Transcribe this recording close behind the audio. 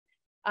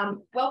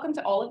Welcome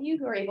to all of you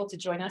who are able to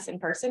join us in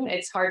person.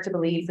 It's hard to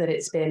believe that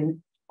it's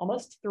been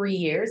almost 3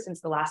 years since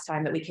the last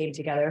time that we came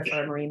together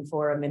for a Marine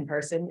Forum in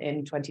person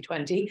in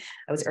 2020. It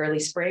was early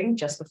spring,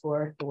 just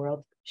before the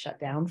world shut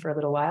down for a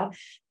little while.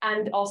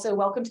 And also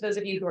welcome to those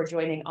of you who are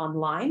joining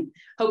online.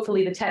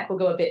 Hopefully the tech will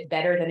go a bit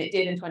better than it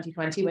did in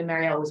 2020 when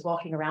Marielle was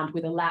walking around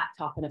with a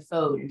laptop and a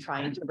phone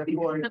trying to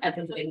record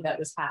everything that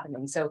was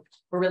happening. So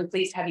we're really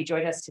pleased to have you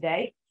join us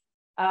today.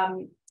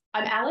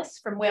 I'm Alice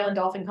from Whale and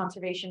Dolphin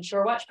Conservation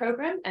Shorewatch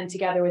Program, and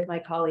together with my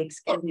colleagues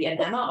Katie and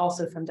Emma,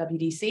 also from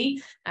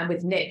WDC, and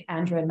with Nick,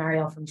 Andrew, and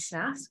Marielle from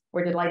SMASS,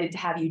 we're delighted to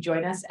have you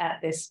join us at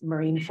this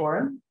Marine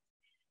Forum.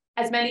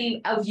 As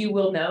many of you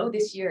will know,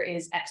 this year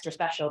is extra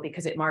special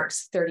because it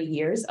marks 30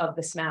 years of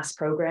the SMASS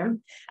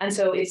program. And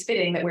so it's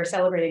fitting that we're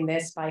celebrating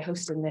this by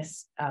hosting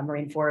this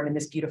Marine Forum in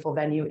this beautiful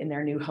venue in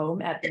their new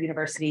home at the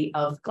University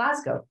of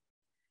Glasgow.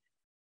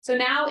 So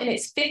now in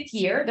its 5th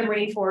year, the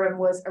Marine Forum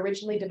was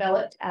originally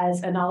developed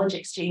as a knowledge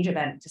exchange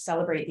event to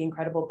celebrate the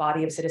incredible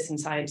body of citizen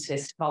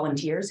scientist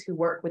volunteers who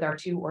work with our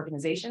 2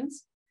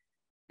 organizations.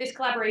 This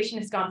collaboration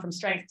has gone from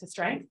strength to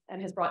strength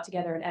and has brought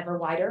together an ever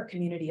wider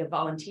community of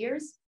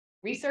volunteers,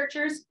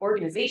 researchers,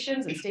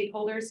 organizations, and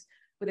stakeholders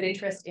with an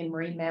interest in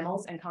marine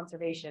mammals and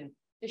conservation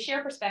to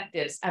share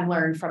perspectives and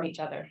learn from each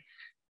other.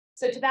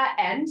 So to that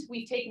end,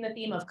 we've taken the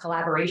theme of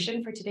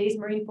collaboration for today's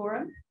Marine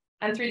Forum.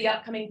 And through the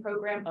upcoming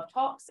program of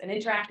talks and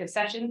interactive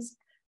sessions,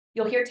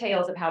 you'll hear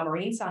tales of how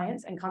marine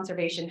science and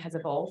conservation has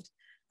evolved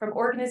from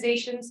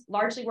organizations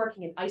largely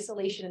working in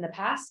isolation in the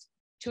past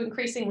to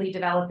increasingly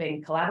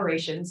developing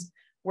collaborations,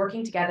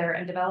 working together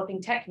and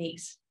developing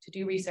techniques to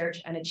do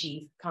research and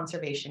achieve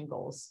conservation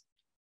goals.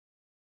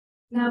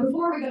 Now,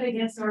 before we're going to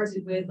get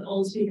started with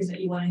all the speakers that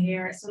you want to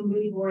hear, some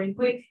really boring,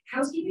 quick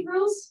housekeeping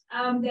rules.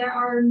 There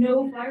are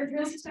no fire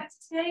drills expected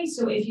today,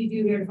 so if you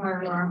do hear the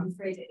fire alarm, I'm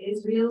afraid it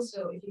is real.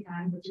 So if you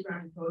can, put your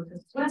ground code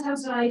because it's wet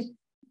outside,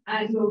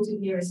 and go to the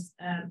nearest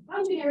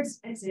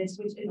exit,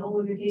 which in all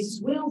of your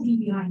cases will be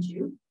behind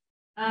you.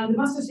 The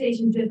muster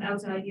station just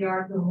outside the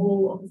yard, the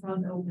whole of the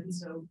front open,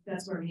 so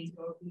that's where we need to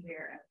go if we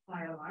hear a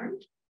fire alarm.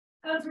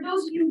 For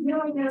those of you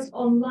joining us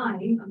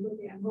online, I'm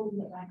hoping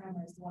that that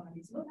camera is the one I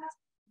need to look at.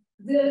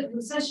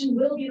 The session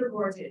will be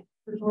recorded,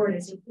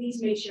 so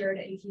please make sure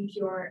that you keep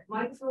your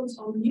microphones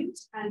on mute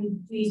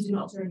and please do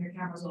not turn your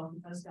cameras on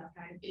because that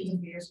kind of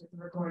interferes with the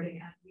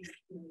recording and we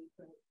really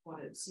don't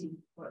want to see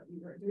what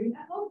you are doing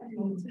at home at the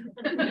moment.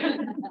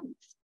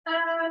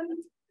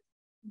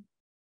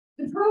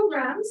 The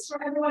programs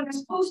for everyone,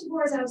 there's poster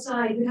boards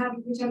outside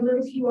which have a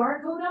little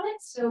QR code on it,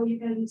 so you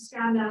can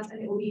scan that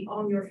and it will be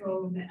on your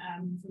phone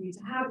for you to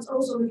have. It's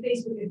also on the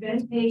Facebook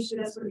event page, so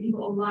that's for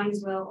people online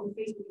as well. On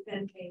the Facebook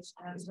event page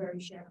is where we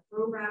share the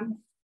program.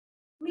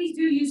 Please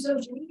do use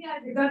social media.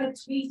 If you're going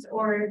to tweet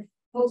or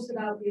post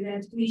about the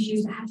event, please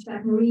use the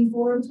hashtag Marine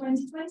Forum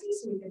 2020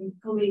 so we can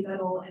collate that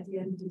all at the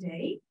end of the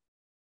day.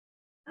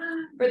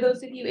 For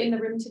those of you in the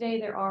room today,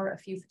 there are a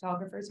few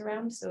photographers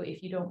around. So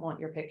if you don't want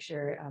your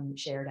picture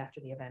shared after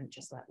the event,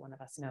 just let one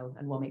of us know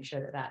and we'll make sure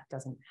that that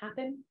doesn't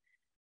happen.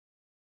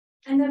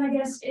 And then I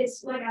guess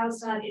it's like Alice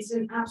said, it's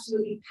an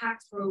absolutely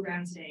packed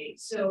program today.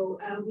 So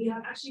we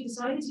have actually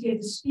decided to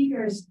give the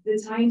speakers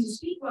the time to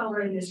speak while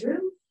we're in this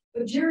room,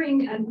 but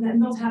during and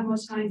not have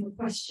much time for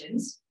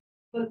questions.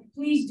 But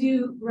please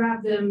do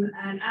grab them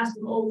and ask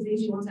them all the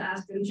things you want to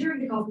ask them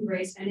during the coffee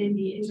breaks and in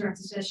the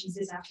interactive sessions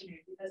this afternoon,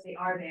 because they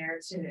are there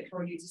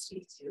for you to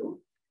speak to.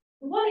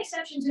 The one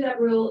exception to that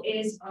rule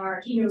is our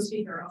keynote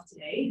speaker of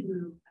today,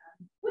 who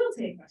will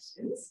take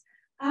questions.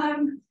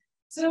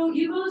 So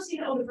you will have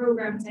seen it on the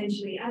program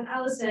potentially. As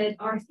Alice said,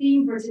 our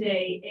theme for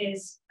today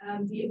is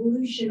the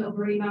evolution of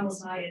marine mammal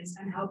science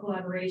and how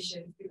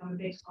collaboration has become a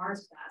big part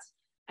of that.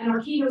 And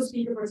our keynote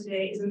speaker for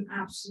today is an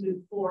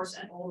absolute force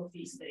at all of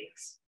these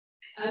things.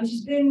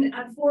 She's been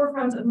at the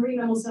forefront of marine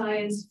mammal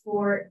science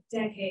for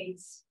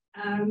decades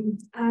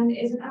and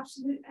is an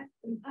absolute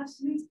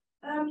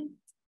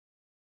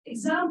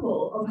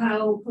example of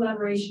how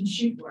collaboration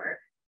should work.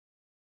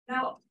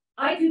 Now,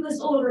 I could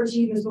list all of our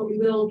achievements, but we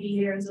will be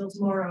here until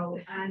tomorrow,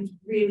 and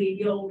really,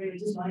 you'll really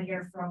just want to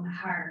hear from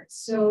her.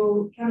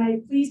 So can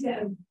I please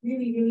get a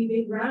really, really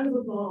big round of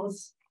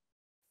applause?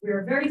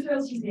 We're very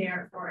thrilled she's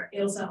here for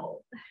Ilse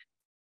Hall.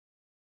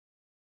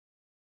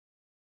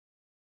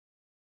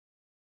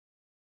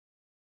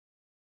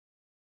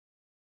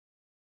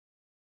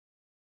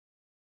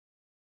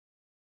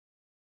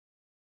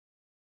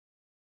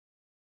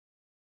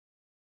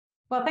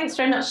 Well, thanks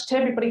very much to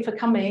everybody for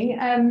coming.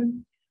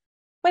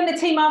 When the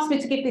team asked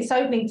me to give this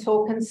opening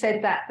talk and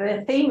said that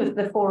the theme of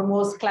the forum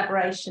was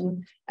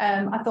collaboration,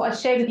 I thought I'd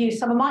share with you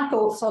some of my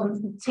thoughts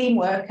on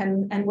teamwork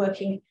and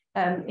working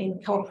in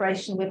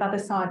cooperation with other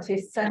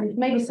scientists, and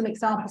maybe some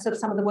examples of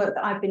some of the work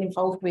that I've been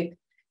involved with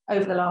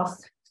over the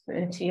last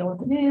 30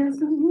 odd years.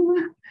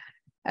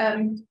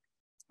 Pointing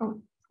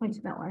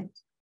that way.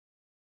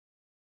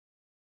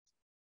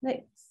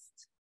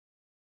 Next.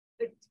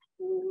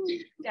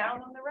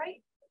 Down on the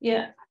right?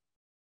 Yeah.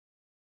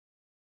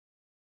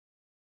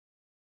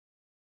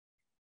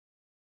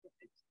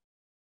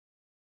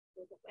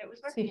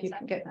 See if you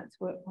can get that to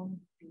work on.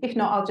 If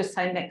not, I'll just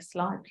say next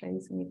slide,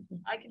 please. And you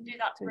can I can do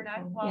that for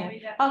now.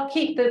 I'll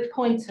keep the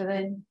pointer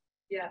then.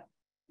 Yeah.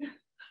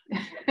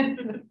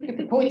 If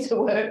the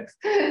pointer works.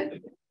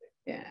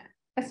 Yeah,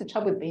 that's the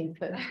trouble with being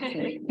first,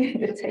 isn't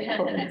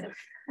it?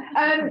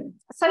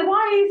 So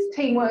why is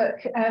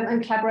teamwork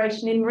and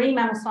collaboration in marine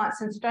mammal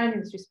science and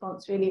stranding's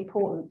response really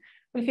important?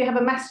 Well, if you have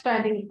a mass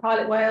stranding of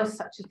pilot whales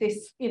such as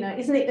this, you know,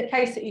 isn't it the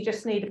case that you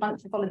just need a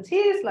bunch of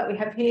volunteers like we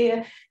have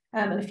here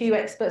and a few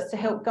experts to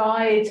help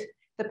guide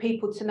the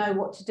people to know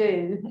what to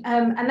do?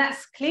 And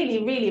that's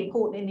clearly really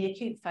important in the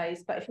acute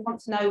phase. But if you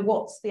want to know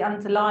what's the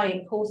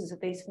underlying causes of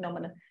these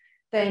phenomena,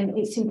 then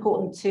it's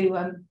important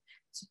to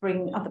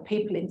bring other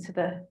people into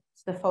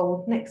the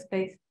fold. Next,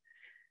 please.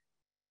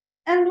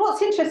 And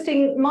what's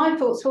interesting, my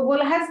thoughts were,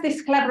 well, has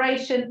this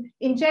collaboration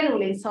in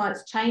general in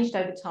science changed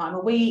over time?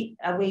 Are we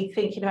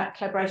thinking about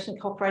collaboration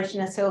and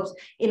cooperation ourselves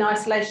in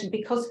isolation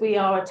because we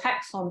are a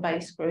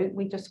taxon-based group?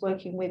 We're just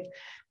working with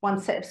one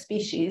set of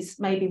species.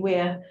 Maybe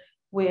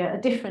we're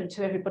different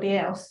to everybody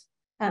else.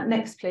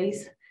 Next,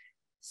 please.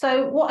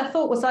 So what I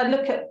thought was I'd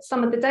look at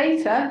some of the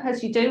data,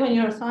 as you do when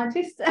you're a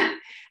scientist.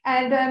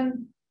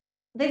 And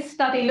this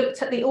study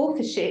looked at the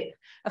authorship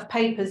of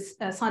papers,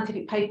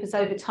 scientific papers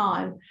over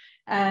time.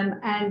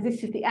 And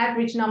this is the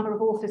average number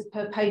of authors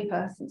per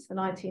paper since the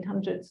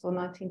 1900s or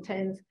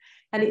 1910s.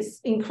 And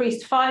it's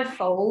increased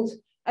fivefold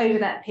over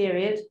that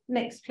period.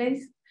 Next,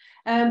 please.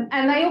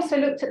 And they also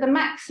looked at the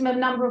maximum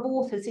number of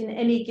authors in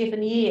any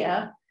given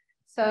year.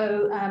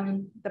 So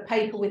the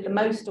paper with the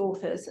most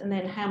authors, and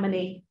then how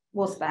many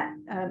was that?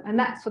 And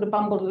that sort of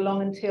bumbled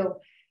along until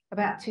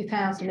about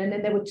 2000. And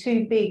then there were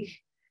two big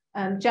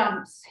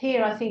jumps.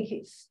 Here, I think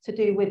it's to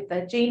do with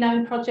the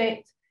Genome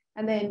Project,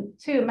 and then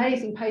two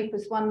amazing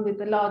papers, one with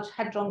the Large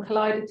Hadron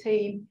Collider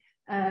team,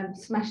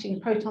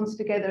 smashing protons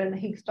together in the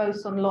Higgs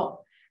boson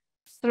lot.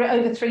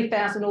 Over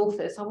 3,000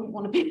 authors. I wouldn't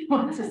want to be the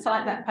one to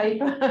cite that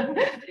paper.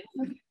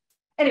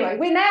 Anyway,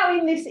 we're now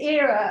in this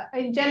era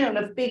in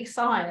general of big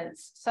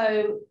science.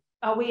 So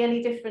are we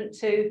any different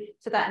to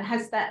that? And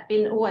has that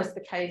been always the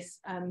case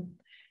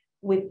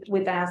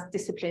with our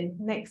discipline?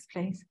 Next,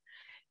 please.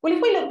 Well,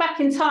 if we look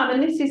back in time,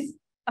 and this is,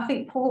 I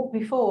think,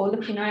 before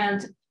looking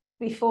around,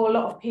 before a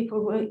lot of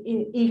people were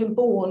even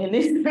born in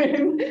this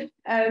room,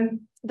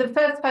 the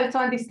first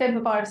photon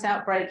distemper virus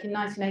outbreak in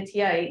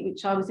 1988,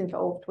 which I was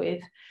involved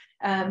with.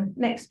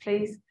 Next,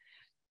 please.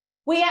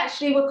 We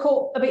actually were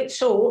caught a bit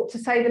short, to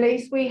say the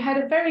least. We had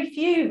a very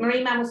few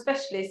marine mammal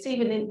specialists,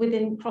 even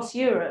within across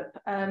Europe.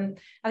 I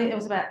think there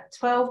was about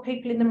 12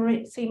 people in the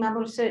marine sea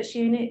mammal research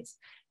unit,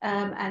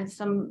 and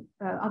some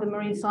other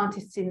marine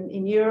scientists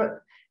in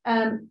Europe.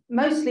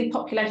 Mostly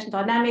population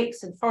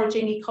dynamics and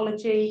foraging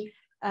ecology,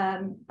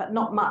 but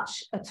not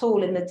much at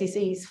all in the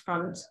disease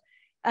front.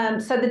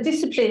 So the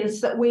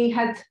disciplines that we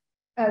had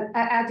at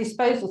our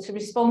disposal to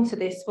respond to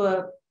this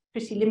were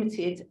pretty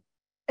limited,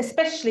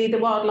 especially the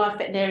wildlife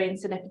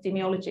veterinarians and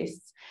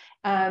epidemiologists.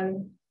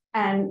 And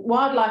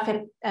wildlife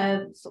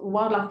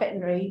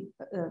veterinary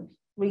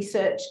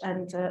research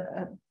and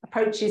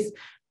approaches,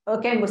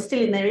 again, were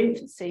still in their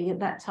infancy at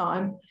that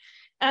time.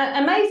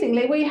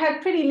 Amazingly, we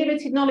had pretty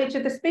limited knowledge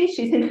of the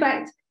species. In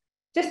fact,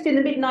 just in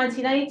the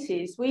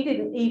mid-1980s, we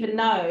didn't even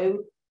know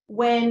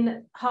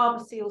when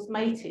harbour seals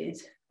mated.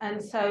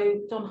 And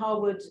so Don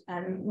Harwood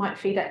and Mike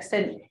Fedak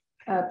sent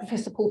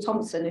Professor Paul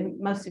Thompson, who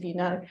most of you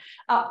know,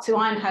 up to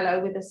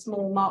Ironhallow with a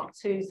small Mark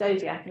II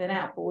Zodiac and an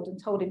outboard,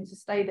 and told him to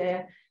stay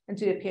there and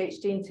do a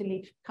PhD until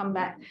he'd come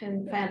back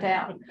and found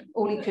out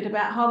all he could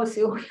about harbour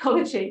seal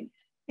ecology.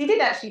 He did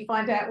actually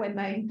find out when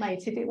they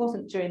mated. It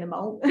wasn't during the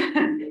molt.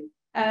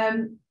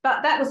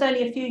 But that was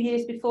only a few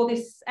years before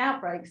this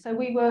outbreak, so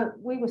we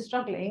were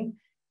struggling.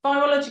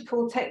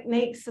 Virological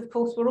techniques, of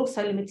course, were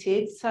also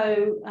limited,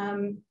 so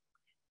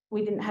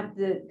we didn't have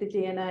the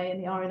DNA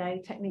and the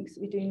RNA techniques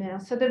that we do now.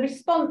 So the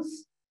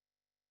response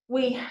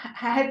we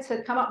had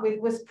to come up with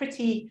was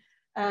pretty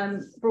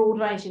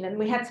broad-ranging, and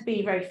we had to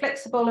be very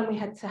flexible, and we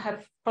had to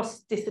have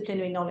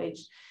cross-disciplinary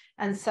knowledge.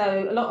 And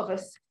so a lot of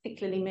us,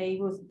 particularly me,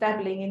 was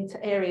dabbling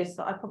into areas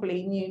that I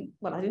probably knew,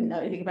 well, I didn't know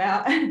anything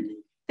about,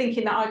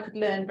 thinking that I could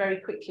learn very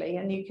quickly.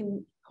 And you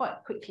can quite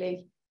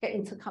quickly get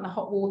into kind of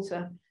hot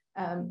water,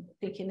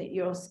 thinking that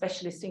you're a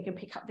specialist and you can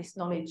pick up this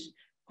knowledge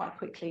quite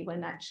quickly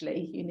when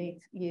actually you need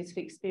years of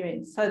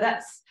experience. So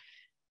that's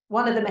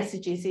one of the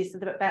messages, is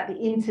about the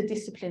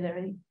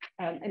interdisciplinary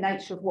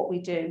nature of what we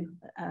do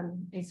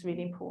is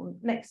really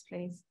important. Next,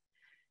 please.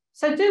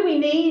 So do we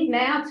need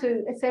now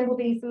to assemble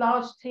these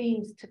large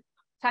teams to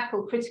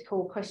tackle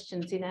critical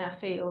questions in our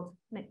field?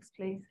 Next,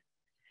 please.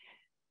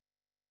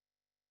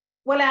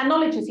 Well, our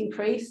knowledge has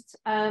increased,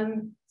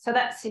 so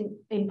that's an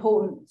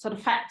important sort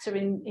of factor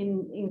in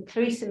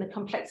increasing the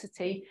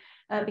complexity,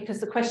 because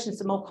the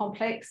questions are more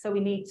complex, so we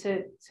need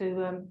to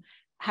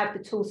have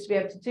the tools to be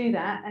able to do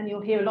that. And you'll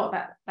hear a lot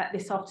about that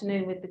this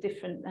afternoon with the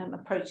different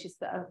approaches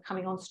that are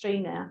coming on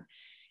stream now.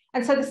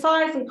 And so the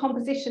size and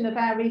composition of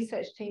our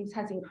research teams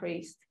has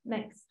increased.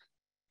 Next.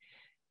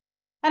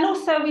 And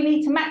also we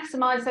need to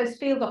maximise those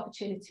field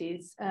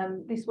opportunities.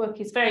 This work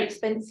is very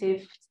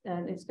expensive,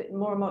 and it's getting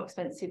more and more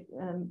expensive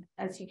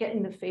as you get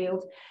in the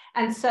field.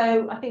 And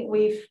so I think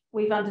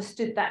we've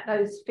understood that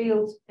those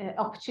field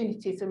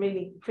opportunities are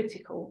really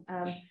critical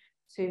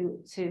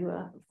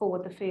to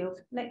forward the field.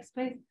 Next,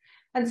 please.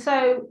 And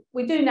so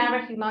we do now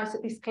recognise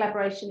that this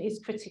collaboration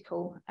is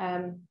critical.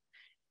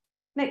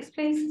 Next,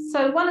 please.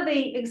 So one of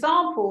the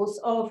examples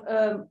of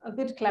a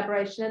good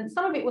collaboration, and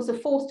some of it was a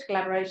forced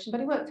collaboration,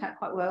 but it worked out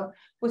quite well,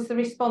 was the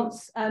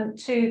response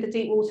to the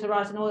Deepwater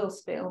Horizon oil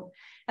spill.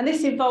 And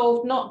this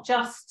involved not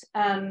just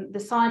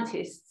the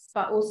scientists,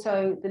 but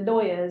also the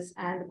lawyers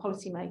and the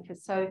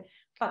policymakers. So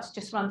I'd like to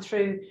just run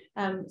through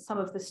some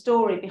of the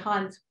story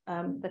behind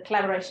the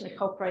collaboration and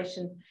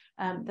cooperation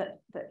that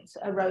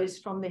arose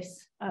from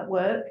this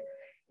work.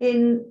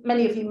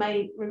 Many of you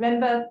may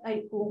remember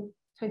April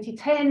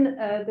 2010,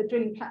 the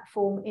drilling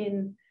platform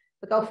in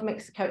the Gulf of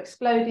Mexico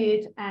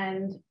exploded,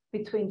 and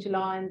between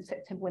July and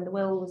September, when the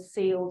well was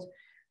sealed,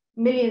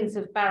 millions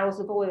of barrels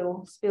of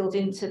oil spilled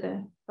into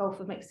the Gulf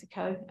of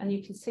Mexico. And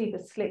you can see the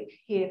slick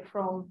here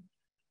from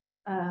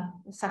the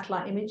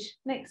satellite image.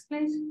 Next,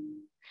 please.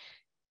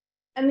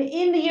 And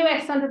in the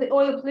US, under the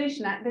Oil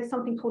Pollution Act, there's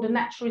something called a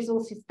Natural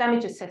Resources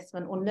Damage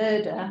Assessment, or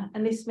NRDA,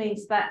 and this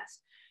means that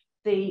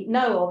the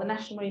NOAA, the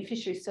National Marine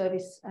Fisheries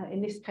Service,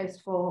 in this case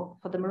for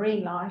the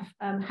marine life,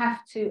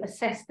 have to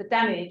assess the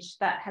damage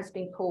that has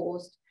been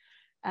caused,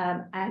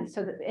 and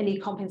so that any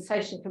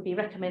compensation can be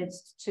recommended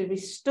to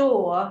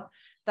restore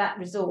that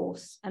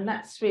resource. And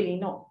that's really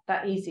not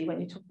that easy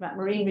when you talk about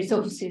marine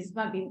resources. It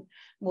might be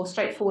more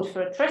straightforward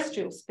for a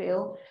terrestrial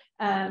spill,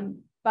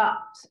 but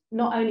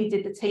not only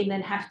did the team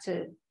then have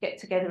to get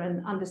together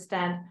and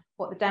understand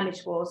what the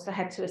damage was, they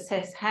had to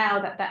assess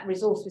how that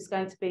resource was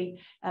going to be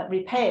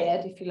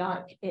repaired, if you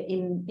like,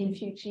 in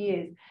future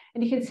years.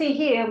 And you can see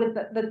here with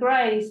the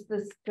greys,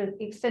 the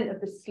extent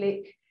of the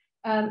slick,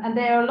 and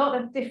there are a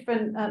lot of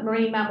different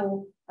marine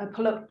mammal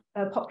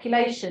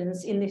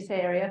populations in this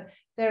area.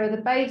 There are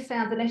the bay,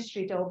 sound and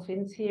estuary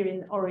dolphins here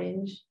in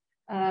orange,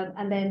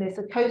 and then there's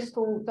a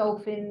coastal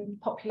dolphin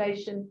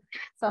population,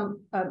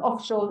 some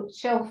offshore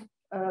shelf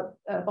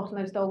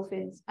bottlenose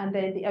dolphins, and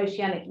then the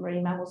oceanic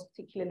marine mammals,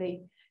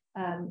 particularly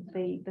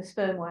the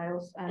sperm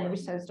whales and the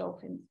Risso's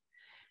dolphins.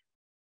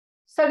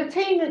 So the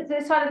team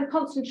decided to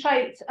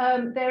concentrate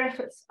their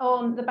efforts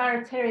on the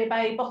Barataria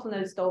Bay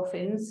bottlenose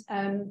dolphins.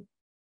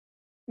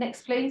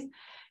 Next, please.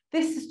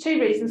 This is two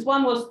reasons.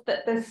 One was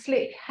that the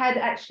slick had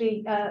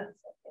actually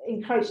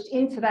encroached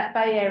into that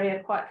bay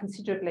area quite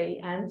considerably,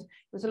 and there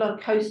was a lot of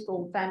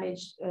coastal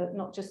damage,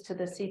 not just to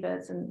the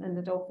seabirds and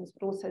the dolphins,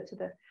 but also to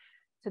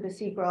the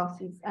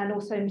seagrasses, and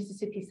also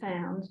Mississippi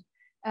Sound.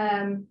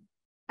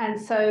 And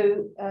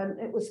so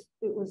it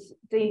was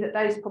deemed that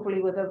those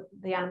probably were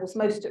the animals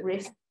most at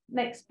risk.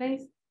 Next,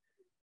 please.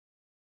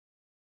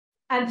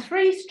 And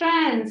 3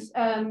 strands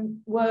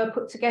were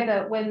put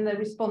together when the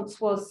response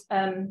was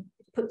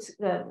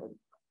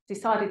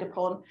decided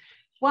upon.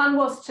 One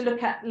was to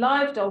look at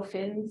live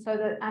dolphins, so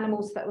the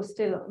animals that were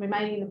still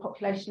remaining in the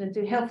population, and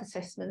do health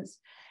assessments.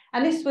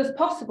 And this was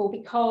possible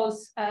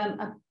because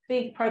a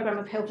big programme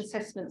of health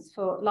assessments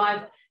for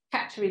live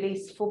capture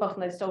release for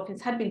bottlenose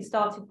dolphins had been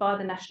started by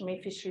the National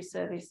Marine Fisheries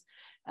Service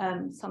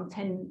some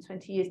 10,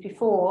 20 years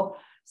before.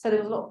 So there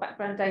was a lot of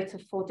background data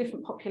for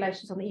different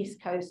populations on the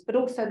East Coast, but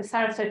also the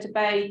Sarasota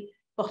Bay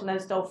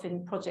bottlenose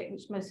dolphin project,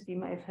 which most of you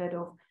may have heard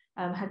of,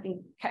 had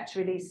been capture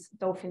release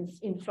dolphins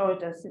in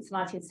Florida since the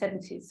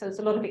 1970s. So there's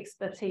a lot of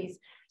expertise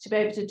to be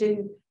able to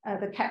do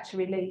the capture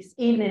release,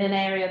 even in an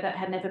area that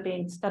had never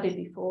been studied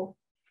before.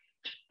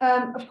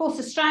 Of course,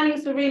 the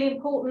strandings were really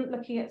important,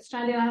 looking at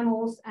stranded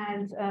animals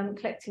and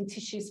collecting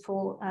tissues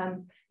for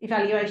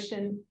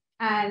evaluation,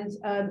 and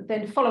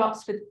then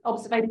follow-ups with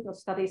observational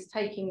studies,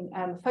 taking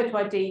photo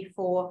ID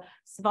for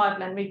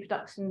survival and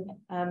reproduction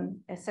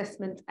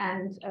assessment,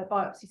 and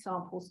biopsy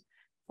samples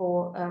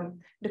for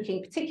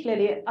looking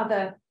particularly at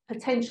other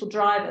potential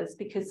drivers,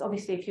 because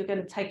obviously if you're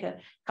going to take a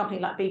company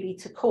like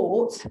BB to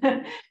court,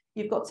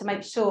 you've got to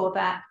make sure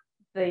that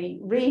the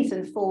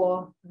reason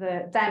for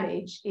the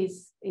damage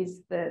is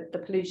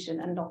the pollution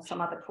and not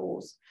some other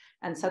cause.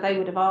 And so they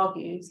would have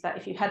argued that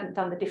if you hadn't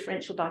done the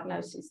differential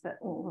diagnosis, that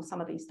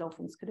some of these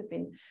dolphins could have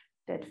been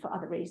dead for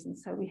other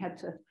reasons. So we had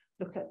to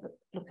look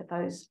at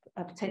those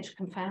potential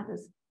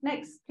confounders.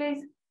 Next,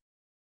 please.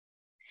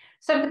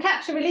 So the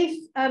capture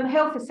release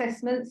health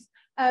assessments,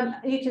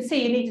 you can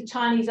see you need a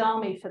Chinese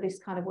army for this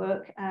kind of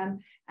work,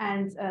 and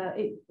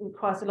it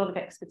requires a lot of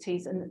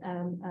expertise and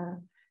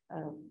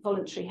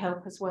voluntary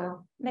help as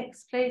well.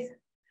 Next, please.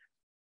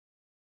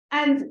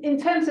 And in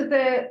terms of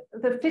the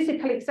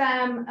physical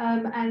exam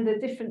and the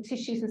different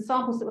tissues and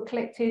samples that were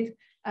collected,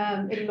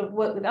 it'll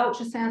work with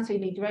ultrasound, so you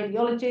need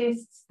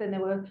radiologists. Then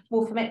there were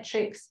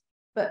morphometrics,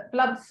 but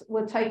bloods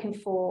were taken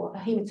for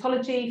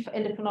hematology, for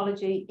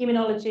endocrinology,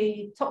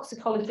 immunology,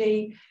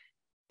 toxicology,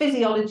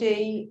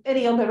 physiology,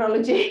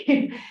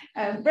 idiopathy,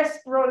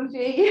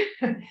 respirology,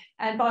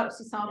 and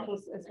biopsy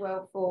samples as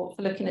well for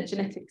looking at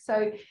genetics.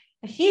 So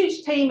a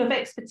huge team of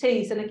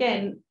expertise. And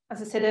again,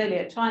 as I said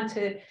earlier, trying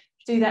to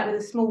do that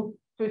with a small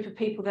group of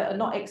people that are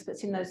not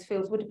experts in those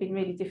fields would have been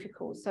really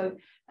difficult. So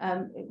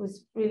it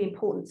was really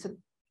important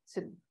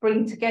to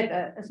bring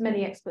together as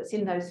many experts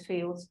in those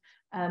fields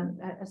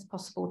as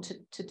possible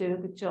to do a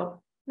good job.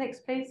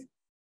 Next, please.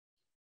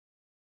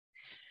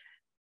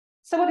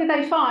 So what did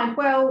they find?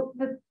 Well,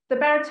 the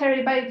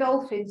Barataria Bay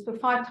dolphins were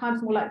 5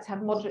 times more likely to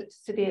have moderate to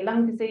severe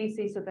lung disease.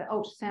 These are the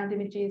ultrasound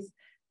images.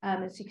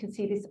 As you can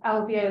see, this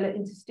alveolar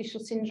interstitial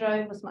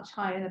syndrome was much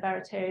higher in the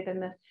Barataria than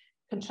the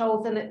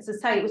controls. And as I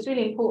say, it was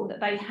really important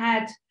that they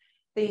had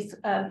these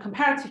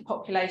comparative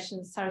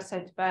populations,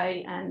 Sarasota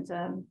Bay and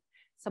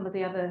some of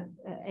the other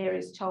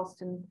areas,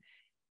 Charleston.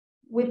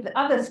 With the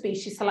other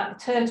species, so like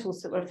the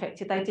turtles that were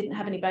affected, they didn't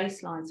have any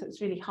baseline. So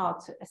it's really hard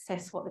to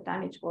assess what the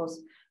damage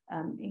was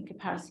in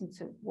comparison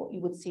to what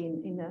you would see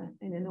in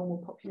a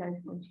normal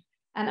population.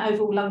 And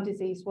overall lung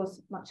disease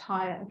was much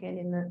higher, again,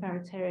 in the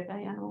Barataria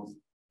Bay animals.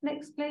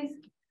 Next, please.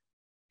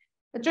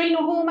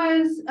 Adrenal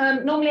hormones.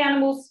 Normally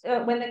animals,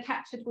 when they're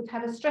captured, would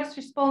have a stress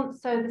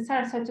response. So the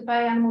Sarasota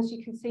Bay animals,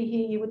 you can see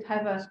here, you would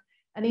have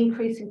an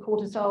increase in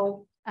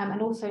cortisol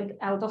and also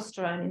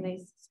aldosterone in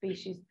these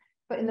species.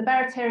 But in the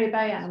Barataria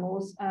Bay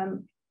animals,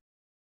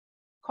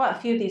 quite a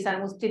few of these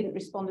animals didn't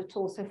respond at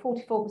all. So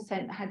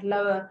 44% had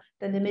lower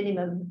than the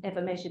minimum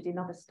ever measured in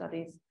other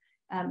studies.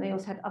 They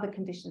also had other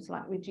conditions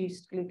like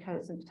reduced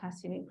glucose and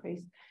potassium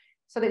increase.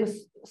 So there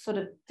was sort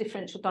of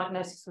differential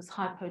diagnosis was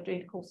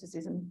hypoadrenal.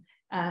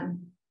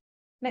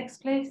 Next,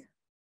 please.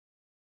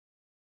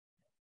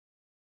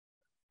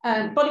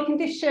 Body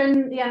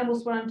condition, the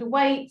animals were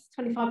underweight,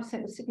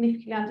 25% were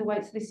significantly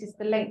underweight. So this is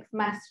the length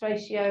mass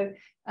ratio.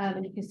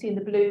 And you can see in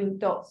the blue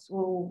dots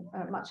were all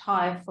much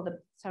higher for the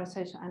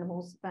Sarasota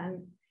animals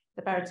than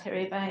the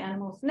Barataria Bay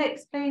animals.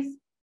 Next, please.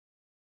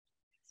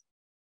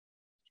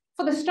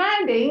 For the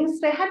strandings,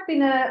 there had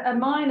been a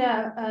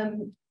minor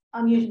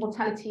unusual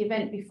mortality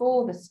event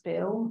before the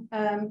spill,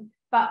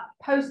 but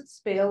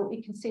post-spill,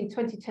 you can see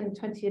 2010 and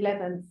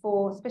 2011,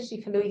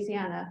 especially for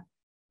Louisiana,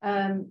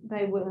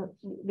 they were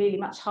really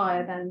much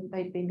higher than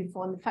they'd been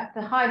before. And in fact,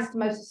 the highest,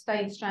 most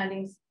sustained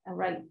strandings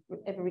rate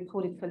ever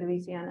recorded for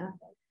Louisiana.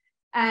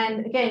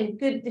 And again,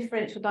 good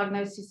differential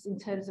diagnosis in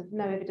terms of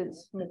no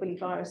evidence of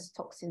morbillivirus,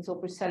 toxins,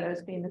 or brucella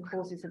as being the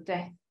causes of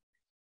death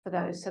for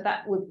those. So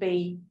that would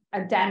be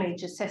a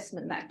damage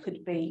assessment that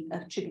could be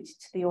attributed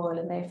to the oil,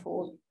 and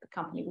therefore the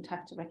company would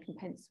have to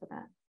recompense for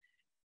that.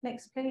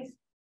 Next, please.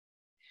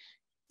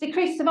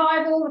 Decreased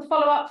survival. The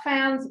follow-up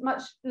found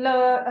much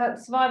lower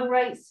survival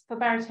rates for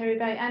Barataria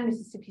Bay and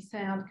Mississippi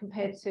Sound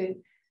compared to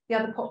the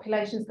other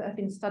populations that have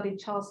been studied,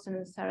 Charleston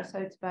and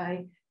Sarasota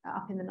Bay,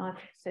 up in the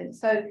 90%.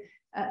 So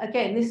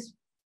again, this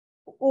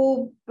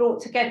all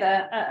brought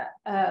together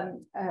a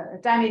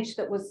damage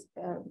that was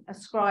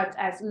ascribed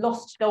as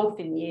lost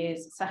dolphin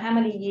years. So how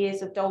many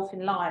years of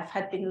dolphin life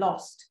had been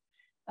lost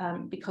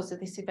because of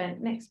this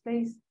event? Next,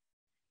 please.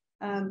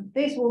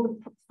 These were all the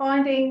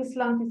findings: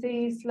 lung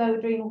disease, low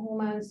adrenal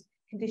hormones,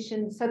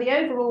 conditions. So the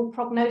overall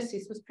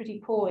prognosis was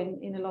pretty poor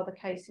in a lot of the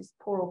cases,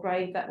 poor or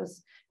grave. That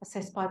was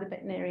assessed by the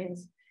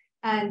veterinarians.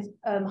 And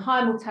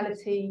high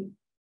mortality,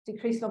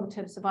 decreased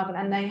long-term survival,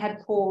 and they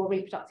had poor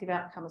reproductive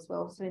outcome as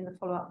well. So in the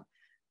follow-up,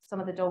 some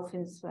of the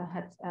dolphins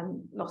had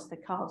lost their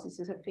calves. This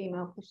is a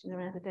female pushing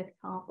around a dead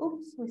calf.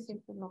 Oops, we seem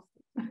to have lost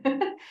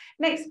it.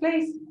 Next,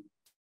 please.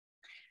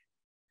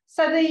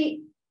 So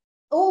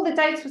all the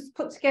data was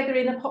put together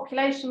in a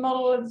population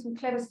model, and some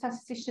clever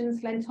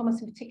statisticians, Len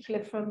Thomas in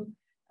particular from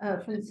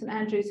St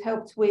Andrews,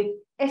 helped with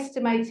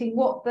estimating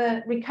what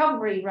the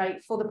recovery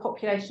rate for the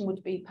population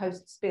would be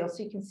post-spill.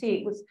 So you can see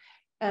it was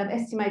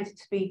estimated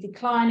to be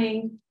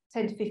declining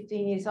 10 to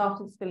 15 years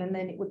after the spill, and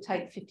then it would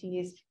take 50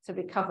 years to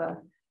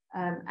recover.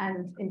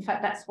 And in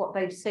fact, that's what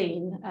they've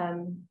seen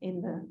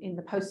in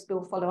the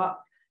post-spill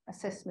follow-up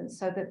assessments,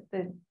 so that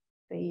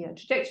the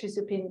trajectories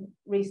have been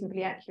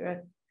reasonably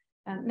accurate.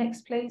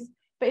 Next, please.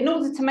 But in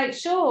order to make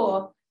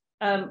sure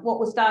what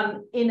was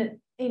done in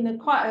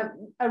quite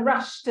a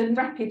rushed and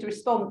rapid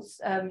response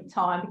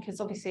time, because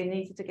obviously they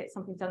needed to get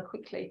something done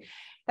quickly,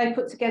 they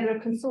put together a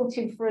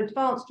consortium for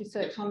advanced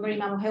research on marine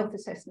mammal health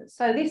assessments.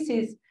 So this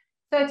is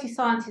 30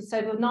 scientists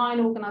over 9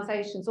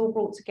 organisations all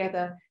brought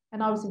together,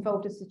 and I was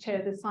involved as the chair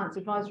of the Science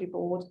Advisory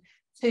Board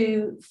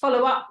to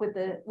follow up with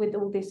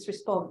all this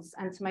response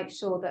and to make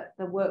sure that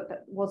the work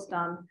that was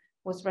done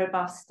was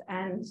robust,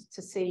 and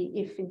to see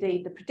if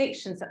indeed the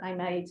predictions that they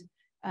made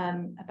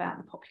about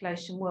the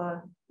population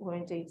were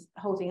indeed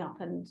holding up.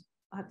 And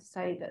I have to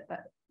say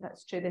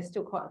that's true. There's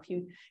still quite a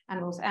few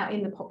animals out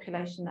in the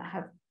population that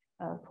have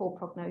poor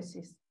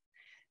prognosis.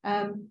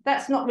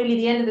 That's not really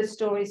the end of the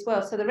story as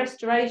well. So the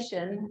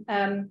restoration,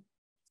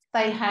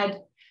 they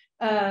had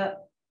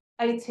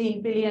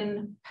 18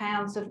 billion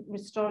pounds of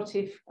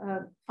restorative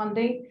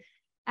funding,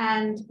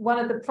 and one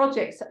of the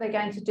projects that they're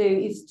going to do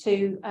is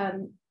to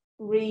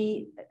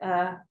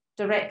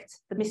redirect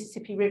the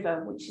Mississippi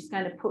River, which is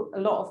going to put a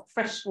lot of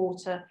fresh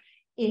water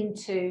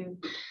into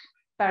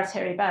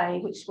Barataria Bay,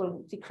 which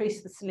will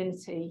decrease the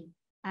salinity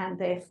and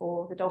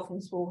therefore the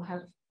dolphins will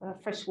have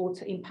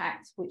freshwater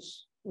impact,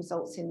 which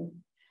results in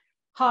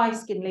high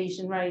skin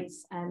lesion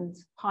rates and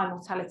high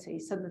mortality.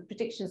 So the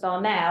predictions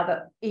are now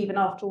that even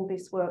after all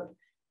this work,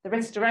 the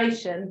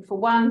restoration for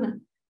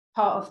one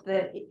part of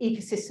the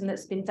ecosystem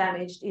that's been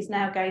damaged is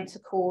now going to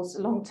cause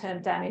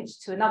long-term damage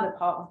to another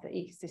part of the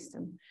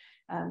ecosystem.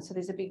 So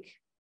there's a big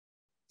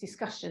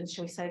discussion,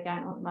 shall we say,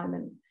 going on at the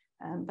moment.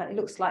 But it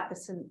looks like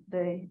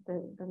the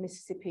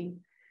Mississippi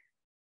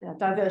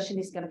diversion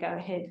is going to go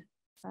ahead.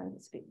 So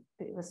it's a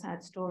bit of a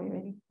sad story,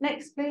 really.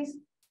 Next, please.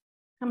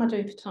 How am I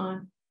doing for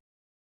time?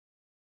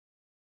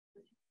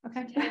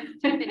 Okay.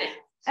 10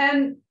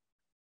 minutes.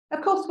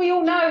 Of course, we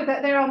all know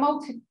that there are a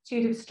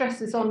multitude of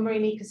stresses on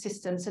marine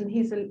ecosystems, and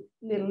here's a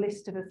little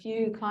list of a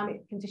few: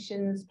 climate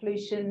conditions,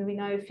 pollution, we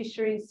know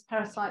fisheries,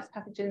 parasites,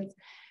 pathogens.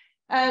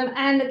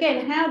 And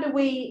again, how do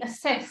we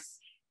assess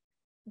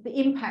the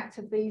impact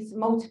of these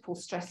multiple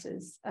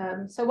stresses?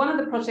 So one of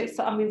the projects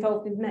that I'm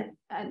involved in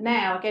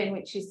now, again,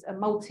 which is a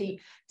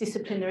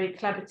multidisciplinary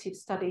collaborative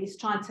study, is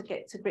trying to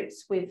get to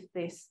grips with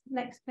this.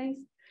 Next, please.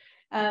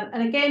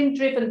 And again,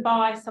 driven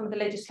by some of the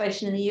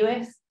legislation in the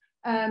US.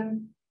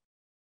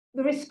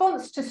 The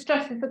response to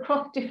stresses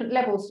across different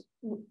levels,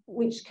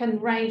 which can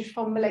range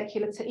from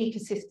molecular to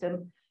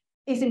ecosystem,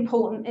 is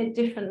important in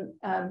different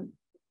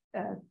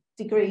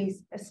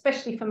degrees,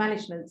 especially for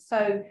management.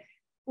 So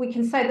we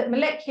can say that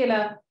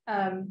molecular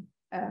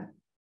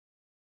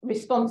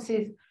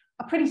responses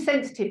are pretty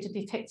sensitive to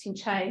detecting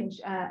change.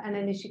 And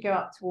then as you go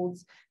up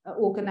towards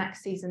organ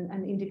axes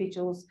and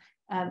individuals,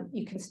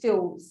 you can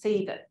still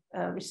see that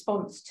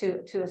response to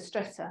a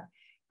stressor.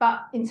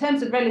 But in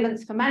terms of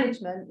relevance for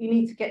management, you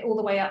need to get all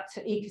the way up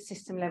to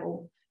ecosystem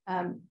level,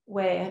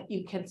 where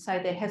you can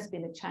say there has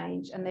been a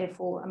change and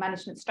therefore a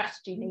management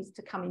strategy needs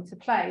to come into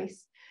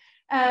place.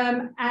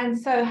 And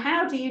so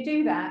how do you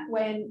do that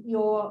when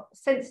your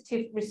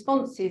sensitive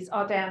responses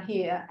are down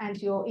here and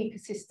your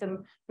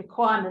ecosystem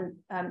requirement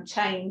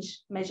change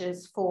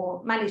measures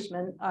for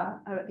management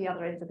are at the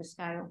other end of the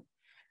scale?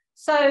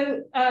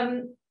 So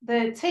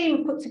the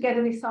team put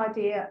together this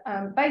idea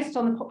based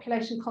on the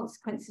population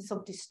consequences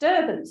of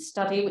disturbance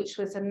study, which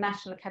was a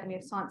National Academy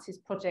of Sciences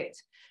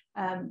project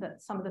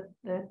that some of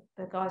the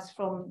guys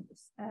from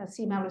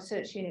CMAL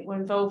Research Unit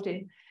were involved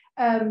in,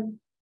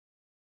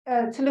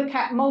 to look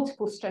at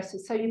multiple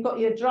stresses. So you've got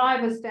your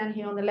drivers down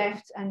here on the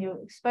left and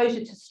your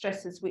exposure to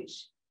stresses,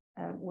 which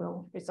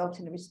will result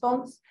in a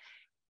response,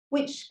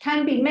 which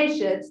can be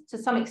measured to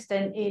some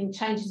extent in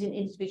changes in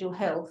individual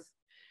health.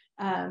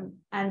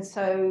 And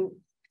so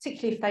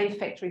particularly if they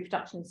affect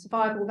reproduction and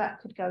survival, that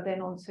could go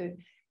then on to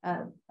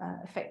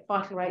affect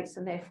vital rates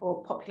and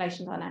therefore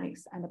population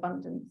dynamics and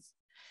abundance.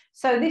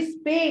 So this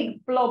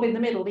big blob in the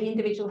middle, the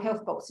individual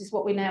health box, is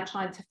what we're now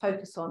trying to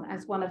focus on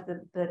as one of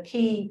the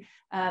key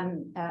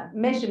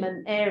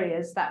measurement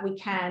areas that we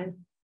can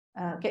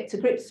get to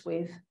grips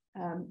with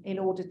in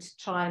order to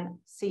try and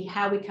see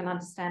how we can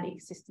understand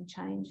ecosystem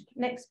change.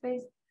 Next,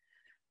 please.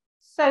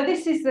 So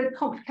this is the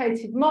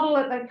complicated model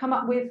that they've come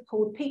up with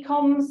called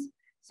PCOMS.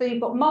 So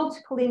you've got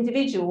multiple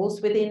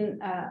individuals within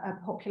a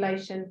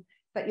population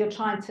that you're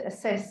trying to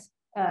assess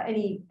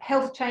any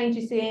health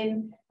changes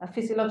in, a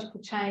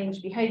physiological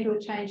change,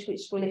 behavioural change,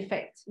 which will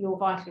affect your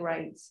vital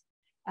rates.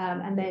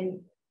 And then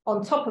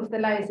on top of the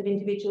layers of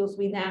individuals,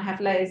 we now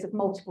have layers of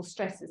multiple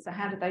stresses. So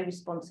how do they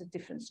respond to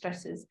different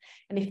stresses?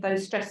 And if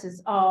those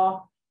stresses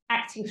are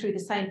acting through the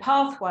same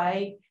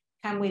pathway,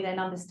 can we then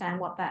understand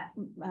what that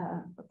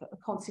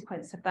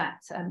consequence of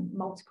that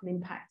multiple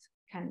impact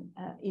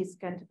is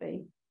going to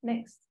be?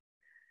 Next.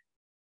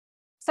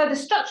 So the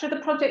structure of the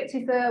project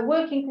is a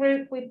working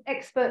group with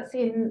experts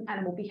in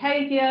animal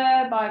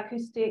behaviour,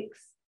 bioacoustics,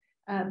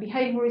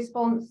 behavioural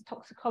response,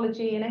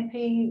 toxicology and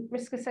epi,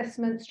 risk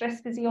assessment,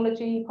 stress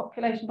physiology,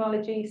 population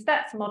biology,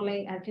 stats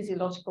modelling and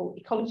physiological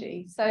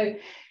ecology. So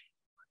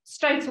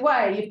straight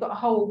away, you've got a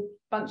whole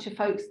bunch of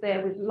folks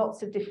there with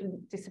lots of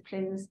different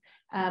disciplines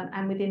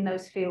and within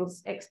those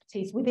fields,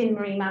 expertise within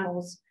marine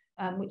mammals,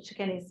 which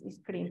again is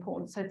pretty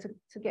important. So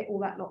to get all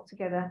that lot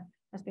together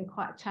has been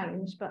quite a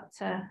challenge, but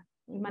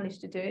we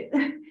managed to do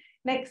it.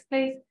 Next,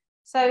 please.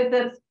 So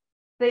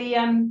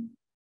can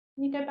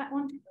you go back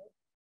one?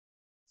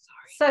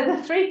 Sorry. So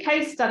the 3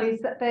 case studies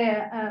that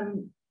they're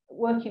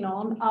working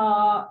on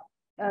are,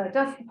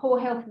 does the poor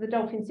health of the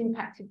dolphins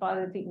impacted by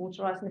the deep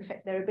water horizon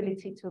affect their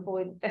ability to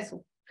avoid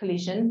vessel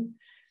collision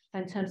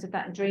in terms of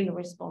that adrenal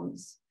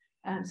response?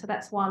 So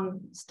that's one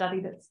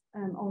study that's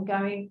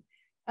ongoing.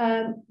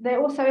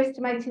 They're also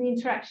estimating the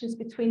interactions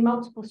between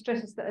multiple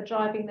stresses that are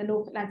driving the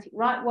North Atlantic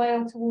right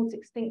whale towards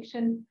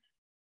extinction.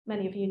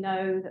 Many of you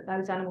know that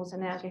those animals are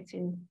now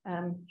getting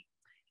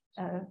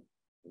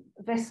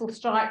vessel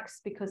strikes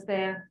because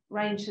their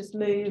range has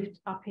moved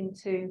up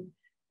into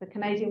the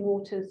Canadian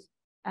waters,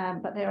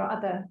 but there are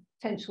other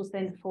potentials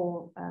then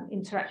for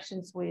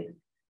interactions with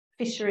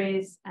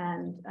fisheries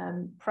and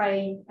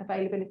prey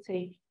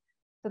availability.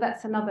 So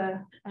that's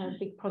another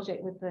big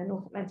project with the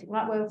North Atlantic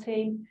right whale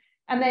team.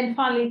 And then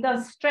finally,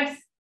 does stress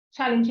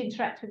challenge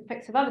interacts with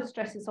effects of other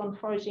stresses on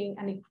foraging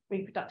and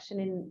reproduction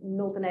in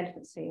northern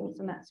elephant seals,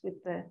 and that's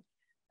with the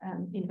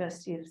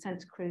University of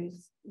Santa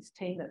Cruz, this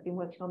team that have been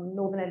working on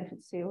northern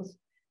elephant seals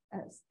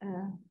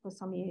for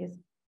some years.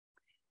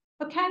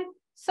 Okay,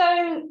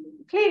 so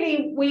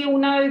clearly we all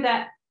know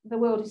that the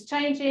world is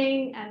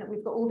changing and that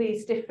we've got all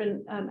these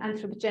different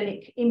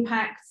anthropogenic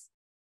impacts,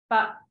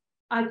 but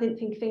I don't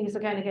think things are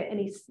going to get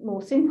any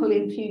more simple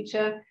in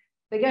future.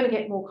 They're going to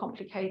get more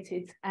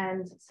complicated,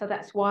 and so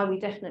that's why we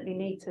definitely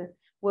need to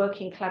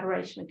work in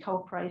collaboration and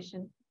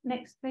cooperation.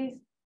 Next, please.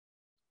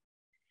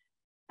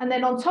 And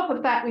then on top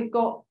of that, we've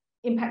got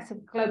impacts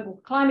of global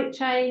climate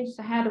change.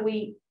 So how do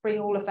we bring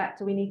all of that?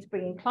 Do we need to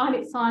bring in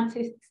climate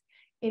scientists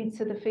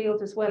into the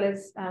field, as well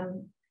as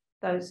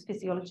those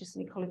physiologists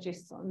and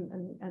ecologists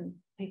and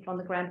people on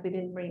the ground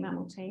within marine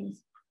mammal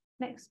teams?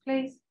 Next,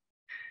 please.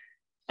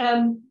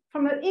 From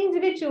an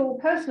individual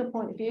personal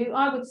point of view,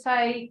 I would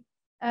say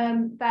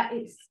that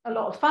it's a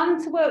lot of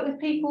fun to work with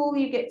people.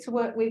 You get to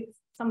work with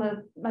some of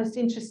the most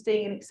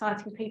interesting and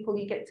exciting people.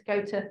 You get to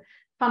go to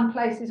fun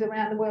places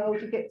around the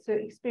world. You get to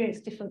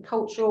experience different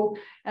cultural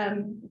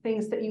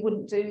things that you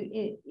wouldn't do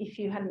if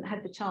you hadn't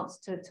had the chance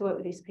to work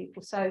with these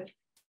people. So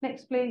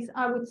next, please.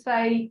 I would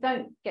say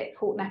don't get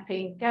caught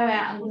napping. Go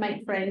out and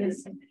make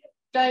friends.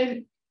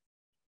 Don't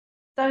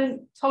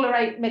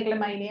tolerate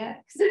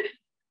megalomaniacs.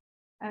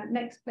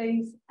 Next,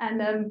 please.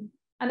 And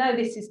I know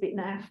this is a bit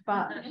naff,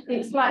 but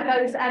it's like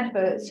those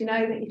adverts, you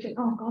know, that you think,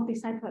 oh God,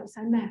 this advert is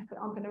so naff, but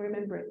I'm going to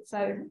remember it.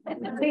 So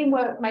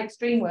teamwork makes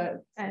dream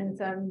work,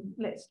 and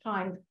let's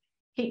try and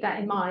keep that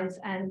in mind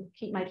and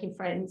keep making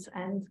friends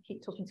and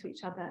keep talking to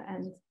each other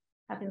and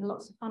having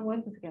lots of fun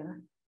working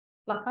together,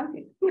 like I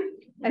do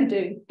and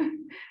do.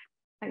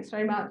 Thanks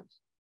very much.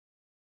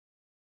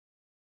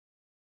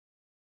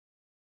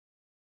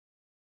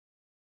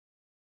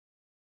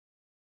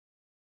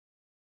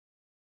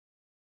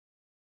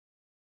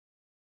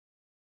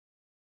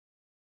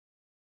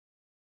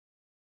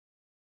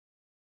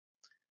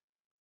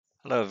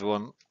 Hello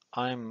everyone,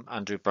 I'm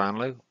Andrew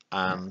Brownlow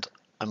and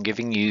I'm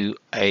giving you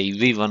a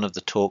rerun of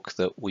the talk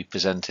that we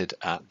presented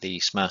at the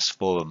SMASS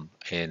forum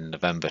in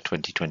November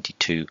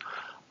 2022,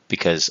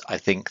 because I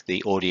think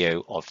the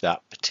audio of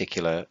that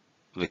particular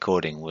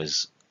recording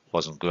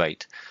wasn't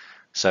great.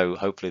 So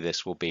hopefully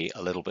this will be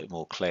a little bit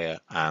more clear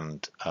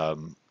and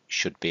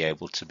should be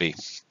able to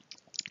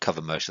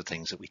cover most of the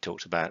things that we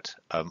talked about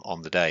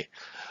on the day.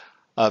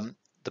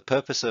 The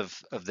purpose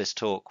of this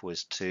talk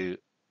was to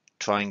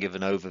try and give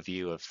an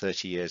overview of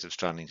 30 years of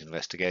Stranding's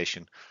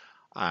investigation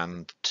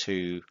and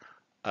to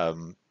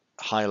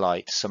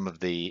highlight some of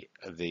the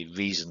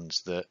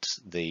reasons that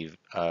the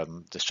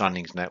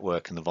Stranding's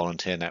network and the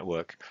volunteer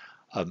network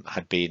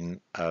had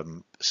been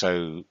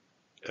so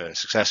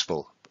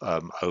successful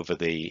over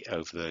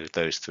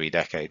those 3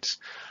 decades.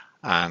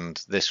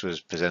 And this was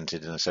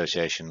presented in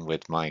association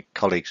with my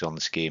colleagues on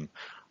the scheme,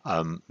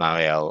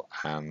 Marielle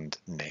and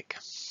Nick.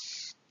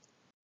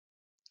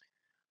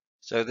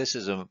 So this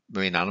is a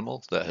marine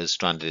animal that has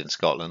stranded in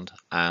Scotland,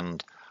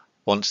 and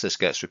once this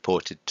gets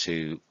reported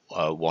to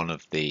one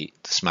of the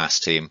SMASS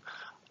team,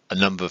 a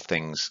number of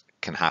things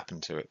can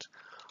happen to it.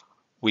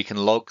 We can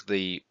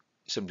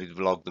simply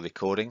log the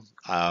recording,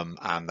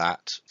 and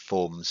that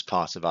forms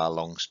part of our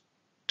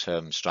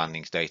long-term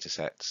strandings data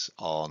sets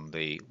on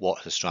what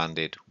has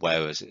stranded,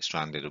 where has it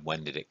stranded, and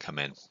when did it come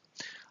in.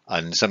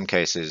 And in some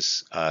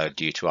cases,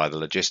 due to either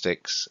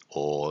logistics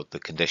or the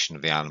condition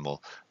of the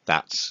animal,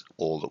 that's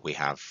all that we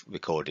have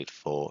recorded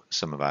for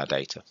some of our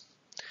data.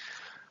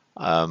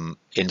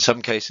 In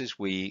some cases,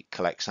 we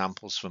collect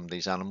samples from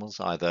these animals,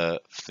 either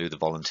through the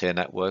volunteer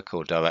network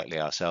or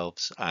directly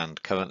ourselves.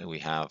 And currently we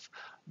have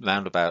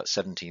around about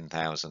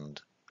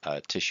 17,000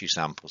 tissue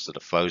samples that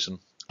are frozen,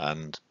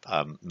 and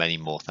many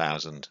more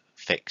thousand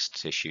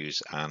fixed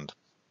tissues and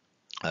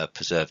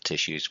preserved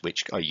tissues,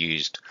 which are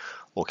used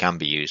or can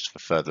be used for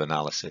further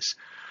analysis.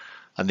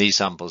 And these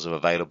samples are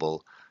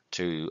available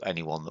to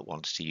anyone that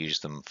wants to use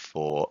them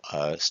for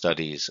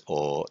studies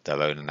or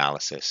their own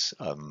analysis.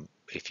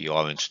 If you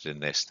are interested in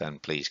this, then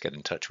please get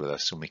in touch with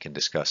us and we can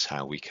discuss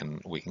how we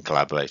can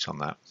collaborate on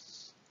that.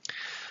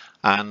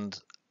 And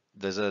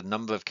there's a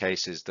number of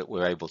cases that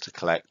we're able to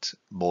collect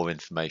more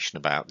information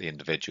about the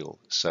individual.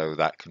 So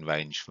that can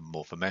range from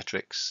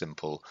morphometrics,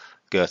 simple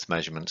girth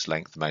measurements,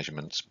 length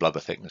measurements, blubber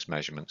thickness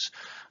measurements,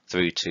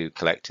 through to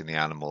collecting the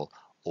animal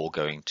or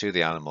going to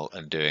the animal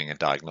and doing a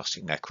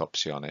diagnostic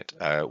necropsy on it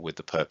with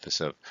the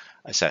purpose of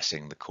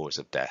assessing the cause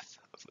of death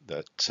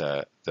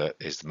that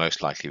is the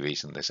most likely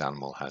reason this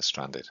animal has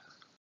stranded.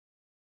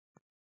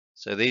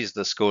 So these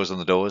are the scores on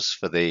the doors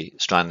for the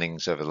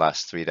strandings over the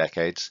last 3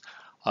 decades.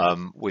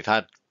 We've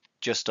had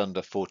just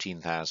under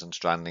 14,000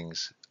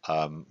 strandings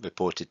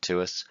reported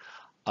to us.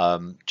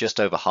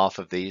 Just over half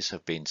of these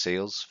have been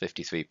seals,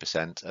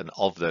 53%, and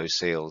of those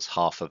seals,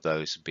 half of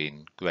those have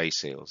been grey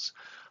seals.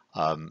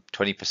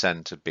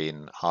 20% have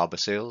been harbour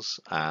seals,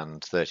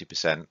 and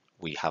 30%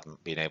 we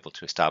haven't been able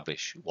to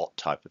establish what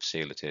type of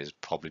seal it is,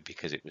 probably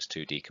because it was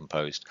too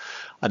decomposed.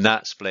 And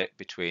that split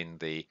between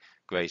the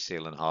grey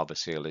seal and harbour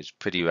seal is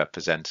pretty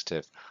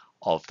representative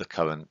of the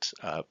current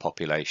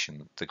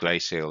population. The grey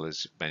seal,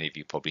 as many of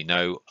you probably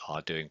know,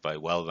 are doing very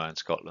well around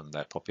Scotland.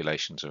 Their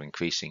populations are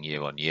increasing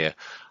year on year,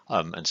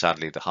 and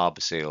sadly the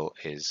harbour seal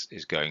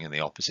is going in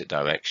the opposite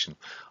direction,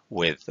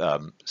 with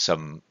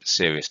some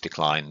serious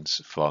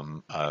declines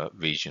from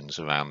regions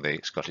around the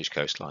Scottish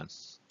coastline.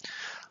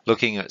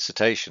 Looking at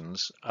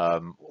cetaceans,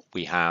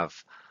 we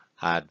have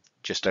had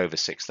just over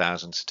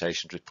 6,000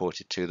 cetaceans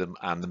reported to them,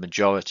 and the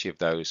majority of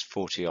those,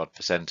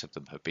 40-odd% of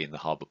them, have been the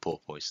harbour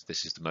porpoise.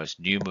 This is the most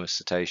numerous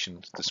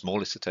cetacean, the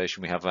smallest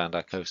cetacean we have around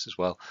our coast as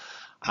well,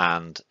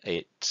 and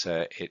it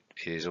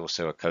is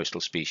also a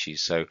coastal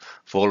species. So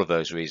for all of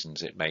those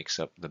reasons, it makes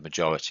up the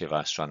majority of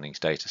our strandings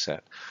data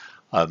set.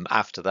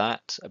 After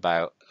that,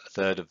 about a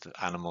third of the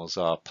animals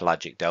are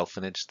pelagic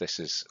delphinids. This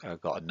has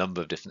got a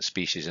number of different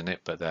species in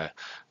it, but they're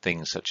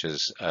things such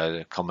as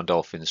common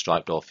dolphins,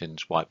 striped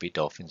dolphins, white-beaked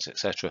dolphins,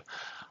 etc.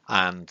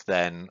 And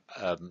then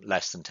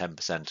less than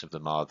 10% of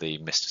them are the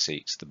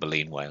mysticetes, the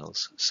baleen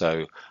whales.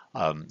 So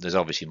there's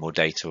obviously more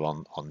data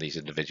on these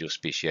individual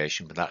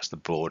speciation, but that's the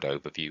broad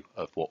overview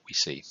of what we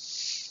see.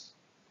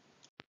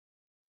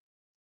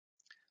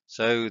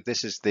 So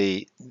this is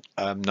the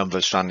number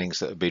of strandings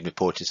that have been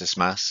reported to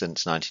SMASS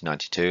since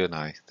 1992, and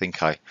I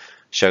think I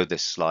showed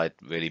this slide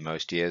really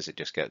most years. It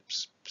just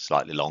gets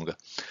slightly longer.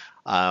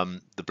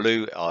 The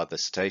blue are the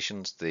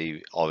cetaceans,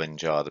 the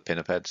orange are the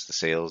pinnipeds, the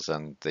seals,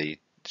 and the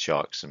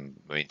sharks and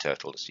marine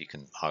turtles. You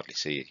can hardly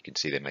see, you can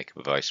see they make up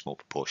a very small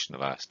proportion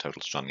of our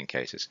total stranding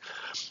cases.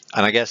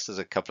 And I guess there's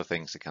a couple of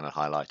things to kind of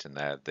highlight in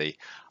there.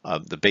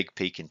 The big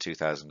peak in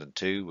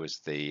 2002 was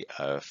the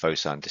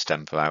phocine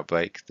distemper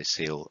outbreak, the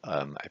seal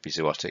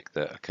epizootic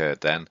that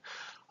occurred then.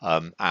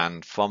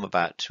 And from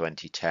about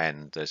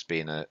 2010, there's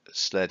been a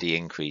steady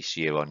increase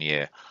year on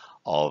year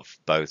of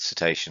both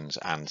cetaceans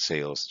and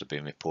seals that have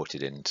been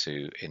reported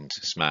into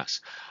SMASS.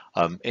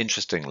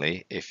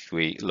 Interestingly, if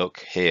we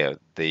look here,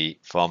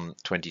 from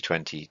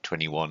 2020,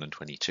 21 and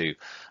 22,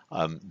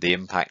 the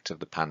impact of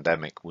the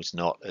pandemic was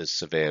not as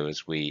severe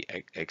as we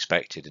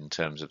expected in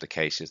terms of the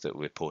cases that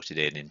were reported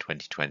in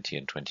 2020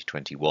 and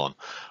 2021.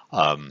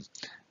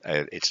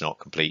 It's not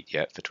complete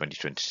yet for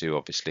 2022,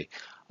 obviously.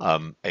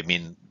 I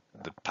mean,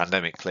 the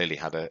pandemic clearly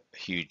had a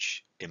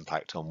huge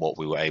impact on what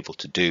we were able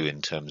to do in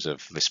terms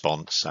of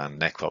response and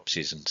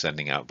necropsies and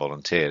sending out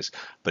volunteers,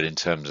 but in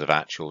terms of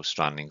actual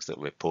strandings that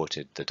were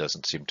reported, there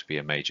doesn't seem to be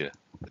a major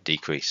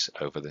decrease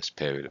over this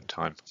period of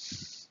time.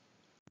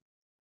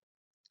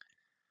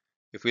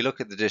 If we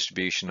look at the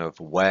distribution of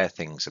where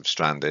things have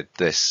stranded,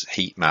 this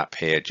heat map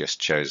here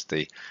just shows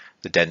the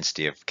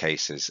density of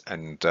cases,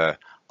 and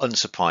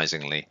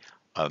unsurprisingly,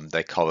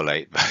 they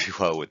correlate very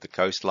well with the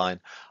coastline,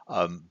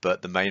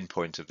 but the main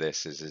point of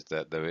this is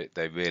that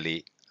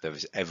there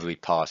is every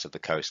part of the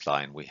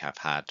coastline we have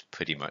had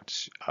pretty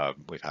much,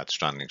 we've had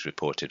strandings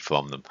reported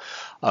from them.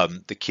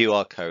 The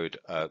QR code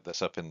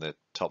that's up in the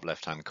top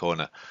left hand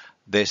corner,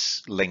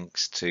 this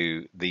links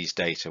to these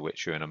data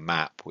which are in a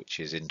map which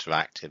is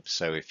interactive.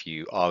 So if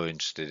you are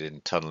interested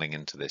in tunneling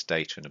into this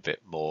data in a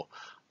bit more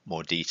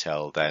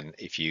detail, then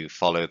if you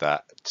follow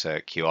that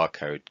QR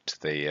code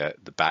to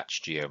the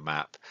batch geo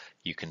map,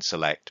 you can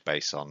select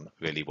based on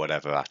really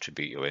whatever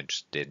attribute you're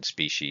interested in,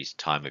 species,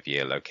 time of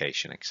year,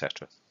 location,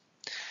 etc.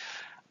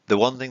 The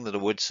one thing that I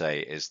would say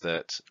is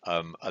that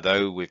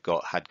although we've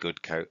had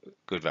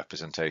good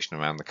representation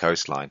around the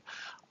coastline,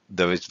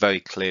 there has very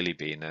clearly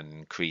been an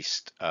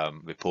increased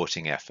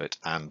reporting effort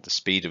and the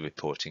speed of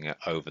reporting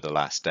over the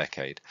last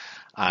decade.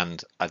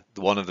 And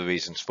one of the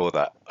reasons for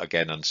that,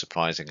 again,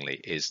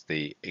 unsurprisingly, is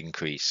the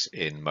increase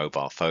in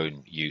mobile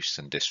phone use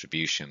and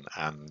distribution,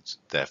 and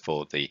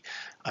therefore the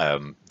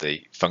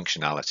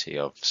functionality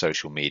of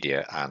social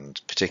media, and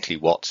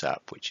particularly WhatsApp,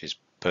 which is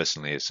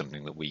personally is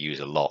something that we use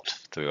a lot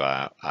through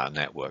our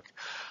network.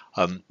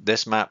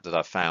 This map that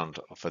I found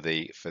for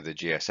the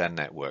GSN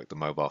network, the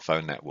mobile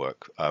phone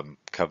network,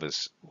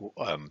 covers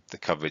the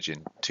coverage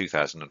in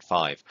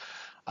 2005,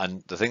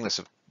 and the thing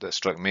that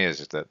struck me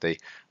is that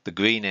the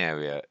green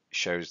area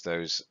shows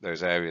those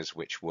areas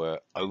which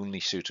were only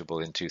suitable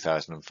in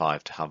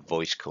 2005 to have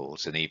voice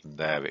calls, and even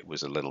there it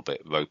was a little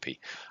bit ropey.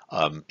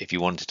 If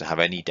you wanted to have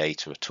any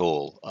data at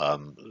all,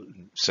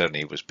 certainly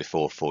it was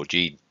before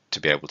 4G, to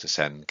be able to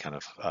send kind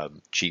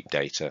of cheap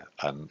data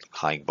and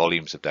high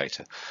volumes of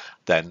data,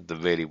 then there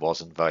really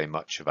wasn't very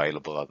much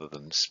available other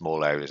than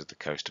small areas of the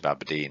coast of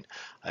Aberdeen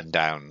and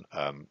down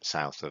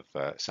south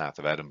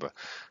of Edinburgh.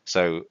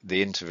 So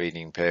the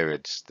intervening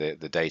periods, the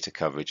data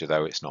coverage,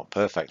 although it's not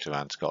perfect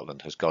around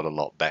Scotland, has got a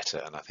lot better,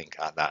 and I think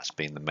that's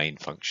been the main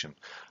function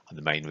and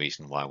the main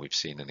reason why we've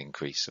seen an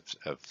increase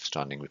of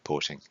stranding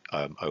reporting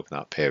over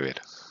that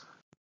period.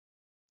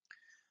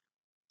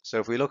 So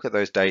if we look at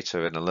those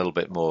data in a little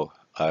bit more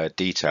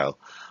detail,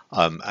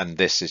 and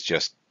this is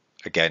just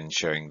again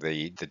showing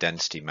the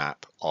density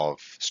map of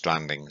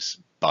strandings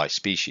by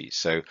species.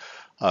 So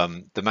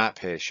The map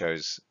here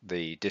shows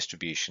the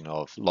distribution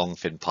of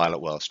long-fin pilot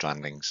whale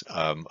strandings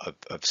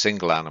of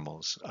single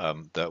animals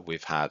that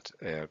we've had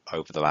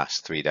over the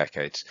last 3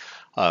 decades,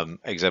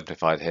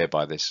 exemplified here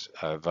by this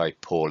very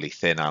poorly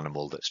thin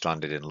animal that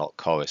stranded in Loch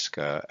Corruisk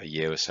a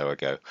year or so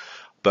ago.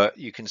 But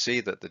you can see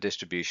that the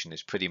distribution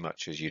is pretty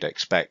much as you'd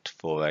expect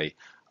for a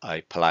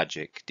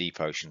pelagic deep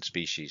ocean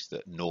species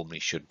that normally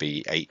should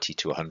be 80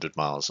 to 100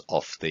 miles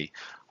off the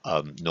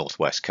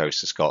northwest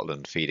coast of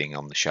Scotland, feeding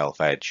on the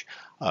shelf edge,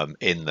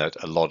 in that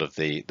a lot of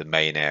the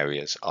main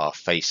areas are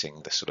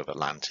facing the sort of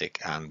Atlantic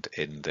and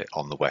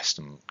on the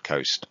western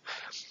coast.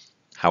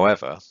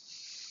 However,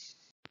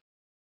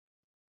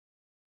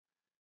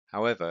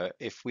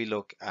 if we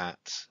look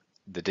at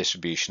the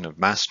distribution of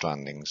mass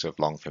strandings of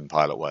longfin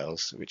pilot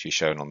whales, which is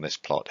shown on this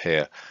plot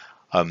here,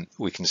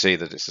 we can see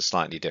that it's a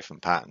slightly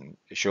different pattern.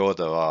 Sure,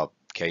 there are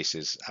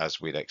cases, as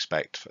we'd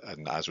expect,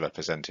 and as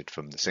represented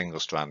from the single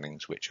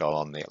strandings, which are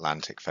on the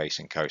Atlantic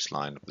facing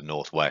coastline of the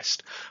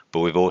northwest,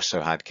 but we've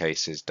also had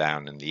cases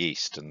down in the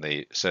east,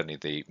 and certainly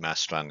the mass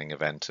stranding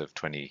event of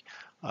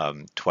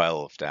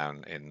 2012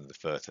 down in the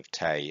Firth of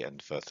Tay and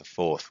Firth of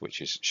Forth,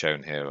 which is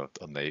shown here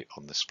on the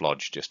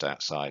splodge just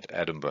outside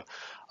Edinburgh,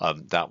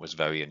 that was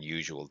very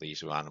unusual.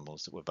 These were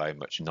animals that were very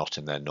much not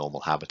in their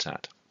normal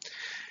habitat.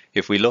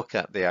 If we look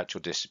at the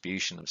actual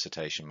distribution of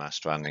cetacean mass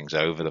strandings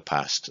over the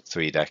past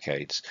 3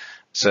 decades,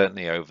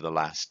 certainly over the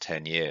last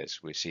 10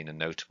 years, we've seen a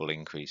notable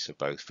increase of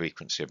both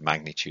frequency and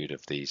magnitude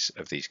of these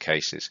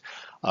cases.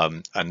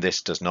 And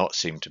this does not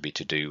seem to be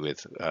to do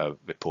with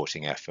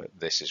reporting effort.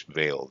 This is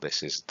real.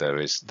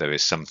 There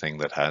is something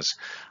that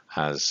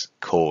has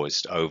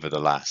caused over the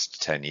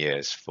last 10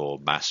 years for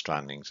mass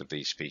strandings of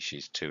these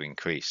species to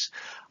increase.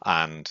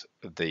 And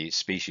the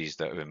species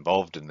that are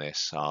involved in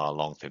this are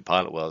longfin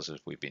pilot whales,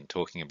 as we've been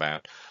talking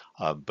about,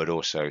 but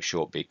also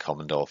short-beak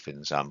common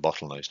dolphins and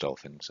bottlenose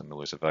dolphins. And there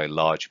was a very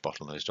large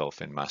bottlenose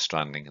dolphin mass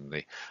stranding in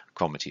the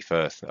Cromarty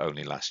Firth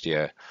only last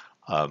year,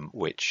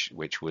 which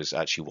was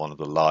actually one of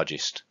the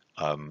largest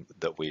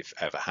that we've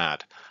ever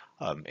had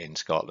in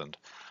Scotland.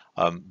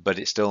 But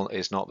it still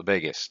is not the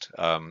biggest,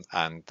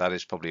 and that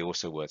is probably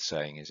also worth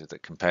saying, is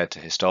that compared to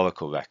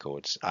historical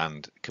records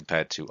and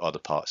compared to other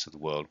parts of the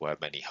world where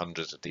many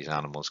hundreds of these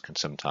animals can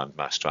sometimes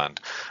mass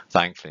strand,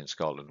 thankfully in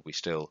Scotland we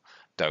still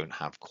don't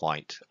have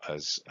quite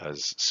as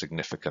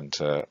significant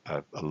a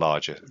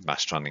larger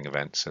mass stranding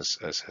events as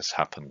has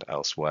happened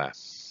elsewhere.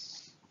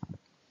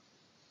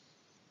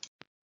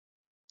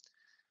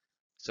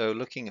 So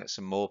looking at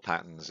some more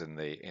patterns in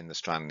the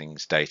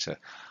strandings data,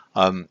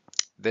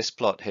 this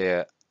plot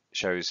here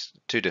shows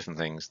 2 different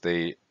things.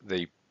 The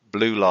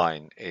blue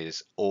line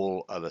is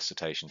all other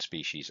cetacean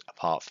species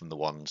apart from the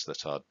ones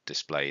that are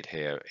displayed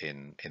here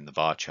in the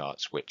bar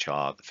charts, which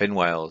are the fin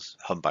whales,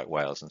 humpback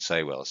whales and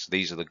sei whales. So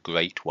these are the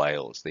great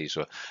whales. These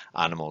were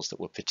animals that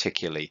were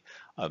particularly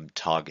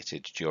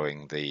targeted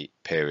during the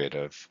period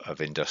of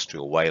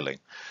industrial whaling.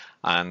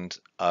 And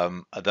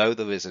although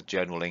there is a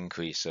general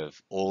increase of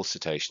all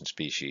cetacean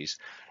species,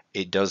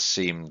 it does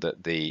seem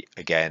that the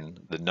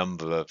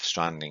number of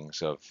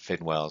strandings of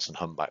fin whales and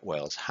humpback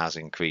whales has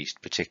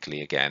increased,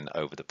 particularly again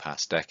over the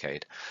past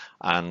decade.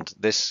 And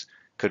this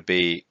could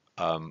be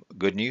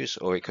good news,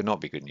 or it could not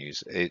be good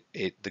news.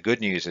 The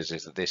good news is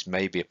that this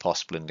may be a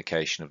possible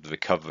indication of the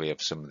recovery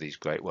of some of these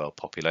great whale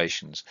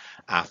populations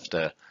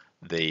after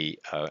the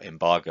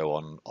embargo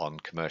on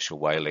commercial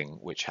whaling,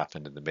 which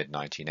happened in the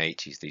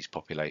mid-1980s. These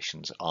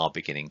populations are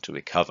beginning to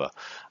recover,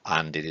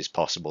 and it is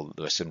possible that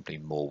there are simply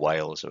more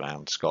whales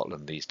around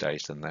Scotland these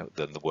days than there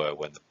were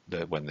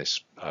when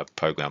this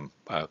program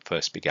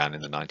first began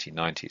in the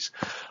 1990s.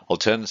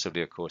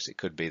 Alternatively, of course, it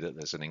could be that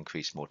there's an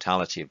increased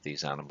mortality of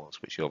these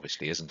animals, which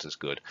obviously isn't as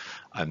good.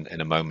 And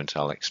in a moment,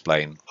 I'll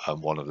explain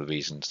one of the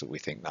reasons that we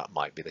think that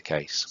might be the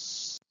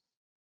case.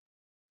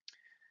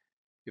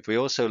 If we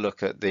also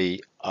look at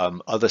the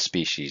other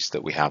species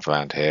that we have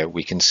around here,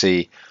 we can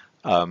see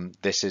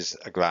this is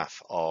a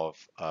graph of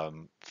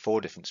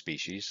 4 different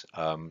species.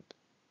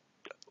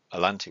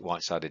 Atlantic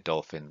white-sided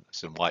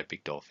dolphins and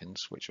white-beaked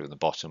dolphins, which are in the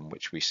bottom,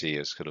 which we see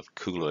as kind of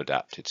cooler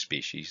adapted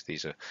species.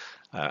 These are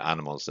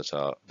animals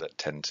that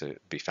tend to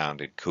be found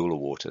in cooler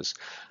waters.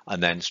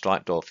 And then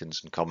striped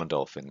dolphins and common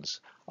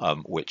dolphins,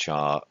 which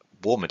are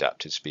warm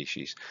adapted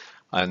species.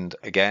 And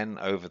again,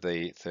 over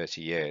the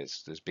 30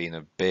 years, there's been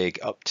a big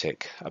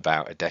uptick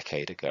about a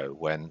decade ago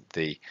when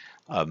the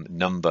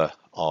number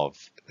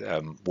of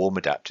warm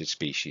adapted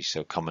species,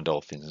 so common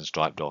dolphins and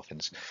striped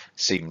dolphins,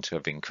 seem to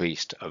have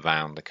increased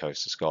around the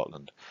coast of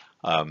Scotland.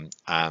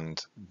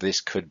 And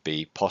this could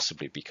be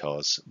possibly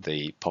because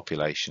the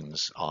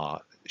populations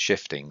are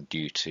shifting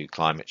due to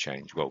climate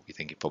change. Well, we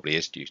think it probably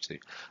is due to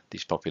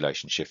these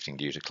populations shifting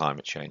due to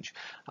climate change,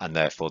 and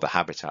therefore the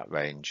habitat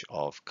range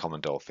of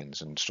common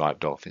dolphins and striped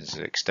dolphins is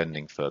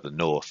extending further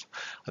north,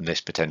 and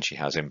this potentially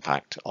has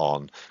impact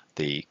on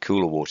the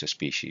cooler water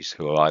species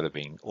who are either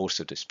being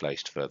also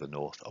displaced further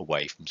north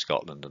away from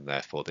Scotland, and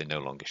therefore they no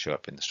longer show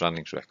up in the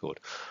strandings record,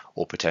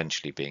 or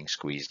potentially being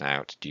squeezed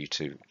out due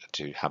to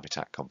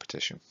habitat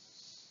competition.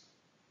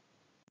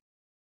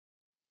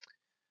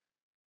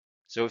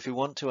 So if we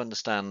want to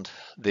understand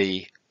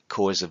the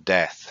cause of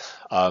death,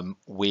 the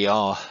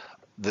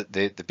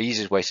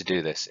easiest way to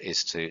do this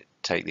is to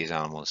take these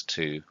animals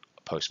to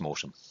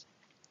post-mortem.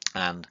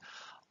 And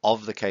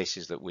of the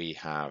cases that we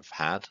have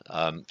had,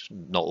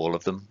 not all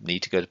of them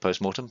need to go to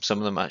post-mortem. Some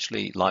of them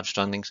actually, live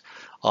strandings,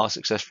 are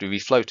successfully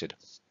refloated.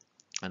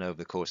 And over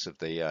the course of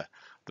the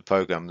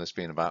program, there's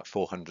been about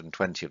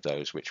 420 of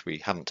those which we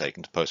haven't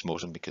taken to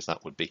post-mortem because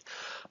that would be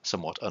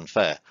somewhat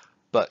unfair.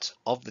 But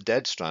of the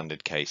dead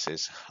stranded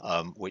cases,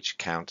 which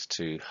count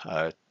to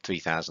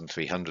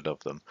 3,300 of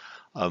them,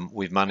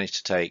 we've managed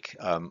to take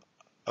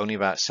only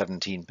about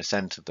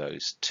 17% of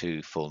those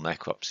to full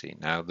necropsy.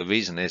 Now, the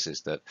reason is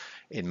that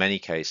in many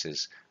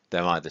cases,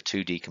 they're either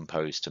too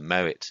decomposed to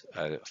merit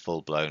a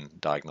full-blown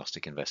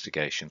diagnostic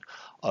investigation,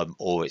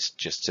 or it's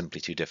just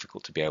simply too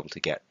difficult to be able to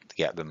get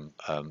them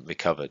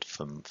recovered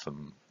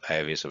from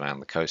areas around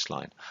the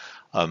coastline.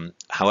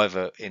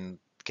 However, in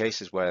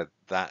cases where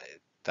that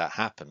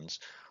happens,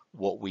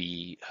 what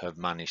we have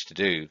managed to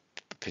do,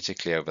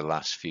 particularly over the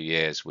last few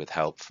years with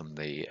help from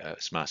the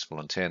SMASS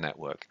volunteer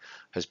network,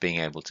 has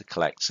been able to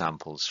collect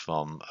samples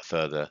from a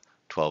further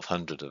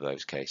 1,200 of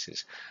those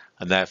cases.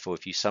 And therefore,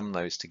 if you sum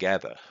those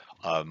together,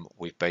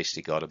 we've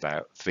basically got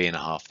about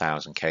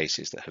 3,500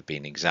 cases that have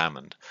been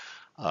examined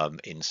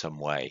in some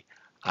way,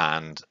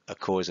 and a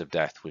cause of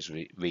death was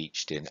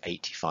reached in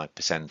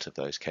 85% of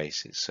those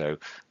cases. So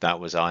that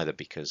was either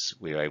because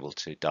we were able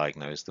to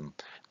diagnose them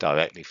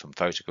directly from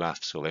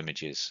photographs or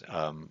images,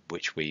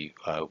 which we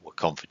were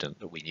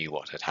confident that we knew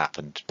what had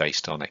happened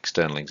based on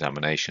external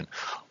examination,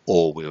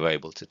 or we were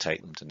able to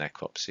take them to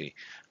necropsy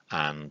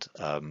and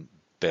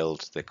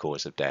build the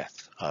cause of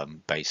death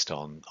based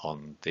on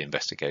the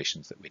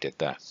investigations that we did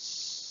there.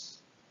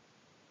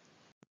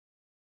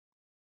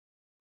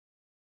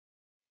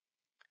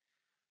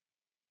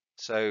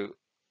 So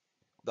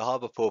the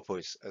harbour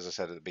porpoise, as I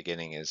said at the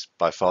beginning, is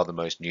by far the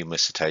most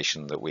numerous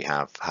cetacean that we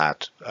have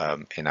had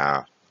in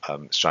our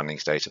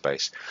strandings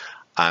database,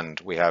 and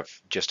we have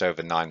just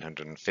over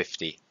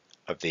 950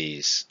 of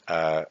these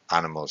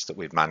animals that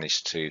we've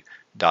managed to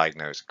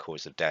diagnose a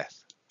cause of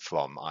death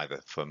from,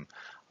 either from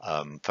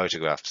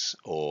photographs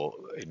or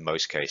in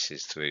most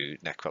cases through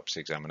necropsy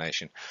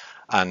examination.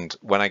 And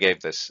when I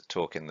gave this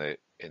talk in the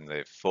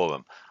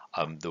forum,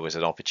 there was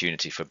an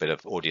opportunity for a bit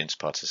of audience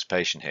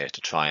participation here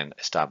to try and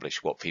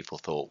establish what people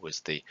thought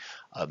was the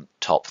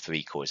top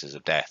 3 causes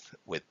of death,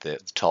 with the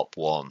top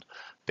 1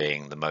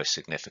 being the most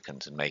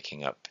significant and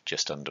making up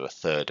just under a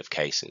third of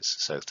cases.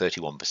 So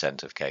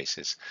 31% of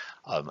cases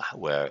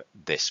were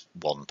this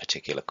one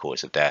particular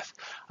cause of death,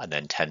 and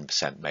then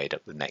 10% made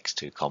up the next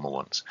 2 common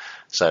ones.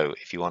 So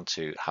if you want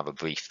to have a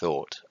brief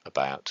thought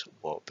about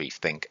what we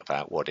think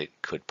about what it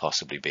could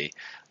possibly be,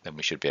 then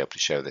we should be able to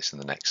show this in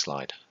the next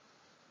slide.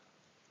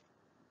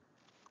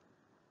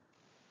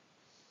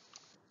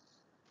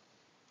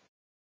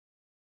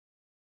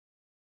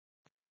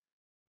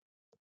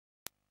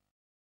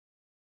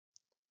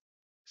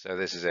 So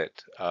this is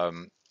it.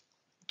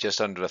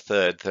 Just under a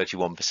third,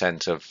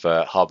 31%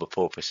 of harbour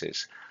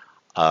porpoises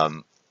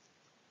are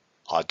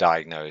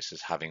diagnosed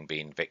as having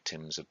been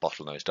victims of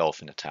bottlenose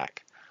dolphin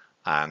attack.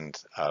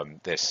 And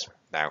this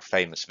now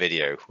famous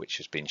video, which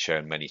has been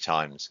shown many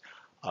times,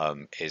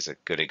 is a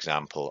good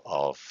example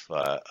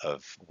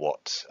of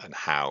what and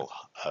how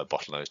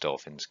bottlenose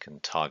dolphins can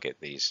target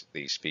these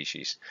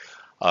species.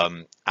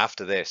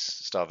 After this,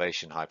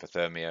 starvation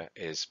hypothermia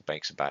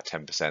makes about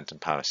 10%,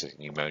 and parasitic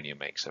pneumonia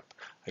makes up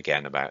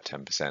again about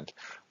 10%.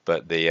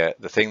 But the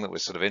thing that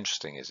was sort of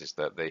interesting is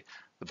that the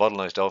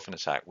bottlenose dolphin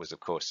attack was, of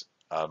course,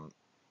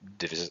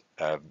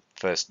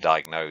 first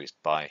diagnosed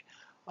by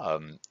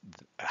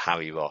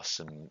Harry Ross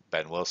and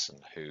Ben Wilson,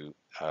 who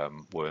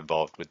were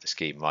involved with the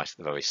scheme right at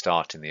the very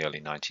start in the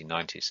early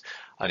 1990s,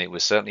 and it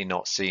was certainly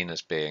not seen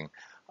as being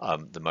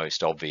the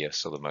most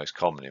obvious or the most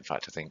common. In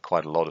fact, I think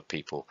quite a lot of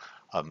people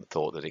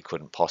thought that it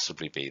couldn't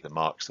possibly be, the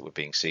marks that were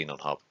being seen on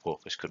harbour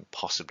porpoise couldn't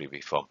possibly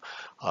be from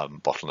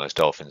bottlenose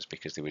dolphins,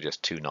 because they were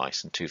just too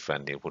nice and too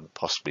friendly and wouldn't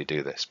possibly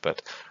do this.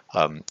 But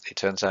it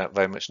turns out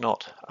very much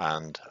not,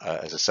 and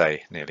as I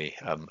say, nearly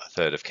a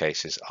third of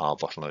cases are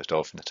bottlenose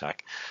dolphin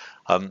attack.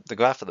 The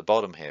graph at the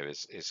bottom here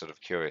is sort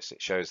of curious.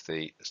 It shows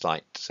the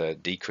slight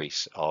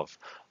decrease of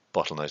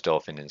bottlenose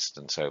dolphin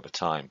incidence over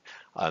time,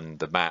 and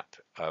the map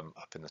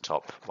up in the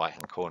top right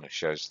hand corner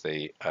shows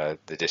the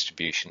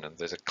distribution, and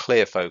there's a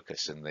clear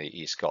focus in the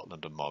East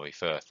Scotland and Moray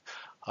Firth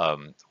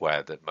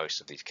where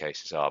most of these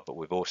cases are, but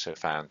we've also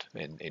found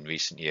in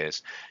recent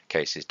years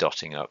cases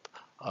dotting up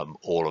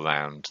all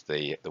around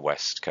the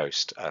west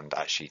coast, and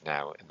actually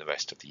now in the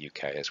rest of the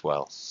UK as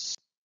well.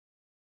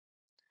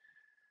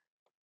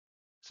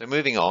 So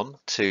moving on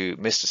to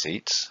Mr.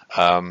 Seats,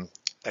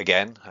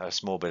 again, a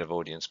small bit of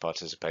audience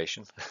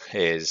participation,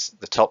 is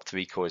the top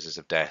 3 causes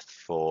of death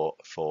for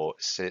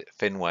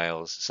fin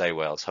whales, sei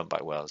whales,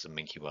 humpback whales and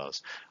minke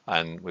whales.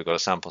 And we've got a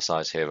sample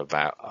size here of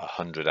about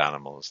 100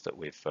 animals that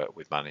we've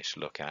managed to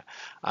look at.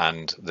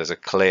 And there's a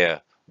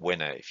clear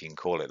winner, if you can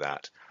call it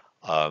that,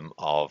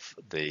 of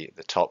the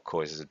top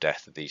causes of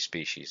death of these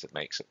species that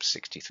makes up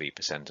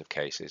 63% of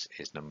cases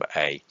is number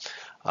A.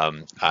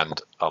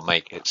 And I'll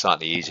make it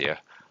slightly easier.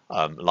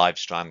 Live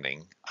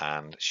stranding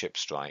and ship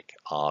strike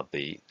are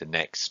the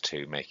next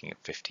two, making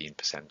it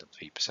 15% and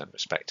 3%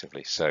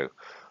 respectively. So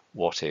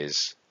what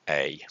is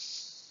A?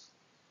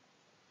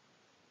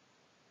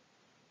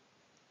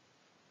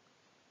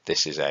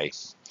 This is A.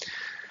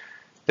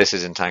 This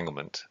is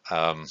entanglement.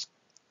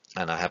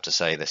 And I have to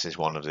say this is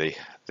one of the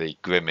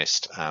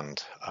grimmest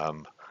and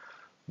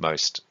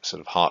most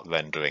sort of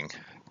heart-rending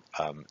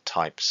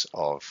types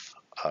of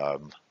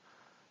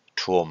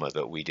trauma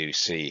that we do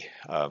see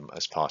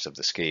as part of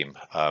the scheme.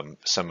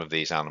 Some of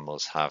these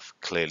animals have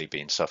clearly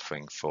been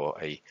suffering for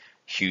a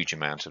huge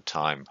amount of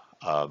time,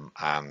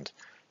 and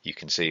you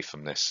can see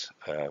from this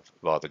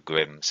rather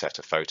grim set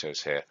of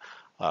photos here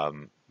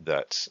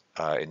that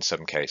in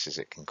some cases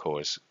it can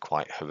cause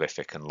quite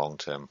horrific and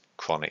long-term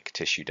chronic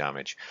tissue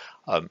damage.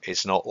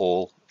 It's not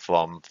all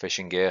from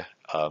fishing gear.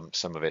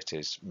 Some of it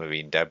is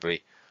marine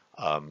debris.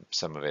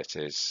 Some of it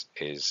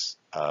is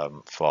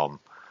from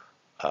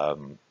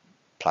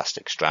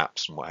plastic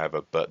straps and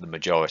whatever, but the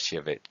majority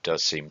of it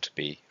does seem to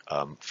be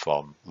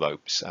from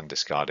ropes and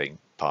discarding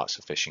parts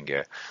of fishing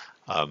gear.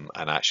 And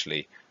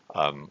actually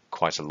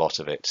quite a lot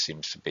of it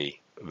seems to be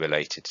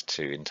related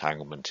to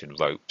entanglement in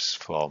ropes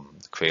from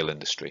the creel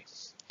industry.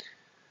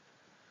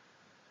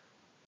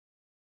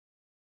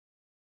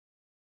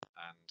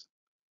 And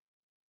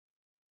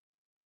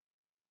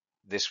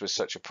this was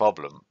such a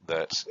problem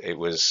that it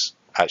was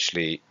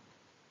actually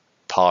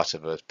part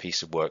of a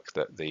piece of work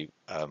that the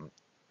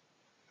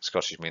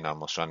Scottish Marine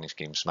Animal Stranding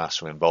Scheme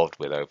SMASS were involved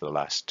with over the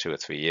last 2 or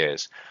 3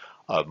 years,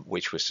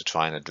 which was to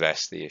try and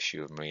address the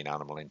issue of marine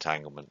animal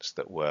entanglements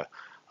that were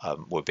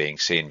being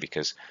seen.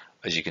 Because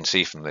as you can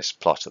see from this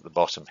plot at the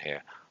bottom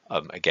here,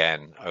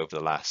 again over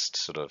the last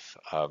sort of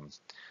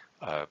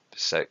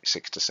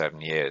 6 to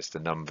 7 years, the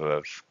number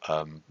of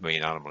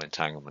marine animal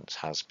entanglements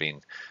has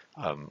been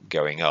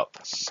going up,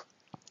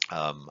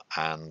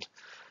 and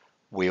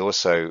we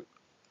also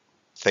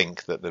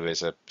think that there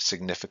is a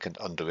significant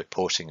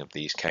underreporting of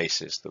these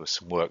cases. There was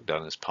some work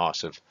done as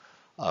part of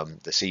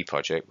the SEA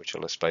project, which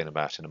I'll explain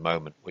about in a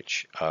moment,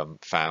 which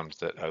found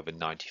that over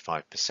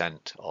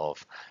 95%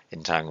 of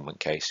entanglement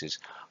cases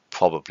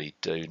probably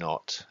do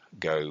not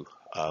go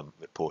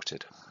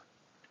reported.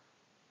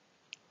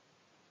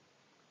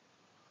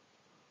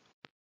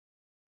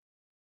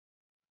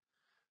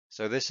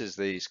 So this is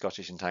the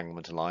Scottish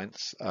Entanglement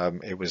Alliance.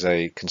 It was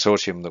a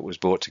consortium that was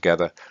brought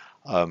together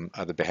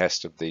at the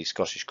behest of the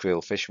Scottish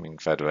Creel Fishermen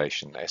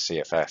Federation,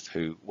 SCFF,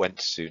 who went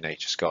to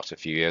Nature Scot a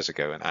few years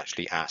ago and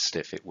actually asked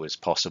if it was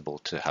possible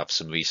to have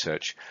some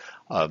research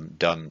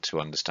done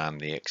to understand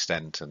the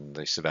extent and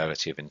the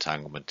severity of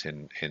entanglement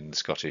in the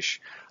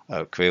Scottish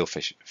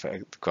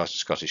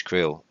Scottish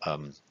creel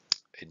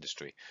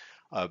industry,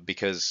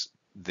 because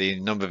the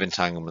number of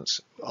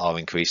entanglements are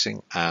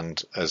increasing,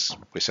 and as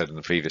we said in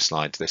the previous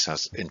slides, this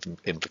has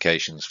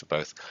implications for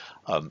both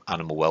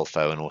animal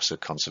welfare and also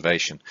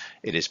conservation.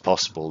 It is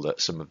possible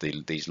that some of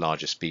these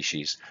larger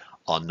species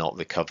are not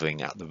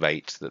recovering at the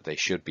rate that they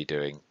should be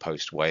doing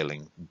post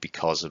whaling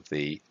because of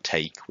the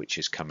take which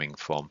is coming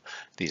from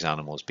these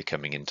animals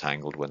becoming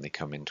entangled when they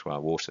come into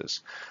our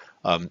waters.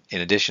 In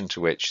addition to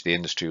which, the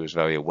industry was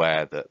very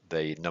aware that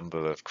the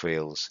number of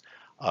creels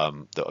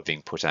that are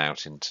being put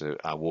out into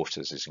our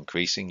waters is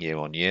increasing year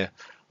on year,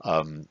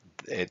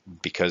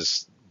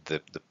 because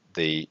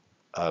the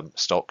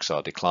stocks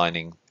are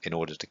declining. In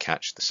order to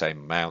catch the same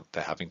amount,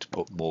 they're having to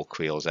put more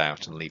creels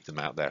out and leave them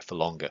out there for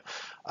longer.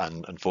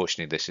 And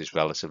unfortunately, this is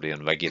relatively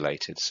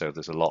unregulated, so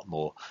there's a lot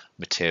more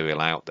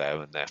material out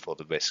there, and therefore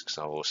the risks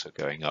are also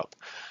going up.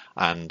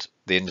 And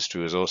the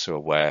industry was also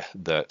aware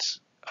that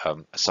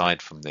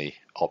aside from the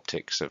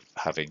optics of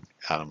having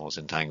animals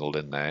entangled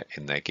in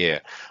their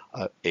gear,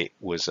 it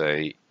was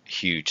a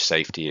huge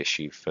safety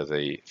issue for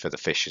the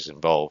fishers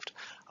involved,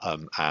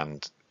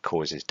 and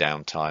causes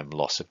downtime,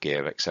 loss of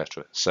gear,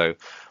 etc. So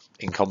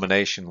in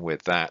combination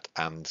with that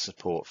and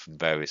support from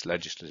various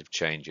legislative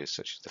changes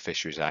such as the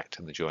Fisheries Act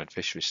and the Joint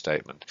Fisheries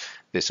Statement,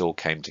 this all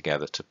came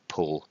together to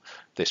pull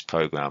this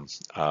programme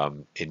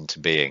into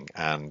being.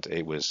 And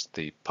it was,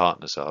 the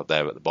partners are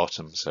there at the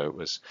bottom, so it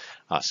was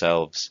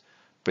ourselves,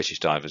 British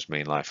Divers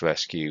Marine Life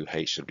Rescue,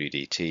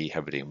 HWDT,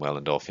 Hebridean Whale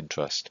and Dolphin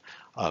Trust,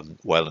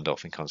 Whale and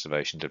Dolphin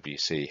Conservation,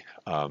 WC,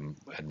 and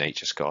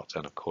Nature Scot,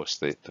 and of course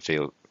the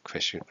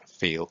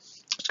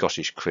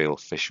Scottish Creel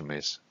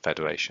Fishermen's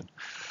Federation.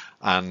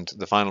 And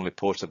the final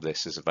report of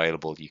this is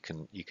available. You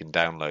can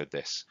download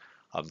this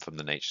from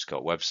the Nature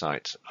Scot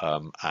website,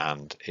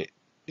 and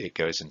it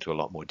goes into a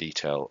lot more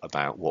detail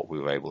about what we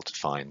were able to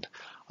find,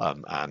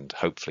 and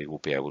hopefully we'll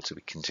be able to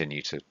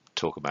continue to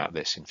talk about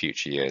this in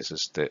future years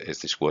as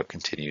this work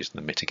continues and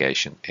the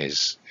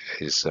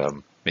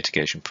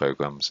mitigation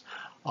programs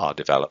are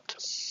developed.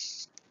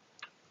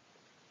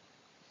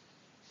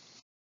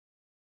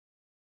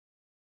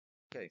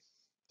 Okay,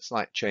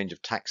 slight change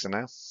of taxa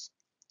now.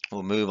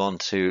 We'll move on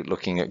to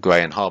looking at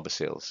grey and harbour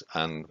seals,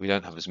 and we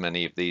don't have as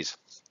many of these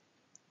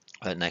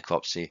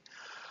necropsy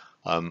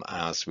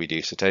as we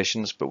do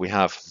cetaceans, but we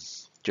have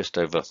just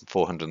over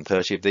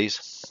 430 of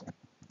these.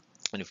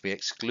 And if we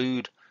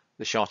exclude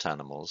the shot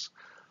animals,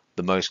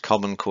 the most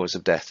common cause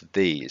of death of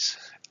these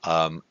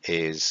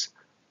is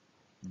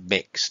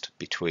mixed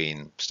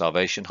between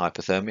starvation,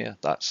 hypothermia.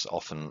 That's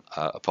often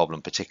a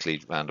problem,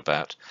 particularly around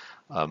about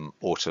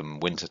autumn,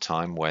 winter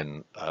time,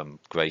 when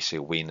grey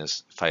seal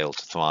weaners fail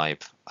to thrive,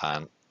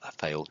 and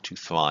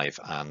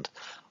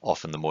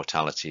often the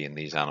mortality in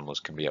these animals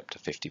can be up to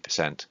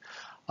 50%.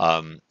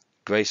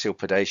 Grey seal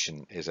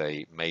predation is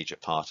a major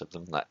part of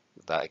them.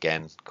 That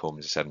again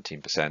causes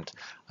 17%,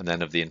 and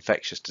then of the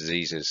infectious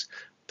diseases,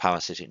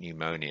 parasitic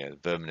pneumonia,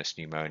 verminous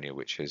pneumonia,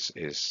 which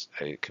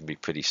can be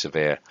pretty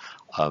severe,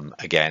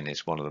 again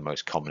is one of the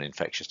most common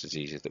infectious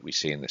diseases that we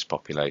see in this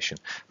population.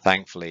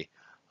 Thankfully,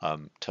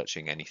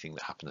 touching anything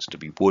that happens to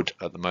be wood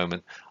at the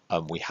moment,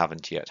 we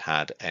haven't yet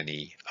had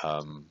any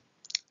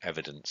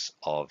evidence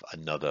of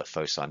another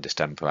phocine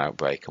distemper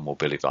outbreak, a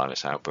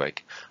morbillivirus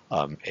outbreak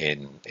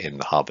in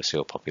the harbour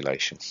seal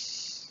population.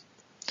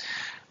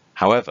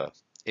 However,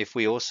 if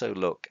we also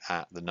look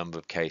at the number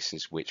of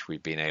cases which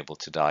we've been able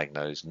to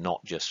diagnose,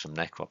 not just from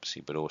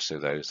necropsy, but also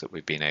those that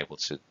we've been able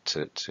to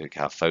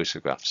have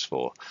photographs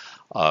for,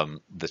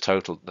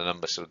 the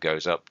number sort of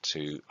goes up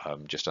to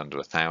just under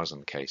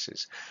 1,000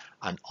 cases.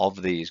 And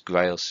of these,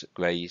 grey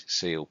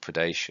seal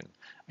predation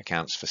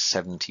accounts for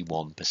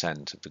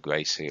 71% of the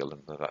grey seal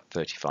and about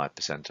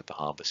 35% of the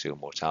harbour seal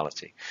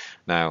mortality.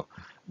 Now,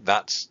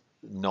 that's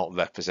not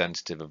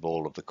representative of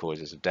all of the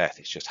causes of death.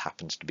 It just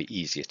happens to be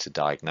easier to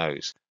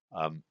diagnose.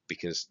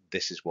 Because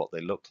this is what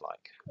they look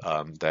like.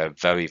 They're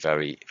very,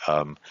 very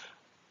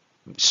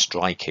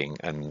striking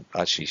and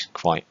actually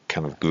quite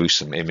kind of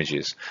gruesome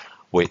images,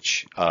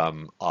 which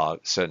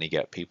certainly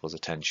get people's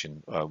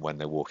attention when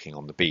they're walking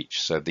on the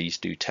beach. So these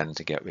do tend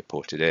to get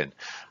reported in.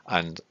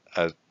 And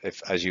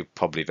as you're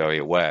probably very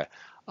aware,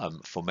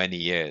 for many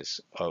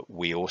years,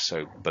 we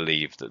also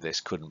believed that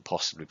this couldn't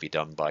possibly be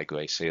done by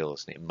grey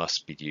seals, and it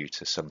must be due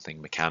to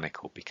something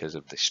mechanical because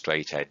of the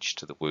straight edge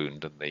to the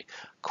wound and the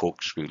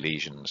corkscrew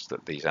lesions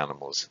that these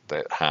animals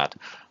had.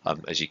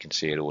 As you can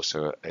see, it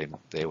also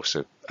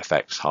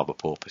affects harbour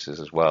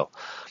porpoises as well.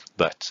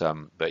 But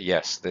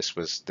yes, this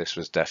was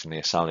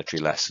definitely a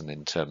salutary lesson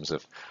in terms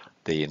of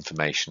the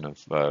information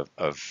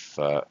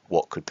of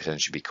what could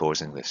potentially be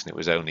causing this. And it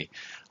was only,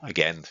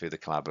 again, through the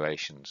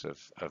collaborations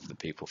of the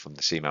people from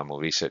the Sea Mammal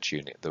Research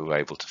Unit that were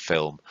able to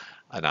film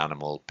an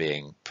animal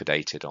being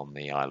predated on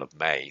the Isle of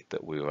May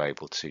that we were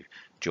able to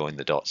join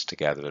the dots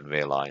together and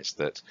realise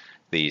that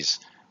these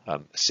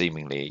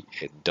seemingly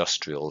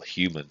industrial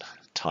human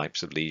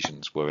types of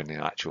lesions were in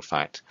actual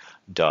fact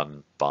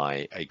done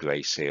by a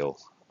grey seal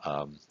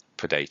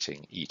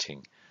predating,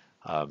 eating,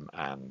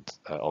 and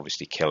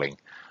obviously killing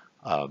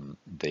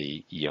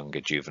the younger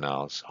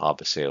juveniles,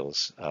 harbour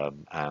seals,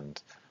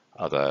 and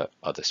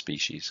other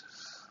species.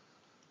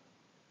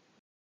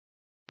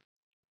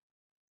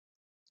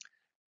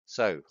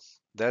 So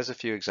there's a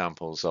few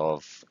examples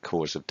of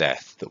cause of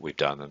death that we've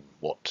done and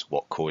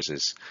what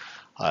causes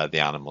the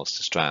animals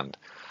to strand.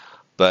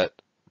 But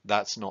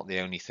that's not the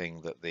only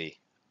thing that the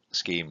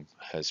scheme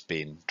has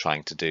been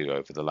trying to do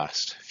over the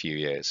last few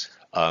years.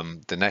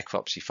 The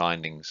necropsy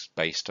findings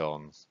based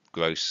on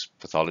gross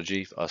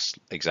pathology, us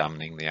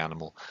examining the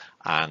animal,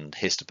 and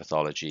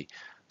histopathology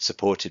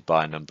supported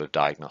by a number of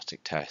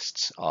diagnostic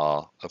tests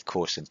are of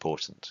course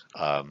important.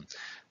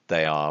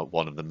 They are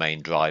one of the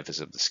main drivers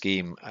of the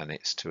scheme, and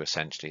it's to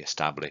essentially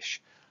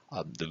establish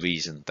the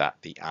reason that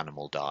the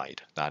animal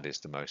died. That is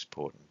the most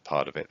important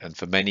part of it, and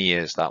for many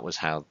years that was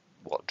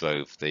what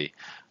drove the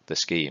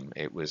scheme.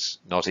 It was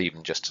not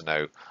even just to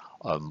know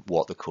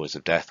what the cause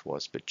of death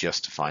was, but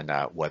just to find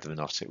out whether or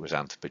not it was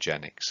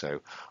anthropogenic.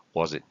 So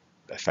was it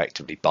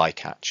effectively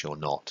bycatch or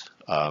not?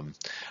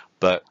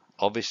 But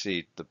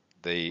obviously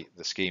the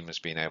scheme has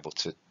been able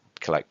to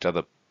collect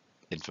other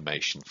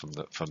information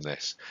from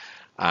this,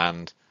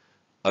 and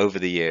over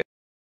the years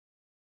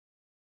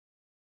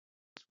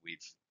we've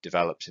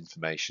developed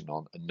information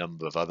on a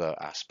number of other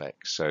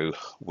aspects. So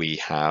we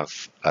have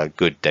a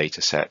good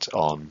data set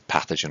on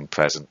pathogen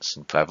presence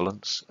and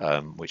prevalence,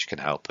 which can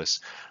help us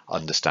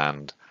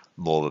understand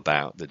more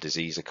about the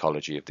disease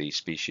ecology of these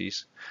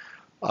species.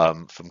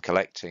 From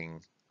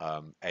collecting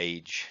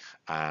age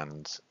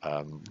and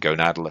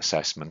gonadal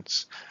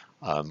assessments,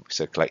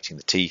 so collecting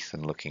the teeth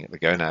and looking at the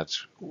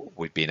gonads,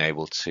 we've been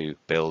able to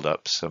build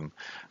up some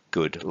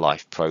good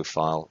life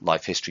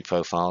history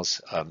profiles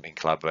in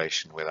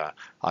collaboration with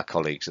our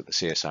colleagues at the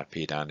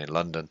CSIP down in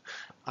London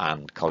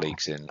and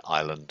colleagues in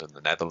Ireland and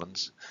the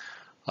Netherlands.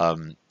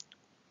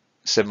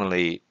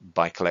 Similarly,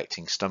 by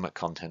collecting stomach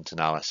content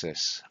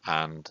analysis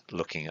and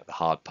looking at the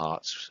hard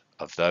parts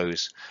of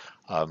those,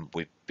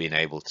 we've been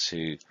able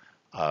to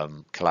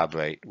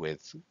collaborate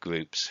with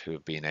groups who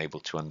have been able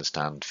to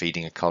understand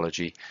feeding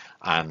ecology,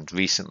 and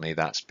recently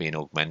that's been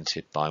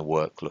augmented by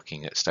work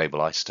looking at stable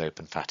isotope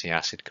and fatty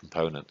acid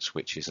components,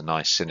 which is a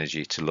nice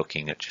synergy to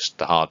looking at just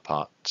the hard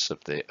parts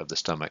of the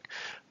stomach,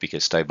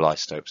 because stable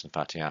isotopes and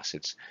fatty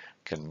acids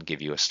can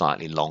give you a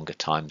slightly longer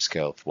time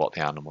scale for what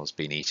the animal's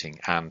been eating,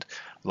 and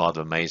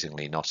rather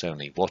amazingly, not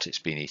only what it's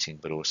been eating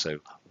but also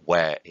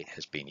where it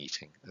has been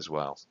eating as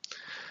well.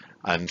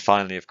 And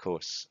finally, of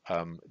course,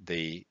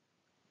 the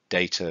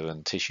data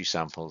and tissue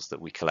samples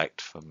that we collect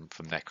from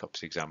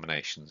necropsy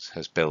examinations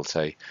has built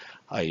a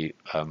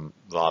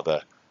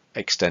rather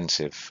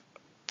extensive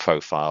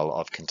profile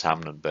of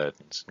contaminant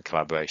burdens in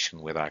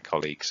collaboration with our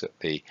colleagues at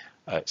the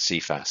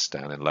SMASS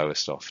down in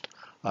Lowestoft,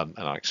 and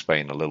I'll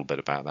explain a little bit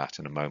about that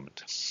in a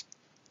moment.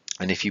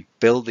 And if you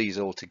build these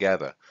all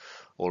together,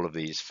 all of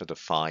these for the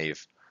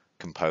 5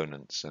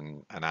 components,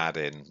 and add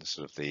in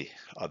sort of the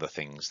other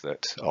things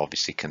that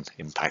obviously can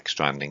impact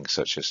stranding,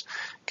 such as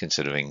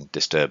considering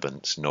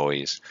disturbance,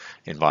 noise,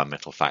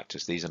 environmental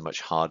factors. These are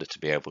much harder to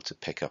be able to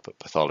pick up at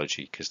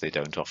pathology because they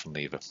don't often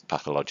leave a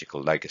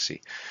pathological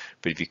legacy.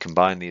 But if you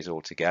combine these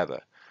all together,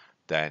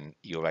 then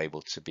you're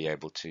able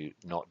to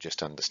not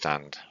just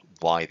understand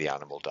why the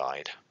animal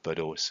died, but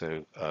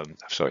also,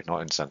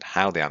 not understand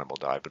how the animal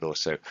died, but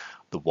also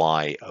the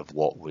why of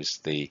what was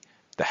the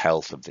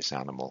health of this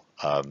animal.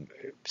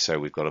 So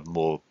we've got a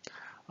more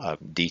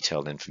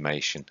detailed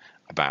information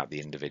about the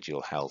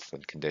individual health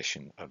and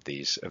condition of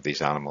these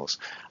animals,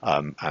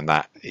 and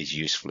that is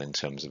useful in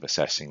terms of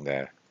assessing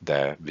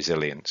their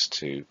resilience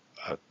to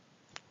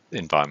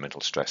environmental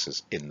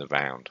stresses in the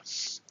round.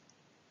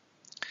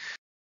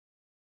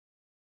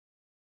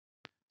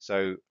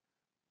 So,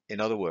 in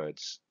other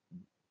words,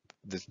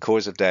 the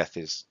cause of death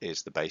is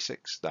the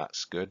basics.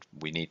 That's good.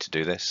 We need to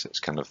do this.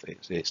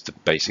 It's the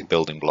basic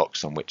building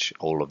blocks on which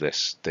all of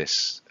this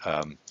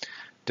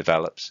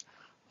develops.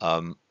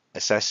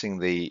 Assessing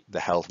the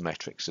health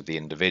metrics of the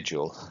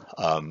individual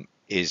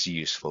is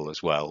useful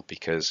as well,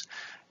 because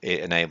it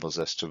enables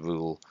us to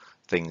rule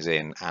things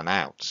in and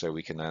out, so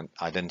we can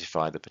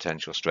identify the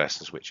potential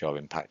stresses which are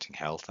impacting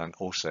health, and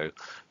also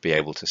be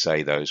able to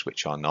say those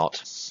which are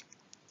not.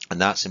 And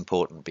that's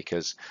important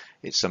because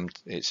it's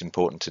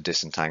important to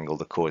disentangle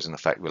the cause and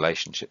effect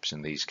relationships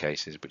in these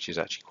cases, which is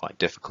actually quite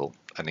difficult.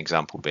 An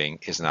example being,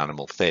 is an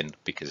animal thin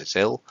because it's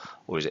ill,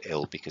 or is it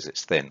ill because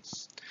it's thin?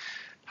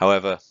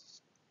 However,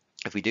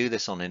 if we do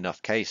this on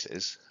enough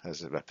cases,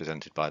 as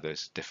represented by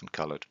those different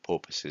coloured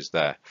porpoises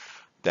there,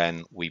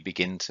 then we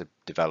begin to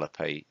develop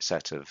a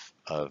set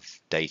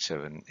of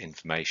data and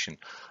information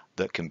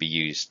that can be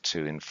used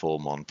to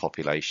inform on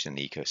population and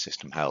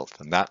ecosystem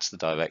health. And that's the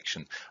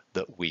direction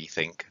that we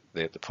think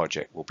that the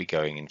project will be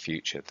going in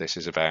future. This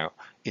is about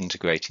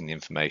integrating the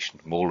information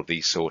from all of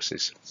these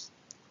sources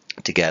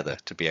together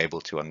to be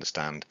able to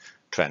understand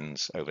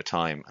trends over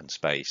time and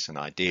space, and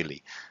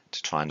ideally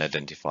to try and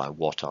identify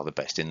what are the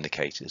best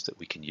indicators that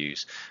we can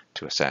use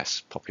to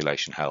assess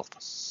population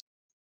health.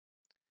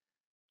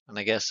 And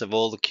I guess of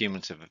all the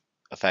cumulative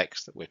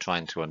effects that we're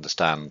trying to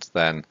understand,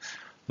 then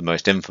the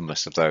most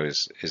infamous of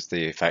those is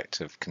the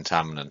effect of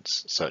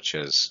contaminants such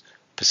as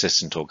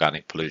persistent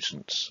organic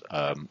pollutants,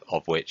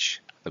 of which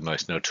the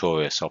most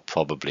notorious are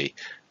probably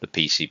the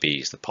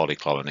PCBs, the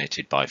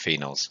polychlorinated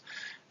biphenyls.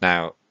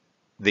 Now,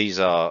 these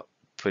are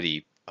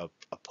pretty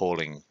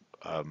appalling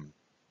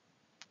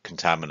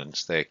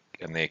contaminants. They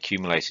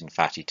accumulate in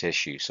fatty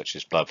tissue such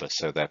as blubber,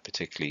 so they're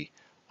particularly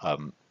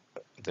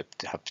that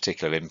have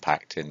particular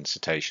impact in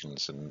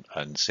cetaceans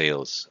and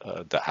seals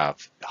that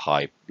have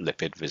high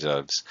lipid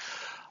reserves.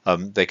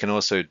 They can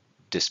also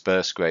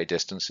disperse great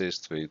distances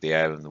through the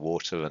air and the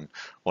water, and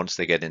once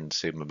they get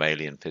into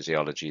mammalian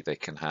physiology, they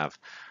can have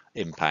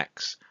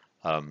impacts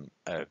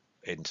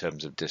in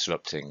terms of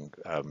disrupting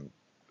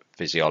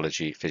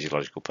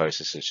physiological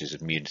processes such as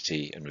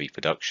immunity and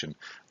reproduction.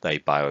 They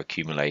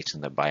bioaccumulate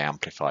and then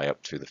bioamplify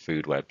up through the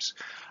food webs.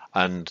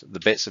 And the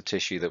bits of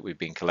tissue that we've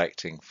been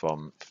collecting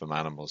from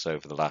animals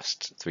over the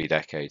last 3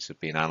 decades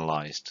have been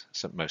analysed.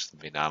 Most of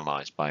them have been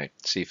analysed by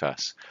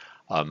CFAS.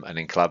 And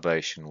in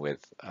collaboration with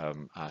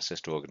our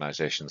sister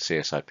organisation, the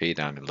CSIP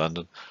down in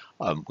London,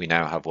 we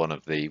now have one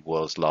of the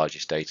world's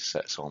largest data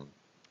sets on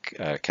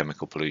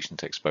chemical pollution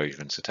to exposure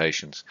in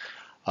cetaceans.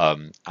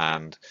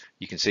 And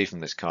you can see from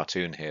this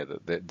cartoon here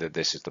that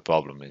this is the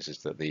problem, is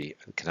that the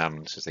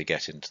contaminants, as they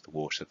get into the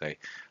water,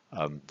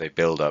 they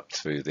build up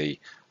through the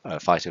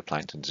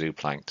phytoplankton,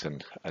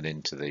 zooplankton, and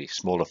into the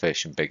smaller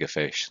fish and bigger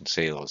fish and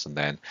seals, and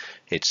then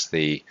it's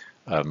the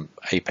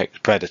apex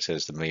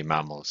predators, the marine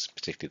mammals,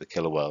 particularly the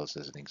killer whales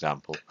as an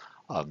example,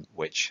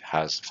 which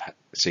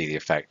see the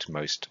effect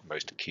most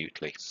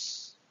acutely.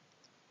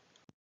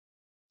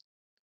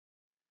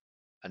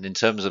 And in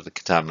terms of the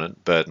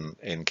contaminant burden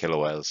in killer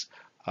whales,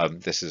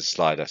 this is a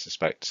slide I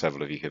suspect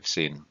several of you have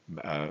seen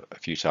a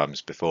few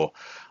times before.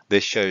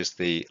 This shows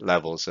the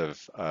levels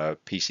of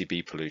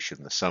PCB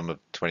pollution, the sum of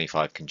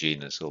 25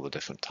 congeners, all the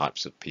different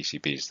types of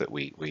PCBs that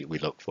we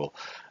look for,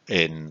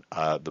 in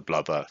the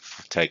blubber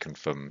taken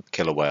from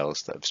killer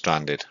whales that have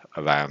stranded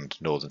around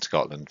northern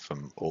Scotland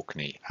from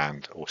Orkney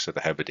and also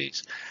the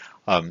Hebrides.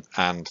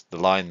 And the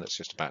line that's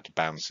just about to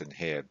bounce in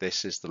here,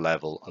 this is the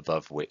level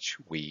above which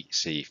we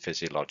see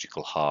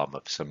physiological harm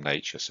of some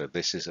nature. So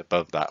this is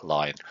above that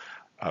line.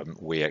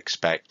 We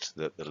expect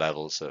that the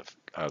levels of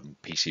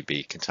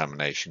PCB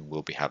contamination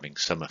will be having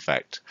some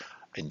effect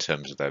in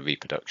terms of their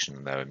reproduction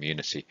and their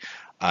immunity.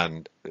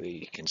 And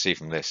you can see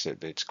from this,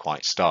 it's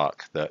quite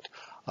stark that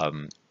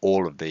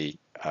all of the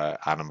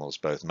animals,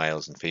 both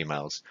males and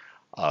females,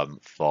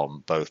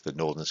 from both the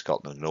Northern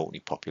Scotland and Orkney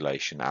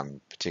population and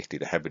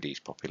particularly the Hebrides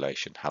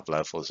population, have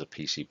levels of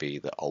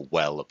PCB that are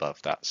well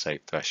above that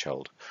safe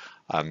threshold.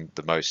 And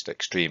the most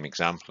extreme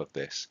example of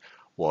this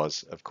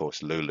was, of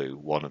course, Lulu,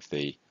 one of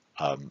the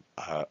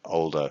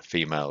older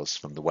females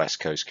from the West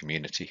Coast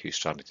community who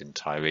stranded in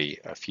Tiree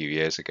a few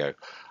years ago.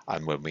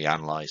 And when we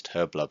analysed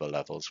her blubber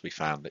levels, we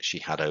found that she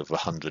had over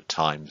 100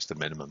 times the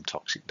minimum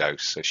toxic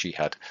dose. So she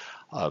had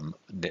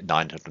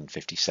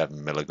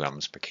 957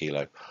 milligrams per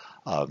kilo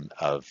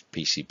of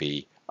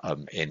PCB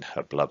in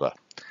her blubber.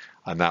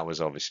 And that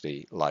was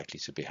obviously likely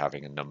to be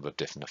having a number of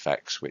different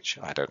effects, which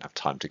I don't have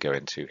time to go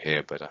into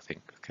here, but I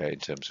think in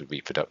terms of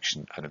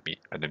reproduction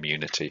and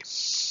immunity.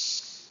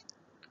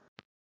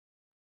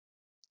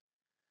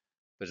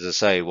 But as I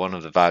say, one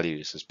of the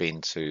values has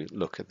been to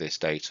look at this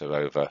data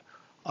over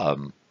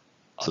a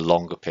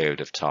longer period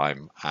of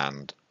time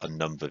and a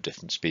number of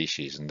different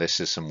species. And this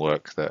is some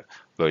work that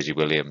Rosie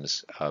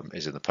Williams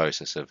is in the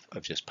process of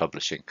just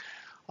publishing.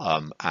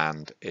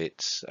 And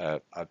it's a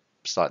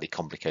slightly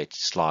complicated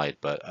slide,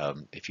 but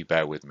if you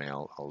bear with me,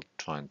 I'll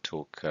try and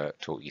talk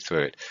you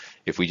through it.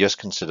 If we just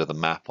consider the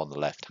map on the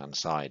left-hand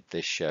side,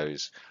 this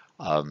shows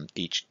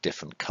each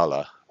different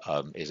colour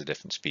is a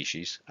different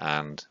species,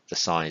 and the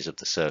size of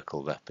the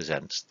circle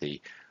represents the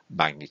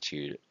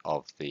magnitude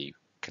of the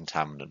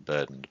contaminant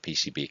burden, the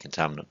PCB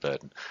contaminant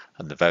burden,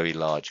 and the very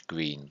large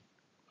green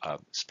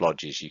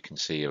splodges you can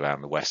see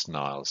around the Western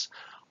Isles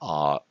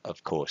are,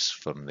 of course,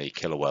 from the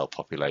killer whale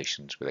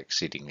populations with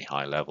exceedingly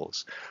high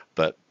levels.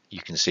 But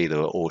you can see there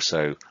are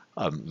also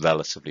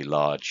relatively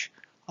large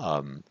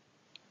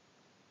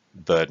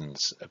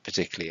burdens,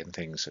 particularly in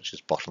things such as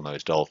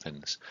bottlenose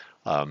dolphins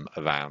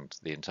around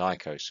the entire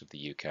coast of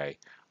the UK,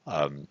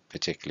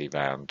 particularly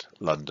around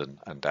London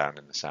and down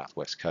in the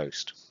southwest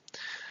coast.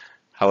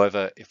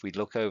 However, if we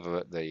look over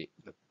at the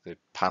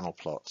panel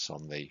plots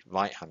on the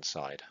right hand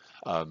side,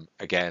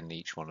 again,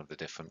 each one of the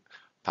different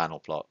panel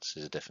plots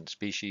is a different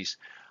species,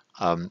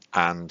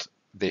 and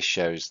this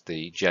shows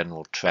the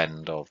general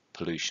trend of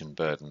pollution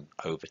burden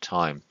over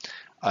time.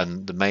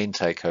 And the main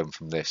take home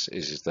from this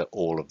is that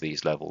all of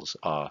these levels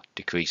are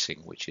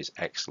decreasing, which is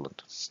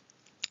excellent.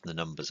 The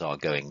numbers are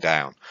going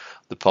down.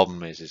 The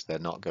problem is they're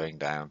not going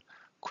down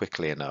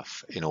quickly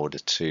enough in order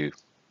to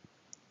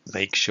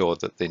make sure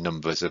that the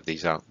numbers of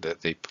these,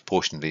 the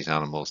proportion of these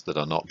animals that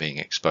are not being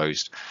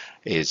exposed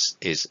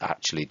is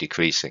actually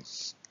decreasing.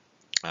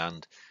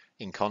 And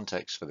in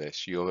context for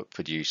this, Europe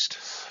produced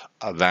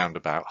around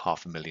about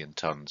 500,000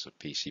 tonnes of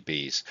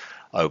PCBs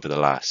over the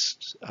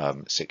last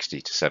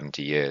 60 to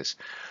 70 years.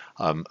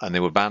 And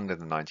they were banned in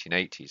the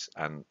 1980s,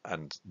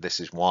 and this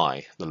is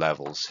why the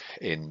levels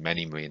in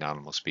many marine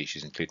animal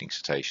species, including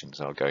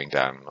cetaceans, are going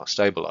down and are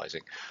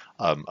stabilising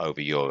over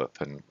Europe,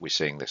 and we're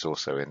seeing this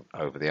also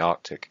over the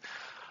Arctic.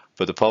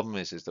 But the problem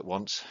is that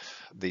once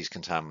these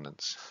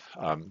contaminants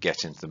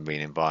get into the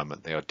marine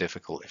environment, they are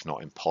difficult, if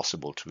not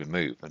impossible, to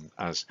remove. And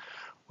as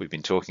we've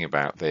been talking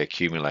about, they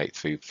accumulate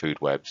through food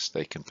webs,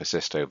 they can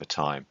persist over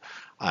time,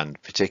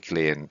 and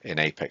particularly in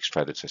apex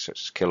predators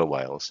such as killer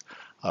whales,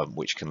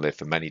 which can live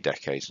for many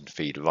decades and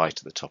feed right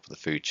at the top of the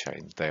food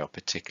chain, they are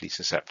particularly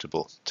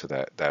susceptible to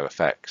their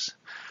effects.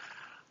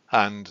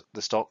 And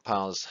the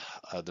stockpiles,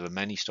 there are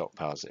many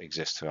stockpiles that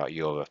exist throughout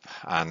Europe,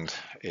 and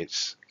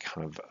it's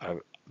kind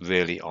of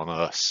really on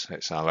us,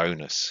 it's our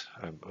onus.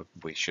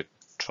 We should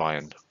try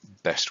and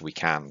best we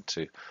can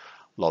to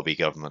lobby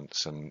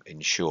governments and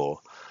ensure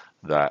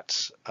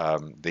that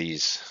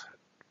these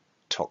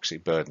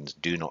toxic burdens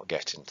do not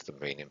get into the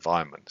marine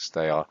environments.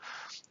 They are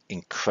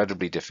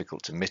incredibly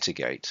difficult to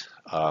mitigate,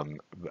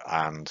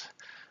 and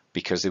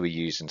because they were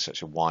used in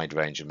such a wide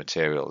range of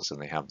materials and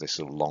they have this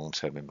sort of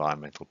long-term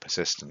environmental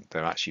persistence,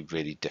 they're actually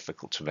really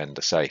difficult to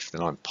render safe.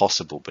 They're not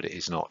impossible, but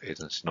it's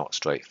not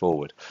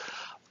straightforward.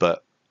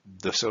 But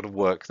the sort of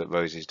work that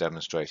Rosie's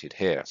demonstrated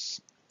here,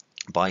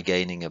 by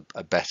gaining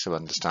a better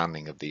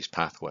understanding of these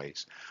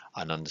pathways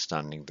and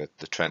understanding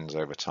the trends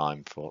over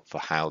time for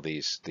how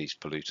these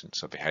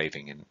pollutants are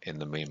behaving in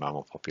the marine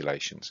mammal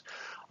populations,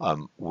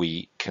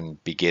 we can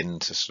begin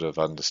to sort of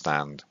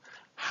understand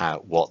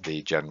what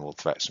the general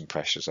threats and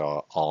pressures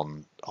are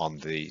on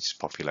these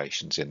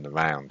populations in the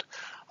round.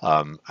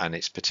 And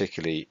it's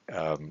particularly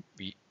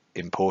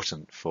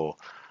important for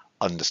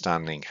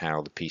understanding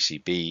how the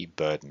PCB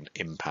burden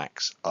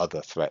impacts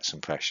other threats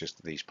and pressures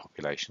that these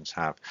populations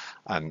have.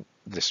 And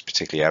this is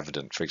particularly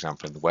evident, for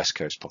example, in the West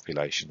Coast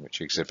population,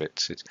 which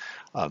exhibits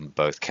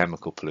both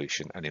chemical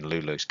pollution and, in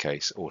Lulu's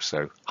case,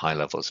 also high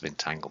levels of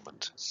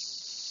entanglement.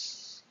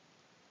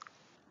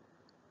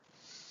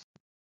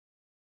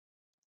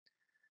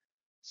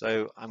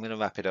 So I'm going to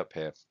wrap it up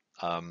here.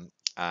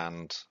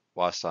 And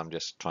whilst I'm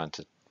just trying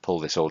to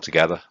pull this all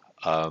together,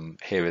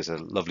 here is a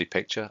lovely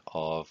picture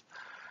of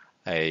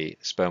a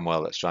sperm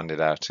whale that stranded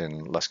out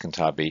in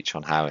Luscantire Beach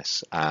on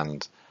Harris.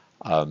 And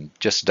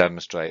just to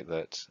demonstrate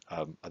that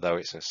although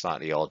it's a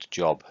slightly odd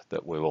job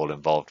that we're all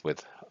involved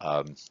with,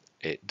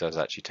 it does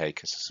actually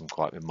take us to some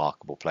quite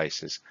remarkable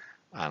places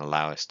and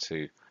allow us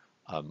to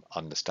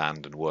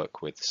understand and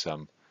work with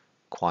some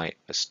quite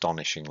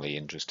astonishingly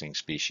interesting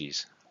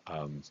species.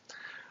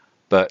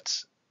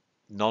 But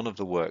none of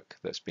the work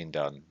that's been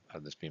done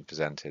and that's been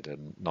presented,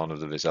 and none of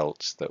the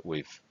results that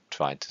we've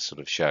tried to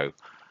sort of show,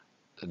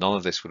 none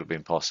of this would have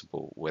been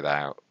possible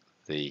without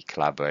the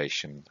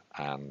collaboration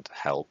and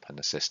help and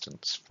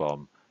assistance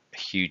from a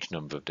huge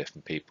number of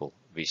different people: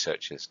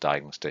 researchers,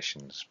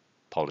 diagnosticians,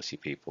 policy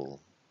people,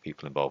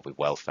 people involved with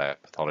welfare,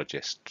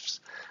 pathologists,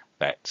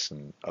 vets,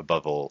 and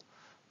above all,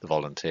 the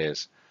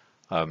volunteers.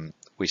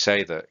 We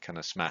say that kind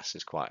of SMASS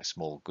is quite a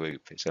small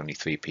group. It's only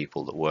 3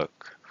 people that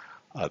work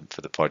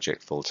for the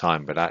project full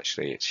time, but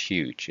actually it's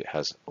huge. It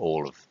has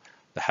all of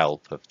the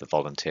help of the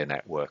volunteer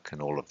network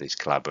and all of these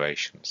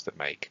collaborations that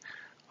make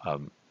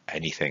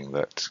anything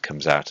that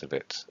comes out of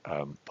it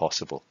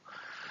possible.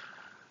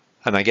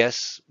 And I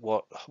guess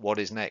what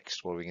is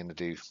next? What are we going to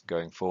do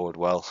going forward?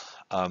 Well,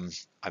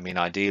 I mean,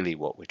 ideally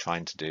what we're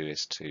trying to do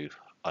is to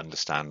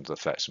understand the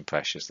threats and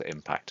pressures that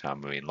impact our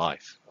marine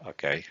life,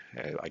 okay,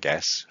 I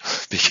guess,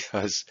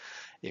 because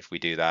if we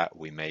do that,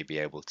 we may be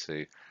able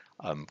to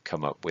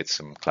come up with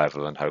some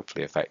clever and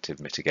hopefully effective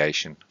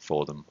mitigation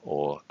for them,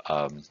 or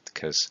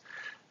because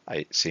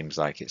it seems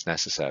like it's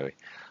necessary.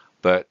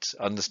 But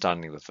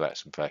understanding the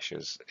threats and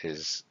pressures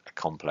is a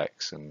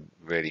complex and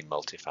really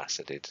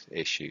multifaceted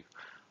issue.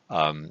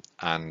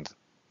 And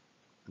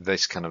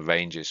this kind of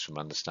ranges from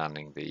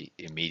understanding the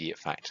immediate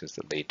factors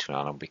that lead to an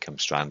animal become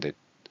stranded,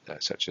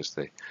 such as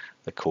the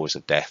cause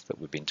of death that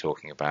we've been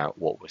talking about,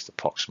 what was the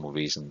proximal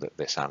reason that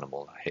this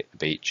animal hit the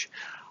beach,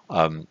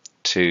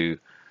 to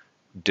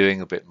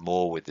doing a bit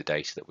more with the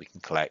data that we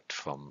can collect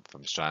from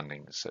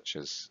stranding, such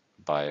as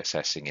by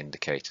assessing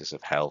indicators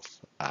of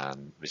health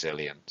and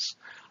resilience,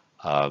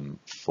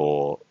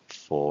 for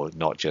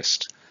not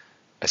just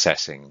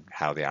assessing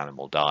how the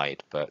animal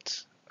died,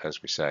 but,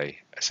 as we say,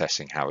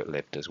 assessing how it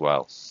lived as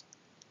well.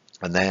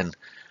 And then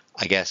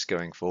I guess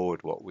going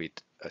forward, what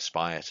we'd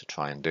aspire to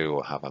try and do,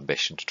 or have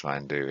ambition to try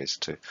and do, is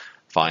to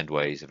find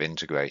ways of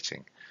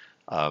integrating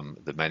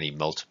the many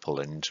multiple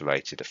and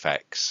interrelated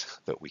effects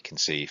that we can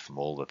see from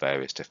all the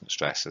various different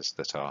stresses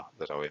that are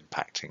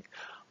impacting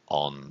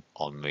on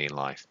marine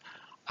life,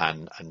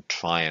 and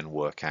try and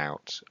work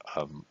out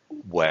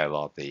where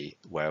are the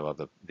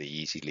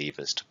easy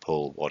levers to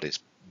pull.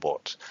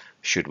 What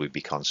should we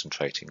be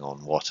concentrating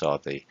on? What are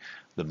the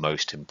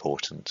most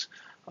important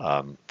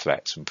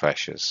threats and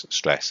pressures,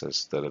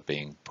 stresses that are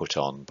being put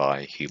on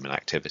by human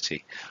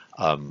activity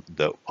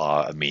that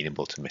are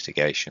amenable to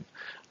mitigation,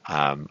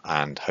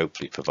 and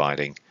hopefully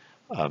providing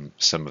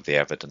some of the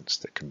evidence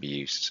that can be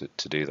used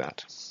to do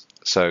that.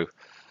 So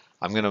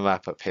I'm going to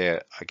wrap up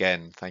here.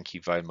 Again, thank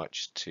you very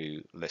much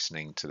to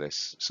listening to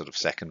this sort of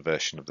second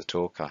version of the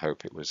talk. I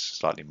hope it was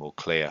slightly more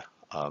clear,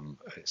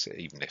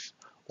 even if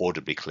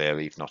audibly clear,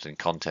 even not in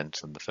content,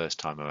 than the first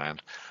time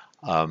around.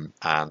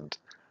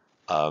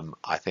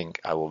 I think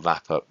I will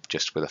wrap up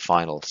just with a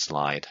final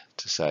slide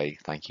to say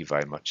thank you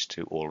very much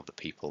to all of the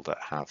people that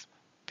have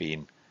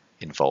been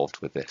involved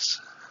with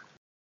this.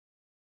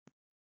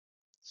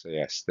 So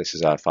yes, this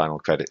is our final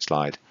credit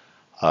slide.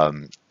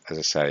 As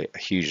I say, a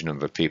huge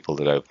number of people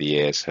that over the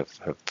years have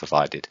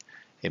provided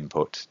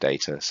input,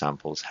 data,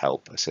 samples,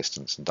 help,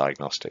 assistance and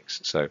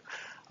diagnostics. So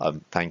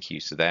thank you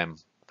to them,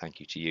 thank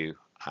you to you,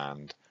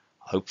 and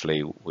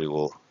hopefully we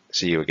will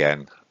see you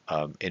again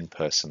in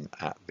person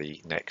at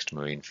the next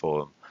Marine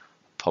Forum,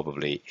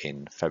 probably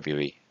in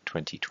February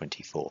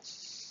 2024.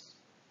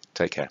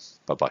 Take care.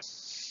 Bye-bye.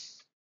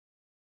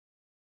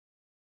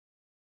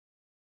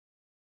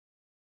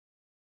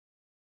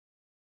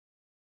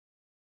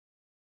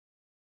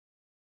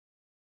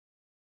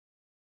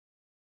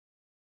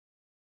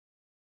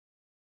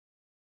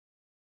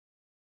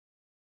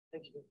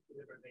 Thank you for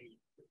delivering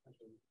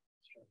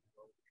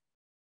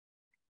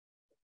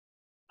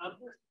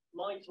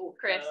my talk.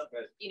 Chris,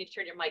 you need to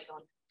turn your mic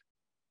on.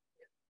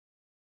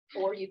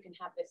 Or you can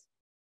have this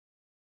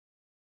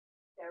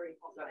very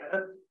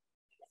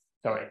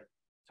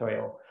Sorry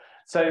all.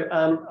 So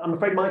I'm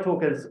afraid my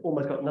talk has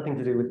almost got nothing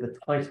to do with the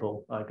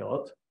title I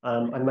got.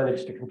 I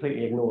managed to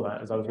completely ignore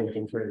that as I was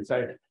reading through.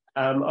 So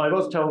I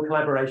was told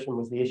collaboration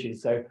was the issue.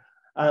 So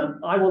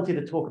I wanted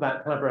to talk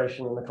about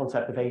collaboration and the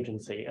concept of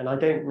agency. And I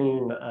don't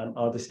mean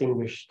our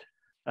distinguished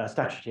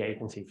statutory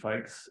agency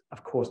folks.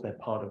 Of course, they're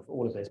part of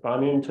all of this. But I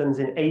mean in terms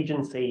of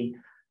agency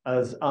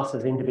as us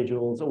as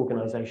individuals,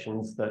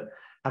 organizations that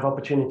have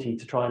opportunity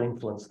to try and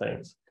influence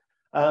things.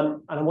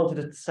 And I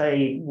wanted to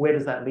say, where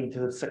does that lead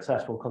to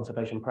successful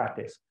conservation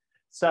practice?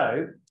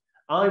 So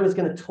I was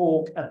going to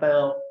talk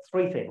about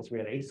 3 things,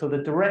 really. So the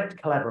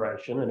direct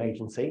collaboration and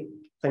agency,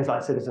 things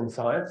like citizen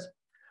science.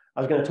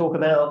 I was going to talk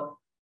about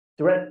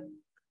direct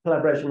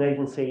collaboration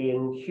agency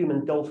in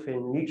human-dolphin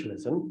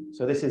mutualism.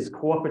 So this is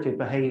cooperative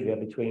behavior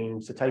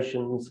between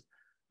cetaceans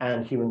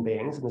and human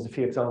beings. And there's a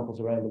few examples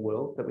around the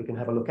world that we can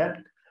have a look at.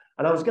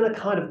 And I was going to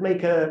kind of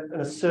make an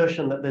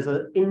assertion that there's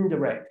an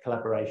indirect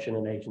collaboration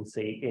and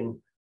agency in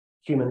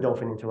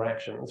human-dolphin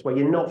interactions where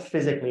you're not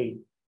physically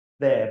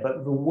there,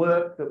 but the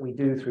work that we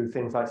do through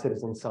things like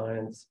citizen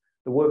science,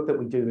 the work that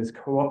we do as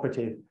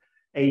cooperative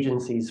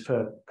agencies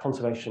for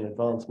conservation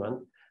advancement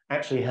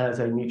actually has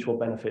a mutual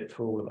benefit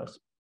for all of us.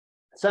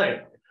 So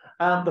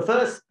the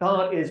first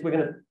part is we're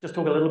going to just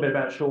talk a little bit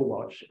about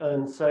Shorewatch.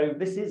 And so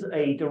this is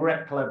a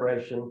direct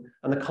collaboration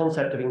and the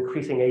concept of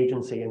increasing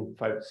agency in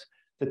folks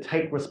to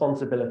take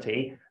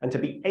responsibility and to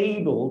be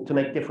able to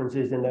make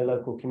differences in their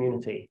local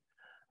community.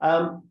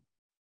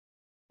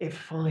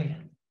 If I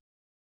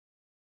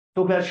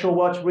talk about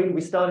Shorewatch, really,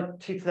 we started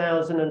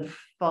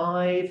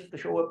 2005. The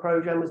Shorewatch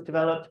program was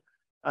developed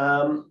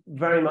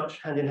very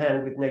much hand in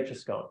hand with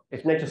NatureScot.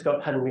 If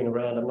NatureScot hadn't been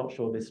around, I'm not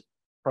sure this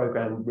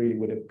program really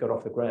would have got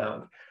off the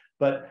ground.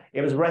 But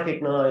it was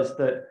recognized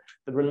that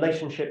the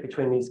relationship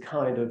between these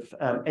kind of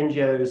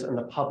NGOs and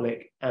the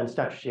public and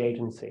statutory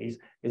agencies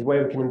is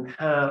where we can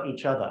empower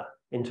each other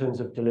in terms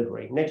of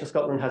delivery. Nature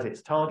Scotland has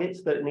its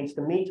targets that it needs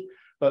to meet,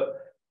 but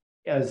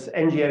as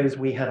NGOs,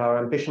 we have our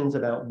ambitions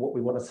about what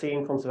we want to see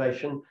in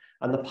conservation,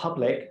 and the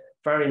public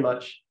very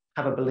much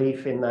have a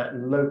belief in that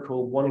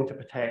local wanting to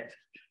protect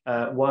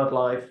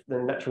wildlife, the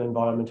natural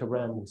environment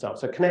around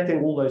themselves. So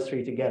connecting all those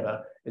three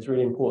together is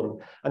really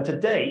important. And to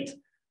date,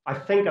 I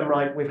think I'm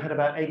right, we've had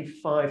about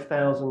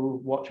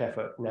 85,000 watch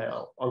effort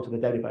now onto the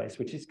database,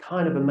 which is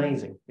kind of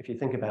amazing if you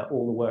think about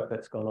all the work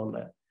that's gone on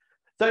there.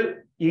 So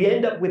you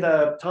end up with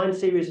a time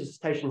series of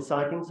cetacean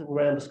sightings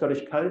around the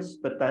Scottish coast,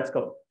 but that's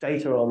got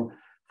data on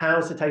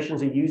how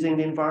cetaceans are using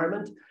the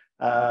environment,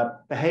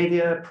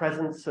 behavior,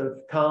 presence of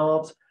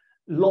calves,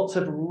 lots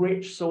of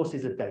rich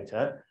sources of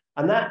data.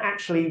 And that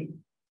actually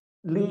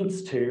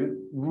leads to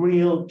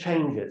real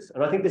changes.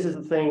 And I think this is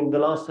the thing, the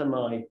last time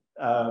I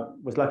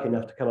was lucky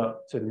enough to come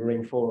up to the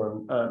Marine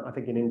Forum, I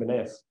think in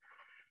Inverness,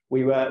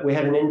 we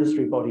had an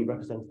industry body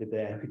representative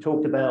there who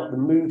talked about the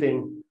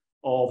moving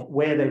of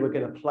where they were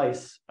going to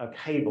place a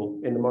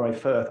cable in the Moray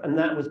Firth. And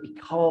that was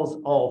because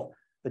of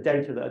the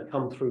data that had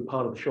come through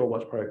part of the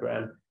Shorewatch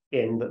program,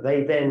 in that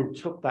they then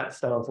took that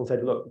stance and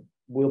said, look,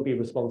 we'll be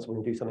responsible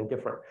and do something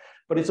different.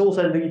 But it's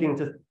also leading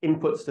to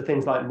inputs to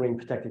things like marine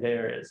protected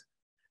areas.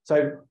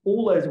 So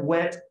all those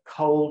wet,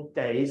 cold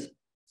days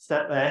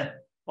sat there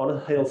on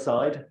a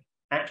hillside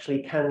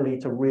actually can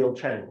lead to real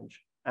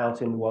change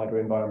out in the wider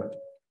environment.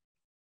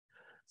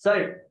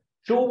 So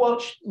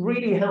Shorewatch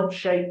really helped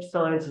shape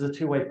science as a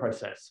two-way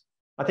process.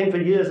 I think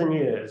for years and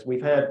years,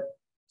 we've had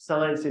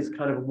science is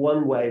kind of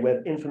one way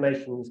where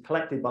information is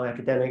collected by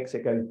academics,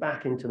 it goes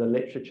back into the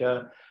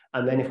literature,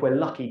 and then if we're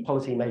lucky,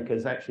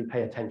 policymakers actually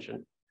pay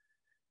attention,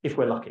 if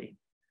we're lucky.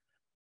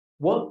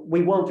 What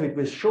we wanted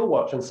with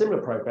Shorewatch and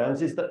similar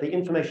programs is that the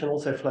information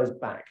also flows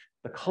back,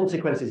 the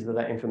consequences of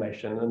that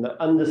information and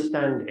the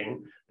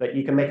understanding that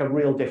you can make a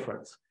real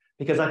difference.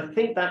 Because I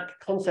think that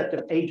concept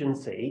of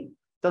agency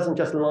doesn't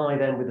just lie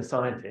then with the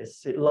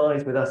scientists, it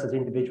lies with us as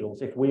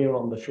individuals if we're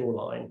on the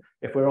shoreline,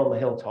 if we're on the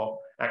hilltop,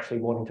 actually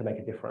wanting to make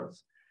a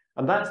difference.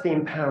 And that's the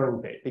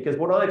empowering bit, because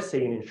what I've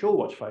seen in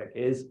Shorewatch folk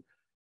is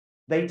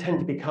they tend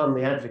to become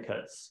the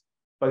advocates,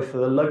 both for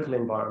the local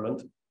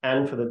environment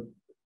and for the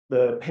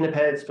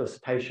pinnipeds, for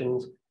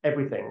cetaceans,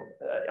 everything.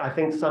 I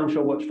think some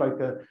Shorewatch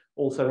folk are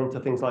also into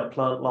things like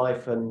plant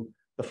life and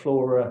the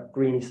flora,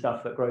 greeny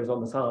stuff that grows on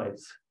the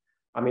sides.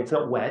 I mean, it's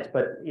not wet,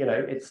 but you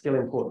know, it's still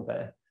important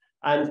there.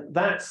 And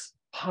that's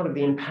part of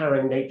the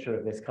empowering nature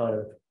of this kind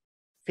of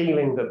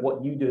feeling that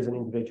what you do as an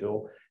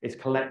individual is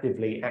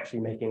collectively actually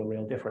making a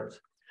real difference.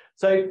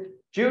 So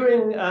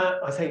during,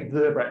 I say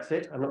the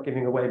Brexit, I'm not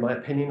giving away my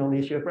opinion on the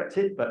issue of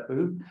Brexit, but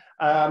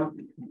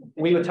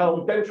we were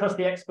told, don't trust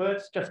the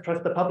experts, just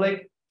trust the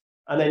public.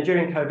 And then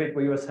during COVID,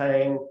 we were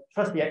saying,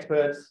 trust the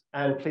experts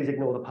and please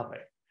ignore the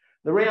public.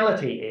 The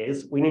reality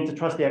is we need to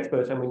trust the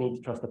experts and we need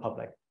to trust the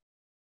public.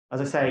 As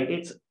I say,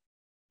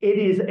 it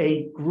is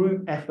a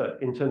group effort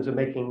in terms of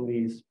making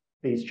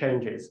these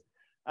changes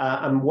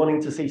and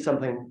wanting to see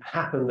something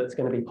happen that's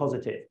going to be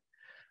positive.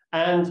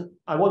 And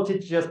I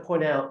wanted to just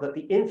point out that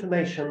the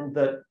information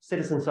that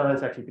citizen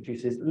science actually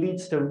produces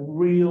leads to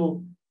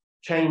real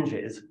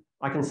changes.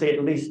 I can see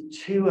at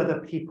least 2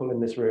 other people in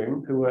this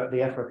room who were at the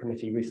EFRA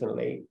committee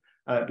recently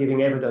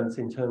giving evidence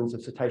in terms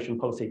of cetacean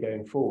policy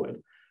going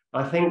forward.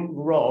 I think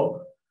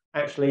Rob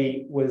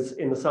actually was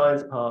in the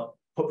science part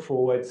put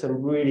forward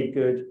some really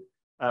good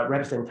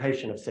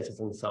representation of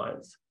citizen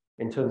science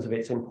in terms of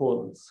its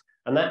importance.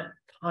 And that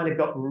kind of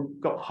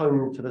got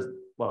home to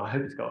the, well, I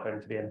hope it's got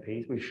home to the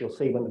MPs. We shall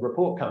see when the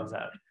report comes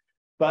out.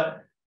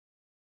 But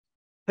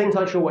things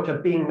like Shorewatch are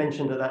being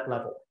mentioned at that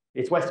level.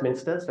 It's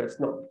Westminster, so it's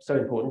not so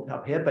important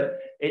up here, but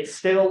it's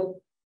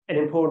still an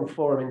important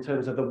forum in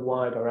terms of the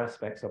wider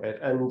aspects of it.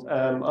 And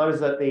I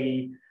was at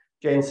the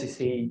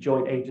JNCC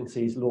Joint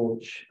Agencies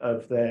launch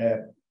of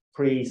their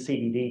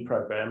pre-CDD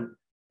program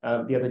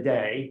the other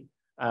day.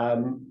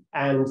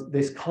 And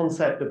this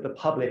concept of the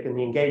public and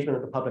the engagement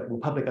of the public and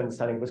the public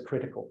understanding was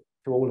critical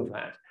to all of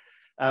that.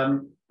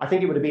 I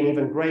think it would have been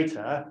even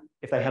greater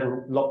if they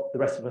hadn't locked the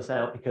rest of us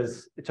out,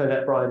 because it turned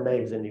out Brian May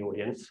was in the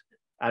audience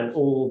and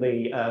all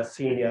the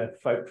senior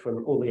folk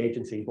from all the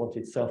agencies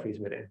wanted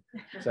selfies with him.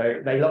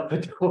 So they locked the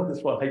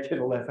doors while they did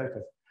all their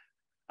photos.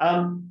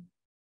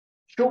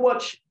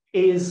 Shortwatch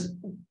is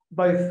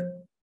both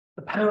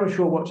the power of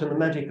Shortwatch and the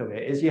magic of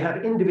it is you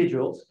have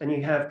individuals and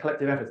you have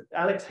collective efforts.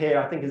 Alex here,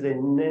 I think, is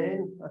in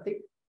Nairn, I think,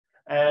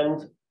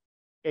 and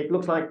it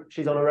looks like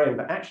she's on her own,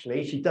 but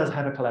actually she does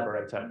have a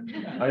collaborator.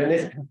 And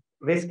in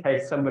this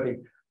case, somebody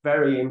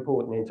very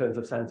important in terms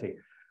of Santi.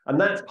 And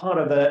that's part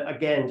of the,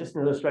 again, just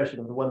an illustration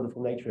of the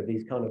wonderful nature of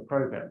these kind of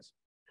programs.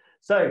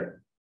 So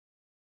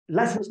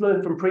lessons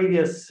learned from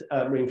previous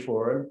Marine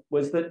Forum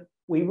was that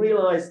we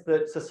realized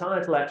that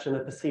societal action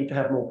are perceived to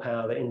have more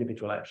power than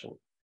individual action.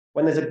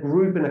 When there's a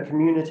group and a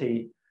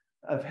community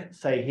of,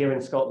 say, here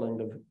in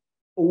Scotland, of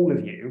all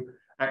of you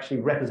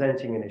actually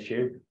representing an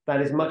issue,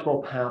 that is much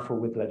more powerful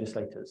with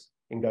legislators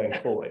in going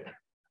forward.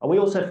 And we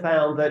also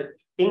found that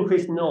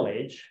increased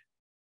knowledge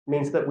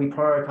means that we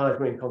prioritize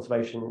marine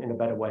conservation in a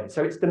better way.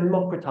 So it's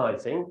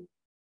democratizing,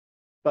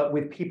 but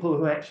with people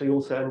who actually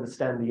also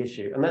understand the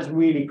issue. And that's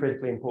really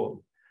critically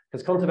important,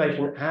 because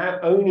conservation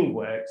only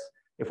works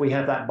if we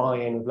have that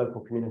buy-in of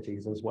local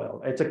communities as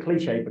well. It's a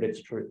cliche, but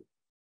it's true.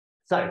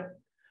 So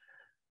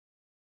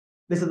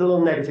this is the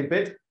little negative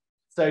bit.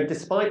 So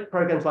despite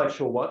programs like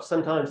Shorewatch,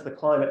 sometimes the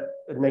climate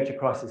and nature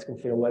crisis can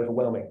feel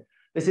overwhelming.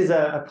 This is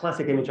a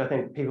classic image I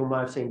think people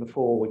might have seen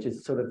before, which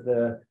is sort of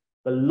the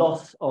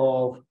loss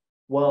of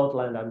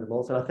wildland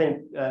animals. And I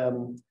think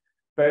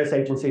various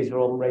agencies were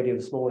on radio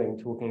this morning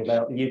talking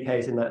about the UK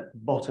is in that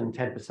bottom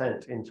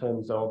 10% in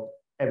terms of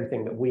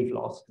everything that we've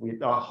lost.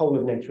 Our whole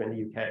of nature in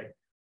the UK,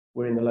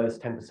 we're in the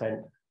lowest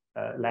 10%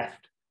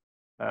 left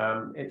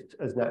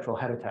as natural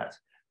habitats.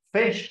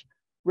 Fish,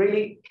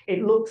 really,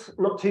 it looks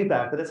not too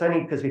bad, but it's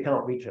only because we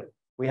can't reach them.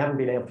 We haven't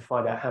been able to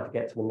find out how to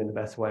get to them in the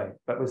best way,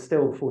 but we're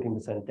still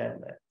 14%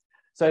 down there.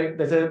 So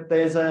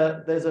there's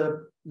a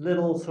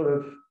little sort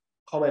of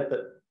comment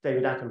that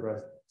David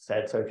Attenborough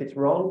said. So if it's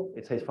wrong,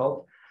 it's his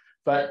fault.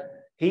 But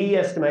he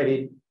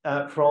estimated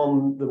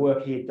from the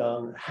work he had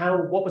done,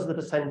 what was the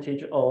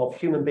percentage of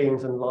human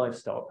beings and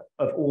livestock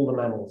of all the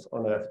mammals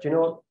on Earth? Do you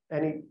know what?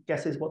 Any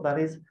guesses what that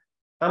is?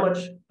 How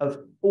much of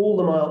all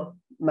the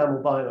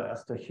mammal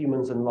biomass do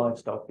humans and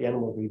livestock, the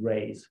animals we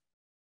raise,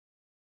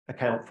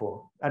 account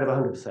for out of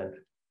 100%?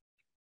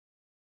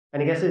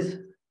 Any guesses?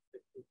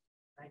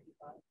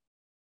 95.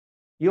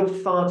 You're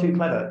far too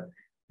clever.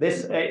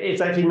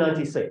 It's actually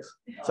 96.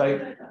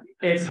 So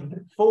it's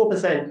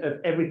 4% of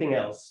everything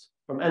else,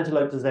 from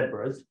antelope to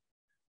zebras,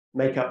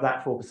 make up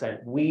that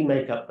 4%. We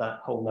make up that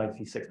whole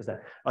 96%.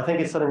 I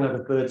think it's something like a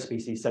bird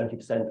species,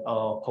 70%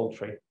 are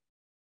poultry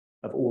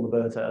of all the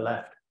birds that are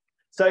left.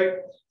 So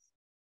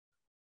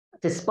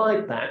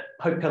despite that,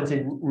 hope comes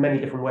in many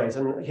different ways.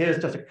 And here's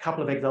just a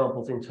couple of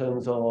examples in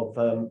terms of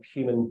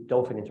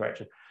human-dolphin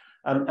interaction.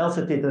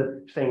 Elsa did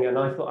the thing, and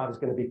I thought I was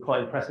going to be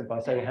quite impressive by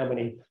saying how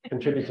many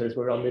contributors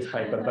were on this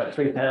paper. About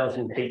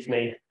 3,000 beats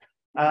me.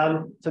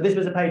 So this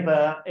was a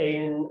paper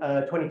in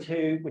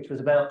 22, which was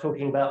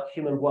talking about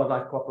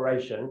human-wildlife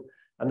cooperation.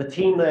 And the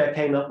team there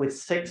came up with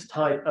 6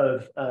 types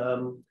of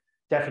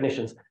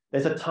definitions.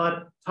 There's a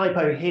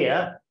typo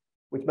here,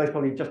 which most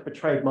probably just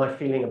betrayed my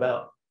feeling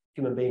about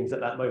human beings at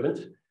that moment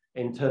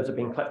in terms of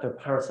being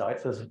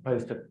kleptoparasites as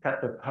opposed to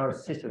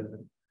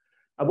kleptoparasitism.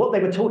 And what they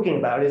were talking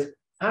about is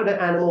how do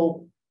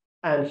animal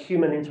and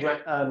human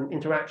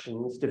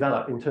interactions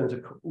develop in terms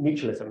of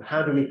mutualism?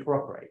 How do we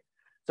cooperate?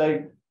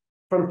 So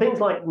from things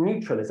like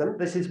mutualism,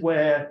 this is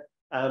where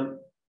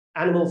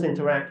animals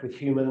interact with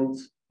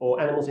humans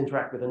or animals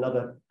interact with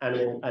another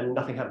animal and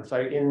nothing happens. So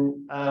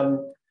in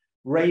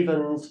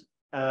ravens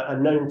are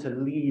known to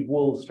leave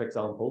wolves, for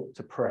example,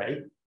 to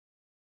prey.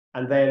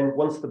 And then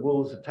once the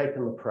wolves have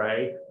taken the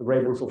prey, the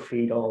ravens will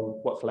feed on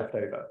what's left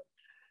over.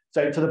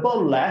 So to the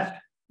bottom left,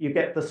 you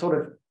get the sort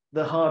of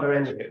the harder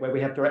end of it, where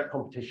we have direct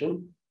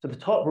competition. To the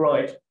top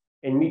right,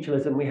 in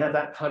mutualism, we have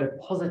that kind of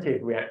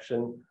positive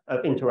reaction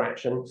of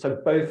interaction.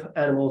 So both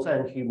animals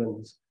and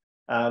humans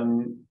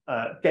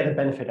get a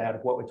benefit out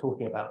of what we're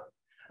talking about.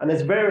 And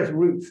there's various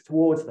routes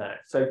towards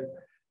that. So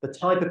the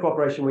type of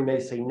cooperation we may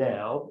see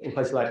now in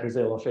places like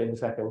Brazil, I'll show you in a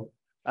second,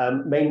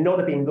 may not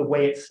have been the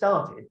way it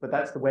started, but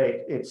that's the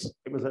way it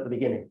was at the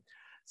beginning.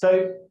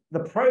 So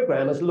the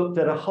program has looked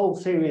at a whole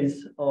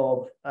series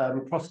of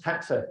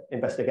cross-taxa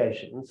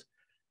investigations.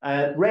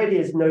 Red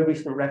is no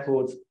recent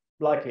records,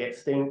 likely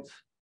extinct.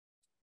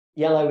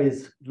 Yellow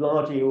is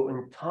largely or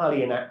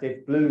entirely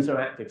inactive. Blues are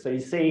active. So you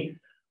see,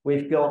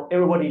 we've got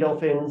Irrawaddy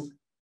dolphins.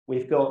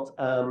 We've got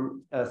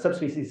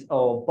subspecies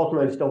of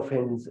bottlenose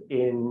dolphins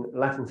in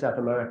Latin South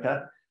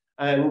America.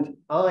 And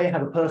I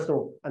have a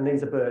personal, and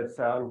these are birds,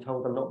 so I'm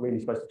told I'm not really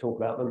supposed to talk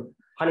about them,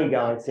 honey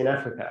guides in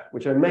Africa,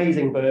 which are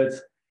amazing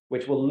birds,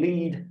 which will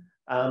lead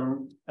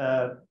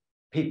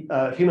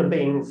human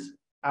beings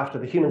after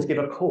the humans give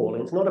a call.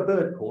 And it's not a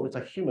bird call, it's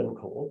a human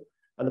call.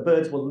 and the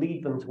birds will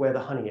lead them to where the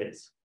honey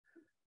is.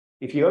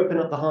 If you open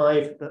up the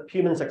hive, the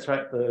humans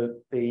extract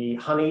the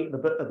honey,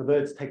 the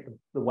birds take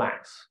the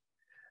wax.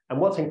 And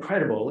what's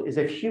incredible is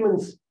if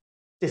humans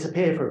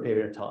disappear for a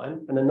period of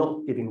time and are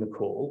not giving the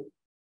call,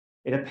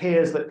 it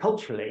appears that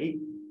culturally,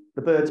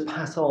 the birds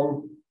pass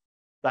on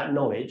that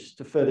knowledge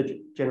to further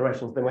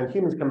generations. Then when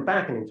humans come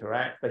back and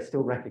interact, they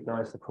still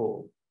recognize the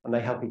call and they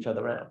help each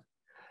other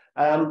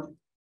out.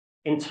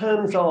 In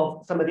terms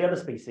of some of the other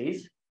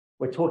species,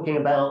 we're talking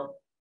about,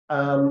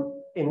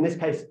 in this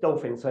case,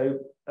 dolphins. So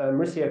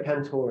Mauricio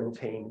Cantor and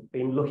team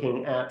been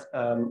looking at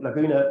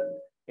Laguna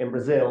in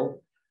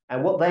Brazil,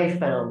 and what they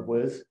found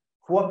was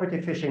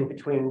cooperative fishing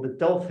between the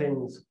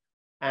dolphins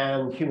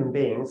and human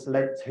beings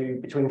led to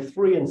between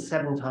 3 and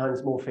 7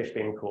 times more fish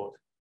being caught.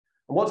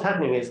 And what's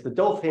happening is the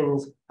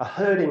dolphins are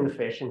herding the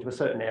fish into a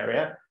certain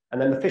area,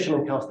 and then the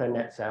fishermen cast their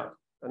nets out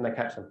and they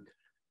catch them.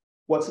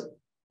 What's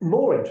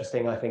more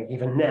interesting, I think,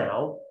 even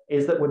now,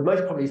 is that we're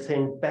most probably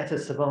seeing better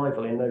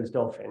survival in those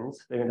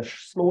dolphins. They're in a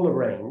smaller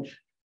range,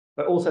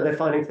 but also they're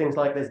finding things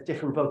like there's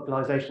different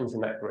vocalizations in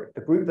that group.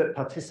 The group that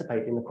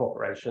participate in the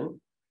cooperation,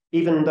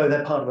 even though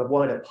they're part of a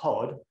wider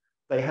pod,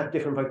 they have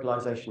different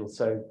vocalizations.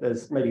 So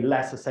there's maybe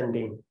less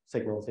ascending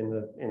signals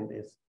in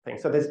this thing.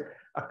 So there's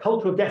a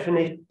cultural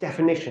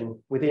definition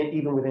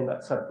even within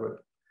that subgroup.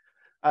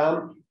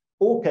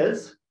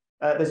 Orcas,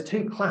 there's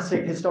 2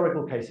 classic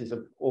historical cases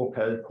of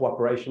orca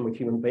cooperation with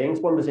human beings.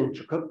 One was in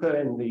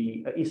Chukotka in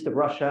the east of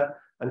Russia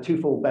and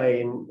Twofold Bay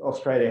in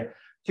Australia.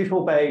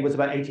 Twofold Bay was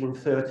about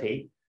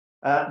 1830.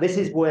 This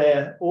is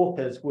where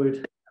orcas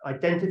would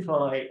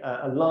identify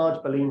a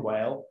large baleen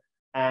whale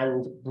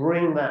and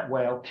bring that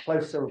whale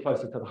closer and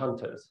closer to the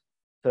hunters,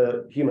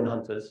 to human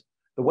hunters.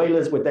 The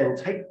whalers would then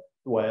take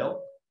the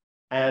whale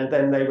and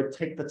then they would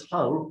take the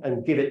tongue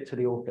and give it to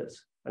the orcas.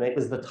 And it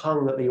was the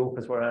tongue that the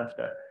orcas were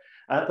after.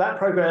 That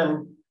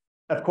program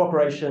of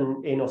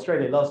cooperation in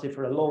Australia lasted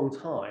for a long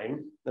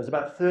time. There's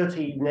about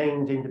 30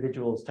 named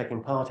individuals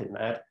taking part in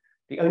that.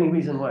 The only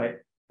reason why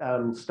it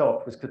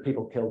stopped was because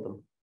people killed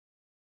them.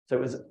 So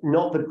it was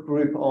not the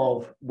group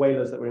of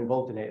whalers that were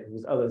involved in it, it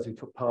was others who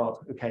took part,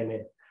 who came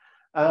in.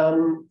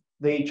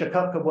 The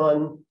Chukotka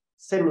one,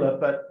 similar,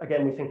 but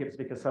again, we think it was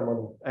because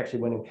someone actually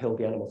went and killed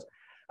the animals.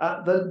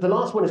 The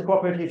last one is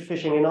cooperative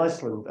fishing in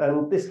Iceland.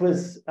 And this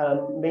was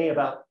me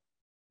about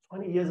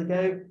 20 years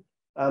ago.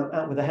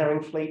 Out with a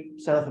herring fleet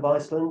south of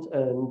Iceland,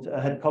 and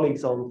I had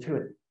colleagues on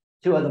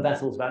two other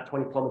vessels about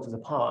 20 kilometers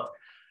apart.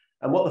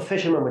 And what the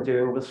fishermen were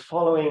doing was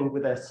following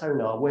with their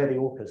sonar where the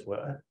orcas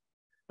were,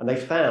 and they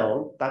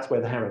found that's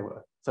where the herring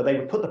were. So they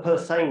would put the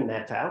purse seine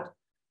net out,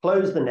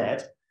 close the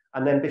net,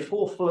 and then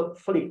before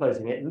fully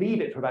closing it,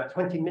 leave it for about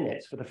 20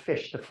 minutes for the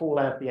fish to fall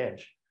out the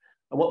edge.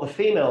 And what the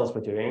females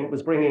were doing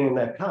was bringing in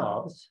their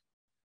calves,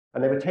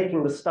 and they were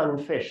taking the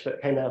stunned fish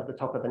that came out the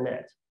top of the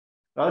net.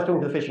 I was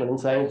talking to the fishermen and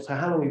saying, so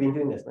how long have you been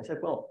doing this? And they said,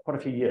 well, quite a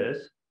few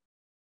years.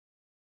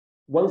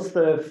 Once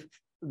the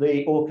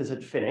orcas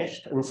had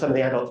finished and some of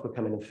the adults would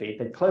come in and feed,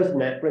 they'd close the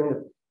net, bring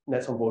the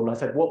nets on board. And I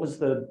said, what was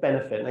the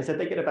benefit? And they said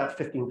they get about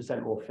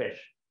 15% more fish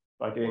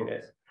by doing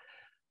this.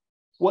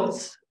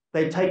 Once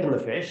they'd taken the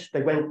fish,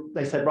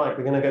 they said, right,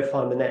 we're going to go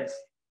find the next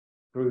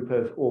group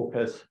of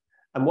orcas.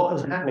 And what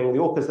was happening, the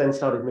orcas then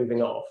started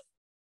moving off.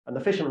 And the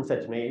fisherman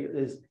said to me,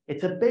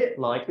 it's a bit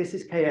like, this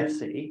is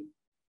KFC,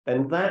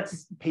 then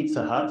that's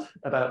Pizza Hut,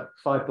 about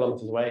 5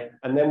 kilometers away,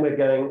 and then we're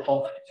going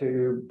off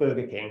to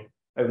Burger King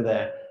over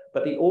there.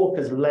 But the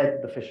orcas led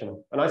the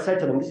fishermen. And I said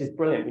to them, this is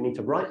brilliant, we need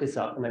to write this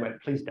up. And they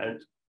went, please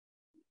don't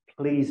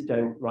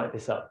write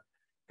this up.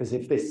 Because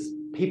if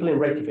people in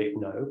Reykjavik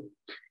know,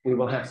 we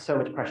will have so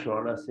much pressure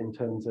on us in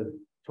terms of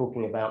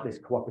talking about this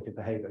cooperative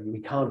behavior.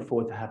 We can't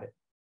afford to have it.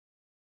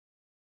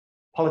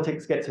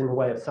 Politics gets in the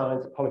way of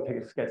science,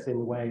 politics gets in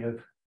the way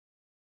of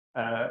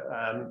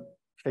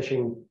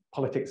fishing,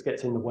 politics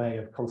gets in the way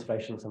of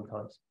conservation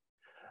sometimes.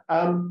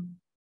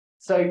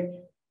 So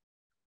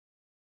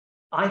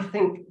I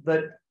think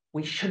that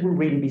we shouldn't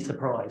really be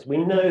surprised. We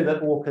know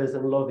that orcas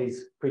and a lot of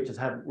these creatures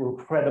have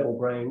incredible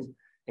brains,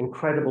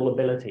 incredible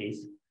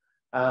abilities.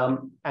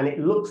 And it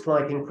looks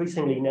like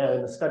increasingly now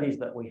in the studies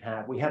that we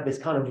have this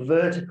kind of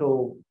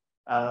vertical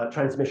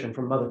transmission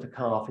from mother to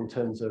calf in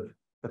terms of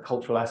the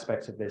cultural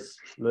aspects of this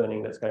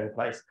learning that's going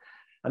place.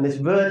 And this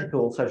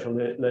vertical social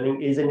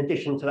learning is in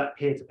addition to that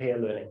peer-to-peer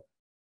learning.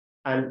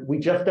 And we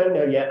just don't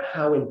know yet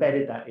how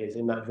embedded that is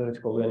in that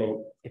vertical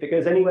learning. If it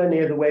goes anywhere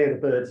near the way the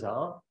birds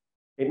are,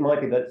 it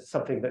might be that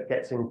something that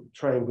gets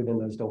trained within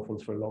those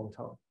dolphins for a long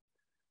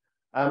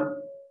time.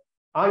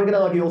 I'm going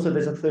to argue also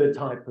there's a third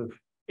type of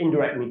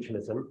indirect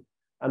mutualism,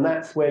 and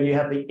that's where you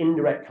have the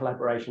indirect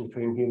collaboration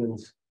between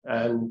humans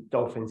and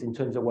dolphins in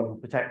terms of wanting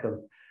to protect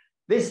them.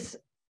 This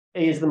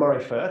is the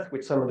Moray Firth,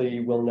 which some of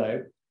you will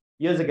know.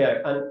 Years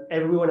ago, and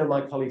every one of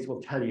my colleagues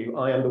will tell you,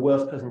 I am the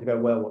worst person to go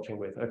whale watching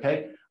with,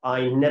 okay?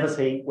 I never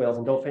see whales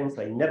and dolphins.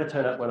 They never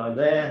turn up when I'm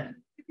there.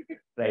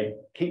 They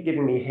keep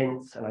giving me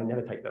hints and I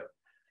never take them.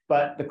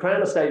 But the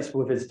Crown Estates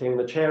were visiting,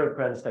 the chair of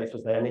Crown Estates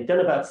was there, and they'd done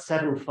about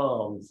 7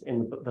 farms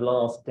in the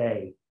last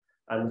day.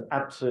 and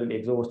absolutely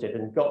exhausted,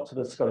 and got to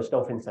the Scottish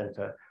Dolphin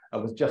Centre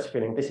and was just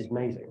feeling, this is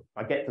amazing.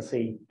 I get to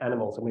see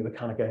animals. And we were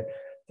kind of going,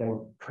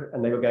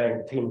 and they were going,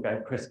 the team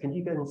going, Chris, can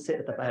you go and sit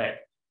at the back?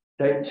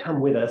 Don't come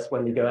with us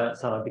when we go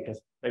outside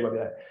because they won't be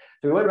there.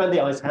 So we went around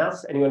the ice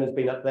house. Anyone who's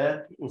been up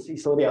there, you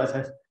saw the ice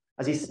house.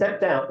 As he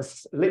stepped out,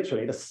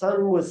 literally the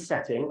sun was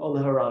setting on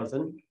the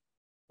horizon,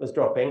 was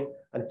dropping,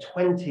 and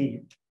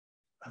 20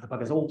 of the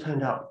buggers all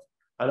turned up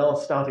and all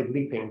started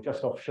leaping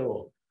just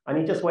offshore. And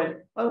he just went,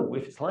 oh,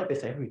 if it's like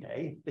this every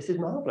day, this is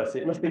marvelous.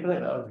 It must be like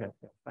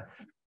that.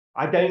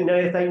 I don't know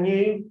if they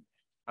knew.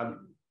 Of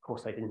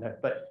course they didn't know,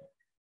 but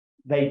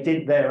they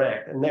did their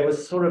act. And there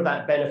was sort of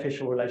that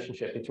beneficial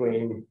relationship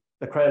between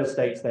the Crown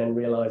Estates then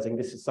realizing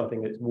this is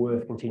something that's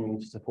worth continuing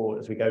to support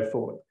as we go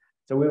forward.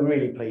 So we were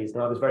really pleased,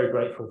 and I was very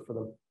grateful for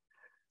them.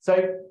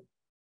 So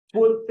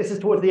this is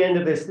towards the end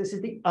of this. This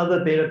is the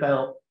other bit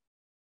about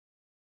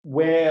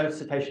where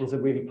cetaceans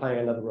are really playing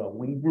another role.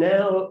 We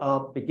now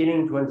are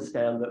beginning to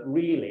understand that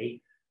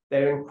really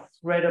they're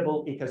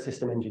incredible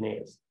ecosystem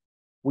engineers.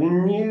 We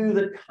knew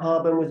that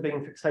carbon was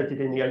being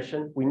fixated in the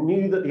ocean. We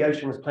knew that the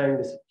ocean was playing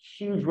this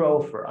huge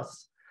role for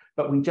us,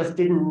 but we just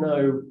didn't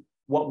know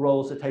what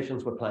role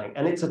cetaceans were playing.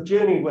 And it's a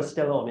journey we're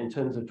still on in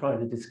terms of trying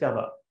to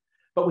discover.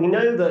 But we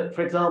know that,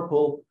 for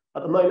example,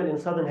 at the moment in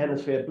the Southern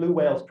Hemisphere, blue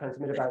whales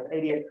transmit about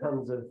 88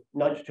 tons of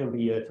nitrogen per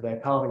year to their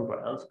calving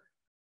grounds.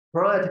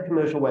 Prior to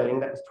commercial whaling,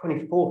 that was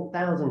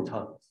 24,000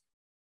 tons.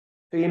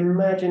 So you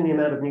imagine the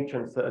amount of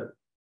nutrients that are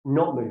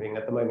not moving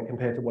at the moment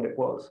compared to what it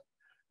was.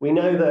 We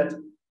know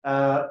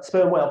that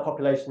sperm whale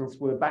populations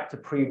were back to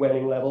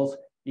pre-whaling levels.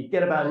 You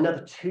get about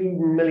another 2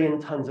 million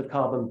tons of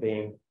carbon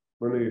being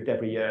removed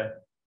every year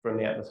from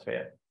the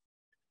atmosphere.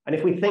 And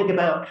if we think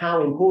about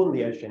how important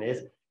the ocean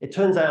is, it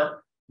turns out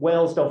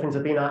whales, dolphins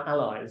have been our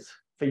allies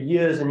for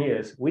years and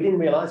years. We didn't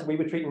realize we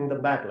were treating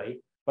them badly,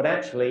 but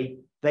actually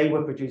they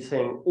were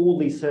producing all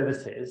these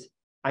services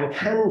and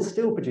can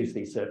still produce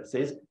these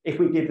services if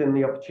we give them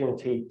the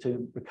opportunity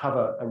to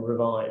recover and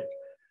revive.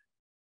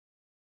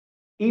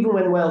 Even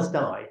when whales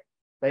die,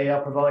 they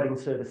are providing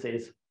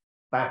services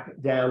back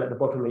down at the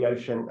bottom of the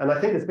ocean. And I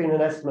think there's been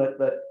an estimate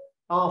that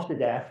after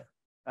death,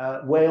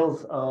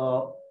 whales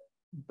are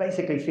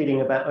basically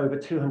feeding about over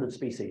 200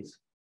 species.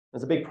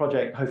 There's a big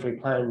project hopefully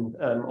planned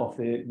off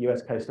the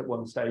US coast at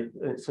one stage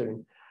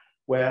soon,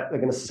 where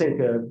they're going to sink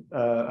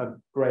a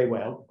grey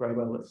whale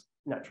that's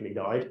naturally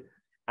died,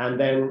 and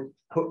then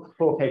put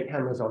 4K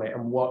cameras on it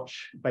and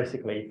watch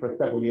basically for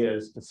several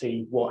years to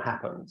see what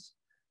happens.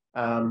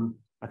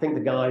 I think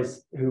the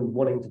guys who are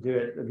wanting to do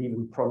it have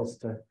even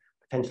promised to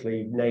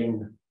potentially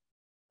name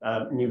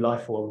new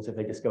life forms if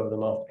they discover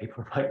them after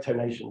people make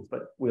donations,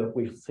 but we'll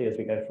see as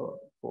we go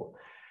forward.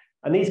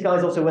 And these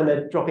guys also, when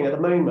they're dropping at the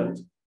moment,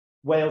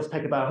 whales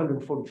take about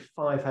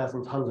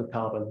 145,000 tons of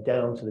carbon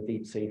down to the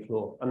deep sea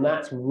floor. And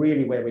that's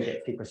really where we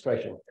get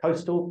sequestration.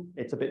 Coastal,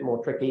 it's a bit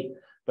more tricky,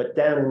 but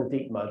down in the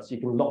deep muds, you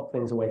can lock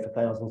things away for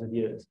thousands of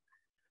years.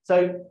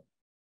 So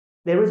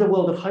there is a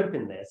world of hope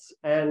in this.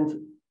 And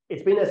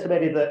it's been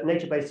estimated that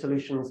nature-based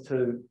solutions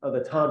to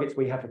the targets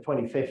we have for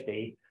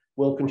 2050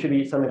 will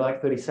contribute something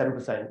like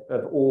 37%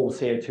 of all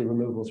CO2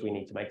 removals we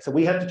need to make. So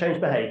we have to change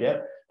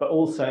behavior, but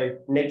also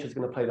nature's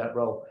going to play that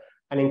role.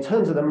 And in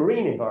terms of the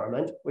marine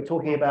environment, we're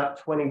talking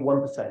about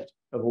 21%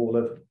 of all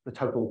of the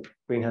total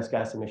greenhouse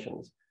gas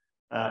emissions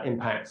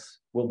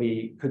impacts could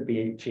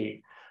be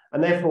achieved.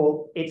 And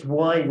therefore, it's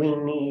why we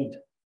need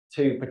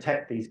to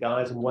protect these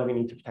guys and why we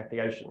need to protect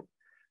the ocean.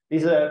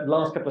 These are the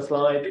last couple of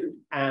slides,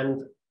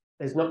 and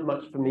there's not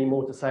much for me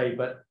more to say,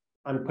 but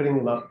I'm putting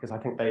them up because I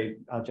think they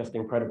are just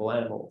incredible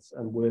animals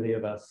and worthy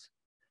of us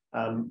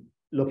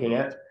looking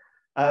at.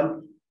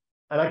 And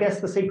I guess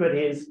the secret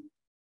is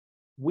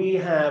we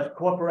have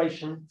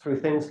cooperation through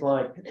things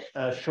like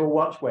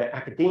Shorewatch, where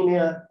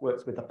academia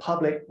works with the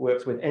public,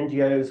 works with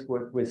NGOs,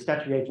 works with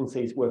statutory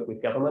agencies, work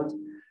with government.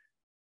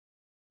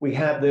 We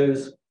have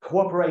those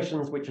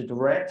cooperations which are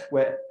direct,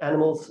 where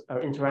animals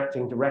are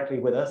interacting directly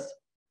with us.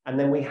 And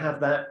then we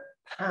have that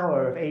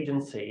power of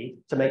agency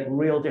to make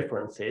real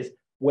differences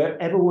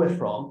wherever we're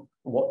from,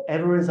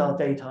 whatever is our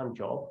daytime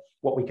job,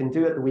 what we can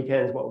do at the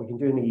weekends, what we can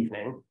do in the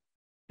evening.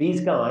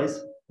 These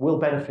guys will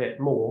benefit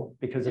more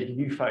because of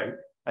you folk,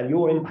 and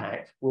your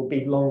impact will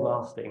be long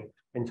lasting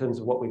in terms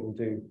of what we will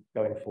do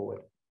going forward.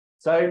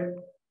 So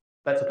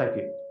that's a thank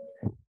you.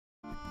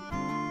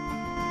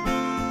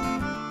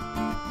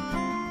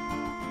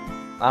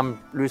 I'm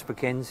Lewis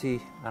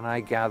Mackenzie and I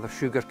gather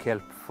sugar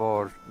kelp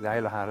for the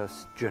Isle of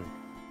Harris dune.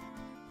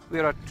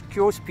 We're at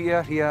Kyo's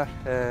Pier here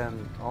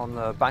on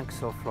the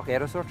banks of Loch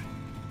Erisord.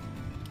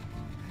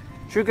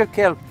 Sugar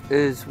kelp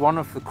is one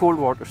of the cold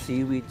water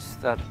seaweeds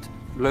that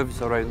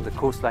lives around the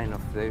coastline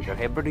of the Outer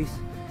Hebrides.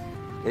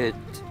 It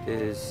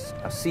is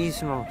a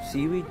seasonal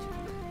seaweed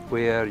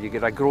where you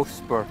get a growth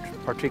spurt,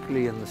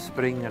 particularly in the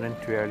spring and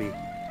into early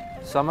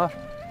summer.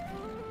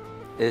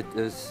 It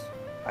is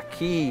a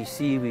key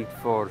seaweed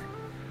for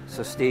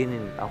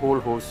sustaining a whole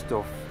host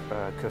of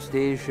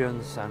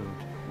crustaceans and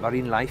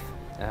marine life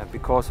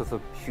because of the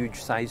huge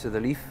size of the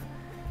leaf,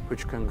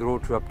 which can grow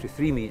to up to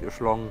 3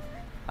 meters long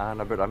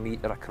and about 1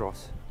 metre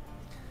across.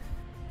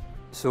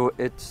 So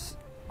it's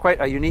quite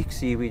a unique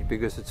seaweed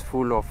because it's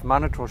full of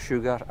mannitol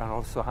sugar and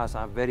also has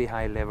a very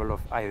high level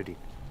of iodine.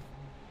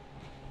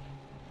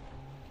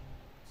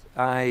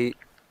 I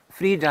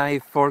free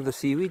dive for the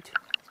seaweed,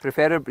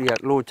 preferably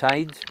at low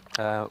tide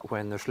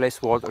when there's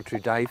less water to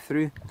dive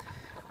through.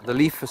 The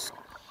leaf is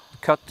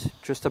cut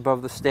just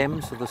above the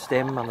stem, so the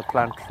stem and the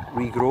plant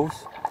regrows.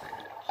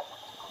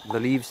 The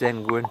leaves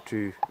then go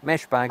into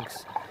mesh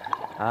bags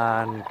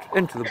and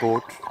into the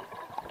boat,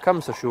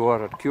 comes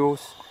ashore at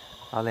Kjos,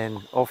 and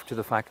then off to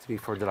the factory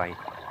for drying.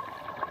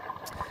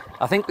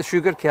 I think the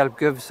sugar kelp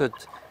gives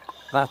it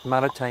that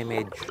maritime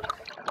edge.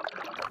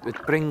 It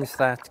brings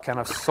that kind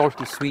of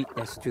salty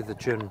sweetness to the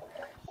gin.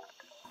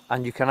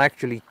 And you can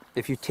actually,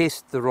 if you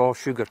taste the raw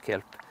sugar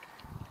kelp,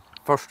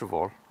 first of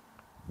all,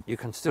 you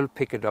can still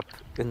pick it up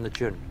in the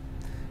gin.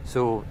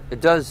 So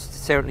it does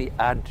certainly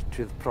add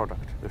to the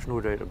product, there's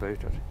no doubt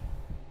about it.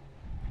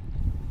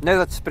 Now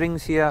that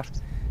spring's here,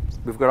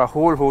 we've got a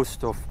whole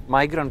host of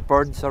migrant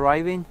birds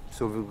arriving.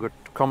 So we've got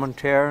common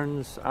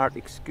terns,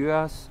 Arctic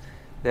skuas,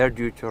 they're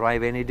due to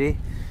arrive any day.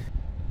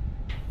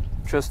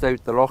 Just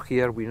out the loch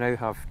here, we now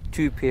have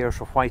 2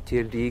 pairs of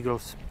white-tailed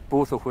eagles,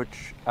 both of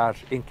which are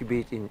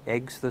incubating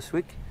eggs this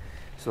week.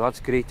 So that's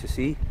great to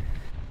see.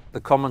 The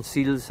common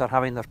seals are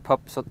having their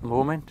pups at the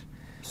moment.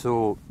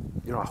 So,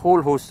 you know, a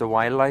whole host of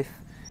wildlife.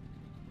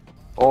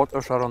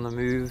 Otters are on the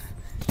move.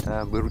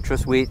 We're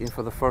just waiting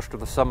for the first of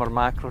the summer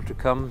mackerel to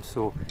come,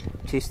 so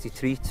tasty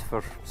treat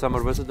for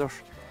summer visitors.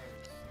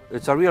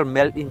 It's a real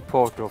melting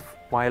pot of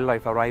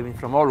wildlife arriving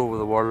from all over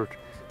the world,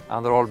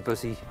 and they're all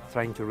busy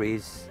trying to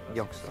raise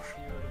youngsters.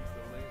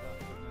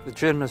 The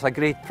gin is a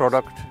great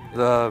product.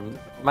 The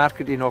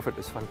marketing of it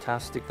is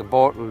fantastic. The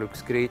bottle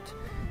looks great.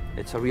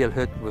 It's a real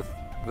hit with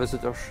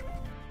visitors.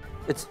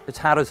 It's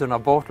Harris in a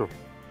bottle.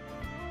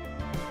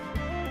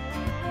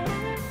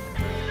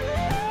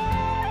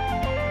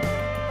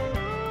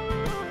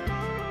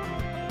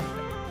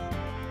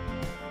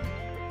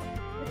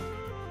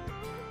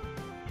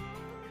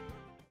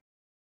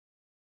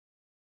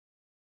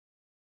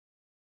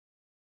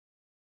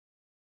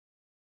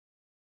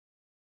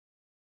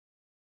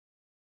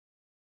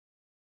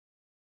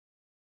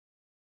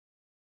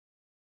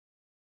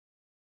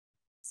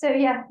 So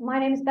yeah, my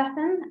name is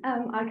Bethan.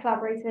 I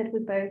collaborated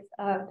with both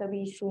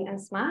WC and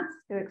SMASS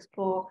to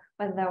explore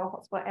whether there are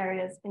hotspot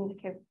areas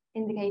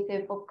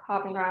indicative of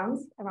calving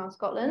grounds around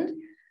Scotland.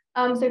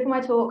 So for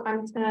my talk,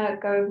 I'm just going to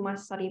go over my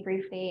study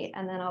briefly,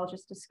 and then I'll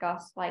just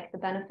discuss like the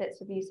benefits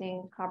of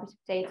using collaborative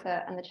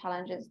data and the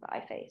challenges that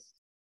I faced.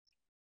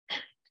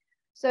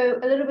 So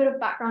a little bit of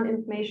background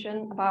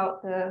information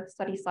about the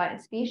study site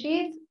and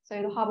species.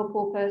 So the harbour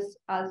porpoise,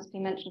 as we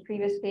mentioned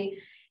previously,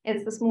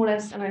 it's the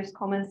smallest and most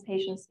common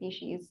cetacean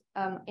species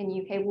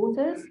in UK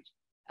waters.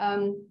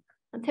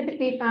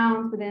 Typically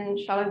found within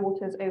shallow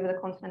waters over the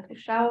continental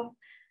shelf,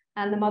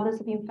 and the mothers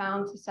have been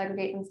found to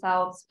segregate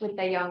themselves with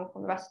their young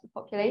from the rest of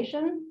the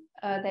population.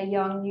 Their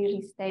young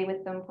usually stay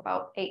with them for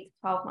about 8 to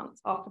 12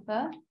 months after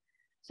birth.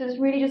 So this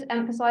really just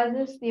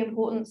emphasizes the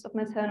importance of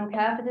maternal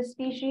care for this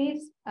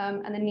species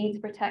and the need to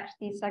protect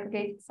these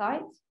segregated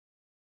sites.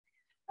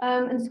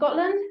 In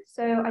Scotland,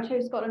 so I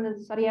chose Scotland as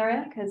a study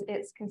area because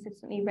it's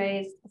consistently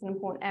raised as an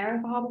important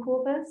area for harbour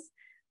porpoise.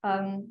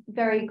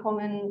 Very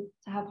common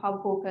to have harbour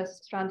porpoise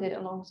stranded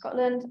along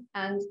Scotland,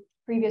 and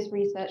previous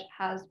research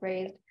has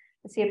raised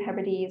the Sea of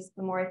Hebrides,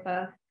 the Moray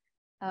Firth,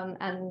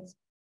 and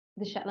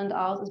the Shetland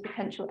Isles as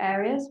potential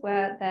areas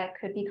where there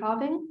could be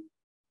calving.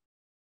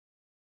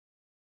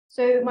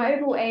 So my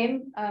overall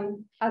aim,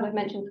 as I've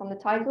mentioned from the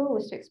title,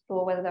 was to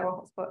explore whether there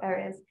are hotspot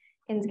areas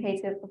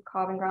indicative of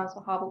calving grounds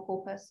for harbour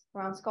porpoise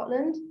around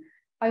Scotland.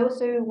 I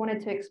also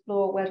wanted to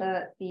explore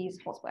whether these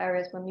hotspot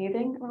areas were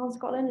moving around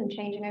Scotland and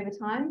changing over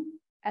time.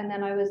 And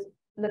then I was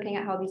looking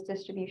at how these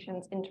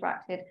distributions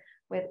interacted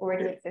with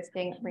already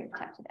existing marine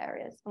protected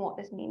areas and what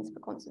this means for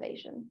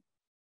conservation.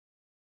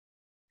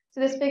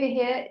 So this figure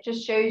here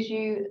just shows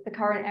you the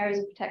current areas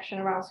of protection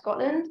around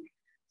Scotland.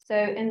 So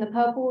in the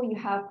purple, you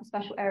have the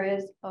special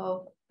areas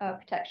of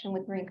protection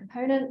with marine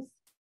components.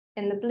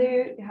 In the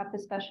blue, you have the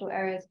special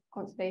areas of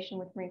conservation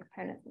with marine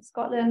components in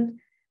Scotland.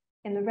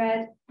 In the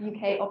red,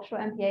 UK offshore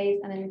MPAs,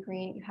 and in the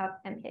green, you have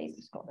MPAs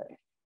in Scotland.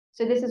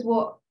 So this is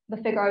what the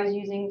figure I was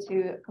using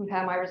to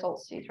compare my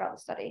results to throughout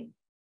the study.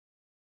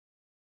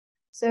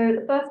 So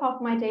the first half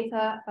of my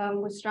data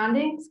was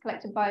Stranding,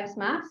 collected by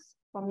SMASS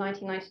from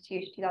 1992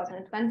 to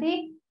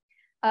 2020.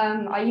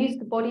 I used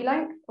the body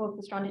length of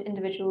the stranded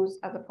individuals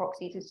as a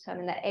proxy to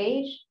determine their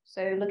age.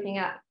 So looking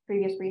at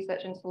previous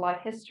research into life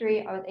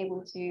history, I was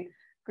able to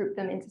group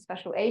them into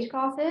special age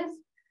classes.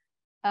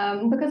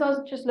 Because I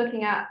was just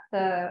looking at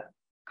the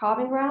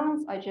calving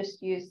grounds, I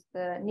just used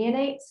the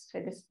neonates.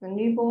 So this is the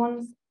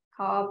newborns,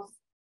 calves,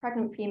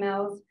 pregnant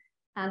females,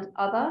 and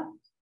other.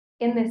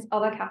 In this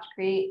other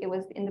category, it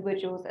was the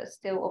individuals that are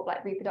still of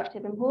like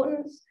reproductive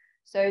importance.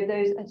 So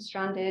those are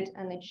stranded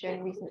and they'd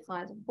shown recent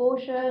signs of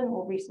abortion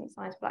or recent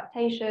signs of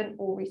lactation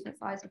or recent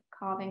signs of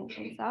calving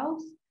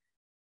themselves.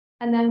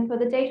 And then for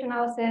the data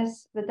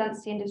analysis, the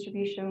density and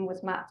distribution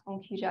was mapped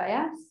on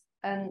QGIS,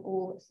 and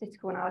all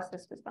statistical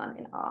analysis was done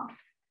in R.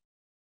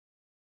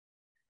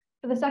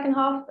 For the second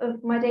half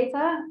of my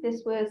data,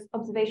 this was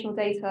observational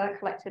data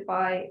collected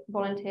by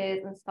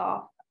volunteers and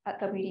staff at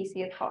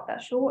WDC as part of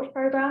their short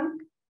program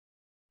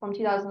from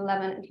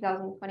 2011 and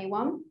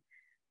 2021.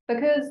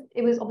 Because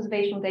it was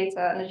observational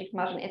data, and as you can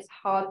imagine, it's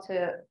hard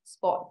to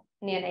spot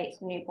neonates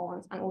and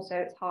newborns, and also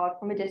it's hard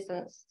from a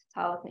distance to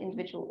tell if an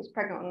individual is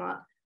pregnant or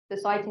not. The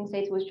sightings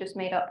data was just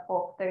made up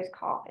of those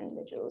calf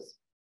individuals.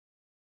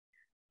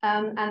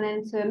 And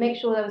then to make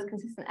sure there was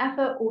consistent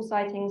effort, all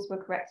sightings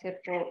were corrected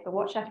for the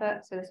watch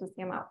effort. So this was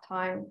the amount of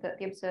time that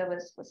the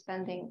observers were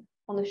spending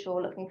on the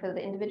shore looking for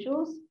the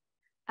individuals.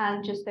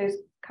 And just those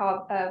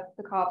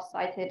the calves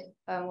sighted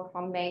were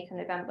from May to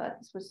November.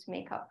 This was to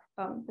make up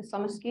the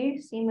summer skew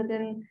seen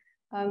within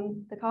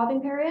the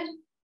calving period.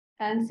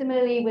 And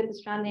similarly with the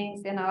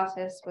strandings, the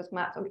analysis was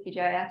mapped on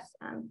QGIS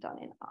and done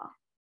in R.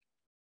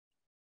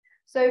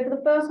 So for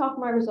the first half of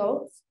my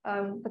results,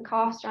 the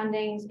calf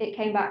strandings, it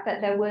came back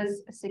that there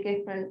was a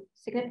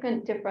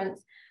significant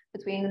difference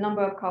between the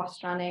number of calf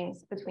strandings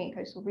between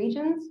coastal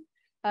regions.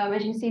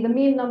 As you can see, the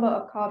mean number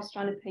of calves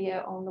stranded per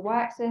year on the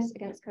y-axis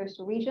against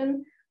coastal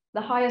region. The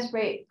highest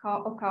rate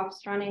of calf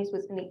strandings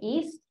was in the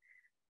east.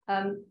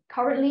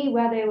 Currently,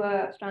 where they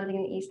were stranding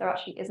in the east, there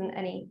actually isn't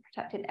any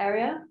protected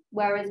area,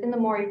 whereas in the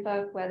Moray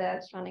Firth, where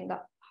they're stranding the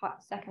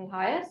second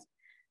highest,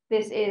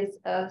 this is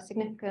a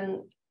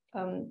significant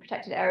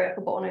protected area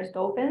for bottlenose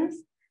dolphins.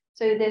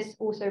 So this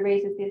also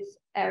raises this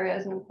area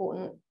as an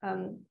important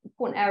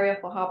area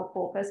for harbour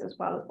porpoise as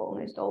well as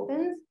bottlenose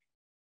dolphins.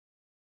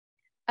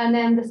 And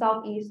then the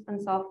southeast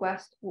and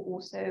southwest were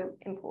also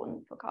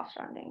important for calf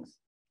strandings.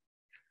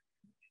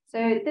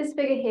 So this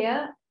figure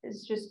here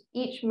is just,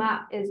 each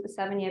map is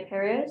a 7-year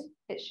period.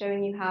 It's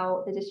showing you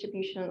how the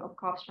distribution of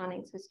calf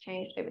strandings has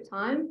changed over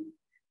time.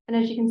 And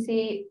as you can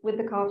see with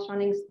the calf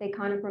strandings, they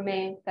kind of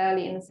remain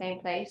fairly in the same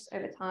place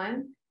over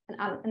time.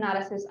 And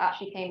analysis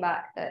actually came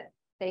back that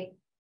they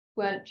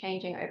weren't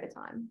changing over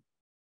time.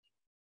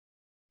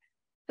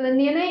 For the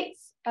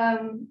neonates,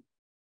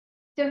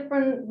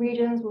 different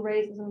regions were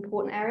raised as an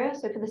important area.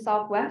 So for the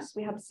southwest,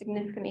 we have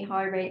significantly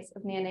high rates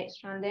of neonate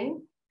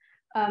stranding.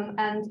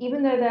 And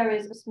even though there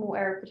is a small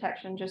area of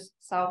protection just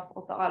south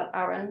of the Isle of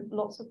Arran,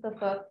 lots of the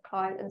Firth,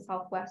 Clyde and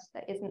southwest,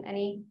 there isn't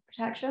any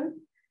protection.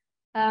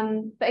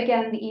 But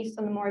again, the east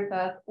and the Moray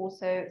Firth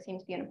also seem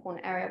to be an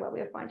important area where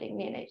we are finding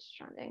neonate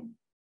stranding.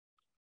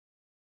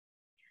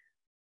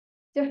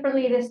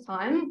 Differently this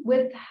time,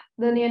 with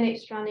the neonate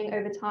stranding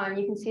over time,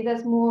 you can see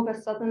there's more of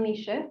a southerly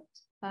shift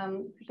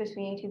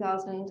between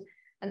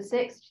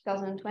 2006 to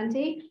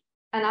 2020.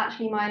 And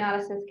actually my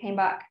analysis came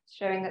back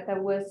showing that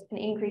there was an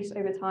increase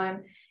over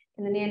time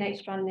in the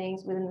neonate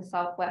strandings within the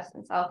southwest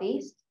and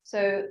southeast.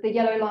 So the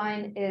yellow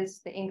line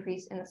is the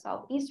increase in the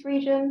southeast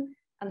region,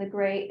 and the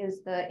grey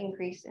is the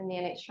increase in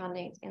neonate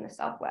strandings in the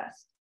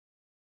southwest.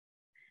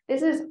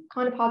 This is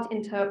kind of hard to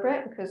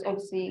interpret because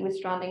obviously with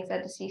strandings,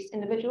 they're deceased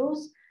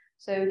individuals.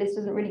 So this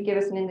doesn't really give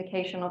us an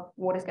indication of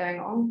what is going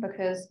on,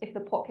 because if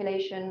the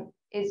population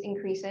is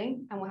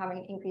increasing and we're having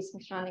an increase in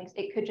strandings,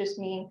 it could just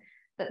mean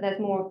that there's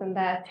more of them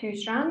there to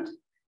strand.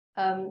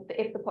 But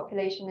if the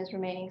population is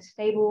remaining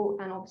stable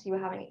and obviously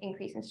we're having an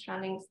increase in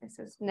strandings, this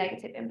has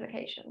negative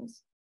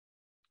implications.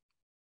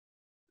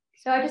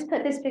 So I just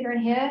put this figure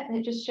in here, and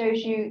it just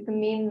shows you the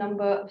mean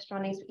number of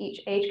strandings for each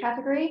age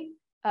category.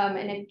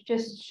 And it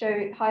just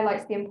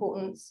highlights the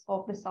importance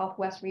of the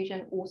southwest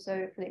region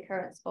also for the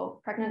occurrence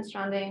of pregnant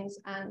strandings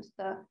and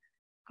the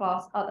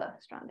class other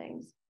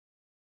strandings.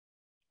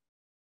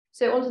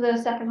 So onto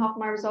the second half of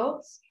my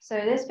results. So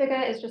this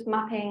figure is just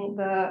mapping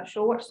the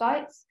shorewatch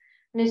sites.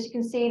 And as you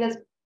can see, there's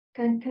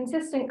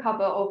consistent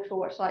cover of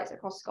shorewatch sites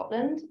across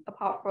Scotland,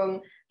 apart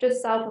from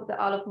just south of the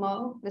Isle of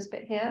Mull, this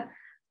bit here.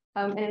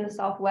 And in the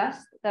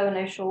southwest, there were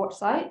no shorewatch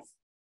sites,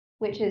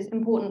 which is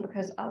important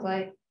because, as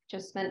I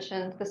just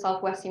mentioned, the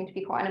southwest seemed to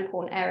be quite an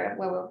important area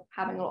where we're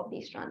having a lot of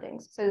these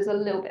strandings. So there's a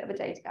little bit of a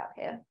data gap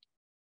here.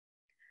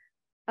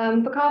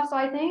 For calf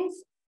sightings,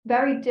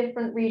 very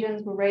different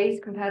regions were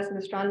raised compared to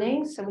the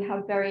strandings. So we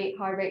have very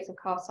high rates of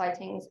calf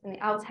sightings in the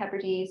Outer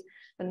Hebrides,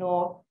 the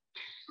North,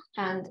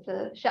 and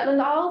the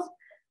Shetland Isles.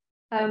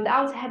 The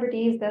Outer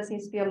Hebrides, there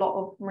seems to be a lot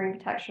of marine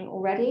protection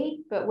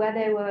already, but where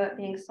they were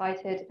being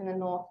sighted in the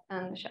North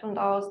and the Shetland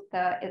Isles,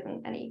 there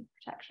isn't any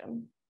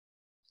protection.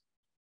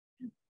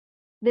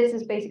 This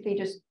is basically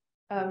just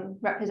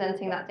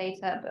representing that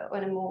data,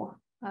 but in a more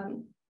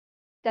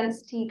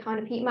density kind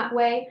of heat map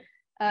way.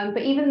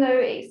 But even though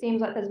it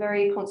seems like there's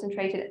very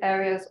concentrated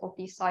areas of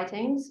these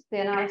sightings, the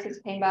analysis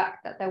came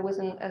back that there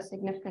wasn't a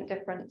significant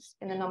difference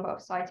in the number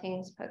of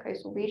sightings per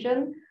coastal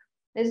region.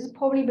 This is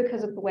probably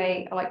because of the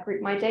way I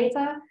group my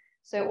data.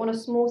 So on a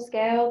small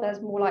scale,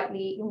 you're more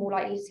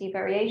likely to see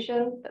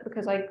variation, but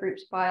because I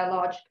grouped by a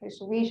large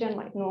coastal region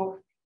like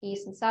North,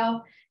 East and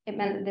South, it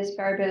meant that this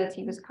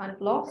variability was kind of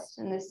lost,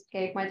 and this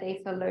gave my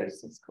data low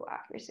statistical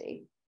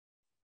accuracy.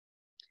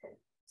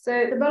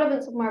 So the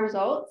relevance of my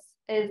results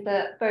is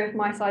that both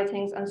my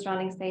sightings and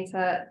Stranding's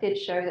data did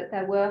show that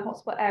there were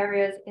hotspot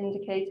areas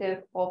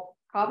indicative of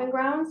calving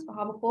grounds for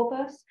harbour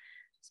porpoise,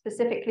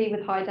 specifically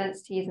with high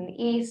densities in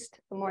the east,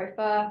 the Moray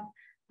Firth,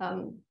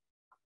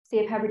 Sea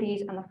of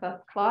Hebrides and the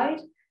Firth of Clyde.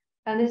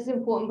 And this is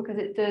important because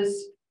it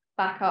does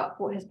back up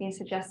what has been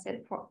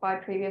suggested by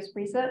previous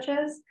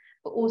researchers,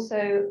 but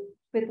also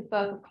with the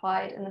Firth of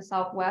Clyde in the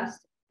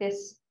southwest,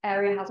 this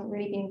area hasn't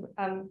really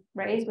been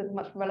raised with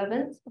much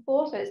relevance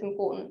before, so it's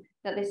important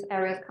that this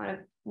area is kind of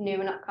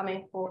new and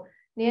upcoming for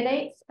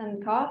neonates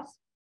and calves.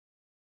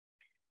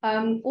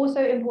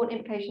 Also important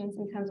implications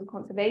in terms of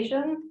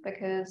conservation,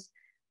 because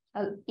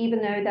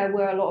even though there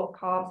were a lot of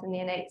calves and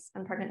neonates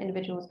and pregnant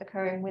individuals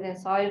occurring within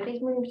inside of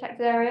these marine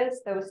protected areas,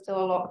 there was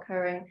still a lot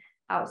occurring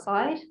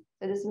outside.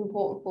 So this is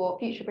important for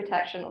future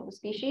protection of the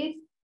species.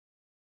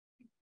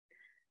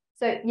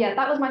 So yeah,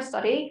 that was my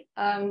study.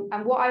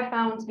 And what I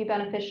found to be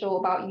beneficial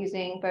about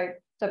using both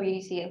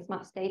WDC and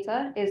SMASS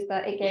data is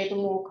that it gave a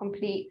more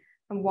complete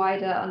and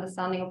wider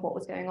understanding of what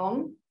was going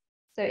on.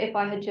 So if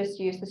I had just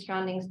used the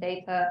Stranding's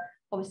data,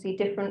 obviously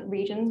different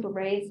regions were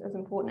raised as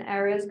important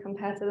areas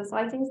compared to the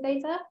sightings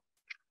data.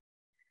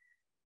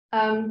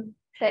 So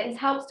it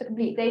helps to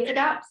complete data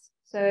gaps.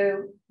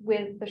 So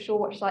with the shore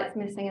watch sites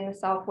missing in the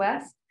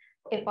southwest,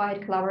 if I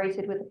had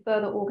collaborated with a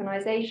further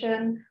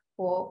organization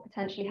or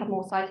potentially had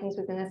more sightings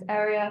within this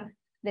area,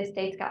 this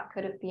data gap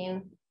could have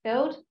been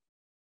filled.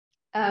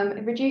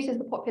 It reduces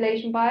the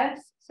population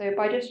bias. So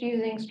by just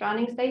using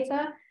Stranding's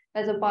data,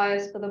 there's a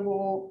bias for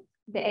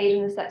the age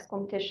and the sex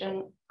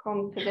composition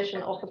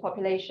of the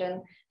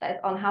population that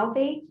is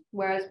unhealthy,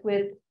 whereas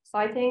with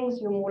sightings,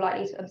 you're more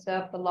likely to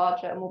observe the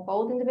larger and more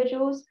bold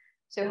individuals.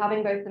 So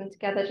having both of them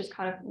together just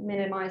kind of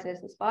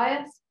minimizes this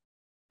bias.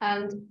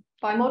 And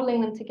by modeling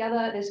them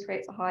together, this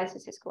creates a high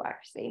statistical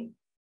accuracy.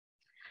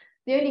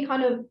 The only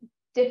kind of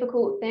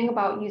difficult thing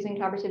about using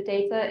collaborative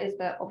data is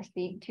that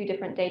obviously two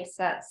different data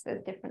sets,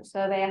 there's different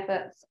survey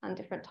efforts and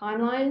different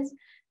timelines.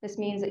 This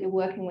means that you're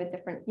working with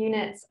different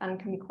units and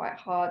can be quite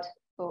hard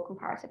for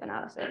comparative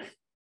analysis.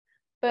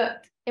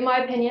 But in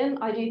my opinion,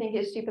 I do think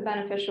it's super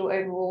beneficial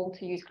overall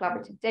to use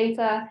collaborative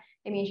data.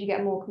 It means you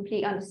get a more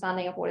complete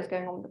understanding of what is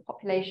going on with the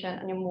population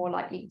and you're more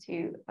likely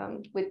to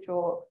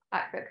withdraw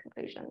accurate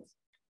conclusions.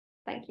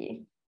 Thank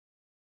you.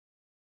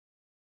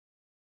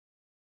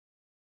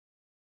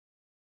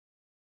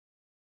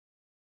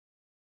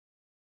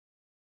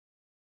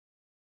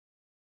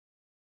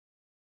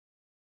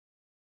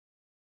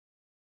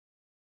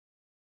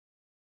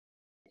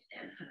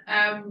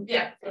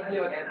 Yeah, so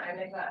hello again,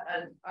 I'm Nicola,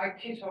 and I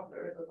could talk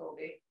about results all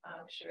day.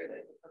 I'm sure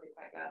that you're probably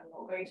quite glad I'm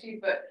not going to,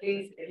 but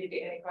please, if you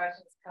get any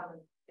questions, come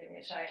and give me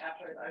a shout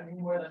afterwards.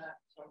 I'm more than happy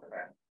to talk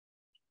about it.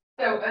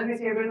 So, as we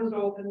see, Riddles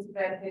Dolphins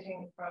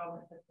benefiting from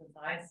assistant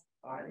science.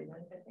 Are they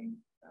benefiting?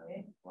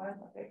 Why is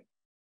that big?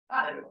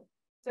 There we go.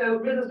 So,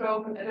 Riddles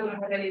Dolphin, I don't know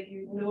how many of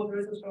you know of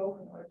Riddles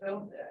Dolphin or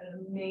don't, they're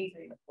an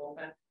amazing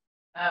dolphin.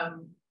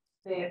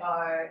 They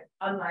are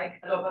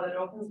unlike a lot of other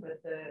dolphins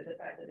with the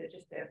fact that they're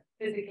just there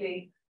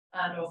physically,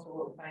 and also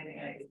what we're finding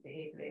out is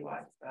behaviorally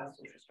wise as well,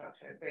 social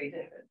structure is very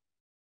different.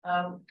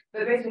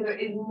 But basically there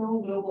is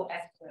no global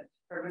estimate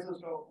for Riddles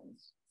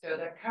dolphins, so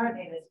they're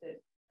currently listed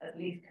as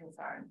least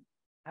concern.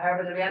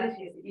 However, the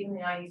reality is that even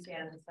the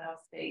IUCN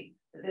themselves state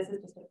that this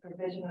is just a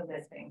provisional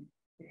listing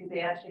because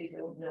they actually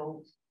don't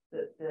know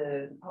that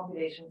the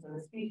populations and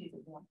the species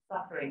are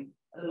suffering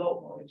a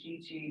lot more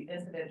due to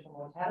incidental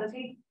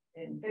mortality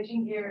in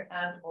fishing gear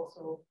and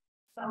also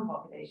some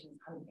populations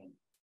hunting.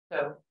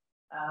 So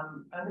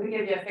I'm going to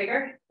give you a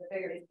figure. The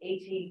figure is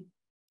 87,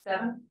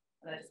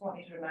 and I just want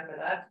you to remember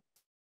that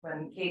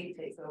when Katie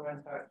takes over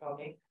and starts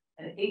talking.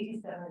 And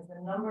 87 is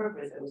the number of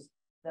Rizzos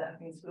that have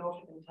been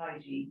slaughtered in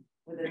Taiji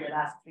within the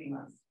last 3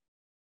 months,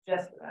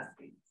 just the last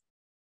 3 months.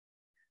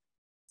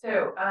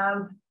 So, I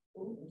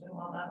don't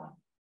want that one.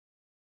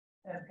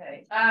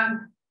 Okay,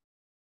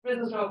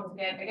 Rizzos dolphins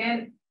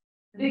again.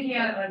 Looking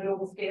at it on a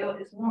global scale,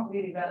 it's not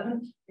really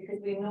relevant because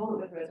we know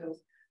that with Rizzos,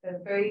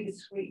 they're very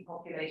discrete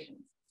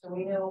populations. So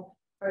we know,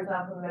 for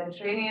example, in the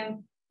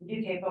Mediterranean, the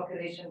UK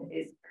population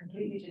is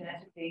completely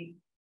genetically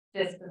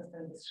distanced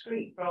and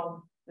discrete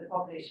from the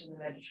population in the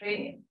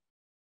Mediterranean.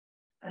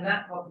 And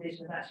that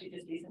population has actually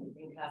just recently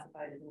been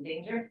classified as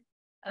endangered.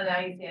 And the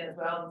IUCN as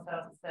well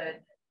themselves have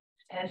said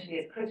potentially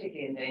is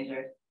critically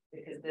endangered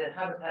because the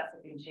habitats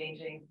have been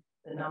changing,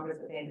 the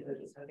numbers of the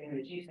individuals have been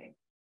reducing.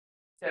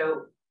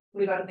 So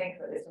we've got to think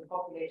about this in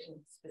population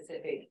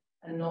specific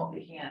and not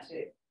looking at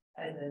it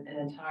as an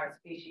entire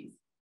species.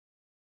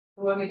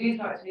 So when we do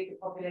start to look at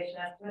population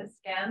estimates,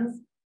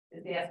 scans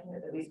is the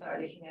estimate that we start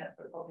looking at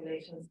for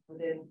populations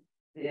within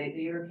the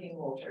European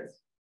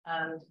waters.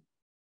 And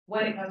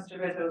when it comes to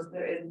Rizzos,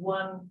 there is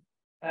one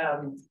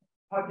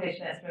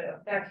population estimate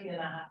of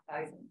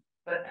 13,500,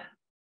 but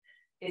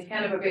it's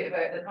kind of a bit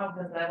about the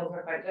confidence levels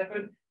are quite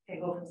different. It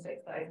can go from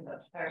 6,000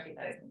 up to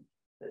 30,000.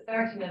 But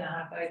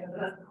 13,500,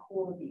 that's the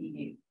whole of the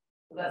EU.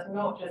 So that's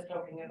not just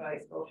talking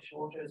about Scottish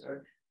waters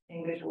or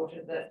English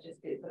waters, that's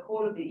just the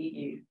whole of the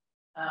EU.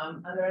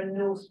 And there are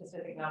no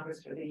specific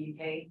numbers for the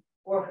UK.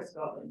 or for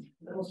Scotland.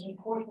 The most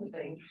important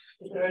thing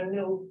is there are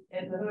no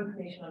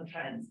information on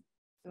trends.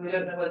 So we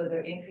don't know whether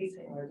they're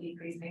increasing or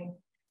decreasing.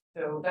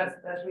 So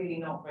that's really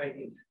not very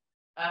good.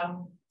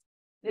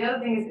 The other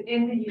thing is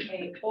in the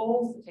UK,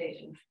 all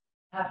cetaceans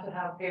have to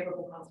have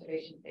favourable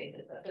conservation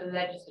status. That's the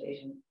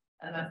legislation,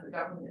 and that's the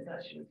government is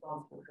actually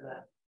responsible for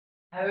that.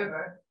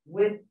 However,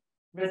 with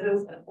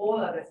Rizos and all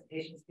other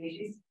cetacean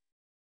species,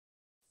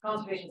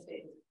 conservation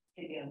status is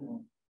completely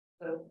unknown.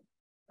 So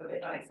a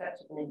bit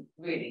unacceptable,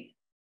 really.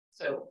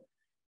 So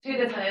to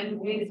this end,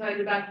 we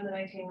decided back in the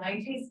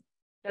 1990s,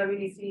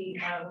 WDC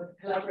with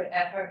collaborative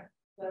effort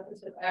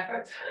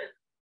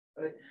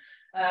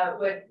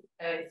with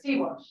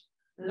Sea-Watch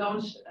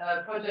launched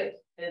a project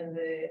in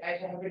the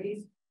Outer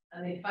Hebrides,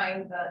 and they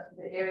found that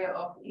the area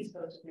of the east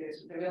coast of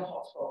Lewis was the real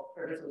hotspot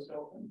for Rizzo's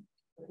dolphin,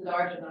 with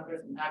larger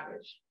numbers than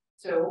average.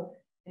 So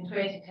in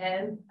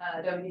 2010,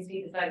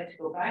 WDC decided to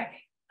go back,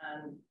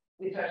 and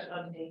we started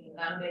undertaking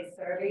land-based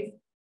surveys.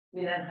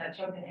 We then had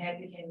Chunkin Head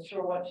became a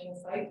shore watching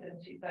site in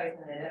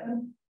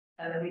 2011,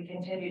 and then we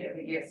continued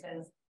every year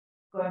since,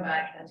 going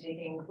back and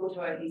taking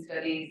photo ID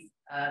studies,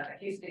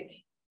 acoustic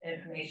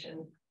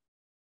information,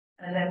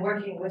 and then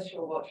working with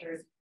shore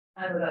watchers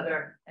and with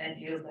other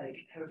NGOs like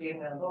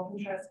Whale and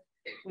Dolphin Trust.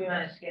 We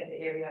managed to get the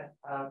area,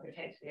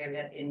 protected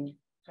area in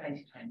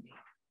 2020.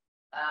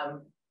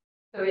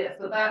 So yeah,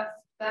 so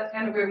that's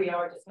kind of where we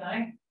are just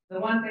now. The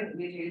one thing that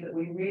we do that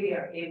we really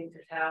are able to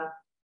tell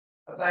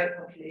about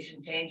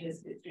population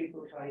changes is through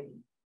photo ID.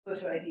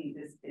 Photo ID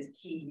is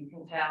key. You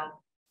can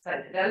tell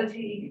site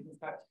fidelity, you can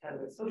start to tell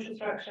about social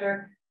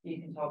structure,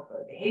 you can talk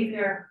about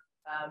behavior.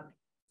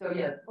 So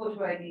yeah,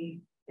 photo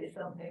ID is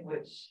something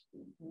which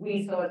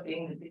we saw as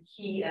being the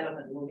key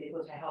element that will be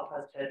able to help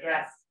us to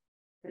address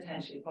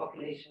potentially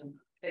population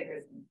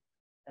figures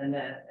and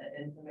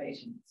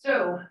information.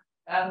 So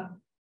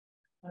I'm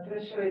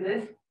going to show you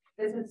this.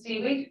 This is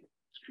seaweed.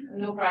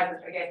 No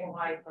prizes for getting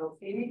why it's called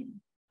seaweed.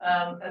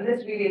 And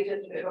this really is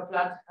just a bit of a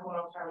plug to come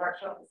along to our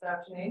workshop this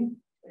afternoon,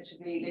 which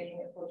will be looking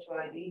at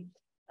photo ID.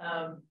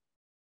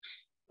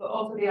 But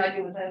also the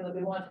idea was then that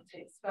we wanted to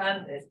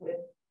expand this with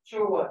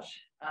Shorewatch,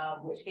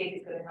 which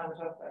Katie's going to come and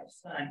talk about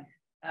just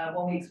now.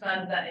 When we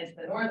expanded that into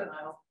the Northern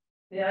Isles,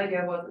 the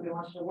idea was that we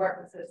wanted to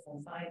work with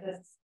citizen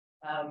scientists,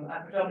 and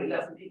predominantly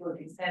lots of people have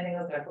been sending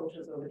us their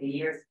photos over the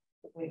years.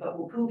 We thought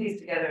we'll pull these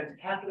together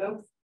into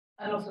catalogues,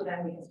 and also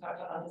then we can start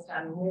to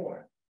understand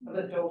more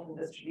about dolphin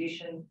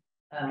distribution,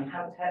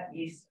 habitat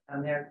use,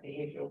 and their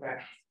behavioural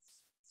practices.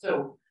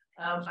 So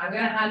I'm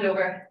going to hand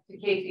over to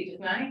Katie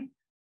just now.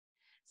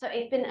 So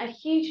it's been a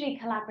hugely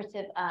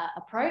collaborative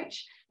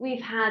approach.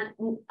 We've had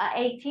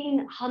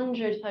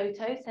 1,800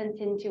 photos sent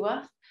in to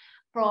us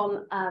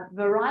from a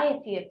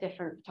variety of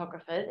different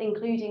photographers,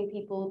 including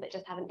people that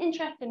just have an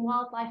interest in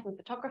wildlife and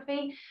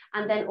photography,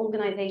 and then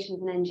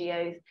organisations and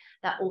NGOs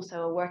that also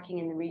are working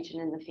in the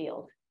region in the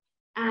field.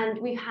 And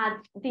we've had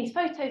these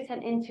photos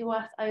sent in to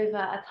us over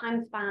a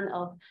time span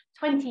of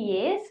 20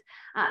 years.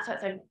 So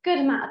it's a good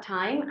amount of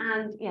time.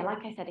 And yeah,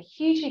 like I said, a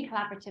hugely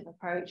collaborative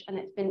approach. And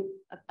it's been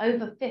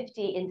over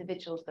 50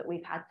 individuals that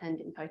we've had send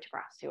in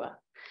photographs to us.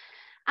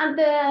 And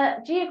the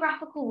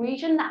geographical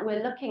region that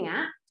we're looking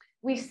at,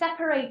 we've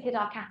separated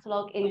our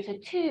catalogue into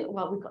two,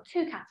 well, we've got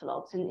two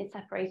catalogues and it's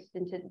separated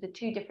into the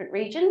two different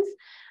regions.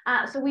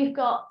 So we've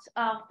got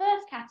our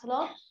first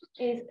catalogue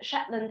is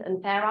Shetland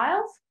and Fair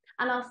Isles.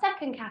 And our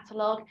second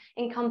catalogue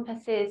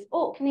encompasses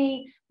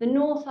Orkney, the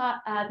north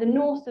of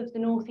the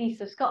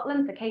northeast of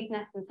Scotland, the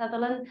Caithness and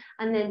Sutherland,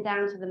 and then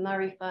down to the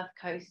Moray Firth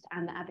coast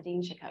and the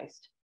Aberdeenshire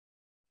coast.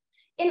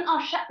 In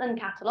our Shetland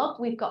catalogue,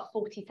 we've got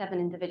 47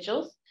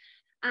 individuals.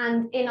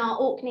 And in our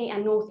Orkney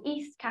and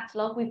northeast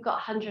catalogue, we've got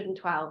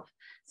 112.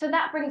 So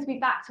that brings me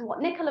back to what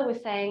Nicola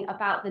was saying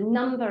about the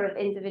number of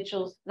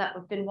individuals that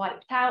have been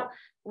wiped out.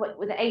 What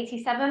was it,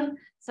 87?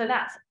 So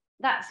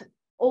that's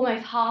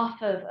almost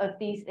half of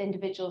these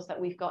individuals that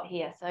we've got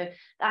here. So,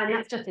 and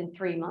that's just in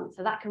 3 months.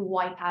 So that can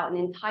wipe out an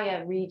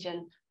entire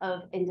region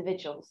of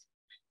individuals.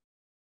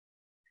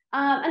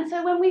 And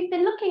so when we've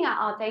been looking at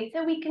our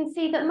data, we can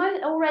see that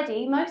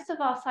most of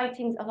our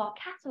sightings of our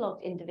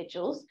catalogued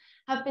individuals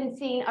have been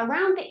seen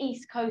around the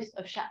east coast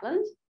of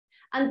Shetland,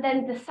 and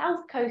then the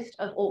south coast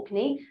of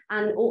Orkney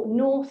and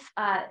north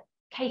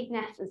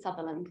Caithness and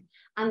Sutherland,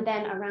 and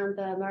then around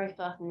the Moray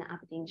Firth and the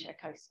Aberdeenshire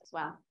coast as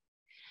well.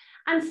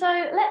 And so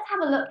let's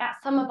have a look at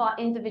some of our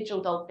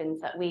individual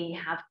dolphins that we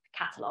have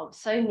catalogued.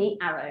 So meet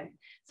Arrow.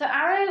 So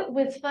Arrow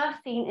was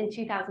first seen in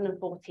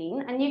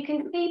 2014, and you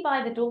can see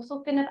by the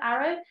dorsal fin of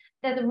Arrow,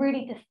 there's a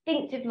really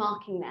distinctive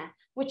marking there,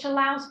 which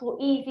allows for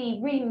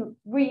easy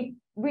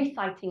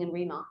reciting and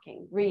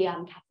remarking,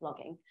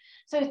 cataloguing.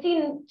 So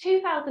seen in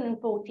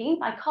 2014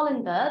 by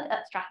Colin Bird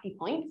at Strathie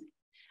Point.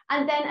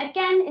 And then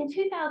again in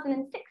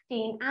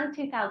 2016 and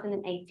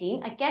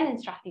 2018, again in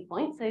Strathie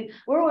Point, so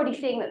we're already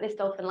seeing that this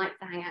dolphin likes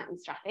to hang out in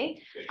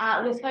Strathie,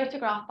 was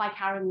photographed by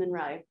Karen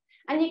Munro.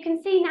 And you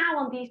can see now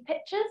on these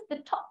pictures, the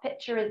top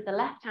picture is the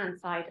left-hand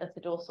side of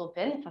the dorsal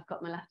fin, if I've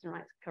got my left and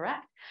right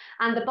correct,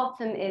 and the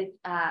bottom is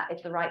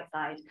the right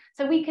side.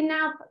 So we can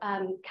now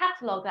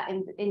catalogue that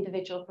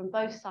individual from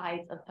both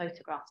sides of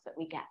photographs that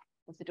we get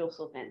of the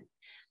dorsal fin.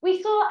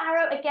 We saw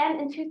Arrow again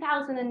in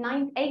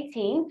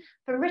 2018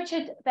 from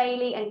Richard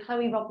Bailey and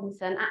Chloe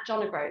Robinson at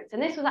John O'Groats.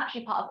 And this was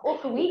actually part of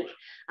Orca Week,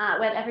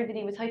 when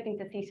everybody was hoping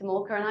to see some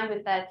orca, and I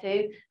was there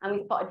too. And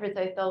we spotted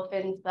Risso's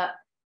dolphins, but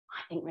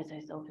I think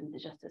Risso's dolphins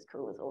are just as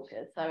cool as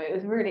orcas. So it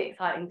was really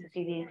exciting to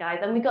see these guys.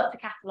 And we got to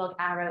catalogue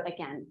Arrow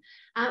again.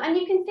 And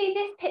you can see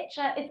this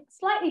picture is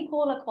slightly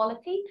poorer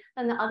quality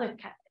than the other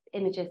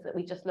images that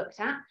we just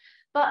looked at.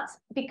 But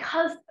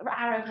because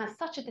Arrow has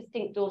such a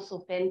distinct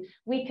dorsal fin,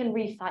 we can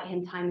recite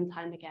him time and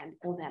time again,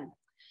 or them.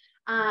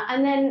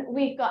 And then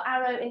we've got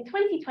Arrow in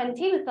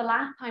 2020 was the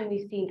last time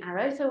we've seen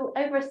Arrow. So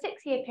over a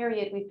 6-year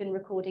period, we've been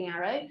recording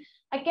Arrow.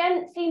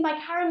 Again, seen by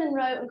Karen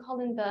Munro and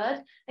Colin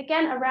Bird,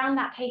 again, around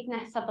that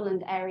Caithness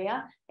Sutherland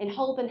area in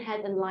Holborn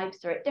Head and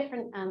Leicester at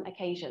different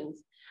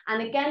occasions.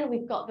 And again,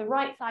 we've got the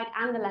right side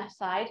and the left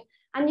side.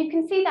 And you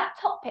can see that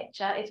top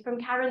picture is from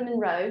Karen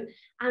Munro,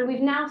 and we've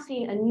now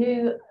seen a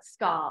new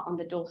scar on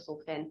the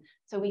dorsal fin.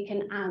 So we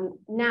can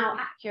now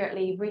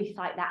accurately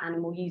recite that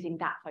animal using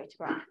that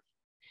photograph.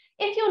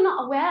 If you're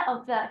not aware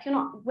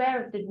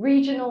of the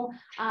regional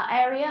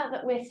area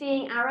that we're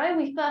seeing Arrow,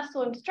 we first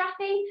saw him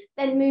Strathy,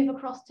 then move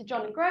across to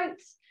John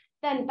O'Groats,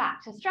 then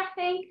back to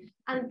Strathy,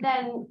 and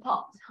then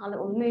popped our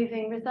little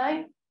moving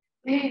Risso,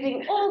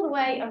 moving all the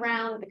way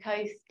around the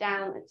coast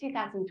down at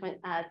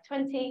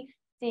 2020,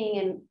 seeing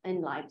him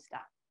in Leicester.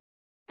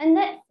 And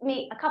let's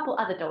meet a couple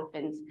other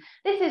dolphins.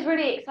 This is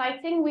really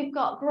exciting. We've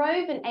got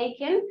Grove and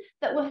Aiken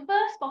that were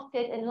first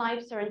spotted in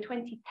Leicester in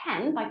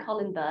 2010 by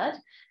Colin Bird.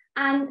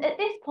 And at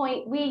this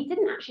point, we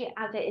didn't actually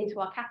add it into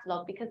our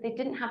catalogue because they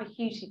didn't have a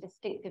hugely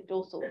distinctive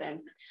dorsal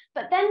fin.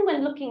 But then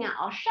when looking at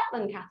our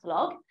Shetland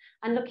catalogue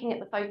and looking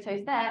at the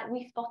photos there,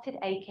 we spotted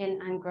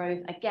Aiken and Grove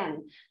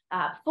again,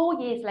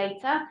 4 years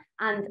later,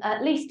 and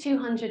at least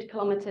 200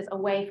 kilometres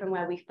away from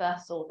where we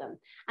first saw them.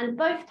 And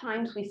both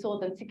times we saw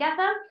them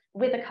together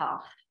with a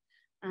calf.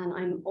 And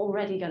I'm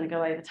already going to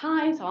go over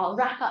time, so I'll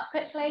wrap up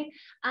quickly.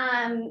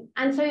 And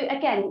so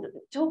again,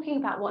 talking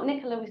about what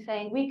Nicola was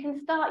saying, we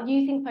can start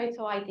using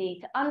photo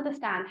ID to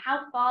understand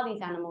how far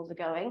these animals are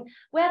going,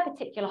 where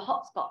particular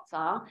hotspots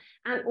are,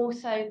 and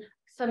also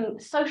some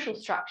social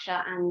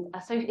structure and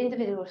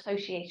individual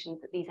associations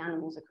that these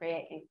animals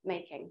are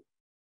making.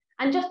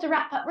 And just to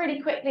wrap up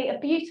really quickly, a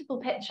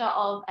beautiful picture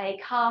of a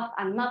calf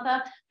and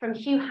mother from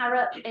Hugh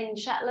Harrop in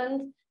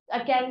Shetland.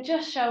 Again,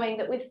 just showing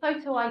that with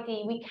photo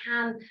ID, we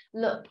can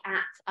look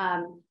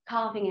at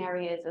calving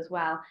areas as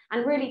well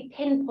and really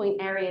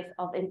pinpoint areas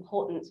of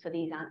importance for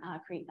these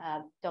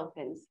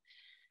dolphins.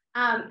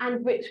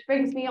 And which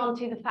brings me on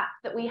to the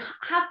fact that we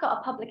have got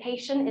a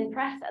publication in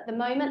press at the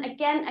moment.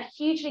 Again, a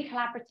hugely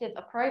collaborative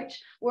approach,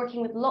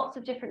 working with lots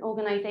of different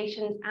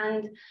organisations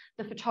and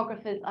the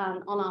photographers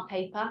on our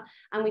paper.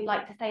 And we'd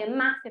like to say a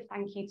massive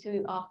thank you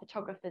to our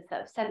photographers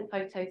that have sent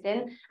photos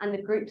in and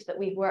the groups that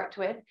we've worked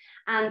with.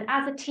 And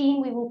as a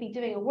team, we will be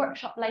doing a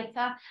workshop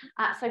later.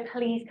 So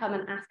please come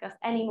and ask us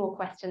any more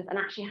questions and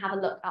actually have a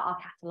look at our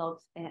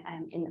catalogues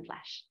in the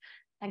flesh.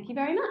 Thank you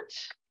very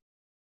much.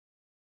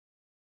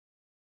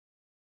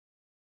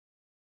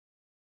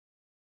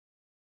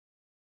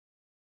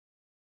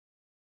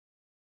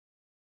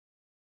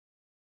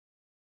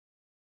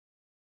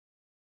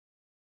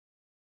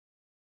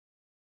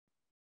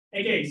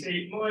 Okay, so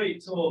my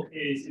talk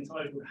is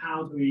entitled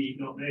How Do We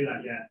Not Know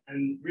That Yet?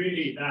 And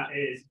really that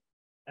is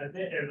a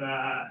bit of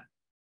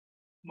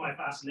my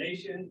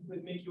fascination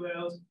with minke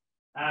whales,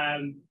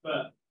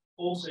 but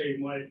also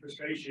my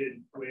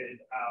frustration with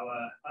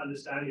our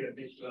understanding of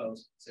minke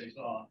whales so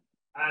far.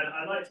 And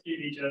I'd like to give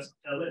you just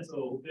a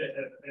little bit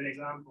of an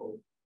example.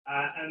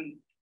 And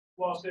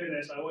whilst doing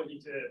this, I want you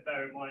to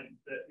bear in mind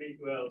that minke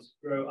whales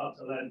grow up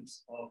to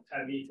lengths of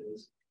 10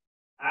 meters.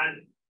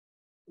 And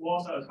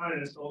whilst I was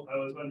planning this talk, I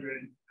was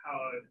wondering how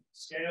I would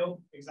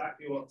scale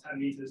exactly what 10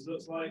 meters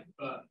looks like,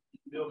 but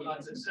the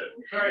organisers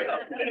are very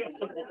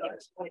helpful,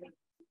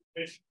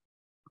 which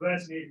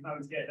prevents me from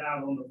having to get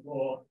down on the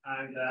floor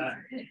and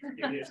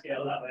give me a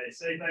scale that way.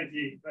 So thank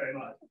you very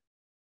much.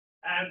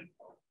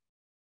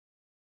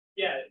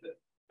 Yeah,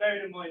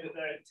 bearing in mind that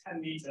they're a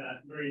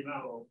 10-meter marine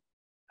mammal,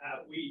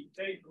 we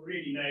don't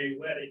really know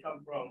where they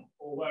come from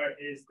or where it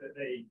is that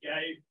they go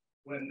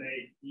when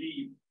they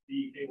leave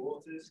the UK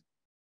waters.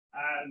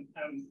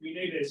 And we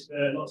know this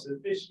for lots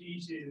of fish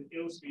species and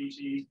eel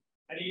species,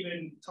 and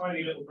even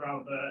tiny little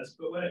brown birds.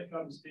 But when it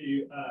comes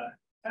to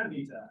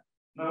 10-meter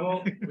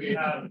mammal, we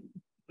have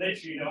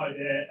literally no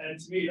idea. And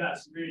to me,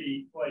 that's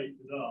really quite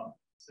bizarre.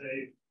 So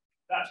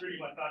that's really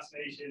my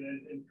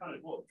fascination and kind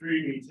of what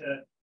drew me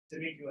to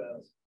minke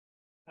whales.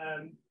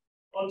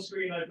 On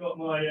screen, I've got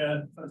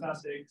my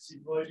fantastic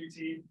supervisory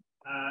team,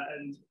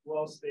 and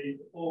whilst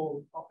they've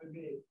all offered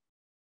me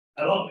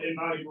a lot of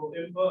invaluable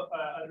input,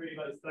 I'd really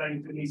like to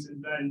thank Denise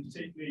and Ben,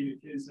 particularly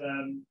because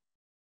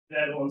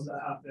they're the ones that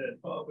have to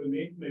put up with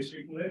me most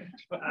frequently,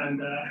 and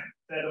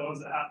they're the ones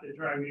that have to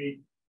drag me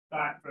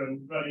back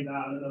from running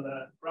down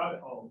another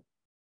rabbit hole.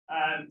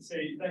 So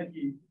thank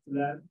you to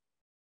them.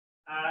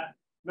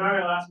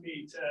 Mariel asked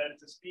me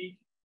to speak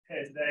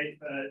here today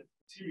for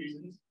two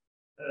reasons.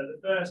 The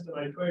first, and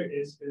I quote,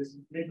 is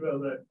mink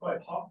whales are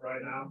quite hot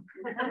right now.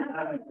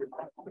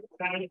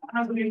 And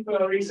as a mink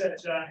whale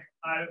researcher,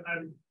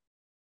 I'm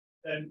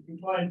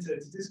inclined to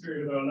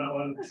disagree with her on that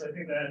one, because I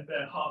think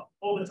they're hot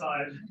all the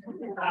time.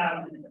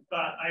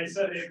 But I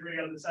certainly agree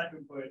on the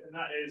second point, and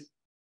that is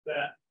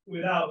that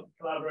without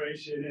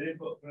collaboration and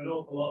input from an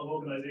awful lot of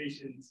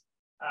organisations,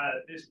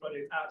 this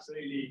project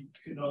absolutely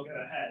could not go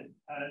ahead.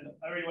 And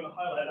I really want to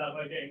highlight that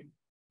by getting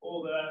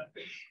all the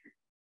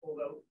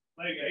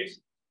logos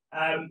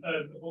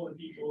of all the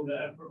people that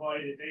have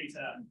provided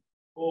data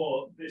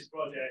for this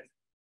project.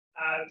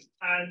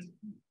 And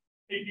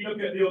if you look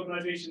at the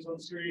organisations on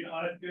the screen,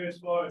 I'd go as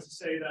far as to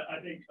say that I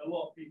think a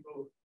lot of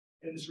people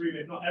in this room,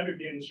 if not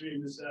everybody in this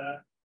room, has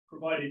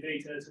provided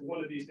data to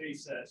one of these data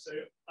sets. So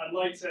I'd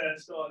like to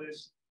start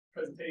this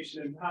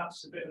presentation in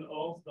perhaps a bit of an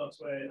orthodox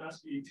way and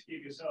ask you to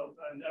give yourself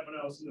and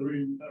everyone else in the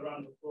room a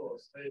round of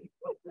applause.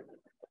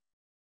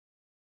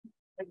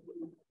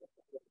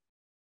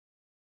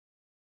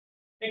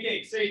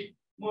 Okay, so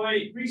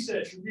my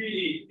research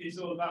really is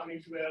all about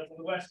mink whales on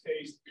the west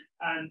coast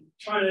and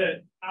trying to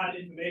add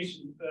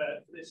information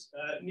for this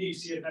new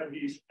Sea of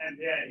Hebrides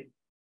MPA.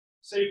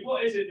 So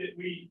what is it that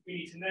we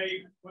need to know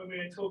when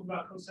we're talking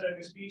about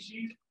conserving a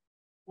species?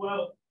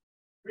 Well,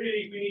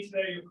 really we need to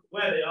know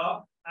where they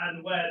are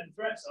and where the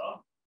threats are.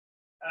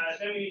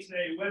 Then we need to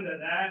know when they're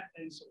there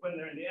and when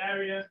they're in the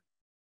area.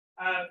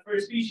 For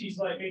a species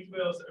like mink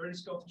whales that are in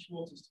Scottish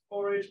waters to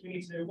forage, we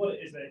need to know what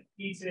it is they're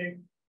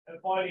eating. And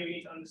finally, we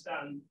need to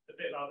understand a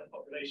bit about their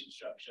population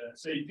structure.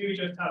 So do we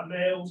just have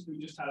males? Do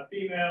we just have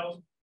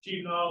females,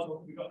 juveniles, or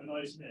have we got a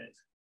nice mix?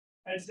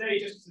 And today,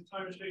 just because of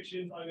time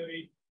restrictions, I'm going to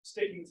be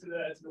sticking to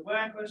the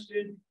where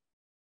question.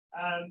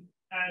 And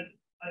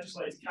I'd just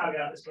like to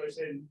caveat this by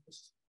saying this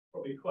is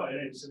probably quite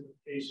an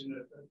oversimplification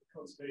of the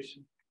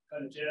conservation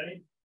kind of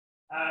journey.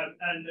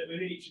 And that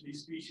within each of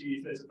these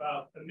species, there's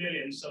about 1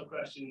 million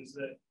sub-questions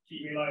that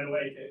keep me lying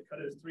awake at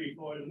kind of 3,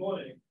 4 in the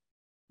morning.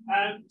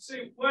 So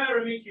where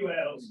are minke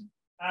whales?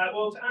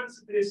 Well, to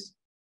answer this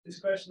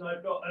question,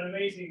 I've got an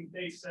amazing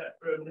data set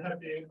from the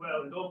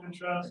Whale and Dolphin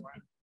Trust.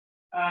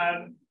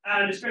 And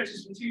it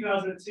stretches from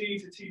 2002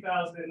 to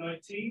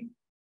 2019.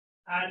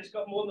 And it's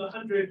got more than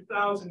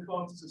 100,000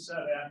 kilometers of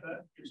survey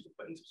effort, which to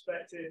put into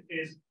perspective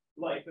is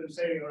like them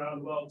sailing around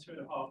the world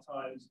 2.5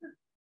 times.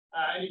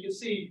 And you can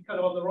see kind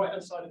of on the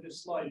right-hand side of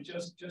this slide,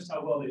 just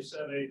how well they've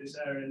surveyed this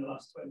area in the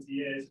last 20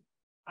 years.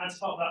 And to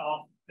top that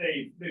off,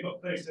 they've got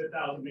close to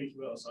 1,000 minke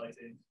whale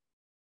sightings.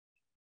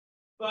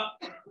 But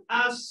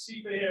as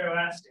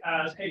superhero-esque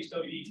as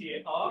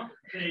HWDT are,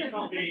 they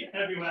can't be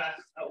everywhere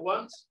at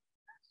once.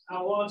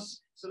 And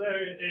once, so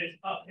there it is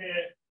up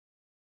here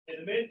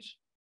in the Minch,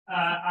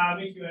 our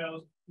minke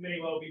whales may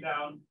well be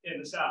down in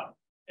the south.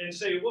 And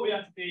so what we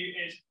have to do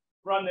is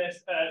run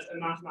this as a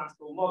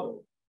mathematical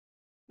model.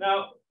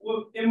 Now,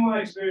 in my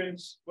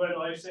experience, when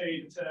I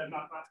say the term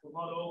mathematical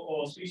model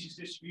or species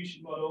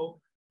distribution model,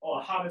 or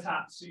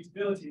habitat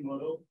suitability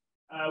model,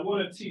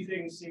 one of two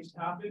things seems to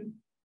happen.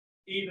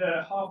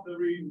 Either half the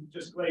room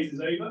just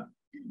glazes over,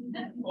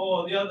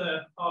 or the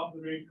other half of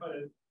the room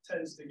kind of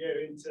tends to go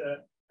into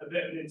a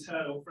bit of an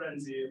internal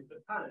frenzy of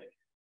the panic.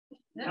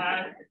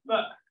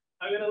 But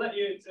I'm going to let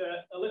you into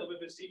a little bit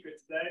of a secret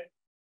today,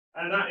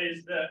 and that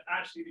is that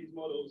actually these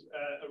models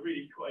are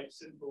really quite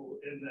simple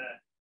in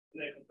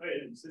their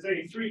components. There's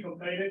only 3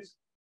 components.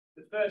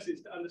 The first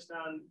is to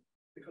understand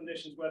the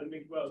conditions where the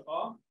minke whales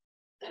are.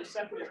 The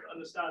second is to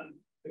understand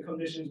the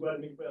conditions where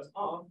the minke whales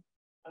are.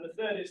 And the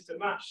third is to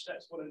match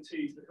steps 1 and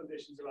 2 to the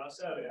conditions of our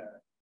survey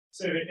area.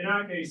 So in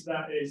our case,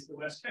 that is the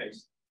west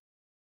coast.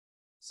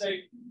 So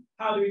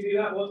how do we do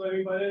that? What do I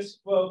mean by this?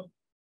 Well,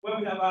 when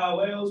we have our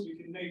whales, we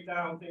can note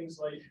down things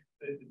like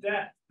the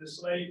depth, the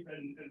slope,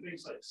 and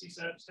things like sea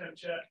surface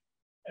temperature.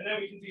 And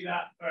then we can do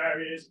that for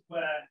areas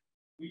where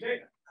we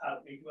don't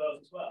have minke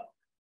whales as well.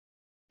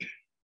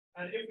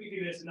 And if we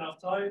do this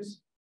enough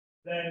times,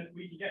 then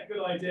we can get a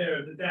good idea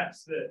of the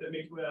depths that the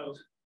minke whales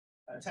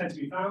tend to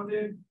be found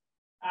in,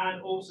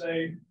 and also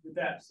the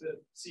depths that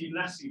seem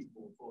less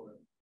suitable for them.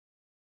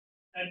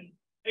 And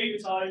over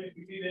time, if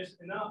we do this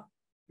enough,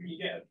 we can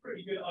get a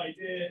pretty good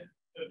idea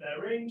of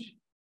their range,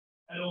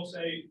 and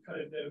also kind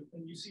of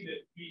and you see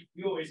that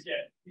we always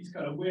get these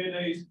kind of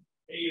weirdos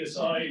at either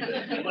side,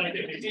 like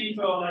a bit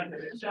deeper, like a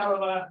bit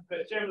shallower,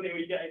 but generally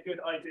we get a good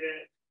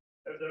idea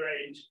of the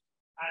range,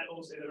 and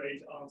also the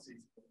range that aren't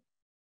suitable.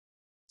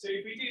 So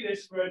if we do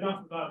this for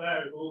enough of our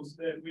variables,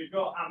 then we've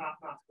got our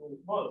mathematical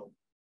model.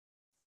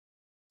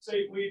 So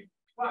we've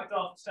flagged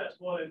off steps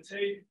 1 and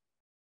 2.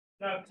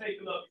 Now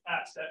take a look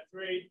at step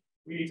 3.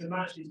 We need to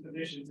match these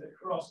conditions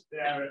across the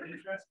area of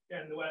interest,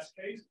 again, the west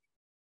coast.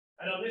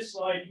 And on this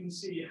slide, you can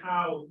see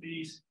how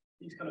these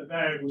kind of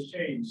variables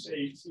change. So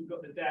you can see we've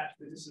got the depth,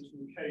 the distance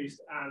from the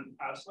coast, and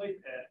our slope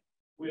here.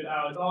 with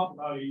our dark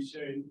values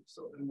showing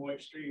sort of the more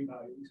extreme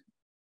values.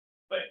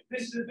 But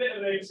this is a bit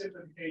of an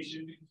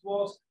oversimplification because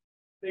whilst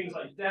things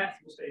like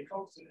depth will stay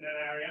constant in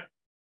an area,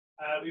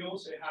 we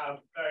also have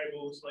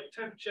variables like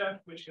temperature,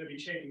 which are going to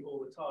be changing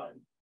all the time.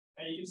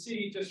 And you can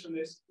see just from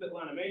this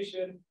little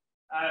animation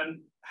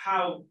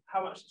how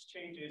much this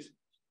changes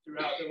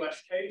throughout the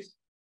West Coast.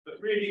 But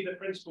really the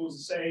principle is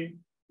the same.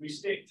 We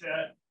stick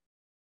to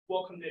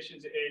what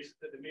conditions it is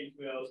that the minke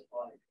whales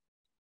like.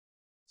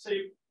 So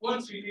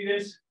once we do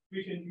this,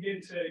 we can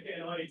begin to get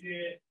an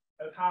idea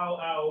of how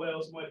our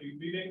whales might be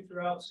moving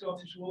throughout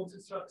Scottish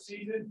waters throughout the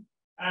season.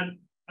 And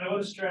I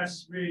want to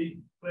stress really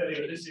clearly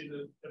that this is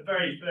the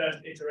very first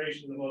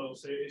iteration of the model,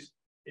 so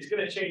it's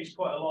going to change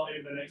quite a lot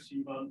over the next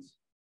few months.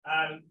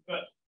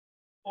 But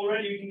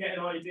already we can get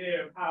an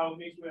idea of how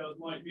minke whales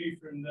might move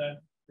from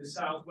the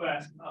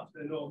southwest up to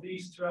the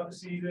northeast throughout the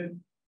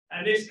season.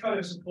 And this kind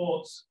of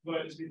supports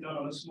work that's been done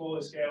on a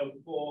smaller scale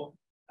before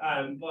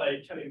by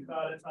Kelly and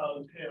Cloud et al.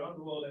 And Pierre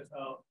Underwood et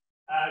al.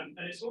 And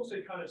it's also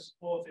kind of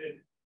supported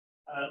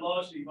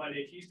largely by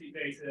the acoustic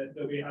data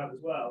that we have as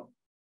well.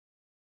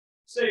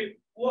 So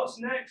what's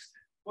next?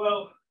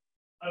 Well,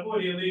 I've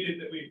already alluded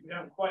that we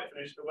haven't quite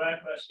finished the where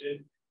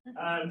question,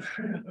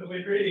 but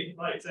we'd really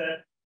like to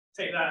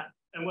take that,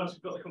 and once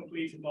we've got the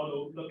completed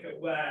model, look at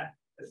where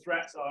the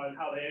threats are and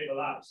how they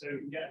overlap, so we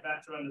can get a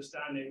better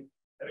understanding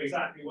of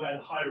exactly where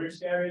the high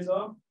risk areas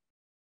are.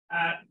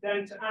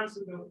 Then to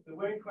answer the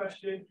when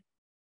question,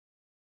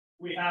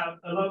 we have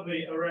a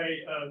lovely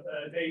array of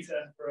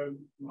data from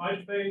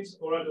hydrophones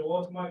or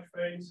underwater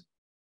microphones.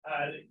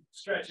 It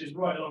stretches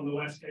right along the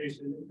west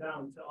coast and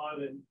down to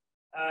Ireland.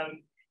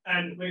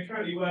 And we're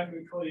currently working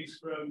with colleagues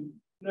from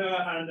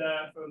NOAA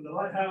and from the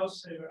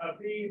Lighthouse over at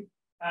Aberdeen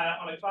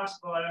on a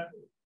classifier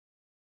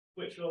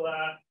which will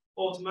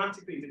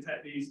automatically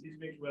detect these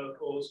minke whale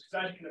calls.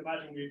 Because as you can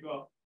imagine, we've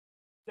got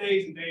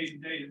days and days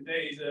and days and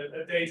days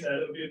of data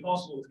that would be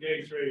impossible to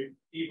go through,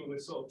 even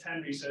with sort of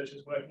 10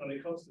 researchers working on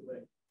it constantly.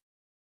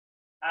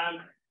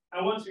 And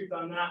once we've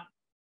done that,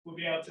 we'll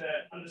be able to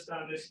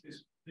understand this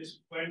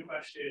when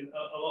question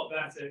a lot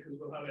better, because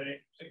we'll have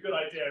a good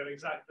idea of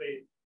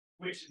exactly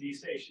which of these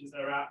stations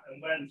they're at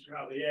and when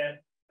throughout the year,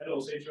 and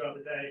also throughout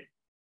the day.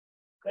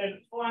 Then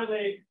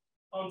finally,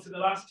 on to the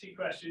last two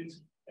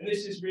questions, and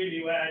this is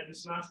really where the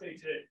SMASS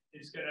data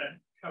is going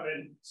to come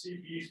in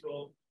super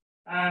useful.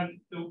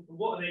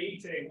 What are they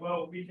eating?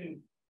 Well, we can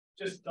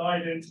just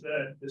dive into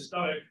the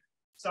stomach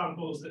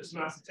samples that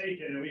SMASS have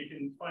taken, and we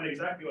can find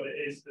exactly what it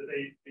is that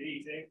they've been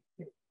eating.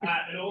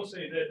 And also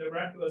the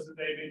records that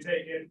they've been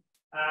taking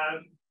are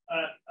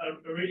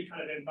really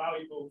kind of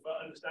invaluable for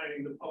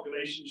understanding the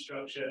population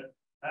structure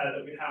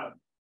that we have,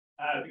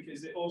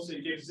 because it also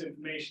gives us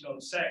information on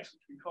sex,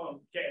 which we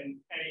can't get in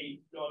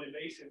any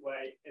non-invasive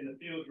way in the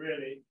field,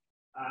 really,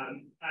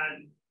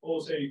 and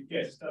also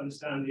gets us to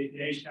understand the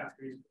age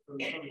categories from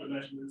some of the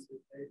measurements that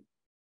they take.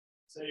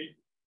 So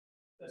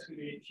that's going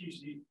to be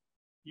hugely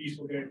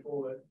useful going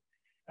forward.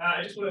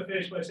 I just want to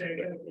finish by saying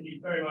thank you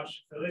very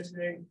much for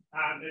listening,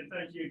 and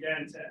thank you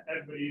again to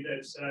everybody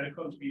that's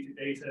contributed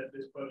data to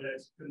this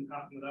project. Couldn't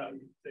happen without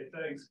you. So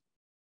thanks.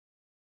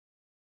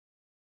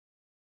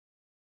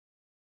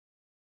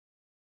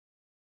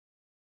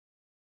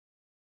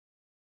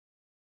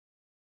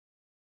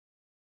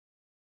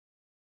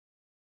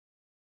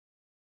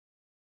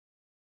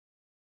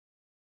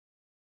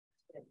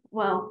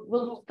 Well,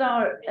 we'll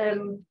start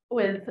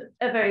with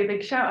a very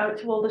big shout out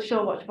to all the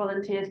Shorewatch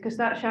volunteers, because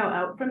that shout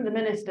out from the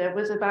Minister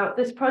was about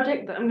this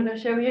project that I'm going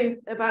to show you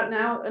about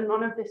now, and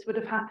none of this would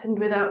have happened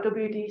without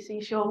WDC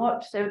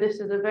Shorewatch. So this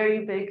is a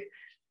very big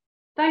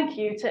thank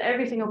you to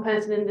every single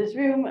person in this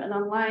room and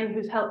online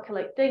who's helped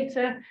collect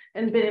data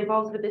and been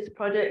involved with this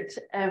project.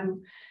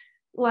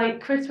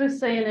 Like Chris was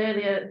saying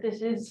earlier,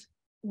 this is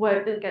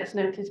work that gets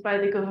noticed by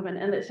the government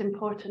and that's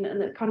important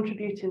and that's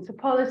contributing to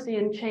policy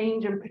and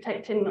change and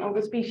protecting all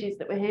the species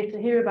that we're here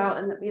to hear about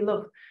and that we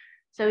love.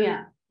 So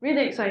yeah,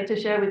 really excited to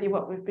share with you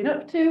what we've been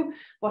up to,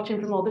 watching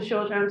from all the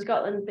shores around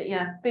Scotland. But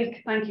yeah,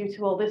 big thank you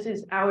to all. This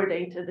is our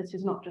data. This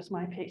is not just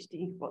my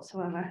PhD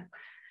whatsoever.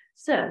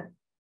 So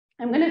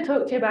I'm going to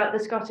talk to you about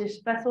the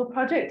Scottish Vessel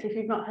Project, if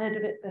you've not heard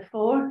of it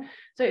before.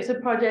 So it's a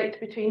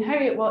project between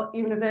Heriot-Watt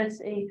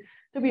University,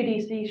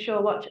 WDC,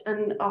 Shorewatch,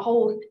 and a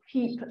whole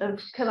heap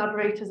of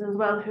collaborators as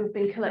well who've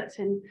been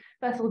collecting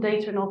vessel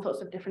data and all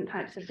sorts of different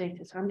types of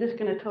data. So I'm just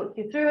going to talk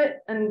you through it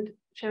and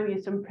show you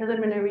some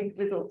preliminary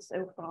results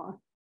so far.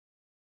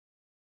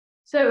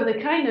 So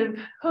the kind of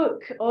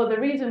hook, or the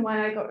reason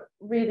why I got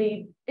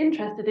really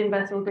interested in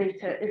vessel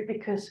data, is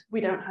because we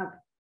don't have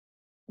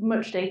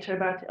much data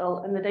about it all,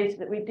 and the data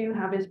that we do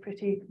have is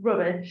pretty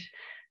rubbish.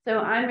 So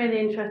I'm really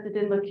interested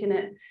in looking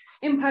at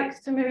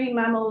impacts to marine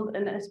mammals,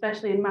 and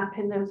especially in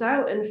mapping those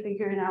out and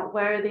figuring out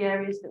where are the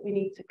areas that we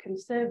need to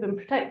conserve and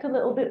protect a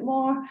little bit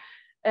more,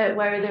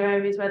 where are there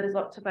areas where there's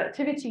lots of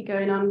activity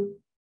going on.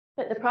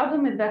 But the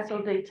problem with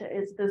vessel data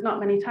is there's not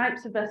many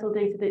types of vessel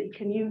data that you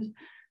can use,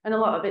 and a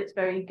lot of it's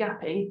very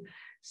gappy.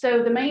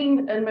 So the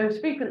main and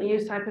most frequently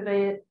used type of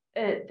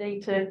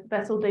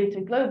vessel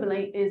data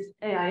globally is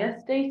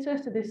AIS data.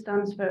 So this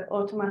stands for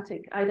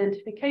Automatic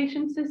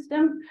Identification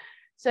System.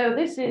 So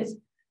this is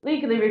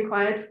legally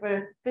required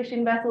for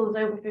fishing vessels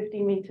over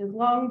 15 meters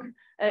long,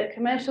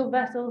 commercial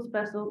vessels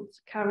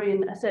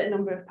carrying a certain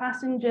number of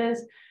passengers.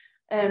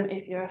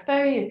 If you're a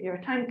ferry, if you're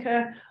a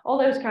tanker, all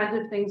those kinds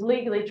of things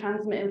legally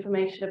transmit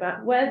information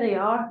about where they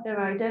are,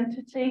 their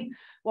identity,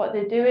 what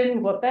they're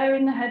doing, what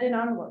bearing they're heading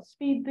on, what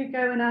speed they're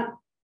going at.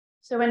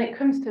 So when it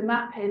comes to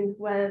mapping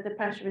where the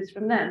pressure is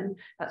from them,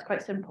 that's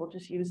quite simple,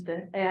 just use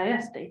the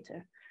AIS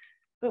data.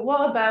 But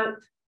what about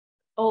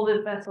all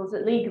the vessels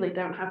that legally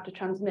don't have to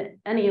transmit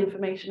any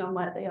information on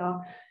where they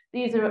are?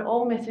 These are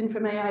all missing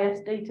from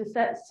AIS data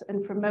sets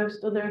and from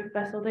most other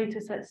vessel data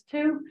sets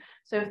too.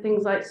 So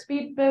things like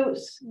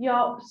speedboats,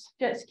 yachts,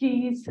 jet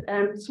skis,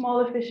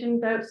 smaller fishing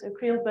boats, so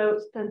creel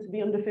boats tend to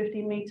be under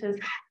 15 meters,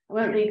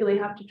 won't legally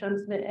have to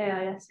transmit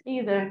AIS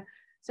either.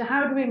 So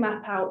how do we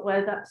map out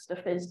where that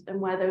stuff is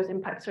and where those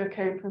impacts are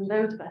occurring from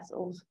those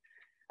vessels?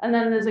 And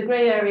then there's a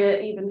grey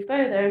area even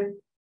further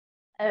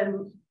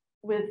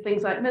with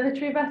things like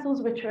military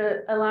vessels, which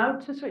are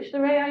allowed to switch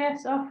their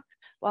AIS off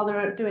while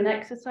they're doing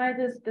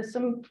exercises. There's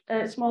some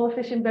smaller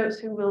fishing boats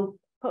who will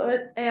put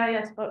an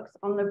AIS box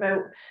on the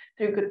boat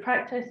through good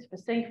practice for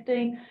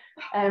safety,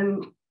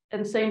 and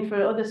same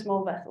for other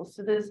small vessels.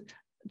 So there's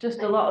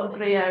just a lot of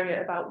grey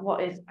area about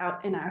what is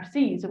out in our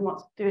seas and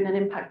what's doing an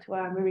impact to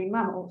our marine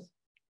mammals.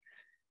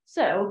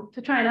 So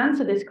to try and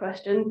answer this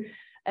question,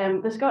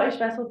 the Scottish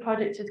Vessel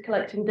Project is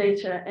collecting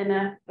data in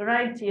a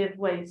variety of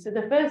ways. So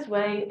the first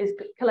way is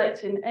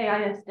collecting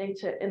AIS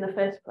data in the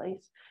first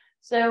place.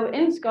 So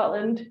in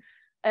Scotland,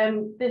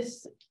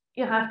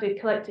 you have to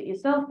collect it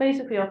yourself,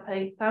 basically, or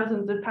pay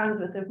thousands of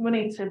pounds worth of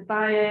money to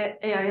buy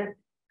AIS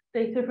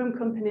data from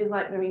companies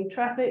like Marine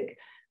Traffic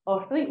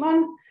or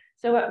Fleetmon.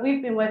 So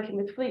we've been working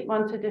with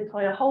Fleetmon to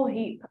deploy a whole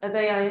heap of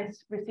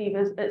AIS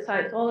receivers at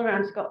sites all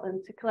around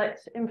Scotland to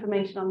collect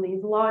information on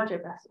these larger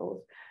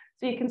vessels.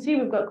 So you can see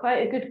we've got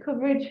quite a good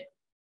coverage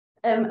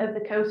of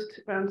the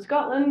coast around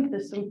Scotland.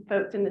 There's some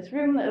folks in this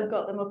room that have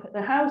got them up at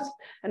their house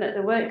and at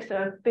their work, so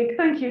a big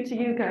thank you to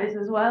you guys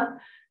as well.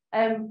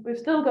 We've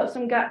still got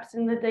some gaps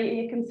in the data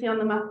you can see on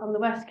the map on the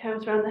west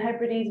coast around the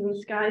Hebrides and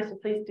Skye, so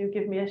please do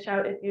give me a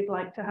shout if you'd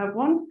like to have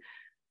one.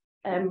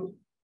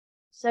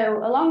 So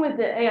along with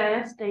the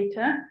AIS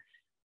data,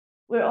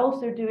 we're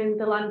also doing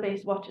the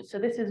land-based watches. So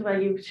this is where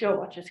you shore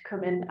watchers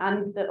come in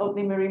and the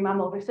Orkney Marine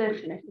Mammal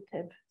Research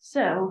Initiative.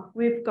 So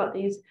we've got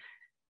these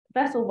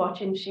vessel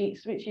watching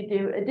sheets, which you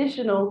do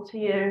additional to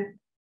your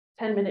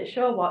 10-minute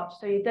shore watch.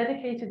 So your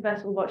dedicated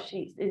vessel watch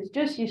sheets is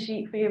just your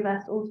sheet for your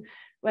vessels,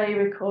 where you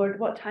record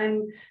what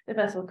time the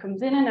vessel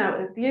comes in and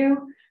out of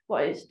view,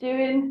 what it's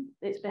doing,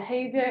 its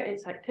behavior,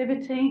 its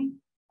activity,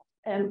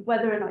 and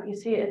whether or not you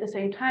see it at the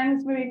same time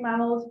as marine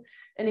mammals.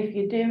 And if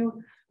you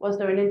do, was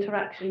there an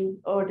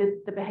interaction or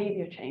did the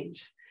behavior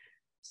change?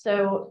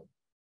 So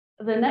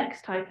the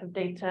next type of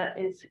data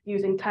is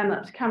using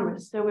time-lapse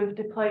cameras. So we've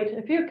deployed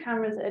a few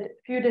cameras at a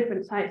few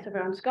different sites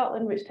around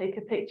Scotland, which take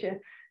a picture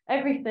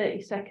every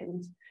 30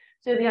 seconds.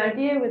 So the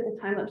idea with the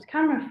time-lapse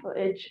camera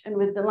footage and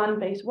with the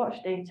land-based watch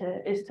data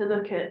is to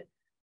look at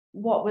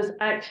what was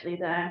actually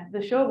there.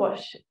 The shore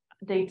watch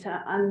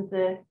data and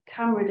the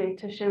camera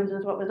data shows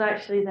us what was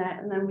actually there,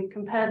 and then we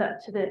compare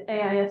that to the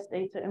AIS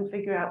data and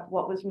figure out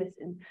what was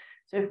missing.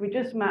 So if we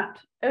just mapped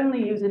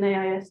only using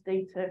AIS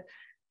data,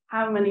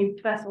 how many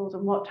vessels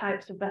and what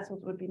types of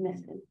vessels would be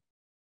missing.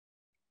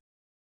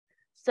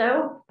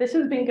 So this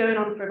has been going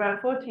on for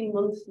about 14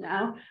 months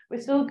now. We're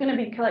still going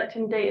to be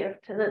collecting data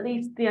till at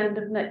least the end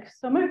of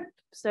next summer.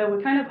 So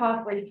we're kind of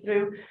halfway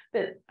through,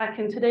 but I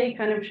can today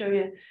kind of show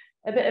you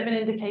a bit of an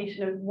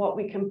indication of what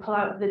we can pull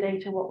out of the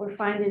data, what we're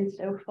finding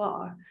so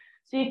far.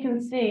 So you can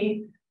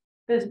see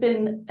there's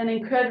been an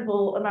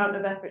incredible amount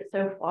of effort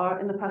so far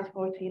in the past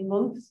 14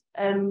 months.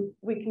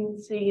 We can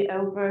see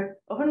over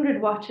 100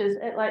 watchers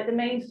at like the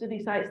main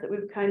study sites that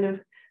we've kind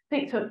of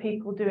picked up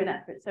people doing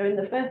efforts. So in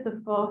the Firth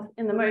of Forth,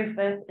 in the Moray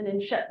Firth and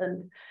in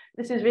Shetland.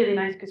 This is really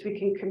nice because we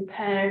can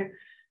compare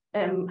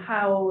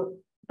how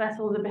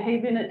vessels are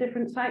behaving at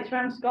different sites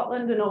around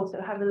Scotland and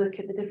also have a look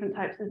at the different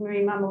types of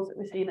marine mammals that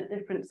we're seeing at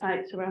different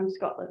sites around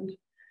Scotland.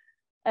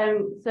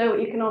 So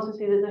you can also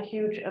see there's a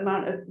huge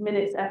amount of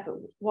minutes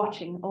effort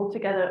watching,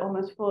 altogether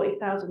almost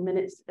 40,000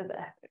 minutes of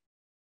effort.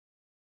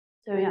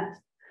 So yes,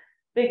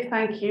 big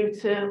thank you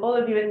to all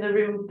of you in the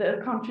room that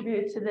have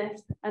contributed to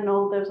this and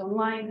all those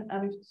online.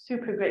 I'm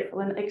super grateful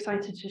and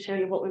excited to show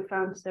you what we've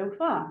found so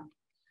far.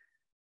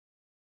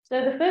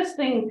 So the first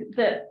thing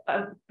that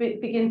I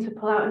begin to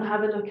pull out and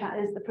have a look at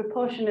is the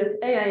proportion of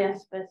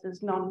AIS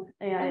versus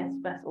non-AIS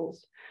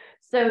vessels.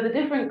 So the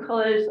different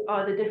colours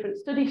are the different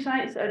study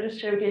sites that I just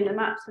showed you in the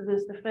map. So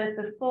there's the Firth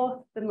of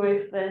Forth, the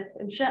Moray Firth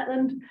and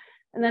Shetland.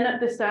 And then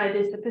up the side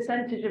is the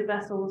percentage of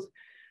vessels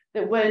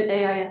that weren't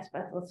AIS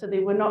vessels, so they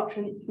were not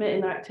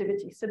transmitting their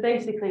activity. So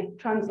basically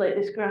translate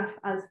this graph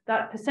as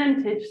that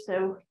percentage.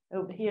 So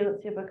over here,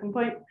 let's see if I can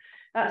point.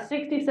 That's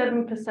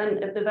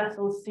 67% of the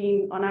vessels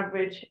seen on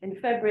average in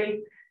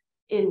February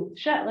in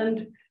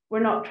Shetland were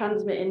not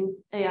transmitting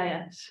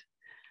AIS.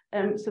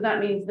 So that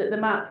means that the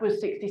map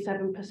was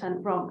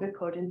 67% wrong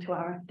according to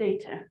our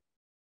data.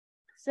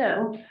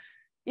 So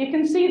you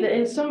can see that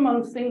in some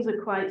months things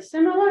are quite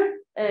similar.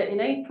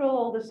 In April,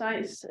 all the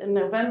sites, in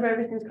November,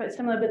 everything's quite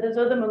similar, but there's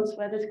other months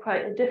where there's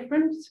quite a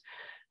difference.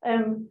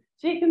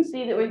 So you can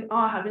see that we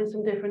are having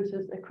some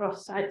differences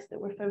across sites that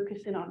we're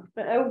focusing on.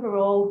 But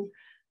overall,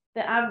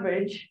 the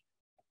average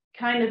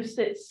kind of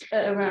sits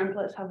at around,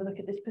 let's have a look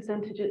at this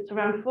percentage, it's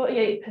around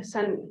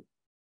 48%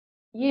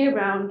 year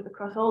round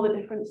across all the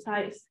different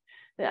sites,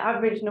 the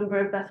average number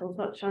of vessels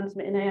not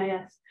transmitting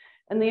AIS.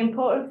 And the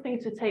important thing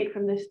to take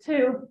from this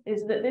too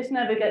is that this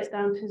never gets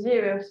down to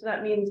zero. So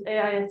that means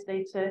AIS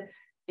data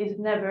is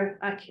never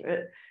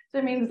accurate. So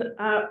it means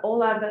that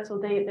all our vessel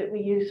data that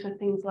we use for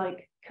things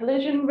like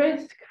collision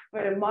risk,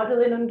 for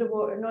modeling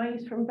underwater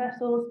noise from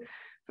vessels,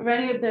 for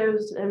any of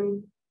those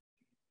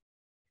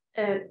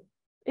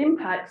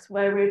impacts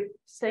where we're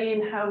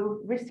saying how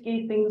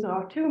risky things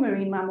are to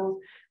marine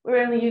mammals,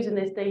 we're only using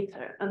this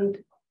data. And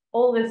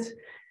all this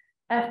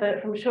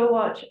effort from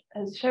Shorewatch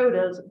has showed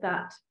us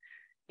that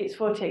it's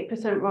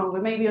 48% wrong.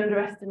 We're maybe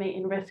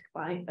underestimating risk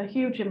by a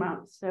huge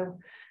amount. So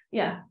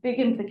yeah, big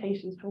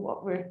implications for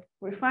what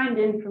we're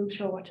finding from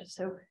Shorewatch.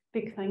 So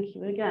big thank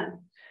you again.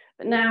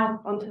 But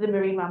now onto the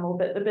marine mammal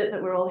bit, the bit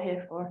that we're all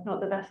here for,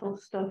 not the vessel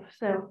stuff.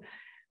 So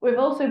we've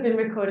also been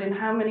recording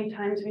how many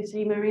times we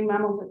see marine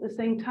mammals at the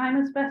same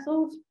time as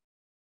vessels,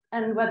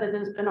 and whether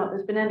there's or not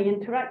there's been any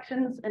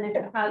interactions, and if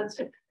it has,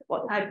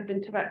 what type of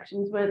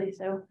interactions were they.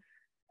 So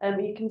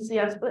you can see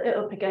I've split it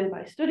up again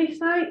by study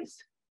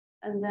sites,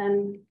 and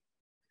then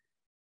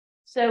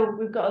so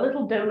we've got a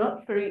little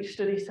donut for each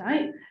study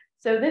site.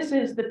 So this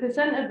is the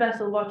percent of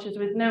vessel watchers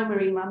with no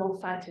marine mammal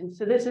sightings.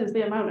 So this is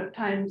the amount of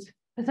times,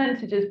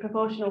 percentages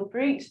proportional for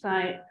each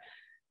site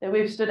that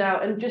we've stood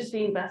out and just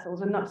seen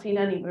vessels and not seen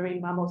any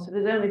marine mammals. So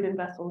there's only been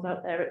vessels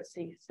out there at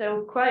sea.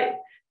 So quite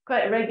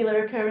a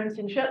regular occurrence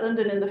in Shetland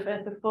and in the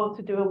Firth of Forth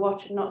to do a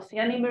watch and not see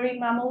any marine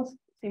mammals.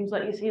 Seems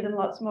like you see them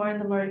lots more in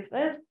the Moray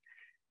Firth.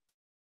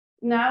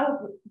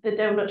 Now the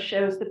donut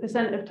shows the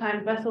percent of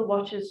time vessel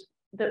watchers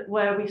that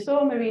where we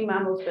saw marine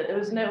mammals, but there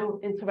was no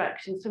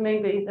interaction. So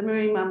maybe the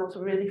marine mammals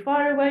were really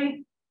far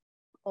away,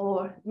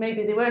 or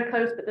maybe they were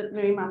close, but the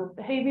marine mammal's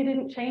behavior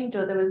didn't change,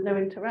 or there was no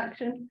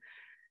interaction.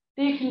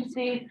 So you can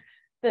see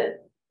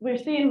that we're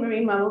seeing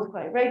marine mammals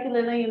quite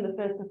regularly in the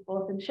Firth of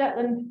Forth and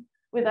Shetland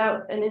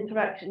without an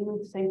interaction, and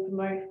the same for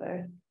Moray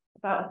Firth,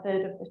 about a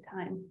third of the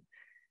time.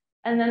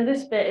 And then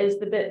this bit is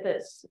the bit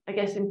that's, I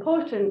guess,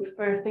 important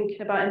for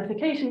thinking about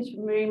implications for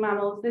marine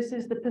mammals. This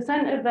is the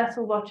percent of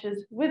vessel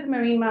watchers with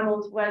marine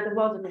mammals where there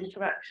was an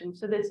interaction.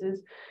 So this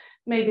is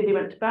maybe they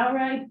went to bow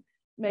ride,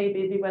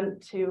 maybe they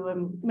went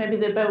to, maybe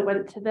the boat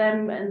went to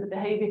them and the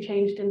behavior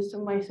changed in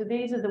some way. So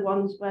these are the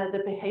ones where the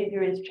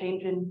behavior is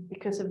changing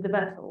because of the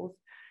vessels.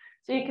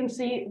 So you can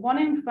see 1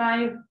 in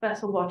 5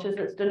 vessel watchers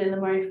that's done in the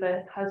Moray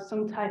Firth has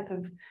some type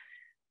of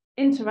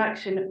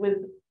interaction with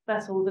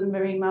vessels and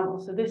marine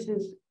mammals. So this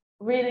is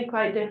really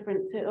quite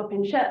different to up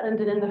in Shetland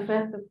and in the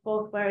Firth of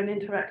Forth, where an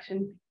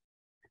interaction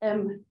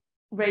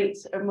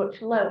rates are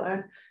much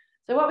lower.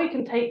 So what we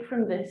can take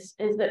from this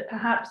is that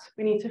perhaps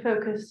we need to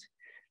focus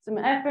some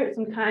effort,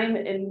 some time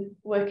in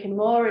working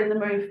more in the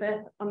Moray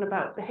Firth on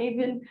about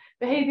behaviour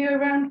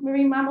around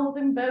marine mammals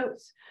in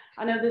boats.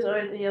 I know there's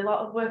already a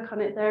lot of work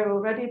on it there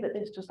already, but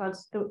this just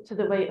adds to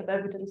the weight of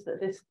evidence that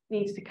this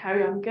needs to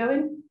carry on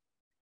going.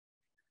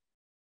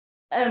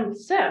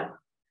 So,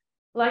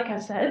 like I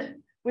said,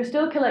 we're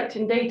still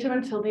collecting data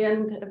until the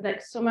end of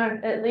next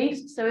summer at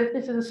least. So if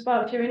this has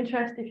sparked your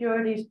interest, if you're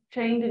already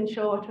trained in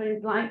Shorewatch or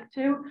you'd like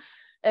to,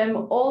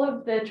 all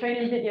of the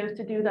training videos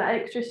to do that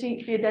extra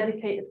seat for your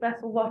dedicated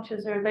vessel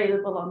watchers are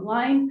available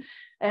online.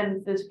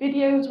 There's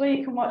videos where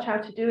you can watch how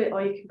to do it,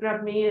 or you can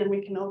grab me and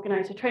we can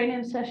organise a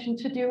training session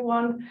to do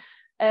one.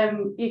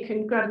 You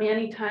can grab me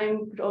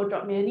anytime or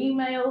drop me an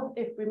email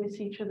if we miss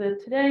each other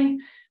today.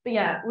 But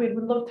yeah, we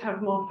would love to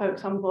have more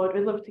folks on board.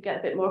 We'd love to get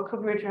a bit more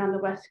coverage around the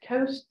West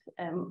Coast,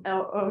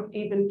 or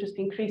even just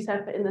increase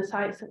effort in the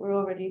sites that we're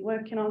already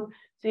working on.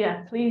 So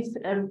yeah, please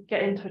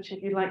get in touch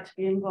if you'd like to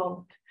be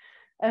involved.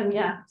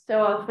 Yeah,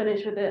 so I'll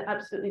finish with an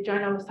absolutely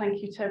ginormous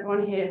thank you to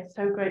everyone here.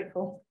 So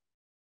grateful.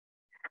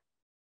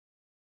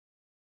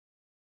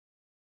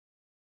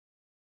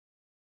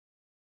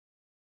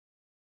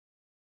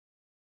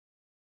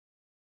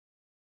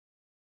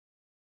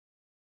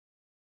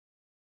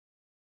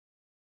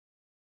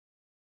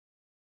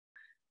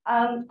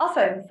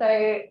 Awesome.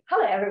 So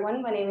hello,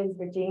 everyone. My name is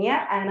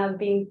Virginia, and I've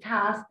been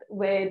tasked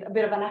with a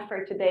bit of an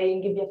effort today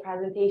and give you a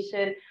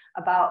presentation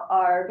about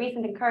our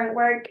recent and current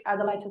work at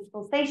the Lighthouse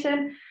Full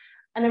Station.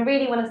 And I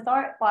really want to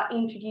start by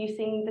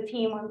introducing the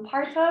team I'm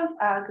part of,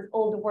 because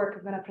all the work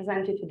I'm going to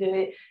present you to do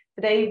it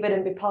today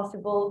wouldn't be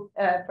possible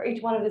for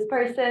each one of this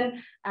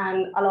person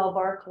and a lot of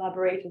our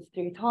collaborators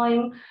through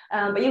time,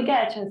 but you'll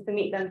get a chance to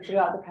meet them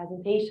throughout the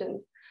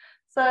presentations.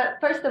 So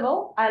first of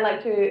all, I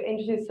like to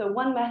introduce, so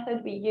one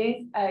method we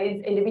use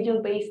is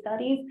individual-based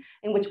studies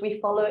in which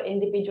we follow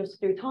individuals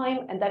through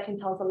time, and that can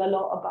tell us a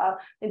lot about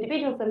the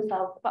individuals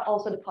themselves, but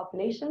also the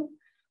population.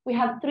 We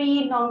have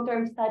 3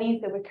 long-term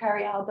studies that we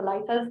carry out the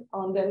lighters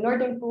on the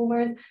northern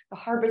fulmars, the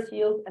harbor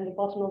seals, and the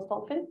bottlenose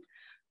dolphins.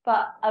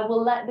 But I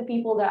will let the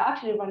people that are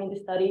actually running the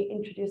study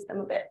introduce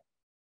them a bit.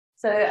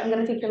 So I'm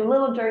going to take you on a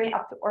little journey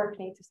up to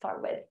Orkney to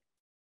start with.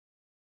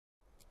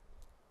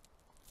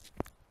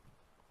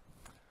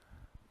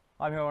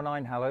 I'm here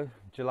on Hallow,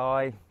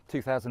 July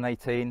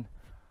 2018,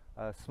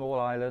 a small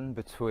island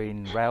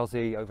between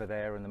Rousey over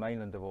there and the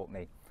mainland of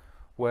Orkney,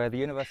 where the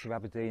University of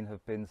Aberdeen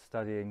have been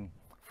studying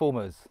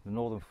fulmars, the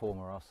northern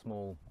fulmar, our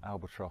small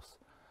albatross,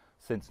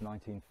 since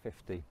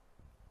 1950.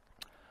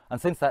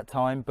 And since that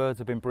time, birds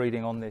have been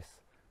breeding on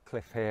this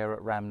cliff here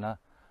at Ramna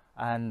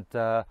and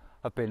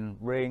have been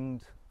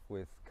ringed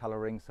with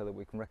colouring so that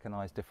we can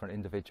recognise different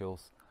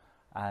individuals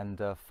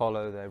and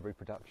follow their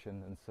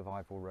reproduction and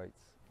survival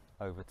rates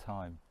over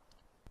time.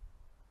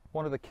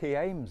 One of the key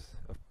aims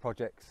of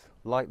projects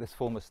like this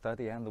fulmar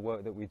study and the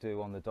work that we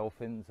do on the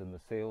dolphins and the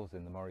seals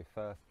in the Moray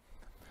Firth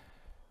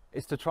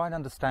is to try and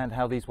understand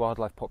how these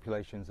wildlife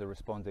populations are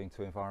responding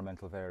to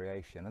environmental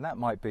variation. And that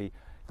might be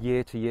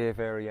year-to-year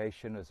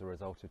variation as a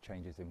result of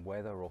changes in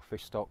weather or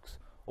fish stocks,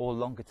 or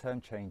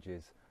longer-term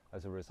changes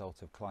as a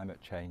result of climate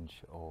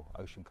change or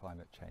ocean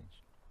climate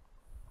change.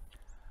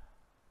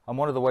 And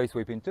one of the ways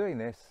we've been doing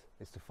this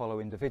is to follow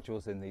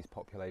individuals in these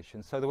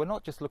populations, so that we're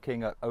not just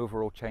looking at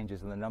overall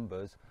changes in the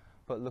numbers,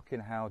 but looking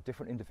at how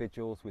different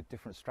individuals with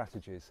different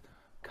strategies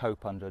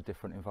cope under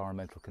different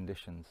environmental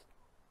conditions.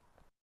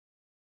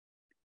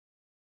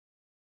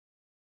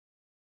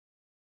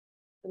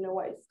 I don't know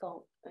why it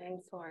stopped. I'm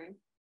sorry.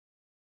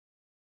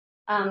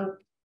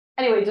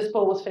 Anyway, just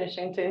Paul was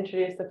finishing to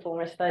introduce the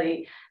fulmar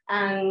study,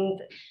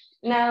 and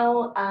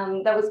now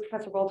that was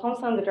Professor Paul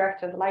Thompson, the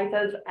director of the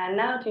lighters, and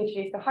now to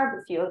introduce the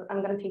harbour seals,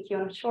 I'm going to take you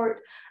on a short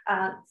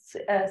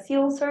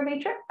seal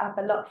survey trip up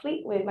at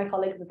Lockfleet with my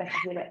colleague Rebecca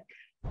Hewitt.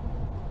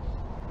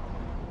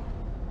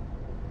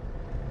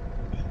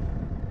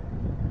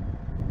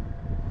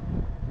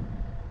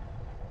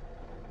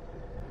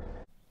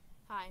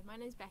 Hi, my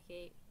name is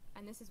Becky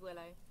and this is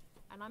Willow,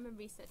 and I'm a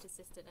research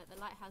assistant at the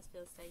Lighthouse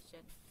Field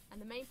Station, and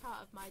the main part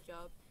of my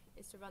job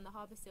is to run the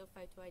harbour seal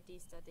photo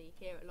ID study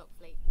here at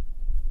Lockfleet.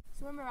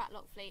 So when we're at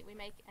Lockfleet we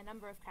make a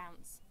number of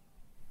counts,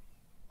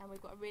 and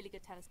we've got a really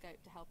good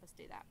telescope to help us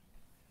do that.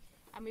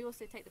 And we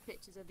also take the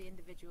pictures of the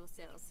individual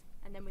seals,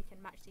 and then we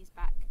can match these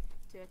back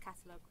to a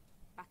catalogue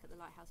back at the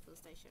Lighthouse Field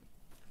Station.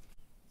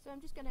 So I'm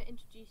just going to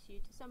introduce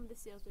you to some of the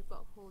seals we've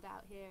got hauled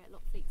out here at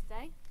Lockfleet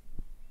today.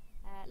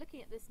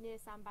 Looking at this near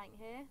sandbank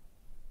here,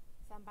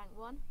 sandbank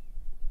 1,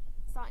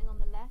 starting on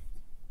the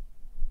left,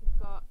 we've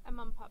got a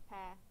mum pup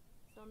pair.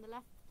 So on the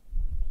left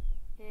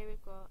here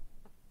we've got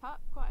a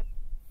pup, quite a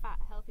fat,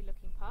 healthy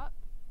looking pup,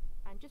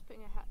 and just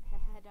putting her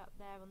head up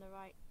there on the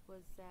right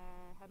was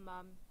her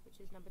mum, which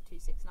is number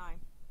 269.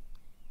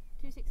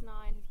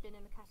 269 has been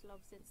in the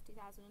catalogue since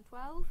 2012,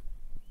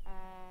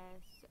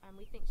 and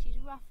we think she's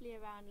roughly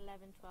around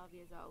 11-12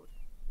 years old.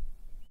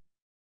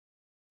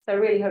 So I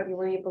really hope you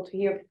were able to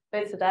hear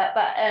bits of that.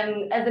 But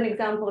as an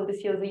example of the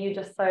seals that you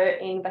just saw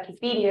in Becky's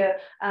video,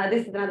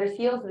 this is another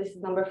seal, so this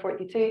is number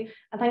 42.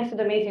 And thanks to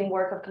the amazing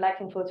work of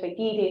collecting photo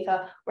ID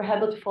data, we're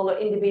able to follow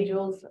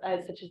individuals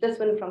such as this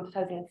one from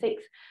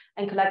 2006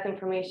 and collect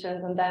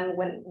information on them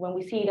when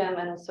we see them,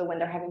 and also when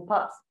they're having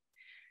pups.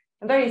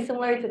 And very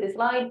similar to this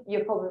slide,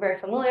 you're probably very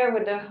familiar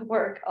with the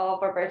work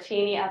of Barbara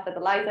Cheney at the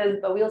Lighters,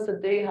 but we also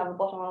do have a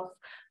bottlenose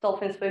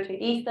dolphins photo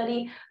ID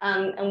study,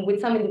 and with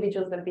some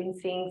individuals that have been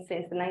seeing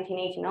since the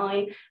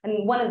 1989.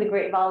 And one of the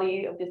great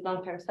value of this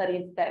long-term study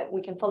is that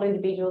we can follow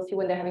individuals, see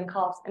when they're having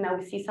calves, and now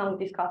we see some of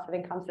these calves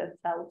having calves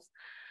themselves.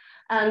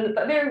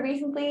 But very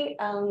recently,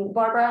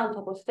 Barbara, on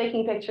top of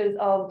taking pictures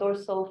of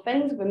dorsal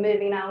fins, we're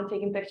moving now and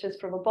taking pictures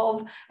from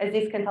above, as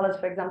this can tell us,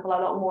 for example, a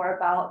lot more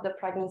about the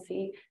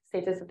pregnancy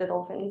status of the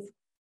dolphins.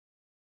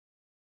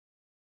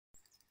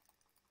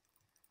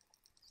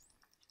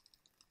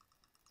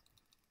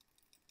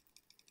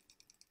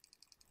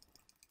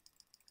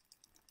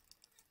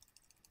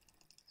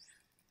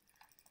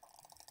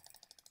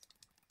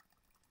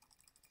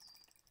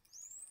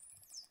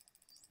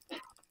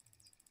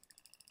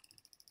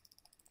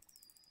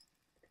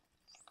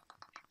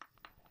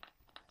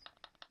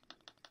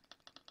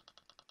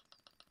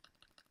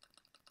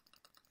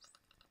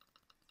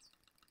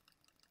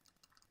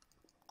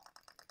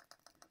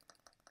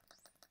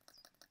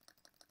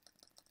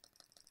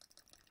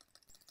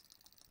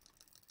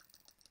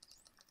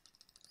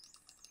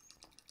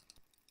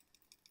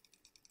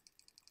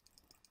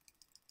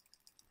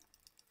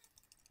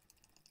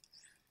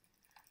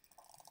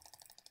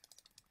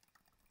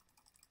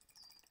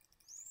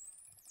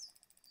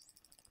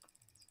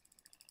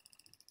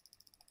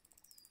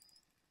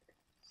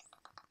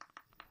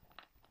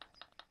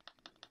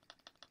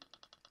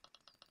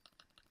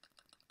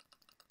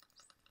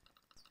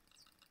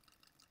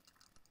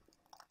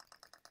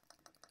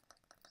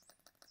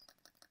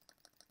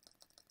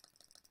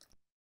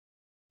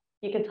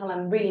 You can tell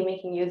I'm really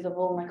making use of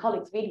all my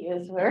colleagues'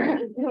 videos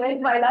to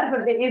make my life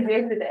a bit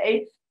easier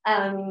today.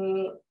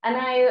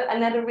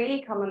 Another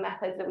really common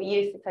method that we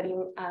use to study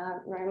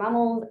marine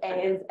mammals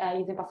is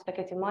using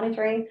pacificative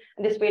monitoring.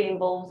 And this really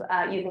involves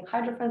using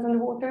hydrophones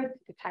underwater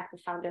to detect the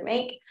sound they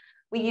make.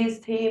 We use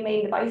two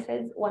main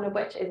devices, one of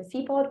which is a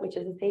CPOD, which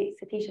is a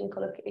cetacean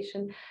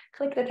collocation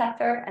click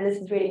detector. And this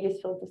is really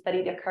useful to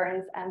study the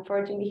occurrence and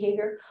foraging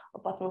behavior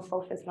of bottlenose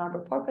dolphins and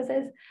arbor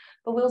porpoises.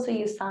 But we also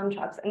use sound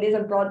traps, and these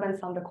are broadband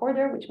sound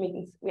recorder, which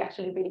means we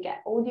actually really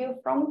get audio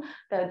from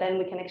that then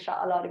we can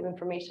extract a lot of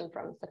information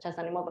from, such as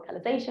animal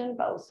vocalization,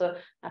 but also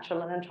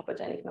natural and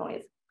anthropogenic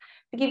noise.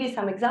 To give you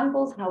some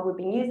examples of how we've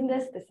been using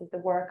this is the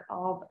work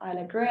of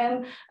Isla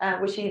Graham,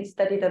 where she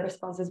studied the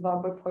responses of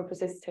arbor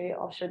porpoises to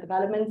offshore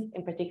developments,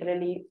 in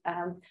particularly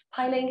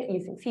piling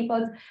using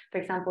CPODs. For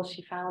example,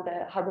 she found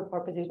that harbor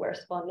porpoises were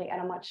responding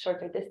at a much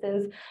shorter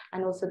distance,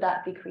 and also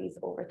that decreased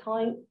over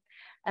time.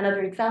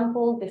 Another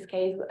example, this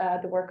case,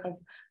 the work of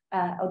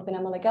Odbina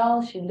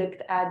Malagal, she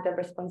looked at the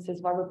responses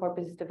of arbor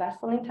porpoises to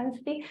vessel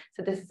intensity.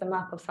 So this is a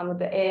map of some of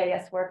the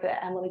AIS work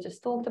that Emily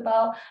just talked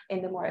about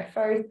in the Moray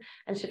Firth.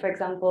 And she, for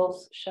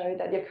example, showed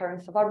that the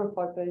occurrence of arbor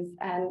porpoise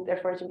and their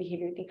foraging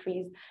behavior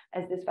decreased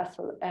as this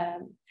vessel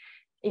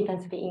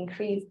intensity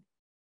increased.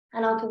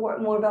 And now to work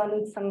more about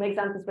some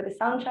examples with the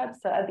sound traps.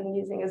 So I've been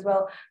using as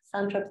well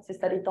sound traps to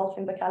study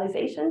dolphin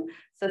vocalization.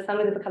 So some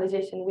of the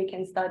vocalization we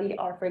can study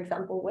are, for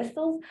example,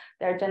 whistles.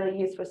 They're generally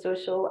used for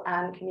social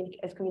and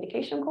as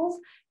communication calls.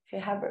 If you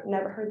have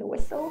never heard the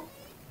whistle.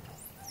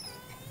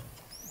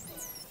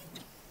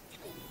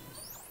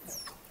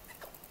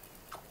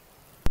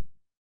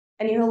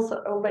 And you also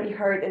already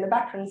heard in the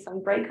background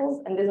some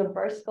breakles, and these are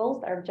burst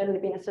calls that have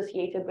generally been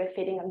associated with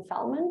feeding on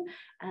salmon.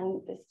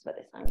 And this is what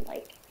they sound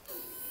like.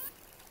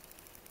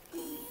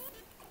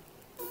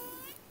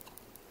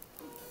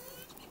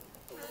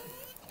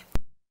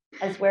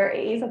 As where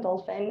it is a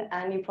dolphin,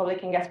 and you probably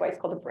can guess why it's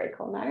called a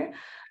breakle now.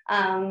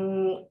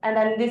 And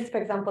then this,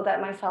 for example,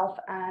 that myself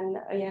and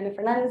Yana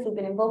Fernandez have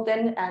been involved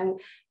in, and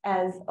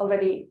as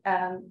already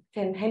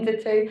Tim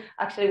hinted to,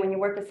 actually when you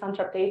work with sound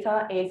trap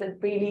data, is a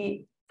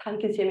really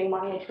time-consuming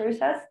manual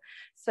process.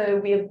 So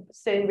we have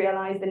soon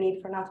realized the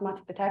need for an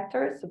automatic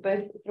detector. So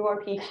both through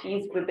our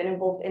PhDs, we've been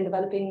involved in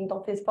developing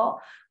Dolphin Spot,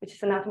 which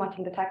is an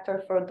automatic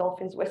detector for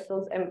dolphins,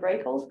 whistles, and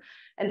breakles.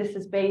 And this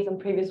is based on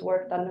previous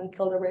work done on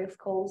killer whales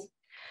calls.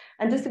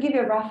 And just to give you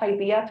a rough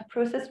idea, to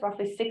process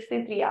roughly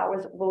 63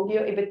 hours of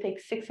audio, it would take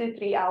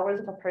 63 hours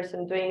of a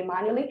person doing it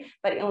manually,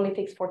 but it only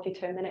takes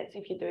 42 minutes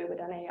if you do it with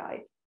an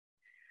AI.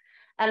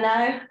 And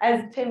now,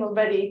 as Tim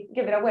already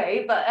gave it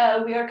away,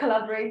 but we are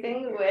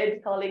collaborating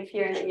with colleagues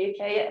here in the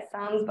UK at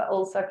SMASS, but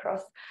also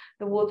across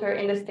the water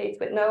in the States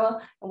with NOAA.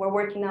 And we're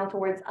working now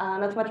towards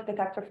an automatic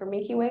detector for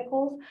Milky Way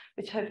calls,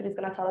 which hopefully is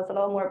going to tell us a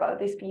lot more about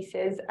these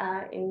species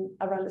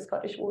around the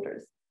Scottish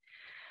waters.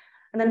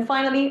 And then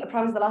finally, I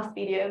promised the last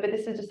video, but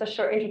this is just a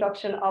short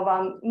introduction of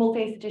a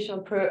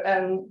multi-institutional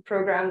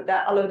program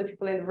that a lot of the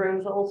people in the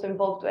rooms are also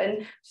involved in,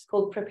 which is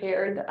called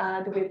Prepared,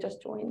 that we've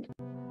just joined.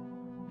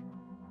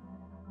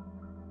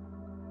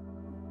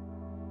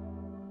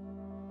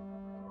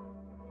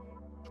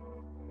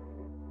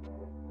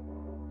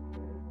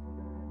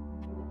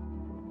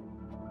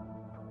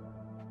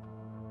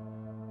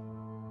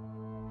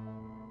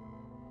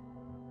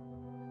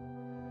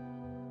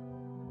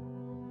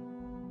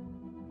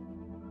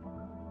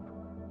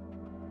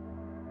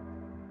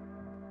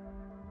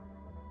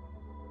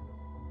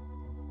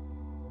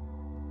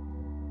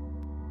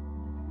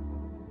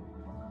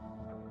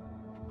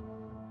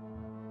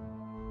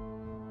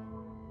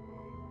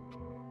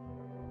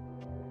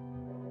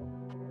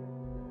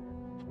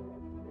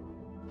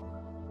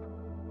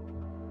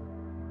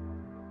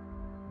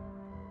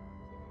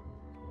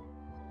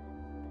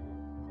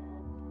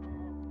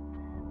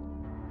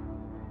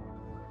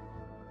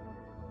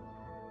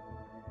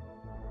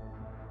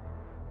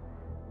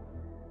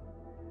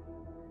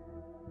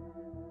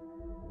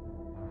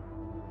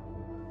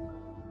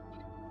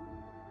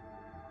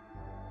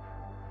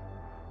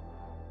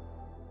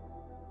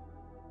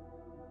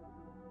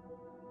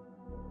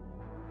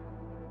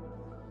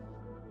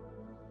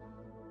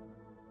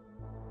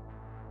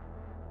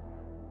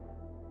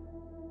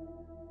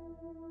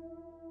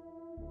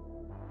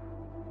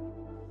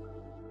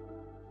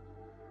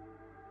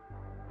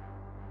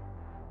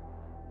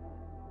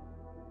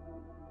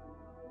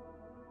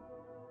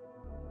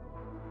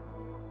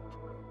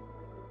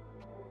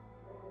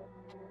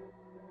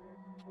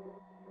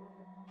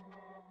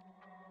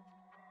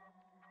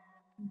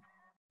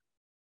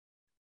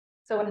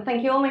 So I want to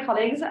thank you all my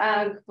colleagues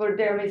for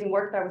their amazing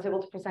work that I was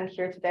able to present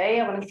here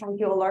today. I want to thank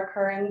you all our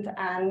current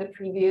and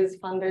previous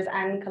funders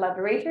and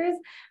collaborators.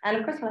 And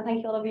of course, I want to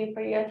thank you all of you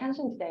for your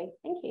attention today.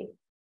 Thank you.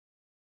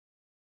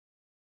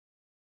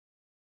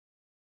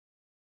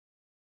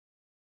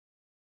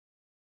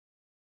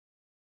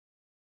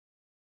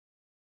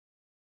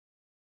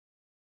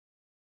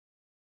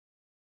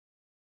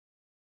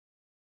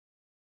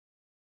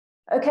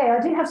 Okay, I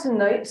do have some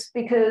notes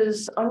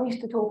because I'm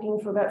used to talking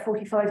for about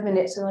 45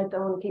 minutes and I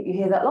don't want to keep you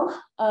here that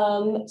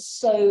long.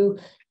 So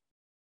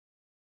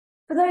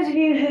for those of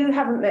you who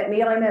haven't met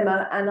me, I'm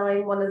Emma and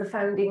I'm one of the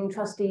founding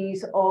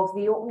trustees of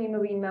the Orkney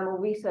Marine Mammal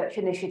Research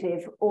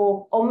Initiative,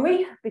 or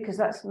OMRI, because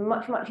that's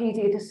much, much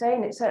easier to say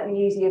and it's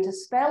certainly easier to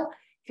spell.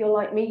 If you're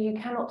like me, you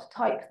cannot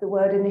type the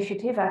word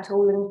initiative at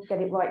all and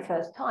get it right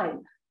first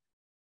time.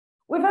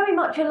 We're very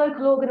much a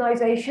local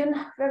organisation,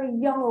 very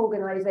young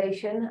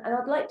organisation, and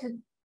I'd like to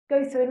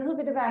go through a little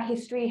bit of our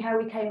history, how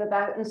we came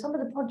about, and some of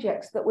the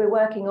projects that we're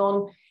working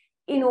on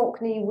in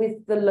Orkney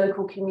with the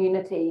local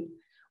community.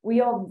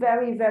 We are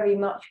very, very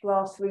much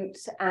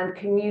grassroots and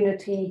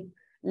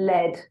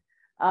community-led.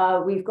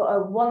 We've got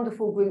a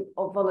wonderful group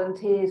of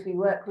volunteers we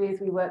work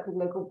with. We work with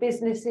local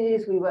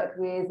businesses, we work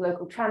with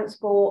local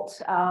transport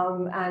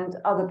and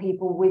other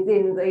people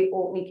within the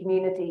Orkney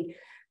community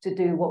to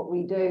do what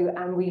we do.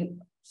 And we,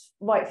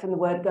 right from the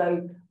word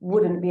go,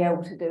 wouldn't be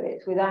able to do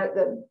it without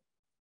them.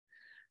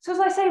 So as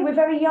I say, we're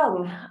very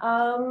young.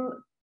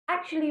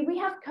 Actually, we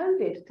have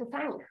COVID to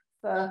thank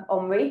for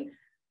OMRI.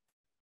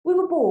 We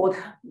were bored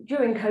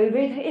during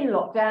COVID, in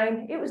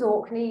lockdown. It was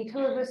Orkney. 2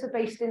 of us are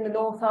based in the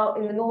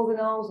Northern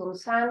Isles on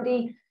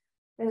Sandy.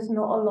 There's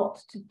not a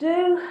lot to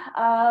do,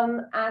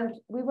 and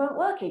we weren't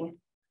working.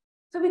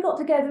 So we got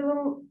together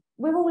and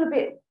we're all a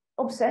bit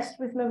obsessed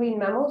with marine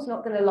mammals,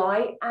 not going to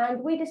lie,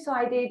 and we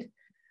decided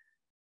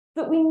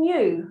that we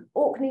knew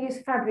Orkney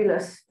is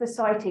fabulous for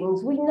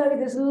sightings. We know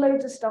there's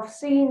loads of stuff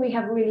seen. We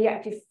have really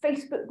active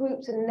Facebook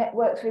groups and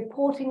networks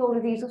reporting all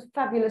of these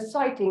fabulous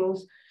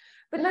sightings.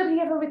 But nobody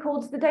ever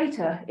records the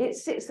data. It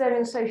sits there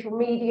in social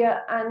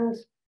media and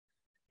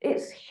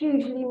it's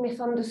hugely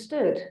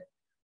misunderstood.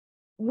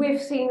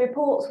 We've seen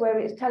reports where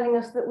it's telling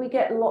us that we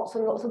get lots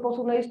and lots of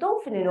bottlenose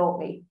dolphin in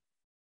Orkney.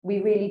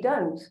 We really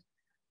don't.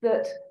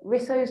 That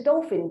Risso's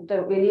dolphin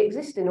don't really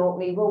exist in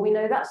Orkney. Well, we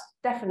know that's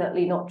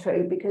definitely not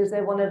true because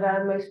they're one of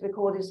our most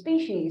recorded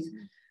species.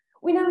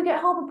 We know we get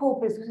harbour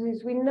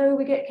porpoises, we know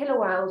we get killer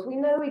whales, we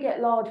know we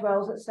get large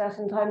whales at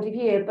certain times of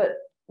year, but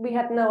we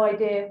had no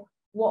idea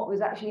what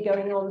was actually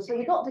going on. So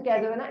we got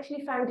together and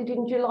actually founded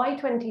in July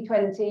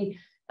 2020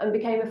 and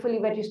became a fully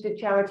registered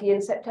charity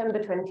in September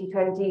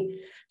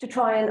 2020 to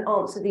try and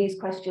answer these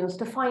questions,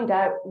 to find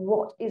out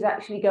what is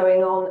actually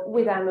going on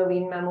with our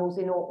marine mammals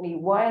in Orkney.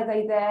 Why are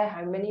they there?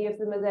 How many of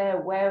them are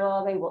there? Where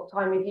are they? What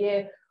time of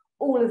year?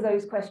 All of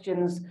those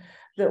questions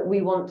that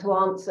we want to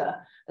answer.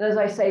 And as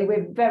I say,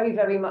 we're very,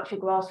 very much a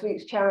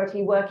grassroots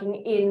charity working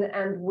in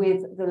and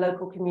with the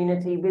local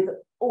community. We've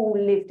all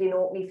lived in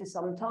Orkney for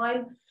some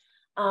time.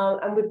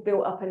 And we've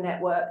built up a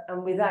network,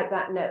 and without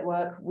that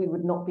network, we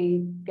would not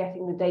be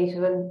getting the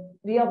data. And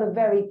the other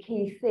very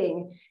key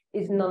thing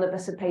is none of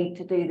us are paid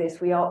to do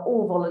this. We are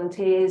all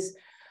volunteers.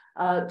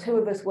 2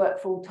 of us work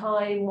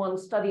full-time, 1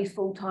 studies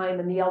full-time,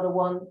 and the other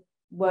one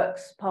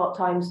works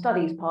part-time,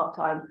 studies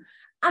part-time.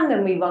 And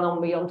then we run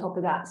on top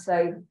of that.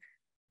 So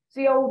it's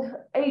the old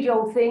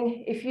age-old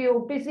thing. If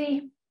you're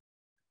busy,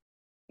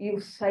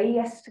 you'll say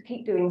yes to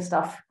keep doing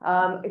stuff.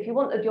 If you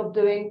want a job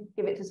doing,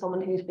 give it to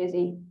someone who's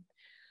busy.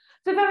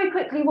 So very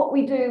quickly, what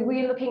we do,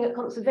 we're looking at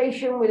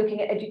conservation, we're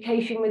looking at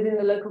education within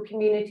the local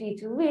community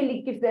to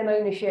really give them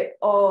ownership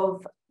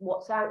of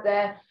what's out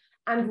there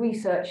and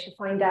research to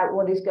find out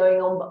what is going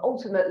on. But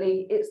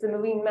ultimately, it's the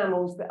marine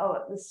mammals that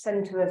are at the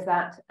centre of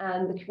that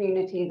and the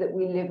community that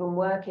we live and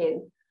work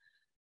in.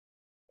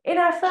 In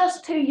our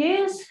first 2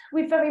 years,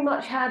 we've very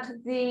much had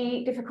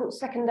the difficult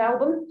second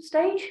album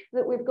stage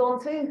that we've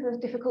gone through, the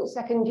difficult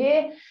second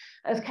year,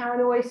 as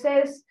Karen always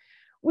says.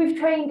 We've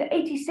trained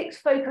 86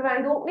 folk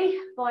around Orkney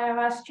via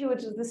our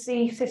Stewards of the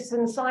Sea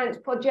Citizen Science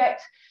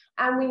Project,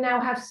 and we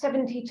now have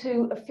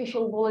 72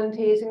 official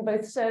volunteers in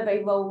both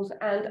survey roles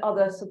and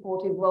other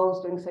supportive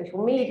roles, doing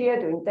social media,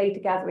 doing data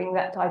gathering,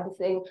 that type of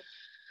thing.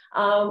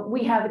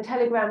 We have a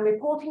Telegram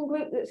reporting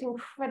group that's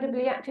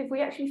incredibly active.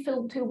 We actually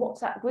filled 2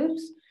 WhatsApp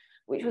groups,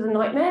 which was a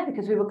nightmare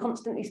because we were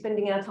constantly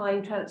spending our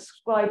time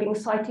transcribing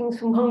sightings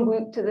from one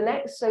group to the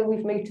next. So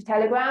we've moved to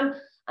Telegram.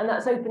 And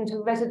that's open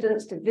to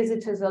residents, to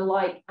visitors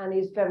alike, and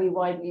is very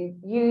widely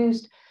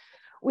used.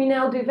 We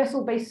now do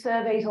vessel-based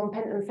surveys on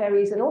Penton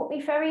ferries and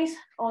Orkney ferries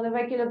on a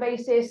regular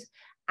basis,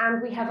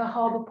 and we have a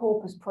harbour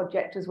porpoise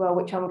project as well,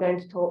 which I'm going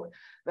to talk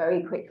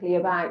very quickly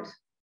about.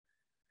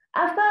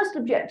 Our first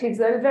objective,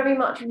 though, very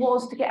much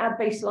was to get our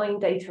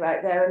baseline data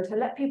out there and to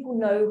let people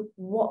know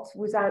what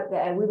was out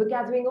there. We were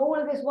gathering all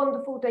of this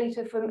wonderful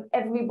data from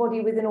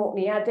everybody within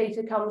Orkney. Our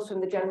data comes from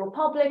the general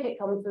public, it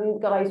comes from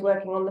guys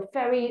working on the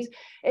ferries,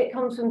 it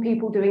comes from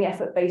people doing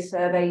effort-based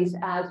surveys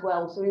as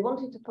well. So we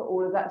wanted to put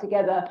all of that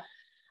together.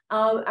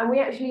 And we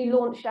actually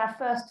launched our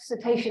first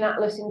cetacean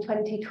atlas in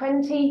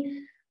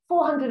 2020,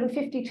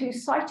 452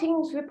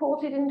 sightings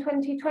reported in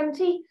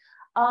 2020.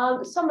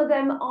 Some of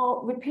them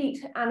are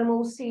repeat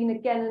animals seen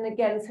again and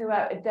again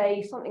throughout a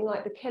day. Something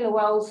like the killer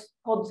whales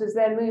pods as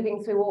they're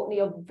moving through Orkney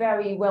are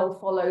very well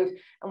followed,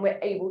 and we're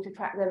able to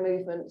track their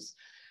movements.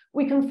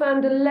 We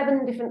confirmed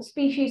 11 different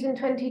species in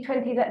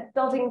 2020. That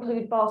does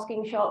include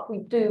basking shark. We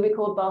do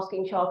record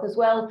basking shark as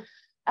well.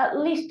 at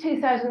least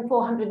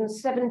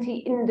 2,470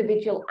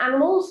 individual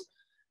animals.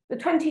 The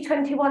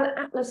 2021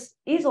 Atlas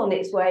is on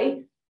its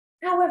way.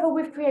 However,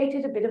 we've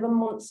created a bit of a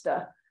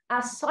monster.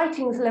 Our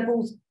sightings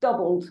levels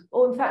doubled,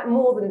 or in fact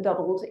more than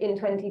doubled in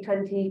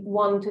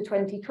 2021 to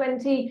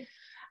 2020.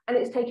 And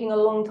it's taking a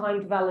long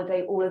time to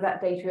validate all of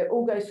that data. It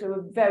all goes through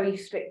a very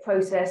strict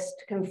process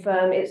to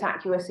confirm its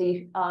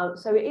accuracy.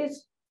 So it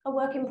is a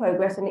work in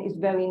progress and it is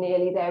very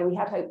nearly there. We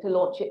had hoped to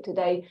launch it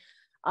today,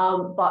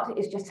 but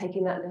it's just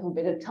taking that little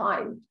bit of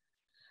time.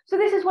 So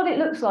this is what it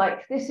looks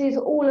like. This is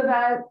all of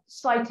our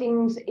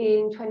sightings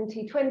in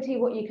 2020.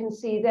 What you can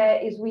see there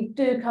is we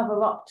do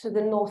cover up to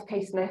the North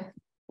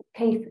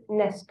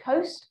Caithness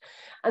coast.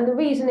 And the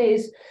reason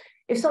is,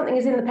 if something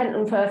is in the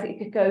Pentland Firth, it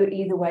could go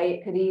either way.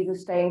 It could either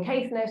stay in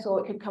Caithness or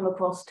it could come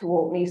across to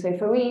Orkney. So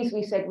for ease,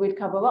 we said we'd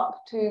cover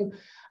up to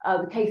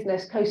the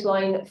Caithness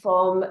coastline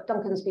from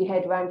Duncansby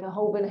Head round to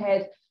Holborn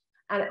Head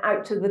and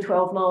out to the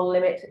 12-mile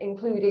limit,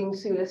 including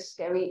Sulas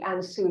Skerry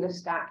and Sulas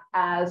Stack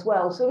as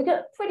well. So we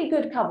got pretty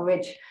good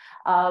coverage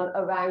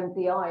around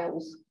the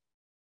Isles.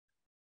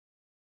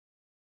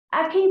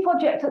 Our key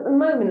project at the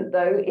moment,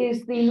 though,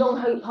 is the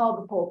Longhope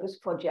Harbour Porpoise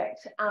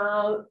project.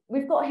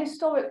 We've got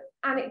historic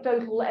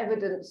anecdotal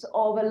evidence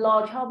of a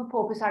large harbour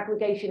porpoise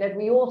aggregation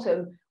every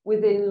autumn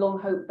within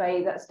Longhope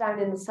Bay. That's down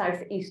in the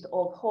southeast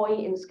of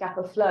Hoy in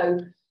Scapa Flow.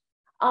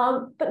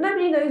 But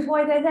nobody knows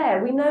why they're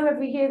there. We know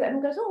every year that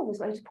everyone goes, oh, there's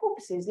loads of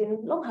porpoises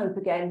in Longhope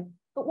again.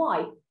 But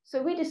why?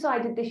 So we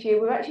decided this year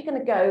we're actually going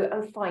to go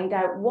and find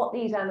out what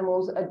these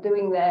animals are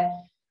doing there.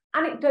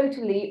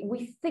 Anecdotally,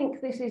 we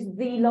think this is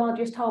the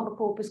largest harbour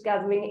porpoise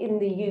gathering in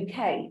the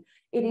UK.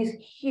 It is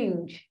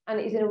huge and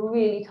it is in a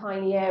really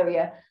tiny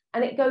area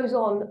and it goes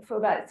on for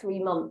about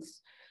 3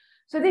 months.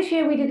 So this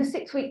year we did a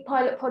 6-week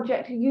pilot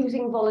project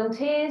using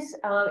volunteers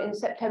in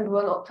September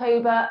and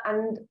October,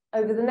 and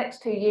over the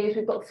next 2 years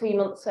we've got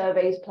 3-month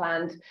surveys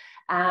planned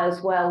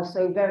as well.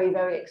 So very,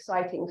 very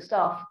exciting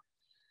stuff.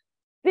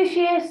 This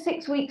year,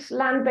 6 weeks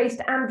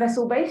land-based and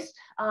vessel-based.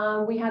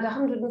 We had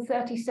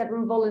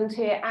 137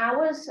 volunteer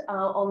hours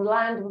on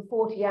land and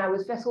 40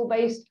 hours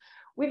vessel-based.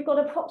 We've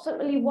got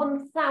approximately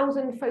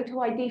 1,000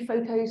 photo ID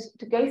photos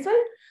to go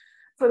through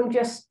from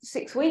just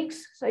 6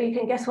 weeks. So you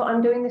can guess what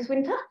I'm doing this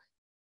winter.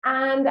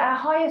 And our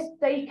highest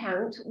day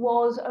count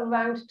was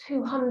around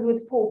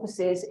 200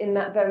 porpoises in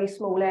that very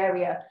small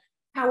area.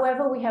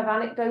 However, we have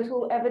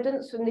anecdotal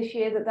evidence from this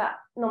year that that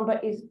number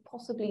is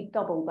possibly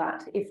double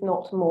that, if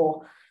not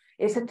more.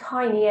 It's a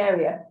tiny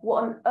area.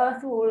 What on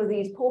earth are all of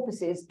these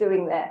porpoises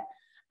doing there?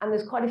 And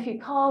there's quite a few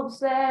calves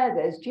there,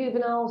 there's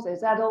juveniles,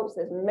 there's adults,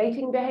 there's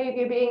mating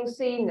behaviour being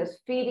seen, there's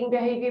feeding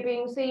behaviour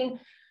being seen.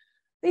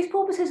 These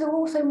porpoises are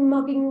also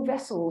mugging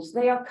vessels.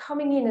 They are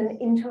coming in and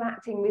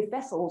interacting with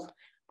vessels.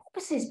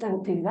 Porpoises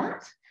don't do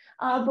that,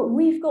 but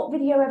we've got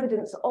video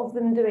evidence of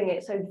them doing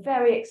it. So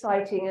very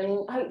exciting.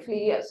 And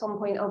hopefully at some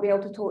point I'll be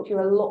able to talk to you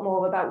a lot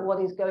more about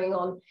what is going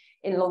on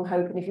in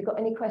Longhope. And if you've got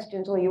any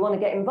questions or you want to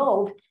get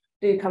involved,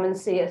 do come and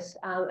see us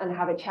and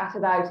have a chat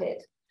about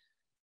it.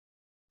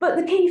 But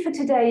the key for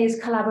today is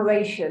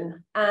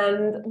collaboration.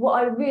 And what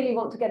I really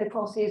want to get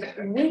across is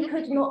we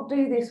could not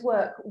do this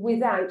work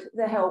without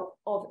the help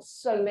of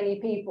so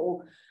many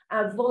people.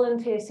 Our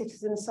volunteer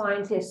citizen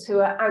scientists who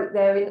are out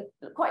there in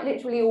quite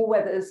literally all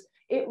weathers.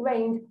 It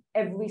rained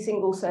every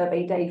single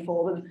survey day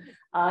for them.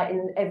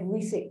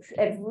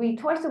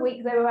 Twice a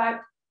week they were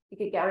out. You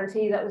could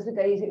guarantee that was the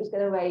days it was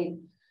going to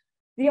rain.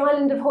 The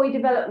Island of Hoy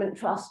Development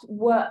Trust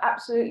were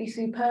absolutely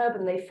superb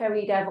and they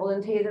ferried our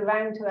volunteers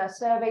around to our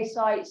survey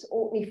sites.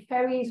 Orkney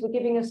Ferries were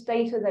giving us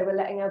data. They were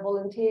letting our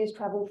volunteers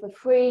travel for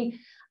free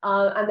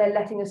and they're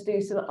letting us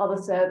do some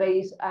other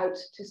surveys out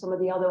to some of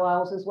the other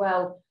isles as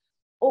well.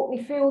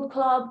 Orkney Field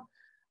Club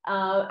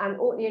and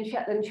Orkney and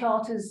Shetland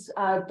Charters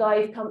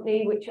Dive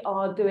Company, which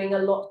are doing a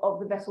lot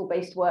of the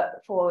vessel-based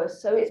work for us.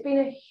 So it's been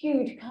a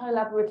huge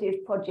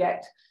collaborative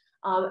project.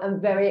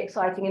 And very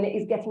exciting, and it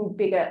is getting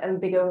bigger and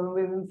bigger, and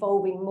we're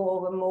involving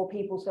more and more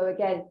people. So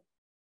again,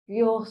 if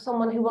you're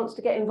someone who wants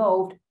to get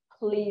involved,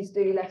 please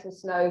do let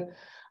us know.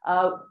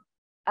 Our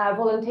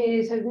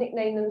volunteers have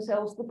nicknamed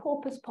themselves the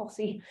Porpoise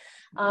Posse,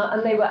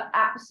 and they were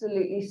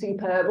absolutely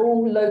superb,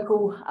 all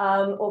local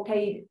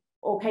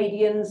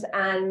Orcadians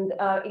and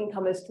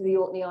incomers to the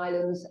Orkney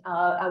Islands.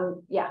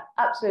 Yeah,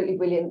 absolutely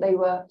brilliant. They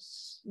were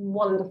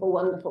wonderful,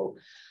 wonderful.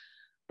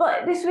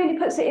 But this really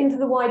puts it into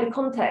the wider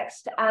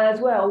context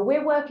as well.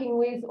 We're working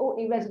with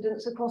Orkney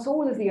residents across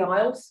all of the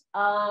Isles.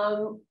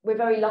 We're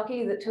very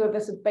lucky that 2 of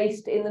us are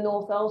based in the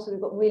North Isles, so we've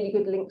got really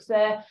good links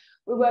there.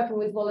 We're working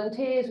with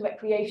volunteers,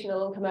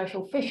 recreational and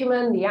commercial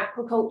fishermen, the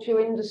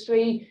aquaculture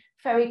industry,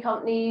 ferry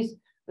companies,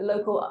 the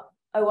local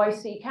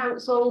OIC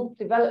council,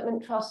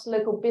 development trusts,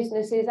 local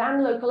businesses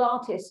and local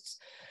artists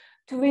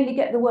to really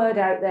get the word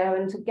out there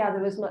and to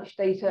gather as much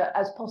data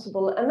as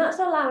possible. And that's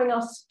allowing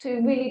us to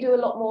really do a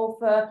lot more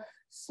for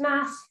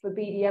SMASS, for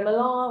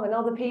BDMLR and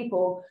other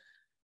people.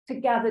 to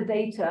gather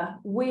data.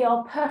 We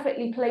are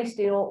perfectly placed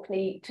in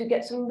Orkney to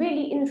get some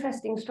really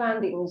interesting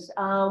strandings.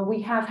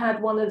 We have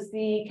had one of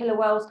the killer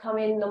whales come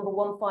in, number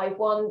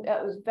 151.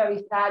 That was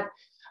very sad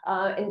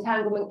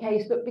entanglement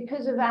case, but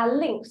because of our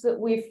links that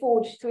we've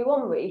forged through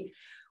OMRI,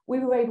 we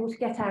were able to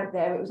get out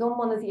there. It was on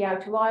one of the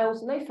outer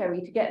isles, no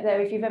ferry to get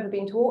there. If you've ever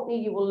been to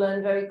Orkney, you will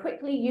learn very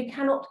quickly, you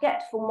cannot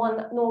get from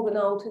one northern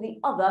isle to the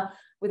other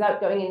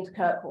without going into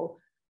Kirkwall.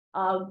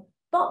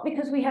 But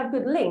because we have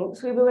good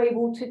links, we were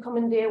able to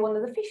commandeer one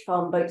of the fish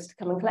farm boats to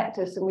come and collect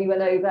us. And we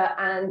went over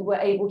and were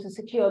able to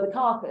secure the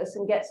carcass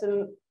and get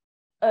some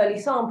early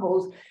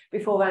samples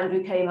before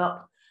Andrew came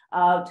up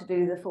to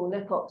do the full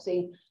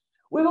necropsy.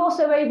 We were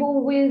also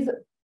able, with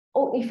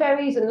Orkney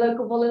ferries and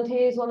local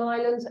volunteers on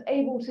islands,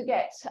 able to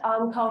get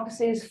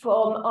carcasses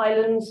from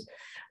islands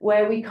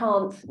where we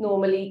can't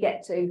normally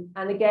get to.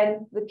 And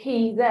again, the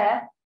key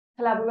there,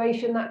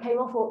 collaboration that came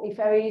off Orkney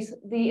ferries,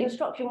 the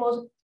instruction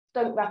was,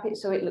 don't wrap it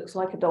so it looks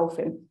like a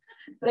dolphin.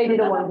 They did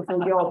a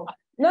wonderful job.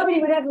 Nobody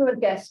would ever have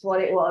guessed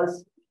what it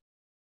was.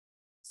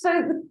 So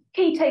the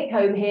key take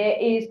home here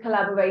is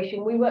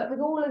collaboration. We work with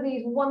all of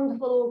these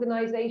wonderful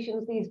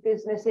organisations, these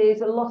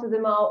businesses. A lot of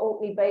them are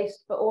Orkney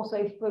based, but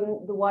also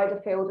from the wider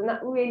field. And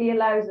that really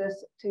allows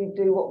us to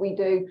do what we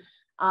do.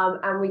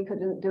 And we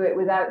couldn't do it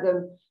without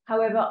them.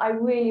 However, I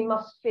really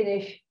must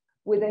finish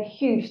with a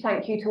huge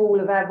thank you to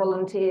all of our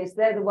volunteers.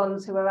 They're the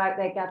ones who are out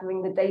there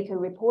gathering the data,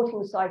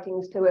 reporting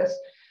sightings to us,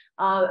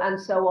 and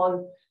so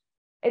on.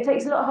 It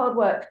takes a lot of hard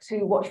work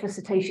to watch for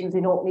cetaceans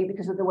in Orkney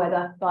because of the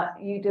weather, but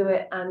you do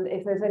it. And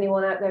if there's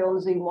anyone out there on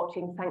Zoom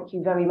watching, thank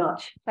you very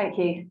much. Thank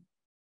you.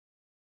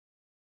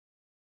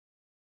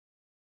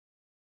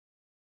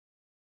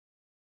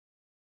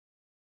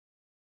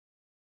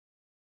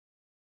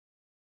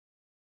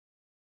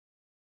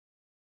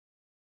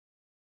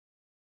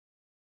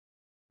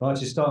 I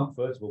should start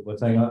first of all by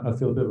saying I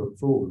feel a bit of a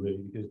fraud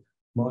really, because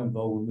my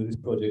involvement with this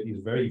project is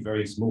very,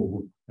 very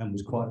small and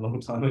was quite a long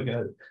time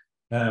ago.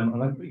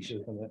 And I'm pretty sure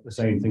I've done the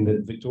same thing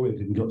that Victoria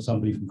did and got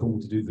somebody from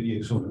Cornwall to do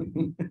videos for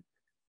me.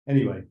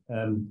 Anyway,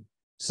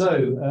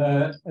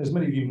 as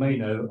many of you may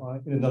know,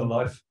 in another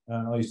life,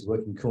 I used to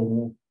work in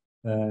Cornwall,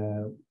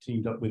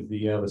 teamed up with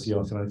the LSE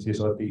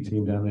CSIP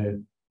team down there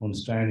on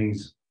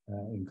Strandings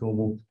in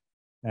Cornwall.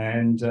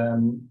 And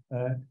one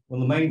of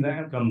the main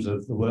outcomes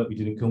of the work we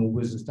did in Cornwall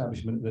was the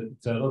establishment that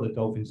a lot of the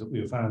dolphins that we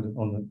were found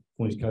on the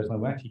Cornish coastline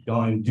were actually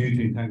dying due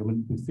to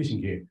entanglement with fishing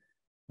gear.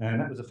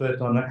 And that was the first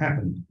time that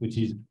happened, which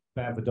is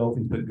bad for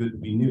dolphins, but good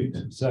that we knew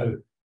it. So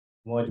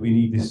why do we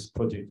need this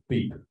project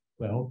BEEP?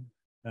 Well,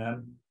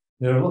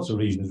 there are lots of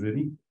reasons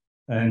really.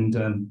 And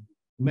the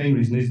main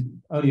reason is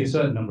only a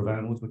certain number of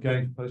animals were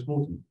going to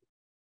post-mortem.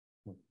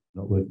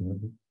 Not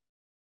working,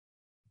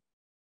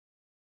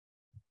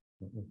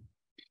 I think.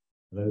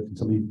 Hello, can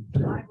somebody?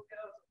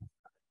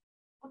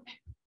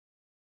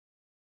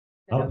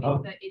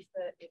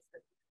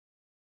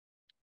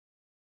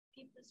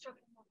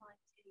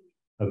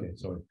 Okay,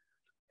 sorry.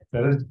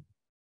 Better?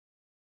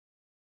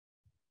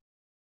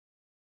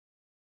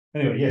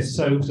 Anyway, yes,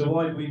 so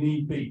why do we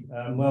need BEEP?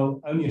 Well,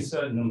 only a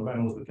certain number of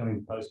animals were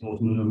coming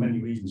post-mortem, and there are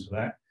many reasons for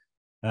that.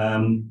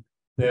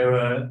 There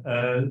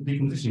are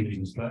decomposition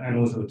reasons for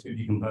animals that were too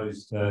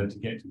decomposed to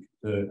get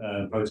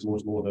to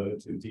post-mortem, or that were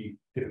too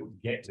difficult to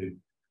get to.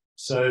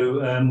 So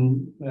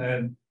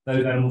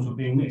those animals were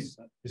being missed,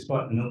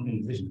 despite the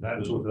in addition to that,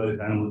 was also those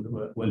animals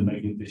that weren't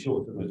making it to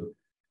shore. So there was a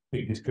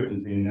big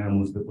discrepancy in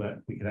animals that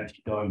we could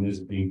actually diagnose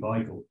as being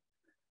vital.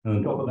 And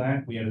on top of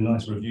that, we had a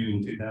nice review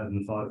in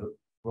 2005 that,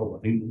 well, I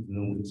think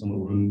someone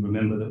will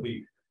remember that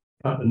we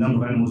cut the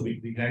number of animals we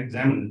could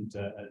examine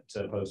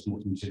at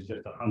post-mortem, which is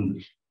just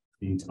 100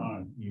 the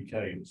entire UK,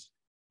 which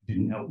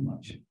didn't help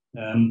much.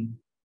 And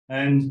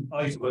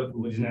I used to work for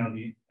what is now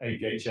the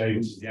APHA,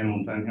 which is the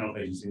Animal Plant Health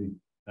Agency,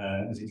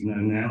 as it's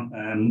known now.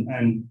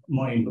 And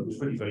my input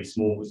was really very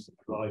small, was to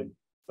provide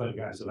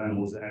photographs of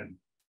animals that had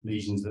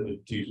lesions that were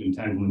due to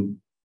entanglement,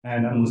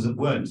 and animals that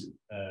weren't,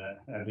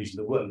 lesions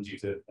that weren't due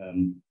to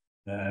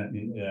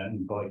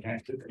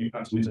bycatch, that could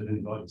perhaps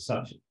misidentified as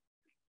such.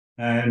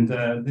 And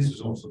this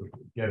was all sort of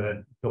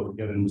cobbled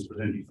together and was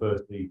presented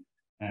firstly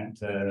at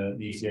the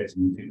ECS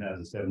in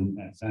 2007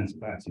 at San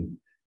Sebastian.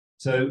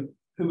 So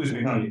who was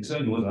behind it? It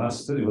certainly wasn't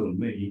us, certainly wasn't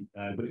me,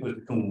 but it was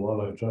the Cornwall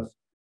Wildlife Trust.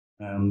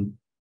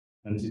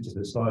 And this is just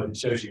a slide that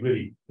shows you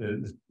really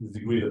the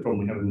degree of the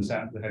problem we have in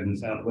the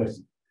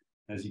southwest.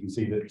 As you can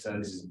see, that this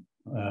is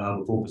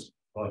our porpoise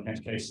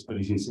bycatch cases, but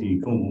as you can see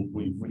in Cornwall,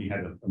 we really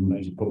had a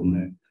major problem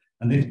there.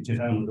 And this is just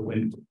animals that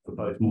went for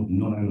post-mortem,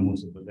 not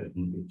animals that were left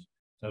on the beach.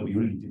 So we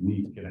really did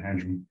need to get a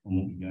handle on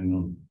what was going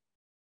on.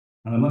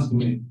 And I must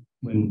admit,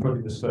 when the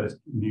project was first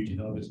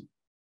mooted,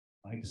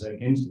 I hate to say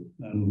against it,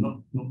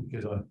 not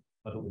because I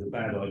thought it was a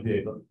bad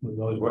idea, but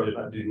I was worried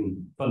about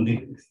doing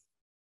funding.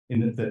 In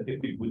that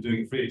if people were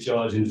doing it free of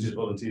charge and just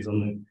volunteers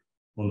on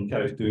the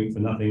coast doing it for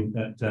nothing,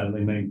 that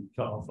they may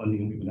cut off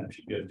funding and we wouldn't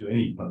actually be able to do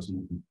any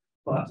post-mortem.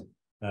 But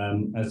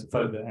as the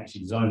folk that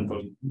actually designed the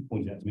project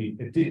pointed out to me,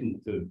 it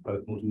didn't do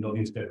post-mortem, not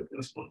instead of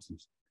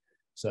post-mortems.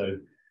 So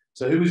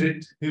who was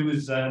it? Who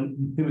was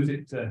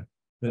it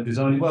that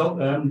designed it. Well,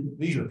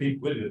 these are the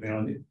people with it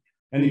behind it.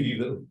 Any of you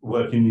that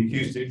work in the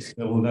acoustics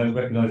will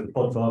recognise the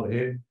podfather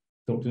here,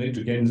 Dr. Nick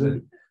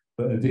Dragenza.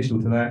 But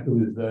additional to that, it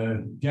was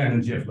Jan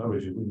and Jeff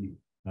Loveridge who really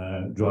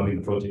driving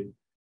the project,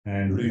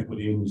 and Ruth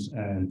Williams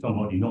and Tom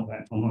Hardy, not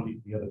that Tom Hardy,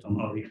 the other Tom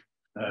Hardy,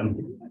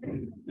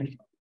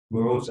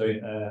 were also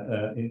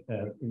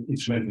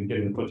instrumental in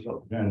getting the project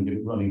off the ground and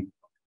getting it running.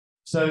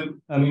 So,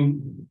 I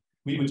mean,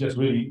 we were just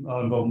really,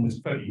 our involvement was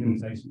fairly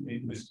limited.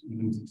 It was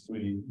limited to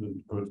really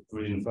the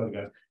provision of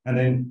photographs, and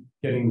then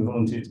getting the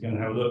volunteers to go and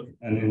have a look,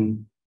 and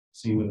then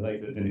seeing whether they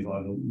could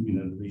identify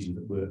the regions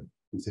that were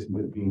consistent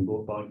with being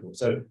brought by.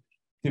 So,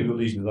 typical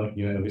lesions like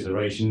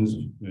eviscerations,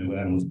 where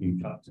animals have been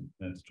cut to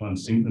try and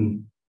sink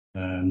them,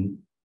 and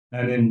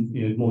then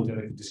more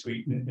delicate,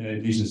 discrete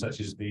lesions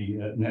such as the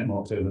net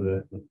marks over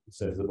the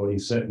surface of the body,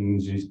 certain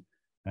injuries,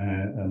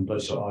 and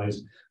bloodshot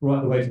eyes,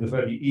 right the way to the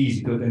fairly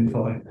easy to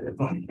identify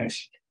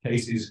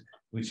cases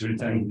which are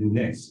entangled in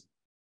nets.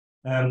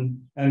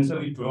 And so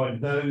we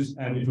provided those,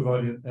 and we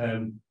provided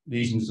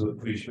lesions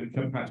which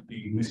can perhaps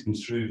be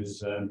misconstrued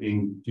as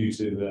being due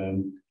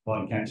to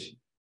bycatch.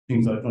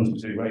 Things like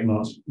conspiratory rape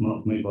marks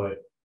made by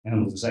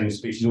animals of the same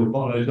species, or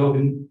bottlenose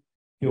dolphin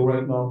gill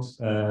rope marks,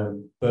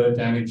 bird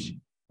damage,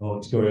 or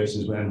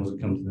excoriations where animals have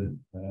come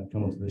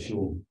onto the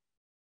shore.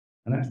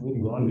 And that's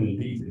really what I'm going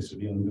to leave this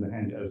with you. I'm going to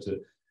hand it over to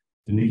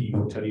Nikki, who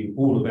will tell you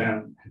all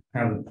about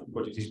how the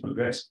project has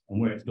progressed and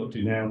where it's got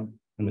to now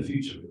and the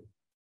future of it.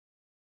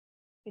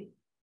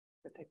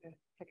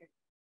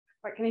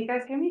 Right, can you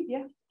guys hear me?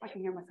 Yeah, I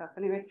can hear myself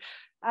anyway.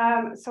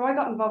 So I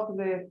got involved in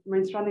the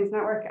Marine Strandings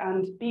Network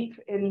and BEEP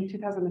in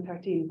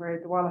 2013,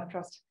 where the Wildlife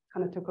Trust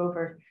kind of took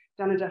over.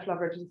 Jan and Jeff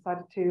Loveridge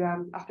decided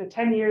to, after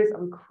 10 years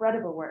of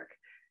incredible work,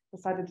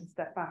 decided to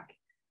step back,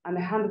 and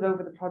they handed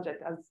over the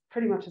project as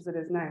pretty much as it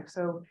is now.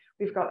 So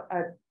we've got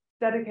a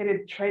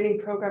dedicated training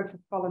program for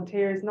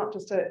volunteers, not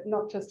just to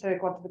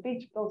go onto the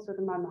beach, but also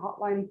to man the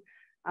hotline.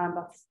 And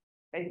that's,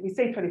 we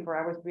say 24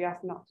 hours, we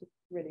ask not to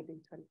really be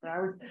 24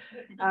 hours.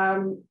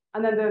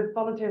 And then the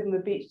volunteers on the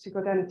beach to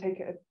go down and take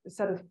a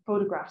set of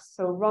photographs.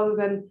 So rather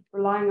than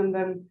relying on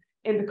them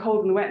in the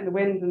cold and the wet and the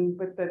wind and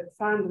with the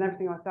sand and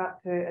everything like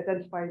that to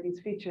identify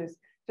these features,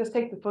 just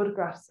take the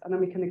photographs, and then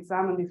we can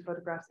examine these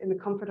photographs in the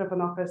comfort of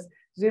an office,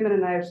 zoom in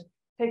and out,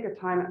 take your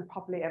time and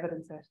properly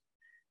evidence it.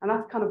 And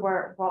that's kind of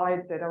what I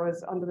did. I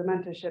was under the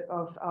mentorship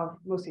of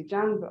mostly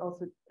Jan, but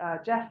also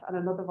Jeff and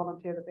another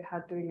volunteer that they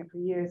had doing it for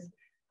years.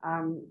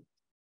 So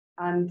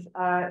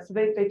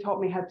they taught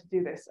me how to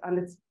do this,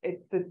 and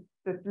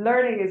the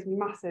learning is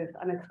massive,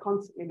 and it's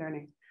constantly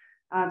learning.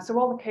 So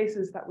all the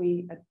cases that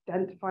we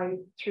identify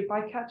through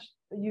bycatch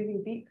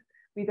using BEEP,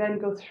 we then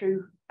go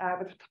through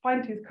with a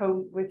fine-tooth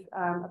comb with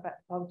a vet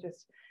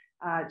pathologist,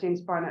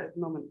 James Barnett at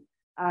the moment.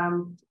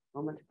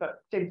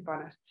 James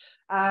Barnett.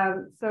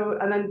 And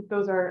then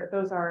those are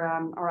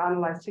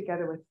analysed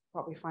together with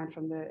what we find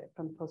from the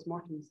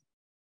postmortems.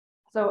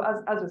 So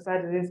as I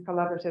said, it is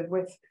collaborative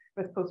with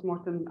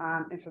postmortem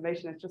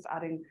information. It's just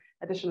adding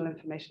additional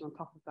information on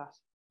top of that.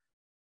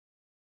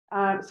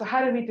 So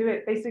how do we do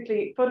it?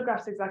 Basically,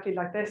 photographs exactly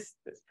like this.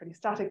 It's pretty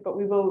static, but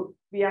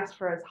we ask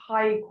for as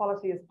high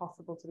quality as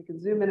possible, so we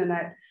can zoom in and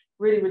out,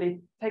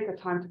 really take our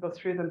time to go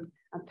through them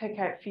and pick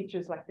out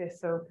features like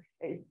this. So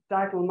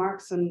diagonal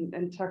marks and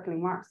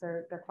encircling marks,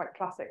 they're quite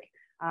classic.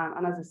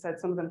 And as I said,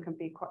 some of them can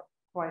be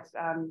quite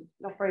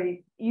not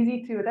very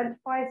easy to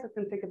identify, so it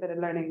can take a bit of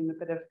learning and a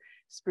bit of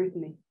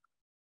scrutiny.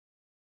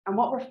 And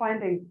what we're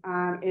finding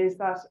is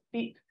that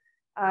BEEP,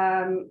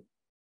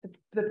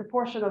 the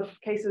proportion of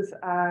cases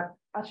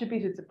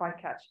attributed to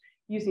bycatch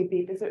using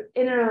BEEP is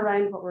in and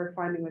around what we're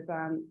finding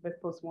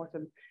with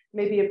postmortem,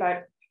 maybe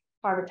about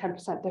 5 or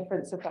 10%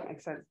 difference, if that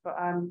makes sense.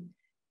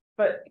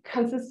 But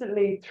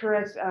consistently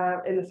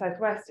throughout in the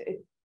southwest,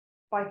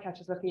 bycatch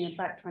is looking at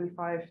about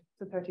 25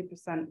 to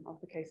 30% of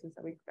the cases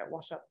that we get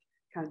wash up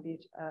can be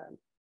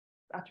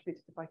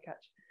attributed to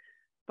bycatch.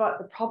 But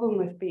the problem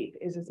with BEEP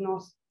is it's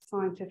not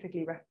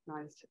scientifically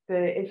recognised.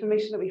 The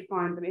information that we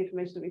find, the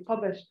information that we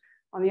publish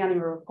on the annual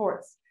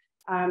reports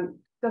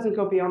doesn't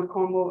go beyond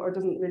Cornwall, or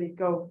doesn't really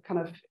go kind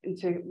of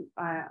into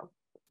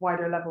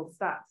wider level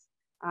stats.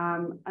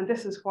 And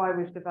this is why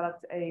we've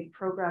developed a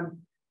program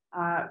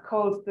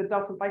called the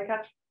Dolphin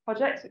Bycatch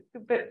Project. It's a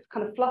bit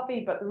kind of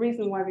fluffy, but the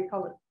reason why we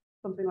call it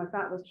something like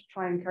that was to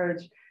try and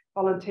encourage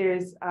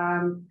volunteers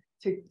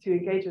to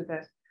engage with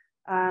it.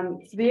 So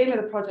the aim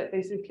of the project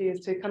basically is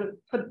to kind of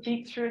put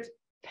BEEP through its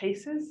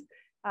paces,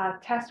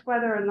 test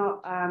whether or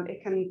not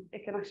it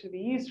can actually be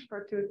used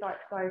to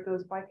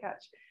diagnose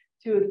bycatch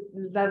to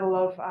a level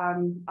of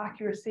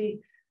accuracy,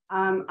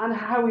 and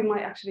how we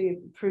might actually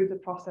improve the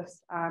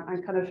process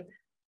and kind of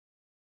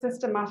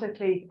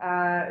systematically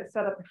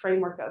set up a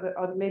framework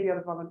that maybe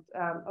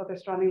other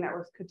stranding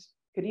networks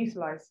could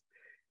utilize.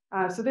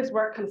 So this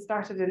work kind of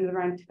started in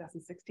around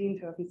 2016,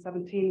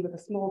 2017 with a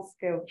small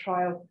scale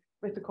trial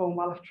with the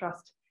Cornwall Wildlife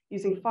Trust,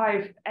 using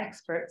 5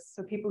 experts,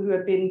 so people who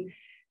had been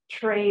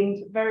trained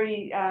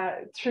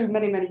through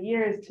many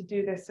years to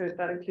do this. So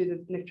that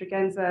included Nick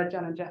Dragenza,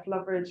 Jan and Jeff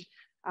Loveridge,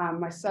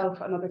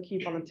 myself and other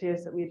key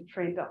volunteers that we've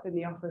trained up in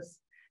the office,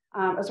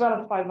 as well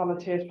as 5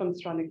 volunteers from the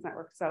Stranding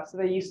network itself. So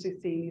they're used to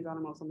seeing these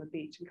animals on the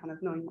beach and kind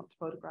of knowing what to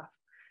photograph.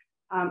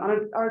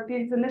 And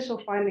these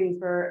initial findings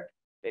were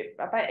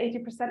about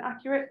 80%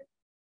 accurate,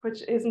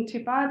 which isn't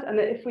too bad. And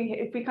if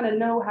we kind of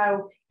know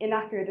how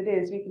inaccurate it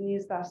is, we can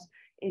use that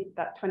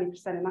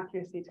 20%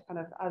 inaccuracy to kind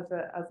of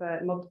as a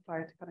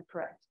multiplier to kind of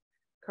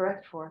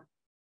correct for.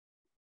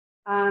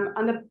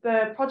 And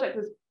the project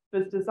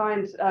was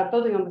designed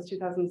building on this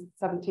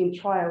 2017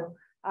 trial,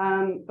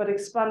 but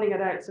expanding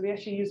it out. So we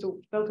actually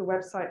built a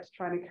website to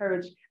try and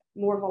encourage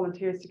more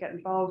volunteers to get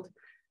involved.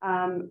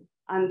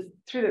 And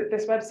through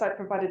this website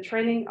provided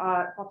training,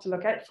 what to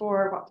look out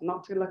for, what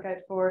not to look out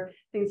for,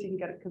 things you can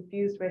get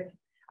confused with,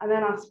 and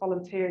then asked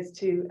volunteers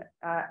to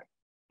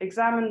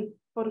examine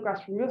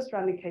photographs from real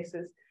stranding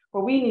cases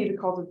where we knew the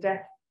cause of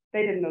death.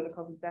 They didn't know the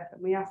cause of death,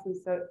 and we asked them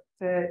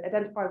to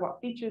identify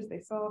what features they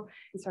saw,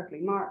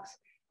 encircling marks,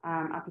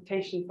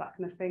 amputations, that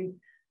kind of thing,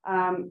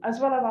 as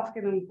well as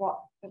asking them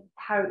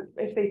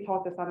if they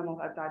thought this animal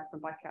had died from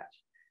bycatch.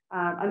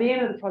 And the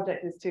aim of the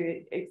project is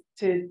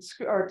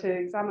to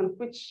examine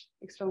which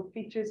external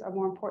features are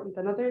more important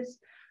than others.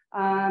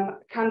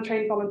 Can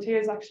trained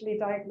volunteers actually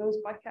diagnose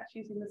bycatch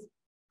using this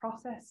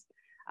process?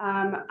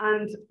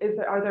 And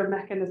are there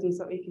mechanisms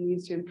that we can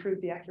use to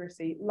improve the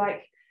accuracy,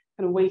 like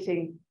kind of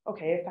weighting?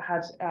 Okay, if it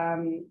had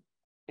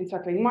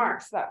encircling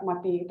marks, that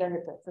might be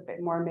that's a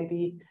bit more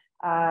maybe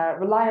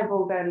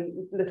reliable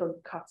than little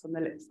cuts on the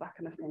lips, that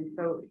kind of thing.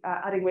 So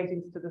adding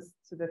weightings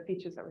to the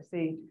features that we're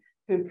seeing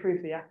to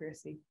improve the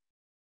accuracy.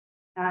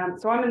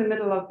 So I'm in the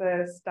middle of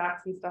the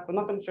stats and stuff. I'm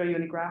not going to show you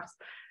any graphs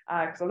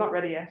because I'm not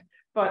ready yet,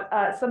 but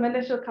some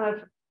initial kind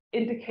of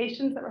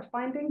indications that we're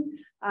finding.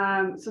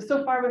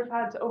 So far we've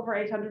had over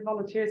 800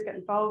 volunteers get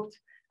involved.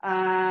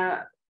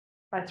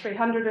 By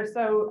 300 or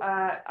so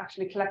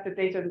actually collected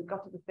data and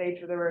got to the stage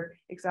where they were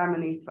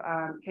examining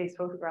case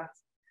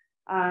photographs.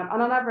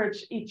 And on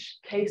average, each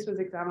case was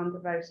examined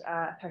about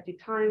 30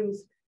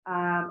 times.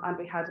 And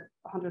we had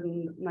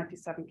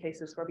 197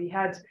 cases where we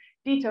had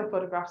detailed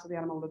photographs of the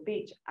animal on the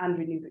beach, and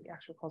we knew the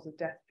actual cause of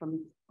death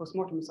from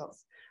post-mortem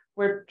results.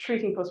 We're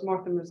treating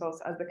post-mortem results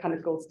as the kind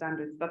of gold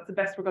standards. That's the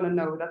best we're going to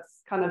know.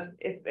 That's kind of,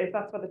 if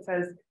that's what it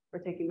says,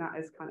 we're taking that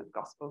as kind of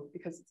gospel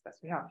because it's the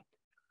best we have.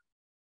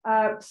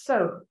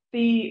 So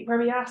where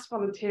we asked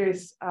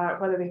volunteers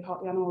whether they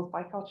thought the animal was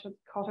bycatch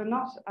or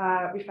not,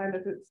 we found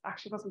that it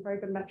actually wasn't a very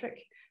good metric.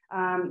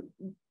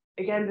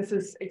 Again, this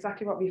is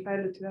exactly what we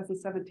found in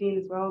 2017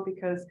 as well,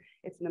 because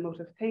it's an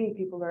emotive thing.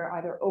 People are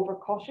either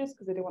overcautious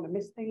because they don't want to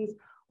miss things,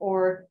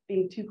 or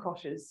being too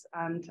cautious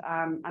and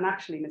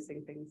actually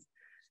missing things.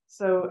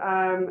 So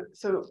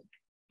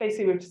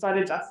basically we've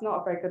decided that's not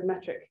a very good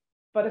metric.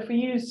 But if we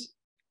use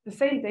the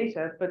same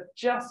data, but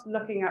just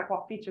looking at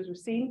what features we're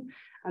seeing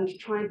and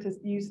trying to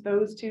use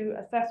those to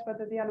assess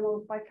whether the animal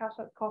was bycatch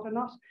or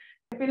not.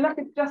 If we look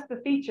at just the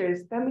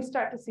features, then we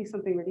start to see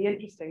something really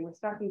interesting. We're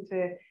starting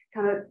to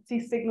kind of see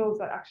signals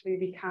that actually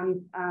we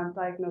can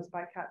diagnose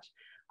bycatch.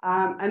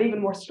 And even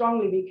more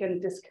strongly, we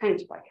can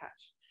discount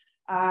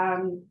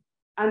bycatch.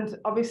 And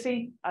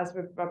obviously, as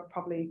we're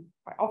probably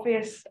quite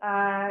obvious,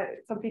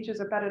 some features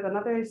are better than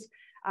others.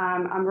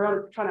 And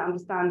we're trying to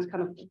understand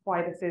kind of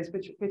why this is,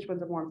 which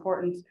ones are more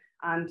important.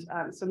 And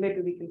so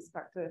maybe we can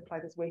start to apply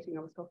this weighting I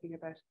was talking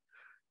about.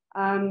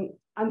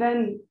 And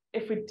then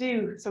if we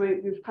do, so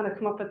we've kind of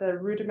come up with a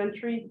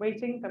rudimentary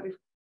weighting that we've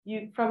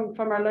used from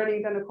our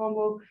learning down in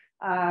Cornwall.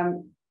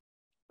 And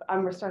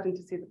we're starting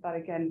to see that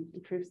again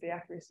improves the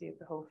accuracy of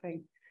the whole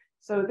thing.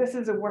 So this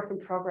is a work in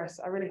progress.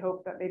 I really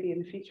hope that maybe in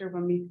the future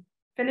when we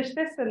finish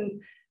this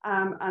and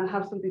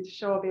have something to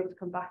show, I'll be able to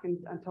come back and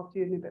talk to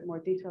you in a bit more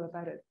detail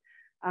about it.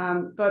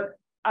 But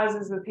as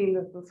is the theme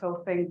of this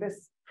whole thing,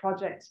 this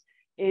project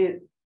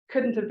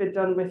couldn't have been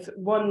done with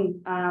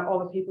all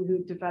the people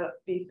who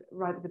developed Beep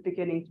right at the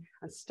beginning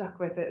and stuck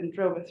with it and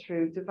drove it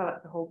through,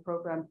 developed the whole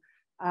program.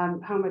 How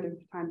am I doing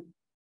for time?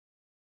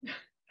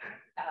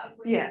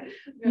 Yeah,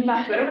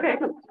 okay.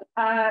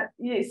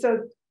 Yeah, so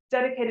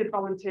dedicated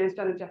volunteers,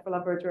 Jen and Jeff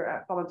Lovebird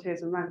were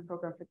volunteers and ran the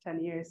program for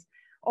 10 years.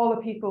 All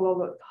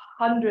the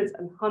hundreds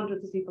and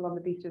hundreds of people on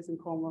the beaches in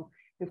Cornwall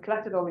who've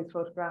collected all these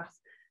photographs.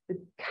 The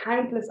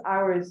countless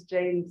hours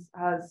James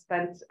has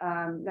spent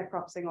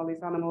necropsying all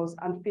these animals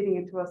and feeding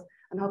it to us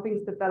and helping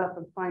us develop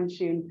and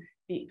fine-tune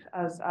Beep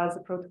as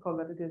a protocol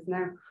that it is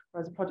now,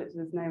 or as a project it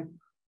is now.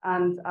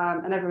 And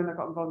everyone that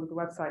got involved with the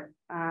website.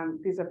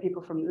 These are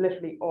people from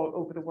literally all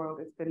over the world.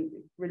 It's been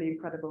really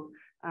incredible.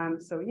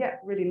 So yeah,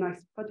 really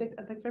nice project,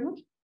 and thanks very much.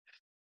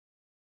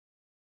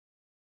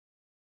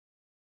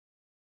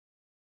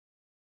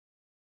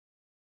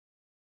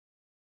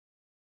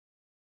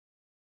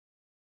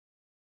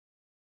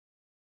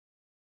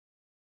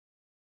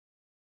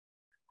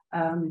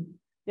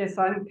 Yes,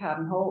 I'm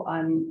Karen Hall.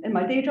 I'm in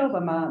my day job,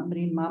 I'm a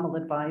marine mammal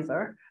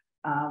advisor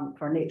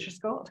for Nature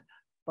Scot,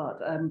 but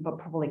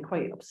probably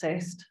quite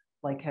obsessed,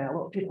 like a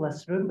lot of people in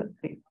this room.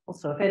 But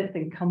also, if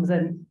anything comes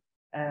in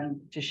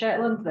to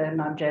Shetland, then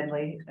I'm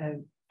generally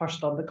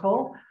first on the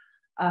call.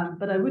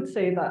 But I would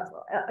say that,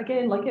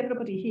 again, like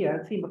everybody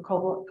here, theme of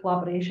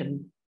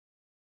collaboration,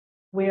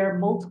 wear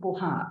multiple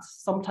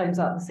hats, sometimes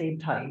at the same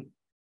time.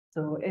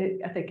 So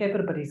I think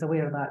everybody's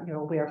aware of that,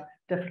 wear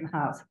different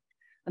hats.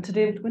 And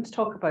today we're going to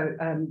talk about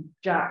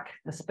Jack,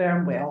 the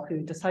sperm whale,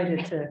 who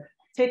decided to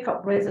take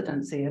up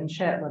residency in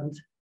Shetland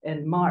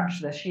in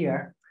March this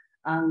year,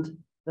 and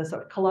the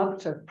sort of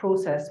collaborative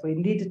process we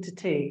needed to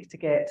take to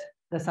get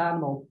this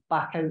animal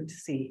back out to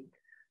sea.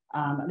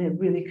 And it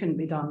really couldn't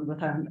be done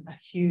without a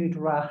huge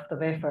raft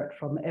of effort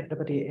from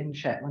everybody in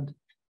Shetland.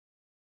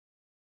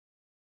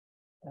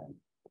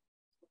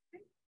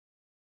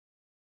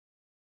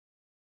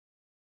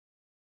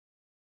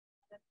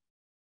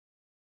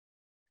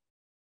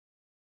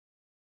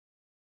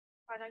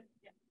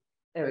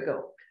 There we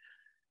go.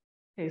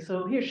 Okay,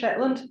 so here's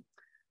Shetland.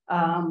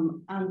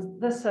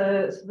 And this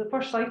is the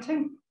first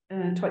sighting,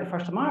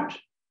 21st of March.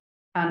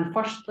 And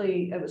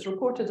firstly, it was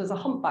reported as a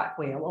humpback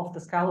whale off the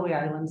Scalloway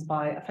Islands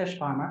by a fish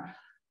farmer.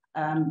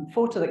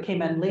 Photo that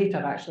came in later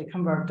actually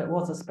confirmed it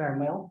was a sperm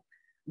whale.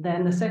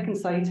 Then the second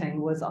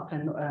sighting was up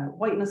in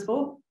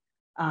Whitenessville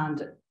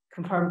and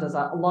confirmed as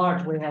a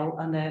large whale.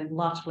 And then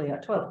lastly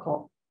at 12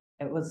 o'clock,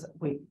 we realised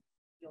it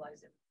was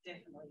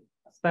definitely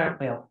a sperm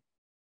whale.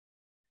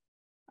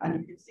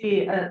 And you can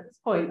see at this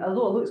point,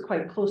 although it looks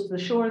quite close to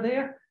the shore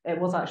there, it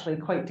was actually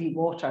quite deep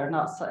water, and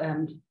that's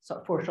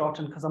sort of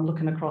foreshortened because I'm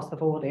looking across the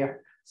bow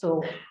there.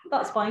 So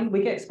that's fine.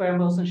 We get sperm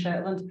whales in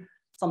Shetland.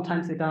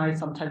 Sometimes they die,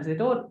 sometimes they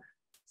don't.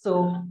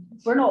 So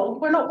we're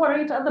not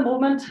worried at the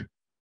moment.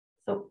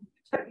 So,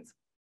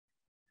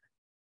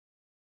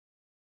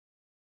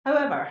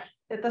 however,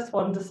 this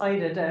one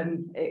decided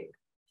it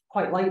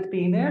quite liked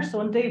being there.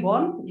 So on day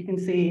one, you can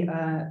see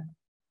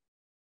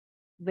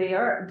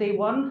there, day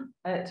one,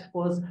 it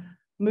was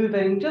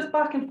moving just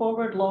back and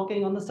forward,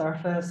 logging on the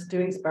surface,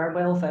 doing sperm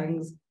whale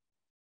things.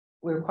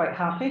 We were quite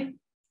happy.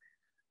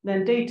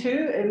 Then day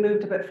two, it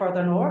moved a bit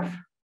further north.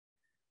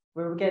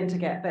 We were beginning to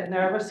get a bit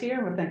nervous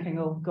here. We're thinking,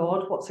 oh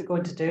God, what's it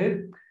going to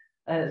do?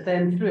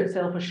 Then threw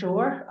itself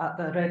ashore at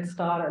the Red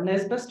Star at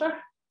Nesbister.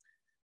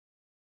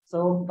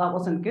 So that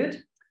wasn't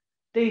good.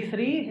 Day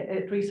three,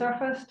 it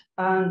resurfaced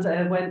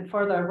and went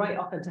further right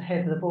up into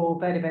head of the bow,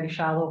 very, very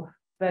shallow,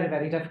 very,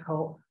 very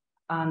difficult,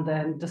 and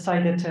then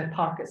decided to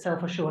park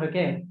itself ashore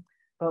again.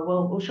 But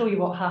we'll show you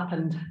what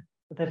happened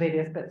with the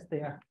various bits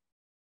there.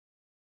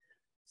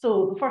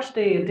 So the first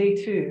day, day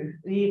two,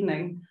 the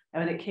evening,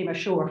 when it came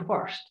ashore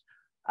first.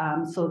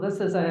 So this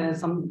is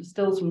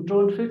still some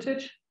drone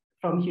footage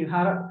from Hugh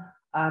Harrop.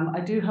 I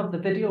do have the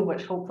video,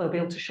 which hopefully I'll be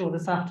able to show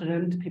this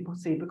afternoon to people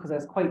see because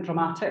it's quite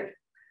dramatic.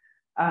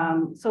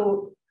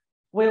 So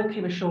whale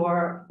came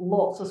ashore,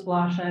 lots of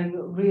splashing,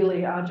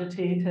 really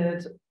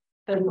agitated,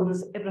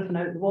 fins, everything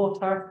out of the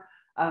water.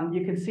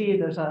 You can see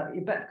there's a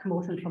bit of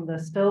commotion from the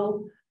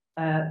still.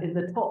 In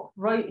the top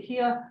right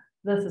here,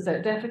 this is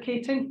it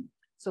defecating.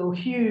 So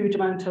huge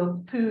amount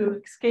of poo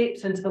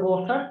escapes into the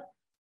water.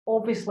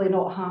 Obviously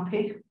not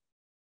happy.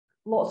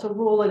 Lots of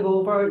rolling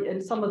over.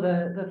 In some of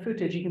the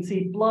footage, you can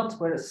see blood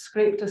where it's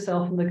scraped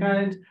itself from the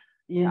ground.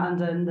 Yeah,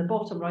 and in the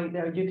bottom right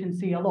there, you can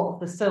see a lot of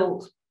the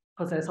silt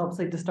because it's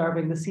obviously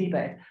disturbing the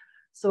seabed.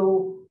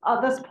 So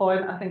at this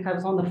point, I think I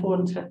was on the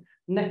phone to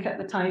Nick at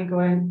the time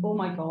going, oh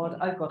my God,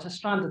 I've got a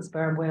stranded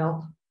sperm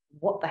whale.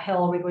 What the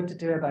hell are we going to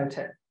do about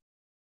it?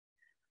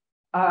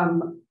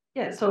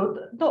 Yeah, so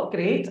not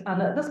great.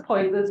 And at this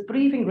point, this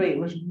breathing rate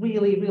was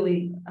really,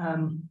 really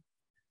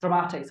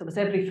dramatic. So it was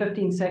every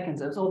 15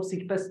 seconds. It was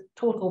obviously this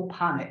total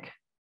panic.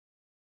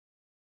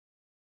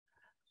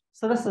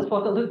 So this is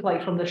what it looked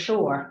like from the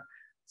shore.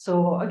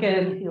 So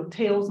again,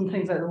 tails and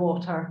things out of the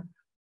water.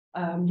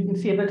 You can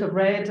see a bit of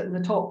red in the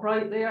top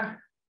right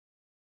there,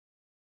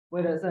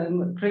 where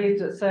it's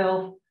grazed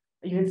itself.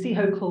 You can see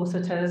how close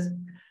it is.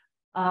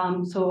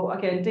 So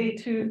again, day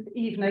two,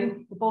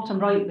 evening, the bottom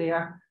right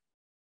there,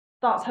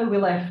 that's how we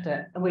left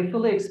it. And we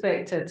fully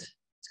expected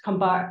to come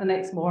back the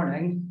next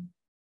morning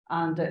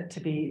and it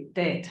to be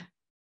dead.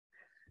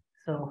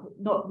 So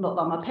not that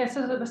I'm a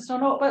pessimist or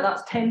not, but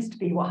that tends to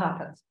be what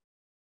happens.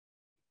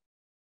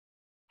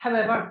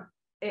 However,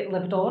 it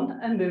lived on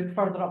and moved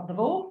further up the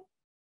bow.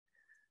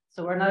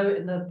 So we're now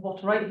in the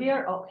bottom right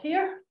here, up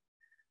here,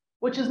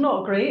 which is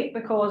not great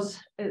because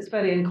it's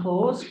very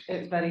enclosed,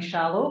 it's very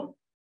shallow,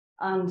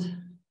 and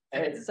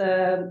it's,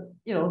 the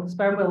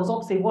sperm whale is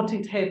obviously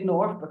wanting to head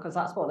north because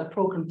that's what they're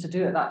programmed to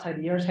do at that time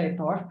of year, is head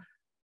north.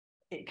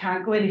 It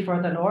can't go any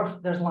further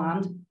north, there's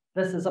land.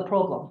 This is a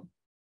problem.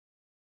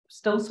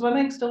 Still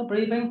swimming, still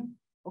breathing.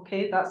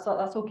 Okay, that's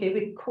okay,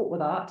 we can cope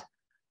with that.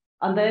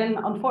 And then,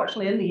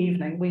 unfortunately, in the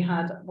evening, we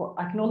had what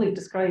I can only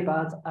describe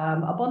as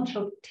a bunch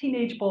of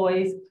teenage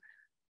boys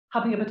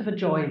having a bit of a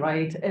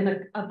joyride in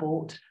a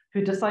boat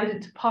who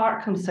decided to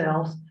park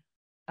themselves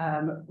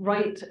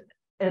right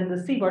in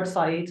the seaward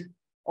side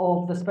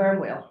of the sperm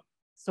whale.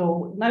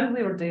 So now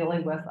we were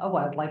dealing with a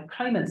wildlife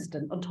crime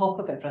incident on top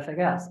of everything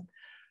else.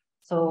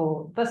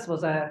 So this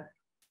was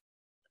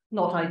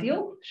not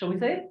ideal, shall we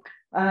say.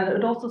 And it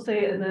would also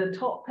say in the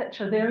top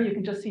picture there, you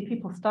can just see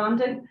people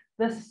standing.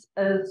 This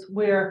is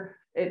where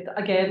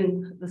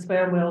Again, the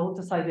sperm whale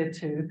decided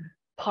to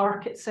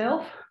park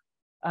itself.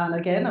 And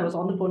again, I was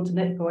on the phone to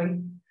Nick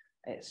going,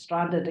 it's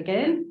stranded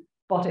again,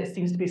 but it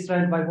seems to be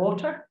surrounded by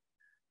water.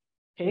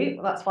 Okay,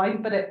 well, that's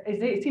fine, but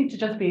it seemed to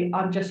just be,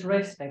 I'm just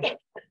resting.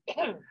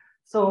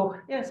 So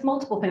yes,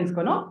 multiple things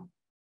going on.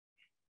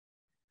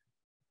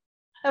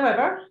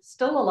 However,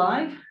 still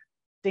alive,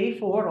 day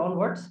 4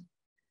 onwards.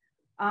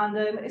 And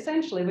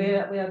essentially, we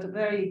had a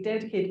very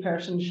dedicated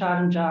person,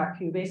 Sharon Jack,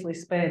 who basically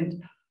spent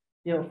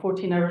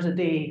 14 hours a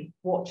day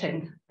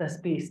watching this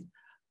beast.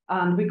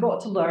 And we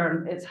got to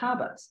learn its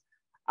habits.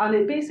 And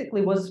it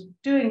basically was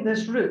doing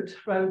this route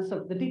around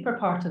the deeper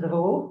part of the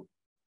Vaux.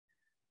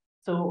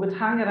 So it would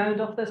hang around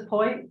off this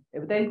point. It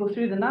would then go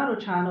through the narrow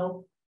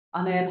channel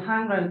and then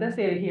hang around this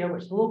area here,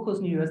 which the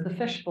locals knew as the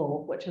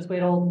fishbowl, which is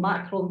where all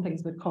mackerel and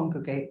things would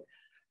congregate.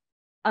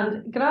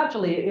 And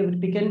gradually it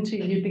would begin to,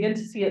 you'd begin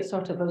to see it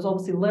sort of, it was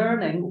obviously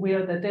learning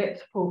where the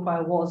depth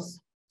profile was.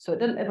 So it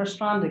didn't ever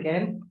strand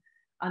again.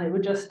 And it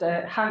would just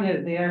hang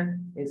out there.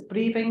 It's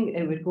breathing.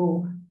 It would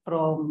go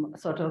from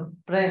sort of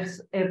breaths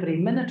every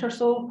minute or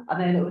so.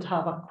 And then it would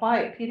have a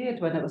quiet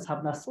period when it was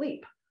having a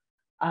sleep.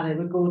 And it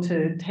would go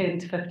to 10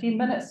 to 15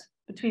 minutes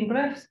between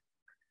breaths.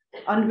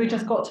 And we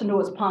just got to know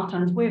its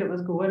patterns, where it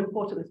was going,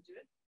 what it was doing.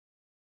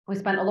 We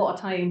spent a lot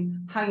of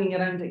time hanging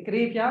around at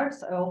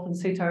graveyards. I often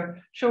say to our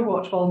shore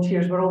watch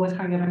volunteers, we're always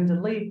hanging around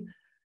in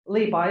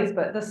laybys,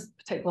 but this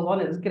particular one,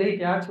 it was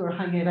graveyards we were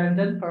hanging around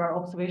in for our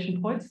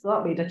observation points, so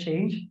that made a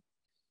change.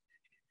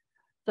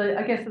 So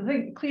I guess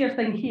the clear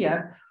thing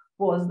here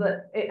was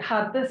that it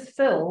had this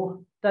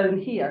sill down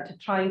here to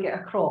try and get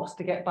across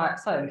to get back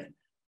south.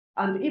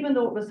 And even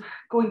though it was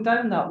going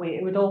down that way,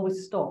 it would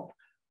always stop.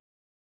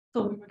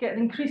 So we were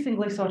getting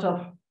increasingly sort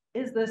of,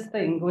 is this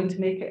thing going to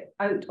make it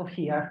out of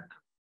here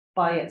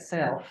by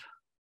itself?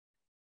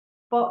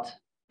 But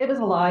it was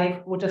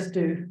alive, we'll just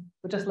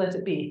let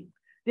it be.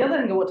 The other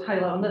thing I want to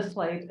highlight on this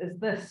slide is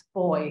this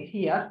buoy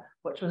here,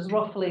 which was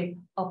roughly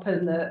up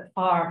in the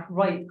far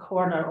right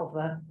corner of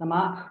the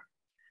map.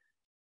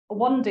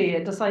 One day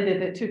it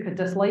decided it took a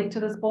dislike to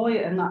this buoy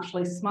and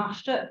actually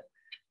smashed it.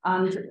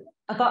 And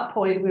at that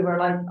point we were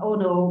like, oh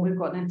no, we've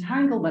got an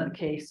entanglement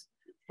case,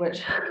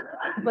 which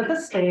at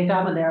this stage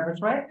I'm a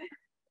nervous wreck.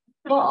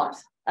 But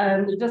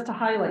just to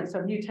highlight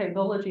some new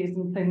technologies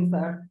and things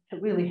that are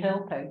really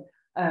helping.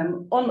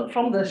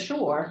 From the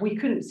shore, we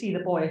couldn't see the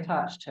buoy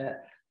attached to it,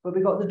 but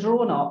we got the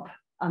drone up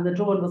and the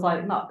drone was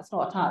like, no, it's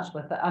not attached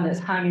with it and it's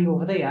hanging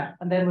over there.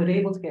 And then we were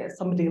able to get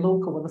somebody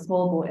local with a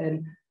small boat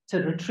in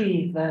to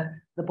retrieve the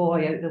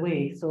buoy out of the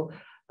way. So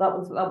that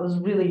was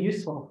really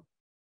useful.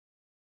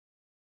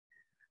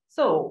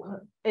 So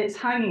it's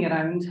hanging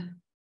around.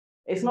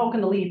 It's not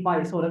going to leave by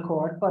its own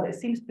accord, but it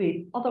seems to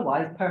be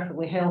otherwise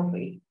perfectly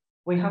healthy.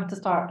 We have to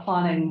start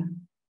planning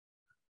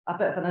a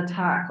bit of an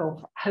attack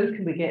of how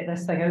can we get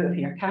this thing out of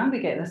here? Can we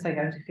get this thing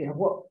out of here?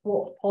 What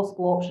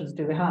possible options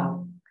do we have?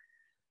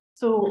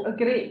 So a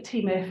great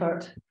team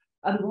effort.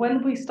 And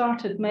when we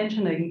started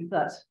mentioning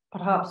that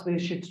perhaps we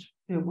should,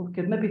 we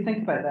could maybe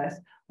think about this,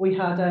 we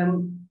had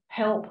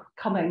help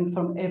coming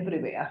from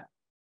everywhere.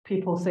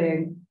 People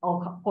saying,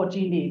 oh, what do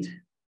you need?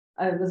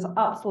 It was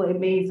absolutely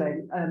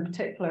amazing. In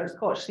particular,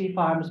 Scottish Sea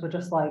Farms were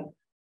just like,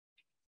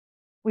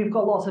 we've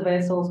got lots of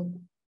vessels,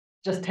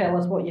 just tell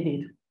us what you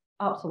need.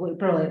 Absolutely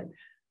brilliant.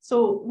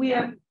 So we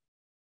had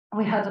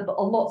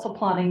lots of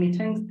planning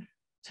meetings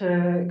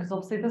because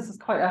obviously this is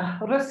quite a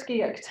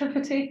risky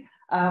activity.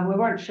 We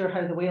weren't sure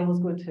how the whale was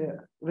going to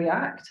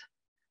react.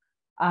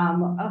 We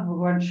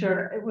weren't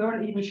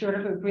even sure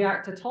if it would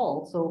react at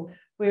all. So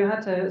we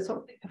had to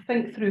sort of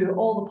think through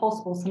all the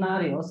possible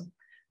scenarios.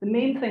 The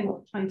main thing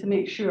was trying to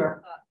make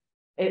sure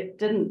that it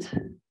didn't,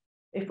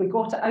 if we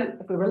got it out,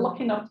 if we were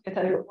lucky enough to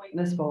get it out of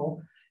this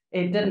bowl,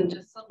 it didn't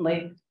just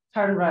suddenly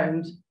turn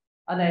around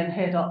and then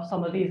head up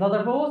some of these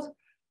other bows.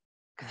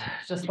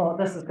 Just thought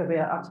this is going to be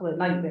an absolute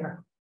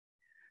nightmare.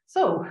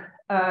 So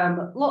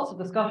lots of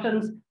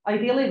discussions.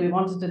 Ideally, we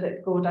wanted it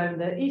to go down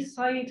the east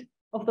side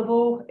of the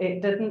bow.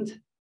 It didn't.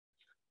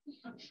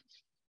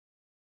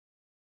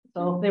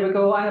 So there we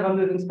go. I have a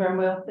moving sperm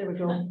whale. There we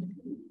go.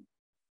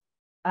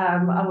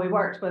 And we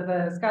worked with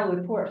the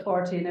Scalloway Port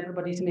Authority and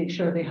everybody to make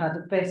sure they had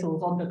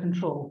vessels under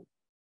control.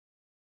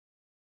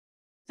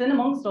 So in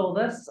amongst all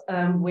this,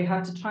 we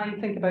had to try and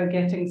think about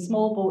getting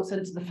small boats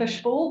into the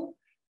fishbowl.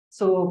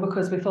 So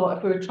because we thought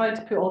if we were trying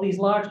to put all these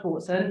large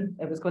boats in,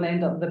 it was going to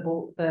end up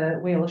the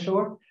whale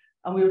ashore.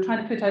 And we were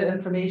trying to put out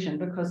information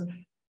because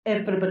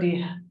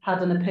everybody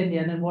had an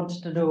opinion and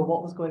wanted to know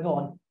what was going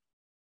on.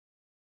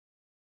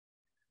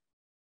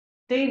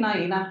 Day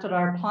 9, after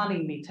our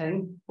planning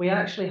meeting, we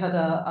actually had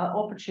an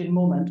opportune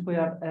moment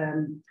where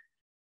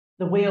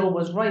the whale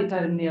was right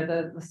down near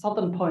the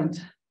southern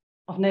point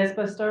of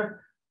Nesbister,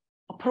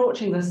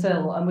 approaching the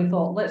sill, and we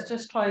thought, let's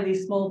just try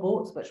these small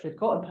boats, which we've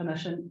gotten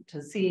permission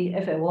to see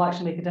if it will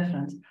actually make a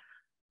difference.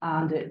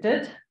 And it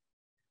did.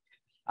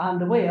 And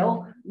the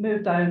whale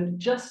moved down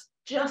just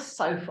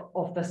south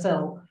of the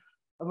sill.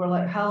 And we're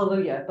like,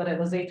 hallelujah, but it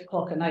was 8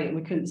 o'clock at night and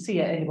we couldn't see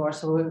it anymore.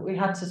 So we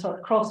had to sort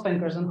of cross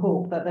fingers and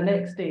hope that the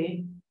next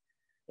day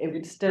it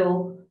would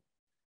still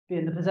be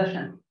in the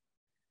position.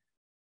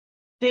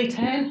 Day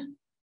 10,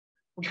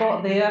 we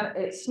got there,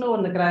 it's snow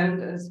on the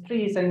ground, it's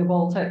freezing the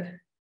Baltic,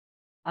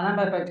 and I'm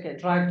about to get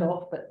dragged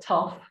off, but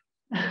tough.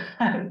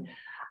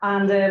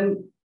 And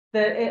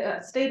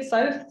it stayed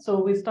south,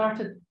 so we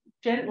started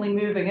gently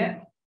moving it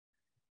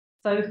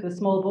south with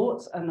small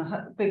boats, and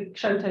a big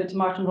shout out to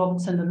Martin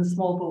Robinson and the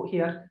small boat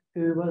here,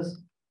 who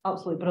was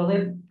absolutely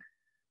brilliant.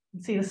 You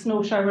can see the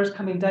snow showers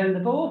coming down the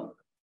boat.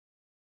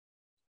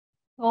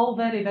 All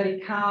very,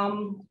 very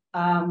calm,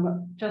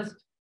 just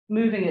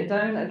moving it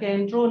down.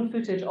 Again, drone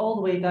footage all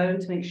the way down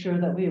to make sure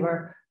that we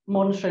were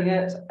monitoring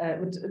it. It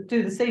would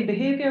do the same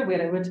behaviour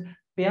where it would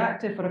be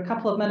active for a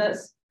couple of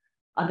minutes,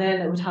 and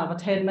then it would have a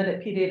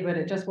 10-minute period where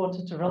it just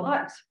wanted to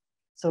relax.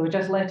 So we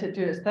just let it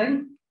do its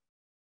thing.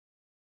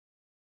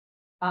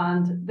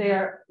 And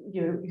there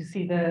you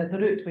see the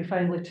route we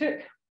finally took.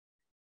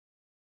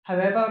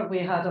 However, we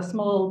had a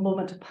small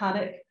moment of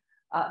panic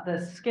at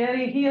the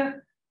skerry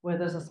here, where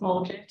there's a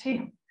small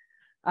jetty.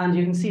 And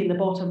you can see in the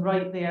bottom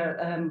right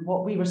there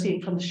what we were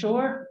seeing from the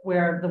shore,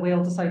 where the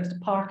whale decided to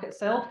park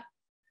itself.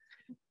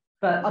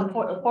 But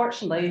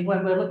unfortunately,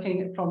 when we're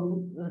looking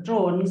from the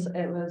drones,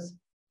 it was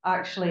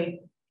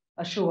actually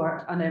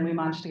ashore, and then we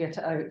managed to get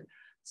it out.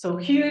 So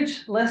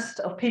huge list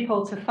of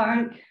people to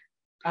thank.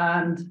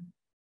 And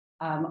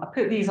I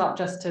put these up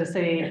just to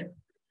say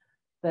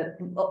that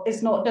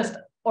it's not just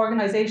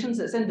organisations,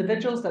 it's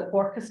individuals that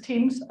work as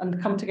teams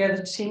and come together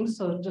to teams.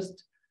 So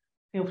just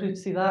feel free to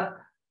see that.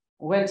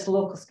 We went to the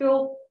local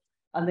school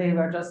and they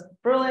were just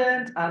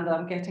brilliant, and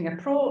I'm getting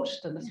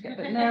approached and just get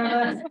a bit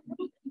nervous.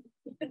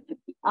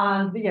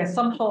 And yeah,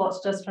 some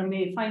thoughts just from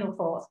me, final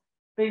thoughts.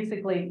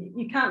 Basically,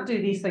 you can't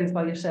do these things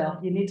by yourself.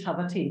 You need to have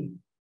a team.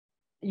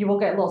 You will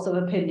get lots of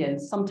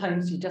opinions.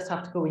 Sometimes you just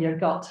have to go with your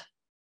gut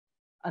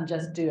and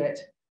just do it.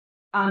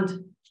 And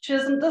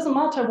it doesn't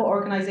matter what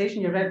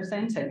organisation you're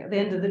representing. At the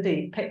end of the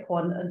day, pick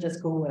one and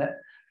just go with it.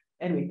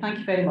 Anyway, thank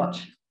you very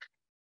much.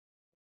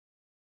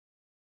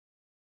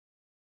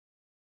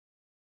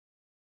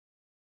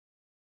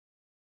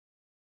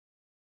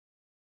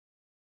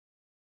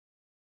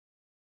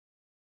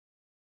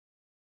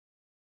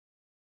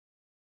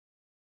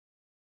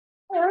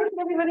 Hello, can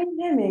everybody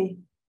hear me?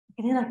 I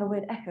can hear like a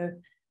weird echo.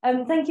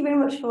 Thank you very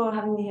much for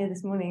having me here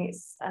this morning.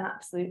 It's an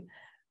absolute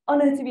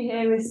honour to be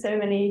here with so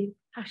many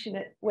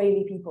passionate,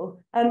 whaley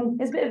people.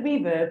 There's a bit of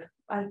reverb.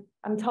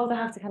 I'm told I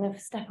have to kind of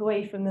step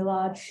away from the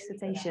large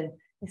cetacean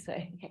this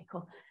way. Okay,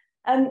 cool.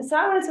 So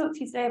I want to talk to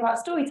you today about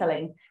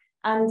storytelling.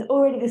 And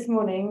already this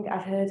morning,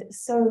 I've heard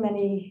so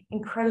many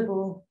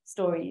incredible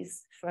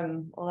stories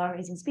from all our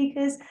amazing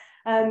speakers,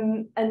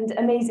 and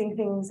amazing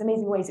things,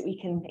 amazing ways that we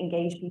can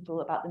engage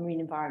people about the marine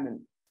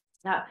environment.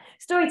 Now,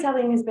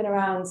 storytelling has been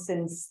around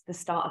since the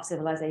start of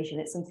civilization.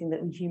 It's something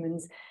that we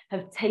humans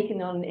have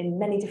taken on in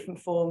many different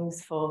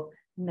forms for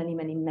many,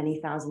 many, many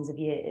thousands of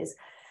years.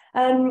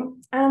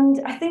 And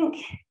I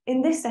think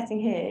in this setting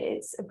here,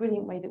 it's a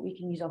brilliant way that we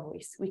can use our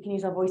voice. We can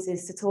use our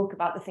voices to talk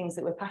about the things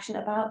that we're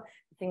passionate about,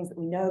 the things that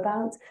we know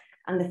about,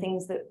 and the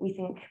things that we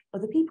think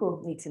other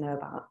people need to know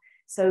about.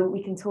 So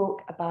we can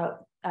talk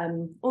about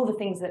all the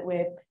things that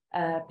we're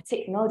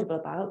particularly knowledgeable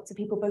about to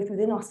people both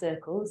within our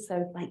circles,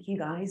 so like you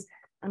guys,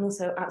 and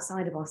also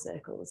outside of our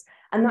circles.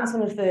 And that's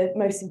one of the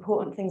most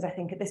important things I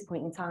think at this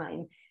point in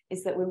time,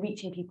 is that we're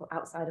reaching people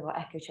outside of our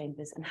echo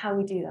chambers, and how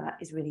we do that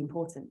is really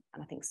important.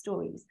 And I think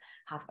stories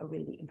have a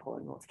really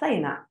important role to play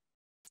in that.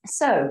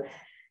 So,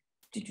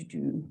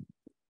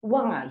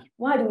 why?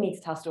 Why do we need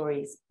to tell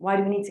stories? Why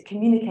do we need to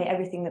communicate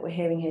everything that we're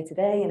hearing here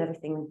today and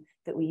everything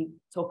that we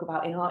talk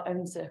about in our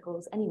own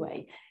circles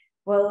anyway?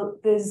 Well,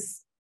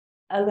 there's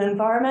an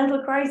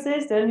environmental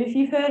crisis. Don't know if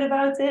you've heard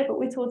about it, but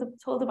we're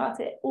told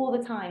about it all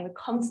the time. We're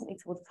constantly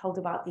told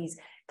about these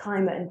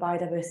climate and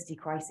biodiversity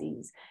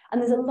crises.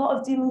 And there's a lot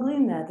of doom and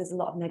gloom there. There's a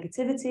lot of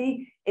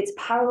negativity. It's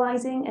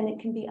paralyzing, and it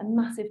can be a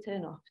massive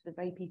turn-off to the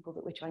very people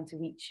that we're trying to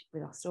reach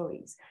with our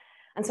stories.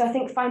 And so I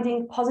think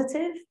finding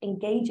positive,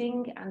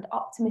 engaging, and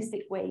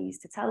optimistic ways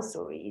to tell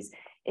stories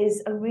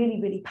is a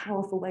really, really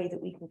powerful way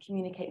that we can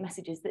communicate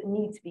messages that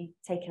need to be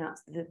taken out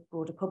to the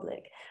broader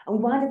public.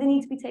 And why do they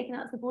need to be taken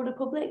out to the broader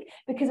public?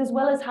 Because as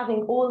well as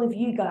having all of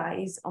you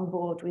guys on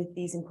board with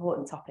these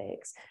important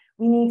topics,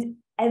 we need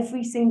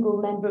every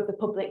single member of the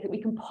public that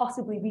we can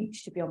possibly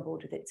reach to be on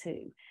board with it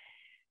too.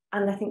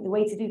 And I think the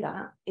way to do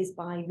that is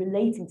by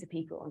relating to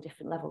people on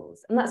different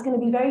levels. And that's going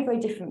to be very, very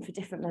different for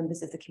different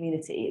members of the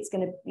community. It's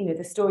going to,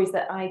 the stories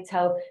that I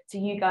tell to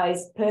you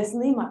guys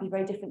personally might be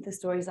very different to the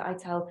stories that I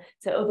tell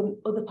to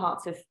other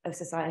parts of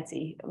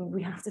society. And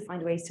we have to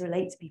find ways to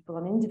relate to people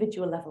on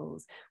individual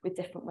levels with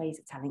different ways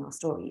of telling our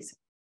stories.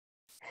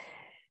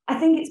 I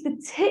think it's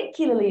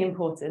particularly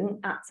important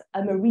at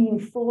a marine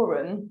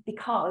forum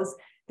because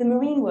the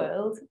marine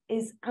world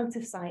is out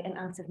of sight and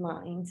out of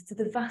mind to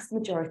the vast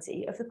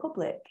majority of the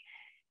public.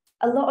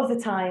 A lot of the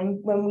time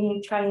when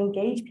we try and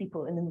engage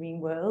people in the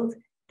marine world,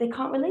 they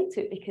can't relate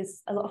to it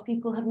because a lot of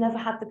people have never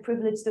had the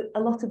privilege that a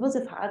lot of us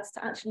have had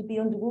to actually be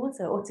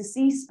underwater or to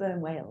see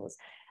sperm whales.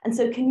 And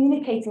so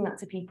communicating that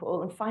to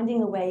people and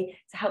finding a way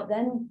to help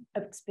them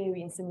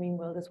experience the marine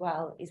world as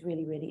well is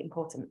really, really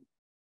important.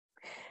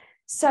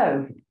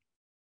 So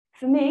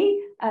for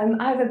me,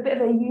 I have a bit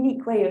of a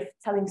unique way of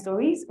telling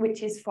stories,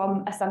 which is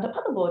from a stand-up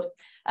paddleboard.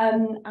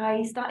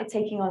 I started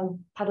taking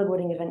on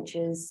paddleboarding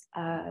adventures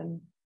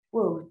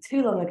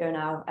too long ago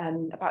now,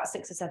 about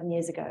 6 or 7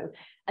 years ago,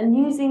 and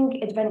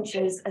using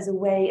adventures as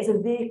a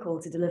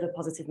vehicle to deliver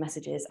positive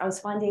messages. I was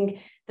finding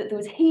that there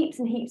was heaps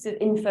and heaps of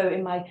info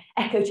in my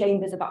echo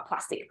chambers about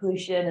plastic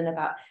pollution and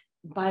about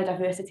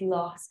biodiversity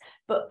loss,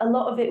 but a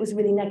lot of it was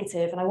really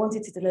negative, and I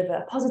wanted to deliver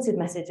a positive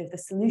message of the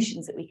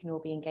solutions that we can all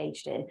be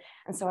engaged in.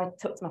 And so I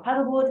took to my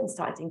paddleboard and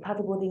started doing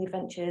paddleboarding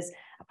adventures.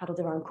 I paddled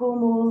around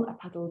Cornwall, I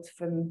paddled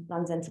from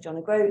Land's End to John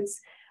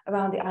O'Groats,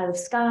 around the Isle of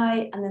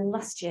Skye, and then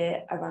last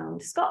year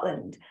around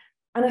Scotland.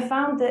 And I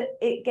found that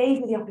it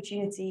gave me the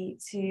opportunity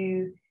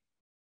to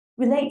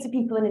relate to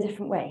people in a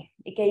different way.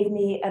 It gave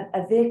me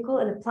a vehicle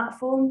and a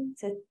platform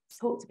to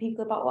talk to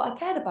people about what I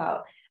cared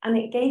about. And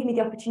it gave me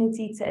the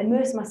opportunity to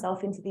immerse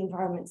myself into the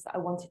environments that I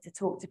wanted to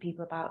talk to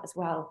people about as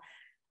well.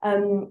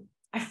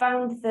 I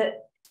found that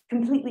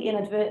completely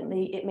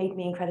inadvertently, it made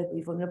me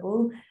incredibly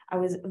vulnerable. I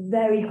was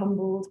very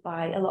humbled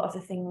by a lot of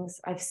the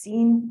things I've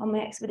seen on my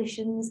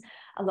expeditions,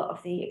 a lot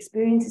of the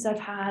experiences I've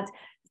had,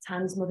 the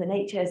times Mother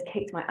Nature has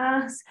kicked my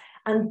ass,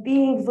 and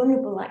being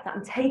vulnerable like that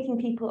and taking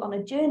people on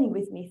a journey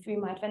with me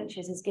through my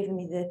adventures has given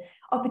me the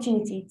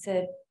opportunity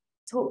to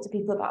talk to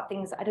people about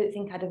things that I don't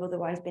think I'd have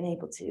otherwise been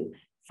able to,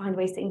 find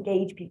ways to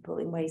engage people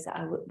in ways that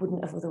I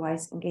wouldn't have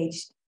otherwise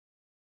engaged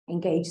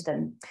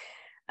them.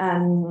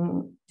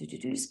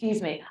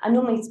 Excuse me, I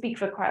normally speak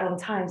for quite a long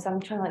time, so I'm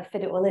trying to like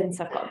fit it all in,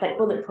 so I've got like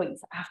bullet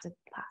points I have to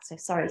pass, so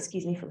sorry,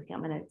 excuse me for looking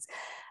at my notes.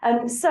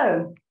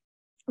 So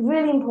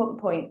really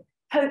important point,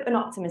 hope and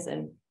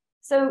optimism.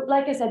 So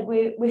like I said,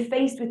 we're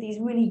faced with these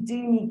really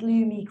doomy,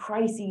 gloomy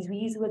crises. We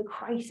use the word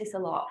crisis a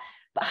lot,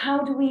 but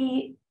how do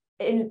we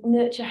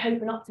nurture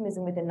hope and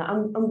optimism within that,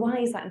 and why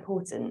is that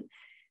important?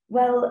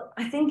 Well,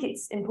 I think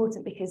it's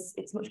important because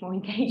it's much more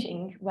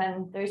engaging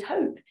when there's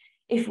hope.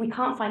 If we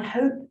can't find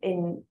hope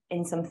in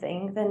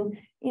something, then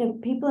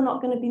people are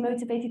not going to be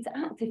motivated to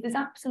act. If there's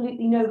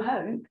absolutely no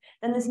hope,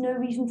 then there's no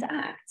reason to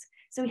act.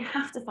 So we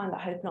have to find that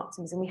hope and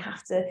optimism. We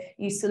have to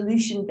use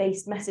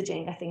solution-based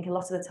messaging, I think, a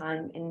lot of the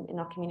time in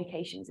our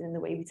communications and in the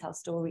way we tell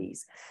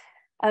stories.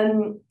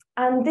 And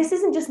this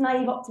isn't just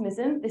naive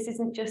optimism. This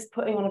isn't just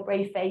putting on a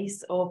brave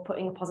face or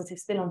putting a positive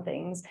spin on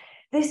things.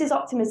 This is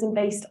optimism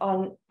based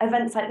on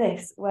events like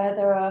this, where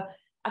there are,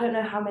 I don't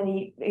know how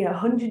many,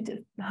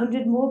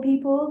 100 more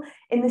people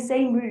in the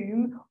same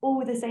room, all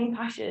with the same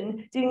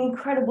passion, doing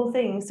incredible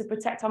things to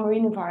protect our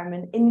marine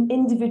environment in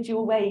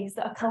individual ways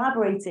that are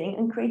collaborating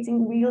and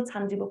creating real,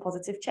 tangible,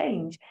 positive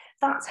change.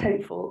 That's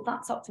hopeful,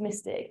 that's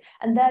optimistic.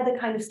 And they're the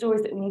kind of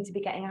stories that we need to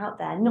be getting out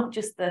there, not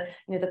just the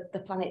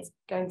planet's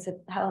going to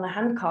hell on a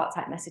handcart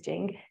type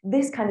messaging,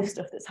 this kind of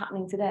stuff that's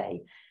happening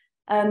today.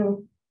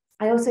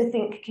 I also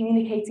think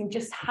communicating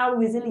just how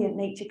resilient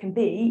nature can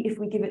be if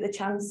we give it the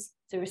chance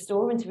to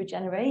restore and to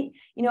regenerate.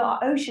 Our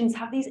oceans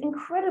have these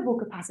incredible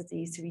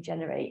capacities to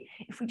regenerate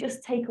if we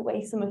just take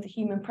away some of the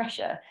human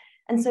pressure.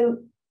 And so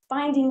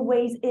finding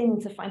ways in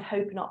to find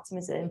hope and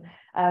optimism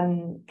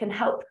can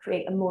help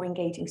create a more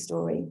engaging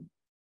story.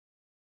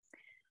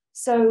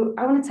 So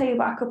I want to tell you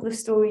about a couple of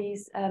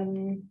stories.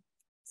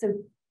 So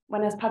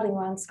when I was paddling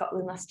around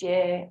Scotland last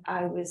year,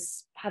 I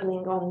was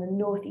paddling on the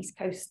northeast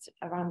coast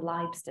around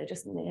Leibster,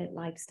 just near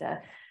Leibster,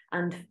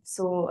 and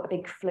saw a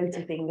big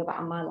floaty thing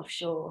about a mile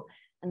offshore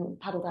and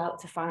paddled out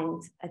to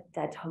find a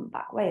dead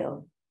humpback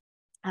whale.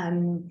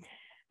 If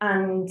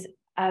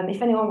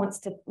anyone wants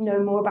to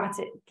know more about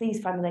it, please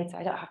find me later.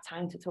 I don't have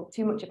time to talk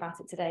too much about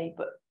it today,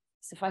 but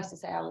suffice to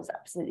say, I was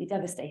absolutely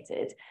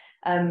devastated.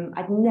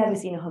 I'd never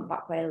seen a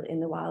humpback whale in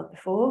the wild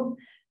before,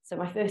 so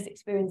my first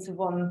experience of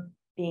one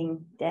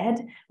being dead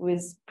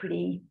was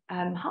pretty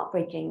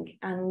heartbreaking,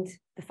 and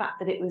the fact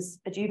that it was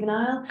a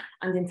juvenile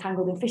and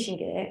entangled in fishing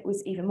gear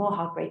was even more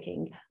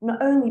heartbreaking,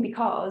 not only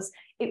because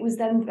it was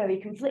then very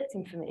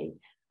conflicting for me.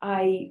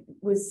 I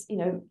was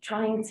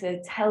trying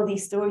to tell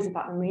these stories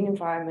about the marine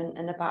environment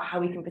and about how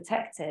we can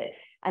protect it,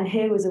 and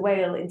here was a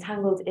whale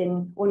entangled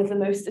in one of the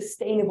most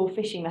sustainable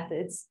fishing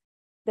methods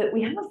that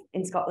we have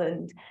in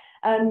Scotland.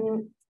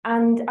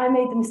 And I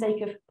made the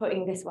mistake of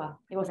putting this, well,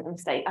 it wasn't a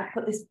mistake, I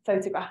put this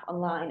photograph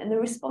online, and the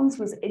response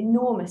was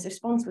enormous. The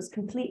response was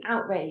complete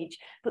outrage,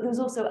 but there was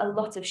also a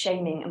lot of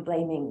shaming and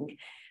blaming.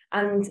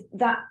 And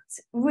that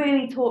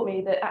really taught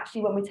me that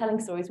actually when we're telling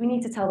stories, we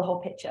need to tell the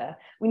whole picture.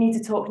 We need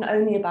to talk not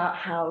only about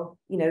how,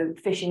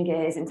 fishing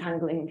gear is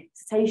entangling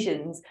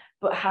cetaceans,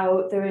 but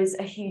how there is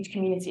a huge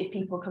community of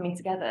people coming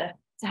together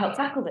to help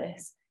tackle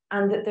this.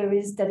 And that there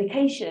is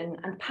dedication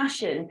and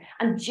passion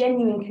and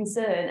genuine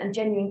concern and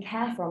genuine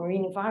care for our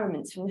marine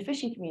environments from the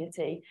fishing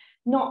community,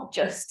 not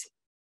just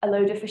a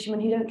load of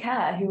fishermen who don't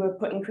care, who are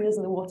putting creels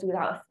in the water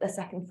without a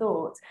second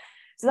thought.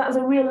 So that was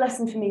a real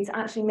lesson for me to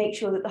actually make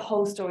sure that the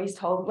whole story is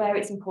told, where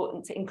it's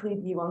important to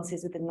include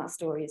nuances within that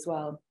story as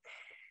well.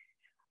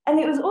 And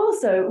it was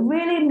also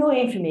really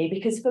annoying for me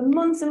because for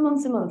months and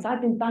months and months,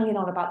 I've been banging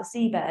on about the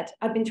seabed.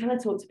 I've been trying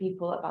to talk to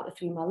people about the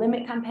 3 mile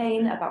limit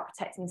campaign, about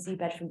protecting the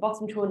seabed from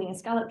bottom trawling and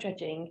scallop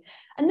dredging,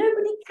 and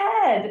nobody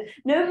cared.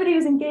 Nobody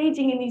was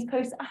engaging in these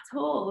posts at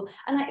all.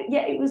 And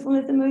yet it was one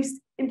of the most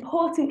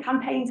important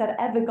campaigns I'd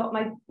ever got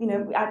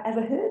I'd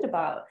ever heard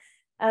about.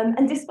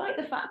 And despite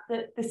the fact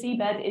that the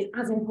seabed is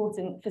as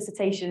important for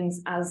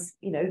cetaceans as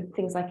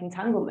things like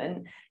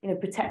entanglement,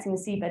 protecting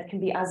the seabed can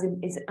be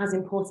as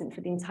important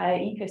for the entire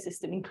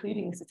ecosystem,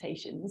 including the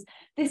cetaceans.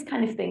 This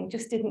kind of thing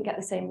just didn't get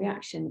the same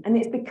reaction, and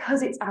it's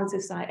because it's out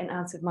of sight and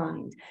out of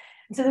mind.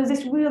 And so there was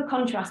this real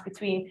contrast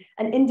between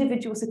an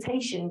individual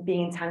cetacean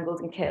being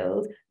entangled and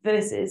killed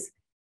versus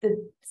the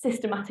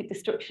systematic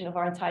destruction of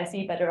our entire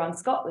seabed around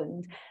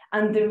Scotland,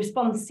 and the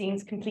response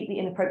seems completely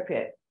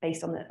inappropriate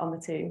based on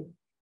the two.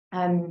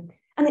 And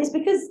it's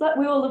because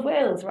we all love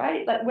whales,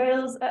 right? Like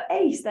whales are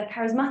ace, they're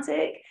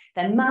charismatic,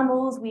 they're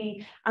mammals,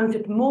 we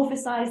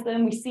anthropomorphize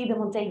them, we see them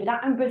on David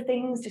Attenborough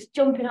things, just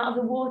jumping out of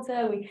the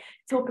water, we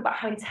talk about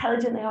how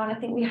intelligent they are, and I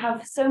think we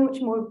have so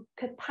much more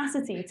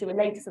capacity to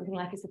relate to something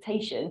like a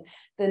cetacean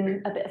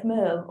than a bit of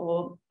merle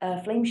or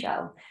a flame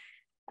shell.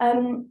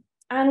 And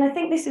I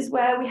think this is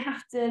where we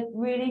have to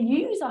really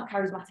use our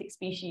charismatic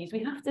species.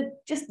 We have to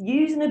just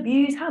use and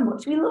abuse how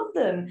much we love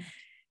them.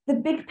 The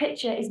big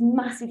picture is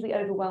massively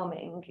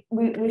overwhelming.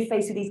 We're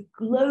faced with these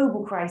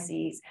global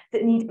crises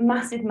that need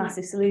massive,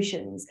 massive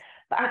solutions.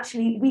 But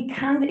actually,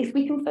 if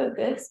we can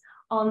focus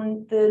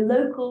on the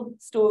local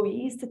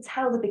stories to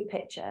tell the big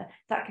picture,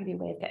 that can be a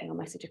way of getting our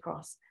message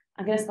across.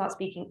 I'm going to start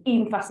speaking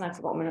even faster now, because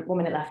I've got 1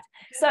 minute left.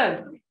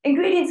 So,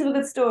 ingredients of a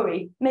good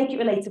story: make it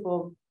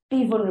relatable,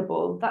 be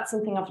vulnerable. That's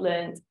something I've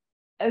learned.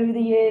 Over the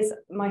years,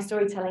 my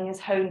storytelling has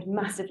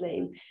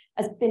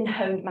been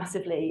honed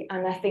massively,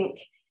 and I think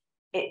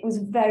it was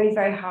very,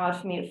 very hard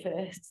for me at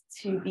first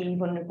to be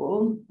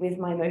vulnerable with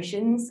my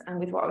emotions and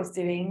with what I was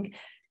doing.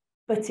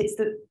 But it's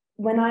that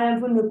when I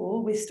am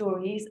vulnerable with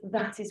stories,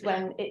 that is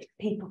when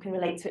people can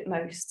relate to it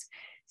most.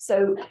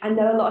 So I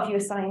know a lot of you are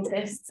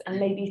scientists, and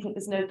maybe you think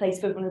there's no place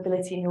for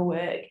vulnerability in your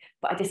work,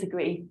 but I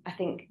disagree. I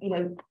think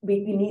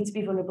we need to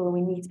be vulnerable and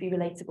we need to be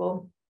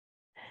relatable.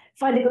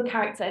 Find a good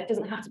character. It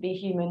doesn't have to be a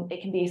human.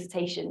 It can be a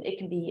cetacean. It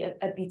can be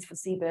a beautiful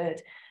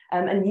seabird,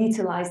 and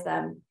utilize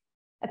them.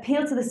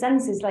 Appeal to the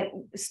senses, like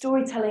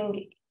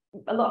storytelling.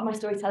 A lot of my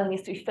storytelling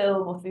is through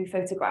film or through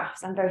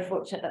photographs. I'm very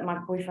fortunate that my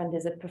boyfriend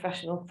is a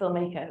professional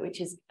filmmaker,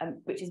 which is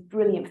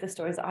brilliant for the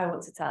stories that I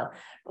want to tell.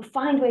 But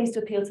find ways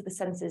to appeal to the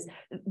senses,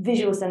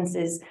 visual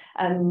senses,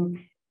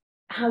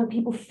 how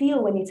people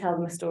feel when you tell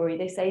them a story.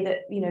 They say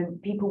that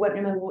people won't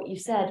remember what you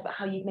said, but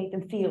how you've made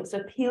them feel. So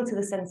appeal to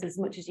the senses as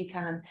much as you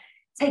can.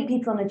 Take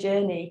people on a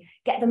journey,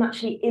 get them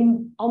actually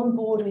on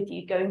board with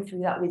you, going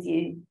through that with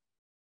you.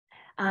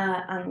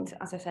 And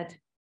as I said,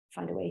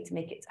 find a way to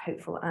make it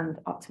hopeful and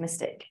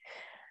optimistic.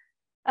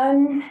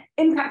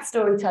 Impact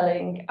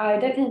storytelling. I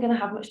don't think I'm going to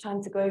have much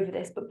time to go over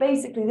this, but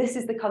basically this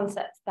is the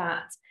concept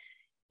that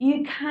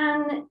you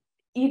can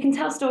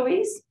tell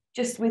stories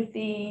just with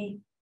the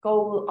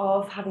goal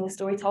of having a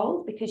story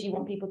told, because you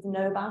want people to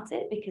know about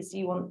it, because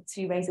you want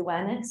to raise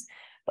awareness.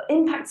 But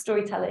impact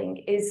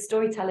storytelling is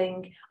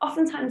storytelling,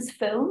 oftentimes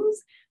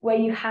films, where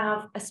you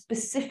have a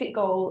specific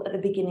goal at the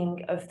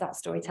beginning of that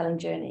storytelling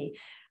journey.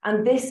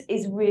 And this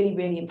is really,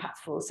 really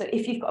impactful. So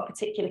if you've got a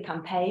particular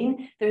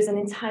campaign, there is an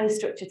entire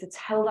structure to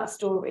tell that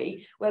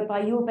story,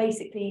 whereby you're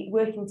basically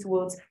working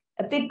towards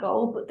a big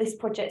goal, but this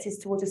project is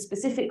towards a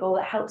specific goal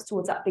that helps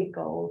towards that big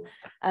goal.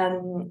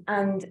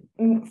 And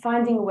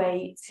finding a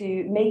way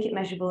to make it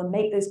measurable and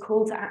make those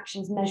call to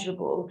actions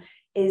measurable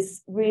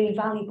is really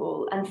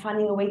valuable, and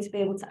finding a way to be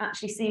able to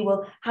actually see,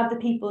 well, have the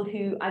people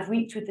who I've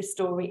reached with this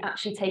story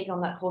actually taken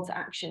on that call to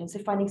action? So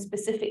finding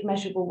specific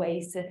measurable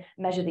ways to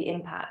measure the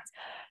impact.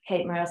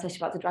 Kate Marielle says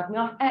she's about to drag me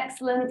off.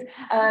 Excellent.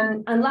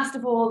 And last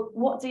of all,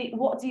 what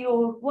do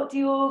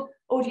your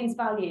audience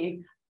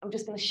value? I'm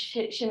just going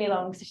to shimmy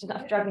along so she doesn't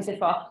have to drag me so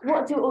far.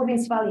 What do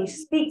audience value?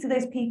 Speak to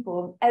those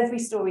people. Every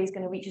story is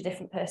going to reach a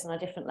different person on a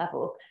different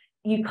level.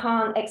 You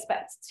can't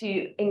expect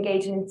to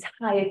engage an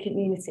entire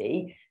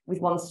community with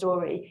one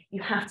story.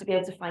 You have to be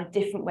able to find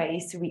different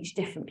ways to reach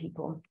different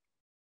people.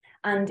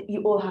 And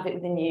you all have it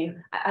within you.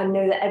 I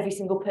know that every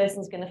single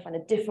person is going to find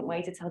a different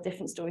way to tell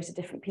different stories to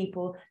different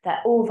people.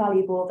 They're all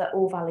valuable, they're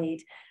all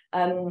valid.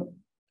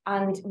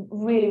 And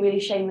really, really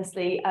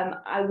shamelessly,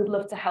 I would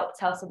love to help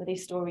tell some of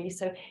these stories.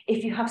 So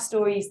if you have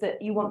stories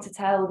that you want to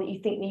tell that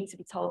you think need to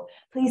be told,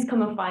 please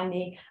come and find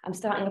me. I'm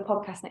starting a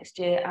podcast next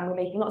year, and we're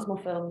making lots more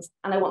films,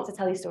 and I want to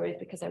tell these stories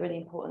because they're really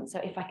important. So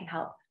if I can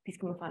help, please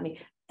come and find me.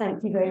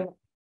 Thank you very much.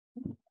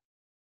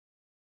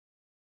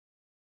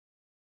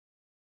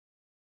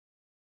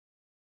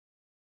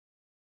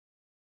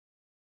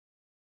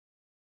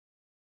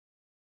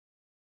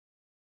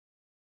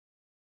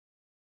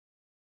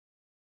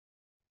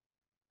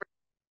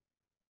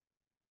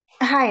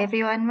 Hi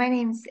everyone, my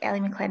name's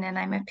Ellie McLennan.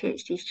 I'm a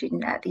PhD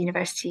student at the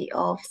University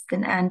of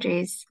St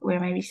Andrews, where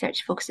my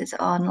research focuses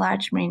on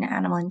large marine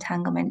animal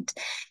entanglement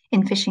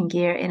in fishing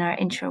gear in our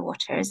inshore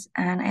waters.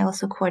 And I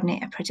also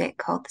coordinate a project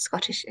called the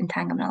Scottish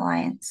Entanglement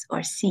Alliance,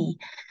 or SEA.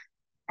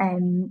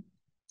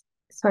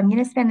 So I'm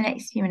going to spend the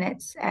next few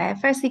minutes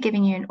firstly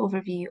giving you an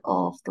overview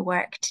of the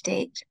work to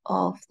date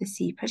of the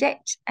SEA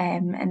project,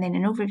 and then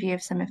an overview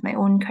of some of my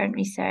own current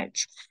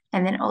research,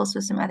 and then also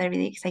some other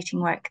really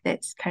exciting work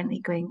that's currently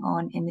going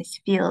on in this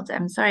field.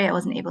 I'm sorry I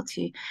wasn't able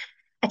to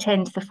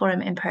attend the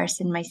forum in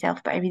person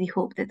myself, but I really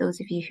hope that those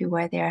of you who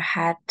were there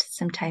had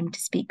some time to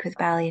speak with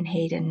Bally and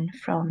Hayden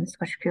from the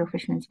Scottish Creel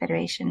Fishermen's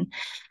Federation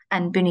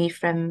and Booney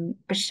from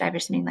British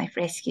Divers Marine Life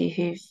Rescue,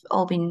 who've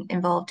all been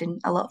involved in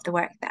a lot of the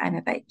work that I'm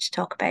about to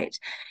talk about,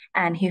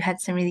 and who had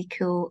some really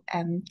cool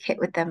kit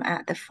with them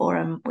at the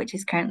forum, which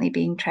is currently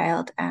being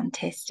trialled and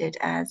tested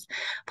as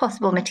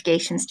possible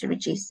mitigations to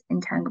reduce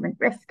entanglement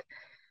risk.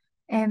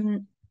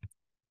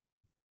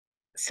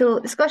 So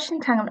the Scottish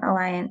Entanglement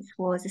Alliance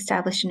was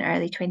established in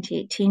early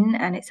 2018,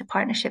 and it's a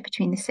partnership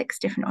between the 6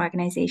 different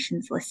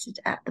organisations listed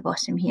at the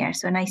bottom here.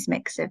 So a nice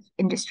mix of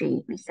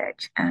industry,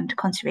 research and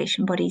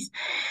conservation bodies.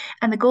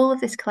 And the goal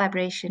of this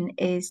collaboration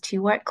is to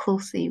work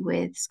closely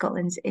with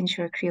Scotland's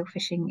inshore creel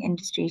fishing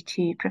industry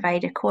to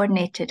provide a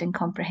coordinated and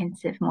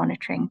comprehensive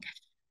monitoring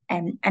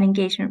an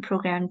engagement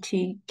programme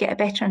to get a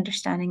better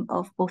understanding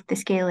of both the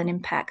scale and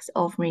impacts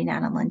of marine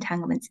animal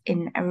entanglements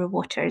in our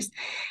waters,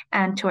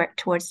 and to work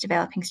towards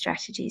developing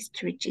strategies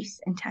to reduce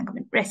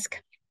entanglement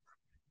risk.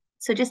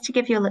 So just to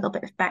give you a little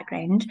bit of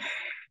background,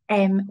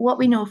 what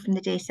we know from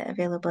the data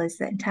available is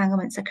that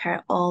entanglements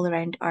occur all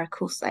around our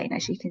coastline,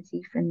 as you can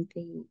see from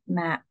the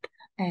map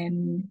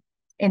in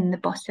the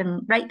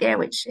bottom right there,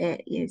 which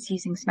is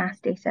using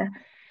SMASS data.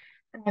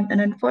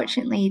 And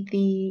unfortunately,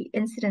 the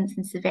incidence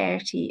and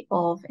severity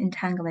of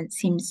entanglement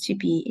seems to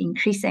be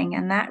increasing,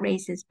 and that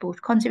raises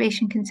both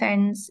conservation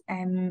concerns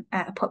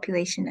at a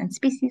population and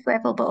species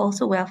level, but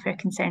also welfare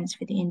concerns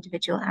for the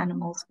individual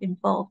animals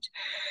involved.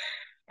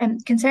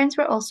 Concerns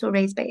were also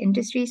raised by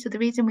industry. So the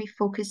reason we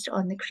focused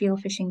on the creel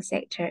fishing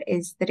sector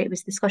is that it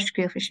was the Scottish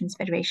Creel Fishermen's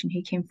Federation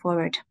who came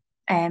forward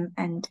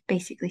and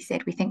basically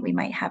said, we think we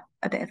might have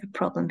a bit of a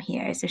problem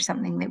here. Is there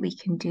something that we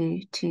can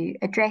do to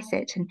address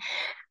it? And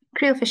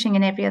creel fishing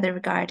in every other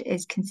regard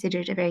is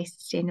considered a very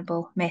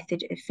sustainable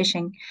method of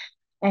fishing,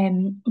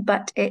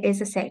 but it is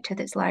a sector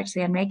that's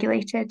largely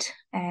unregulated.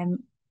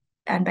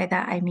 And by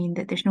that, I mean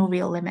that there's no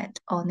real limit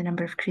on the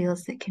number of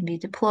creels that can be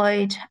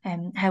deployed,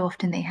 how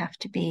often they have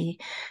to be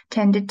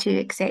tended to,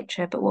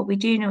 etc. But what we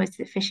do know is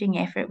that fishing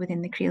effort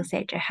within the creel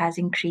sector has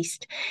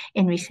increased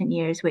in recent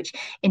years, which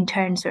in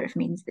turn sort of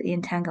means that the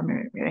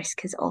entanglement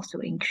risk has also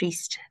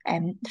increased.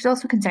 There's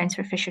also concerns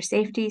for fisher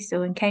safety.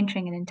 So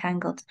encountering an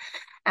entangled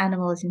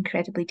animal is an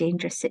incredibly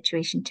dangerous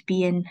situation to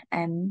be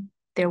in.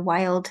 They're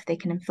wild, they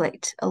can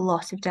inflict a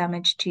lot of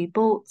damage to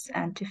boats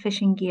and to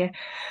fishing gear.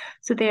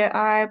 So there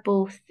are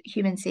both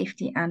human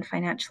safety and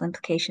financial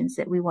implications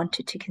that we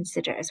wanted to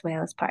consider as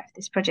well as part of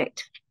this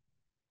project.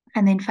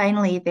 And then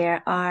finally,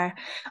 there are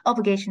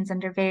obligations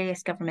under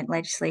various government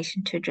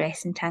legislation to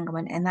address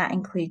entanglement, and that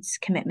includes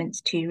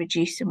commitments to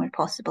reduce and where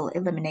possible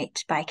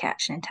eliminate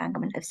bycatch and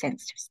entanglement of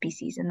sensitive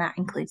species, and that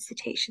includes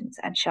cetaceans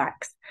and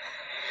sharks.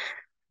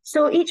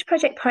 So each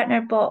project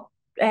partner brought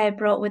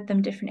with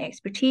them different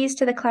expertise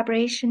to the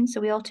collaboration.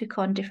 So we all took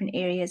on different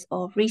areas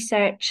of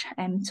research.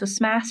 So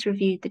SMASS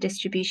reviewed the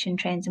distribution,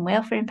 trends and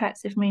welfare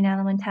impacts of marine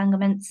animal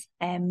entanglements.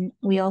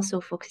 We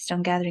also focused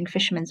on gathering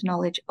fishermen's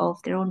knowledge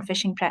of their own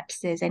fishing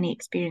practices, any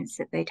experience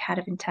that they'd had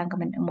of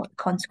entanglement and what the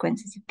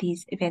consequences of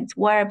these events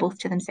were, both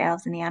to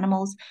themselves and the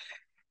animals.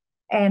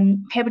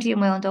 Hebridean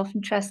Whale and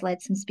Dolphin Trust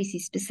led some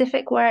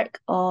species-specific work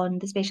on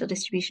the spatial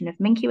distribution of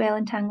minke whale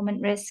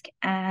entanglement risk,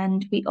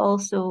 and we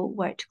also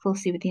worked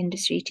closely with the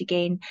industry to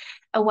gain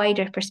a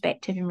wider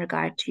perspective in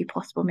regard to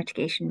possible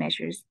mitigation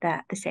measures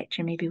that the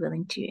sector may be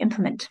willing to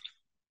implement.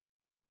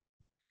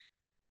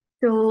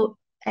 So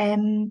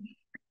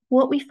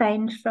what we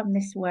found from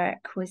this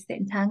work was that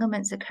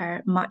entanglements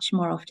occur much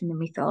more often than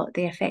we thought.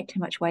 They affect a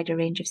much wider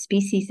range of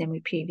species than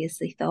we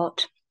previously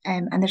thought.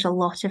 And there's a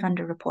lot of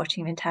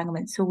underreporting of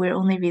entanglements, so we're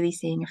only really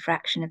seeing a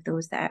fraction of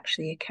those that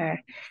actually occur.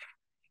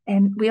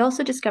 We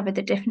also discovered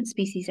that different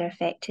species are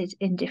affected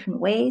in different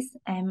ways,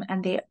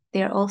 and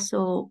they're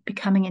also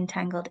becoming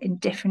entangled in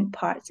different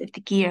parts of the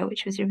gear,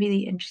 which was a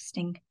really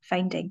interesting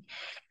finding.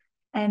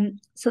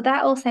 So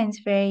that all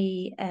sounds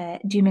very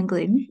doom and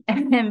gloom,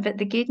 but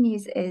the good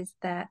news is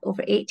that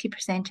over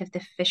 80% of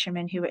the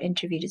fishermen who were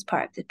interviewed as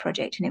part of the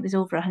project, and it was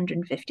over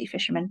 150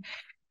 fishermen,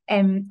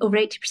 over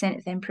 80%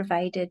 of them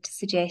provided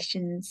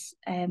suggestions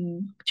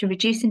to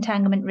reduce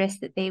entanglement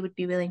risk that they would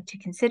be willing to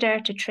consider,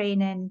 to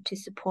train in, to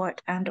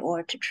support and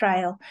or to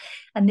trial.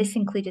 And this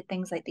included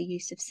things like the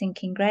use of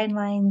sinking ground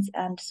lines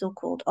and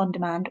so-called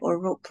on-demand or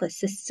ropeless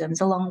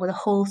systems, along with a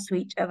whole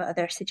suite of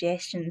other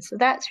suggestions. So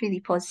that's really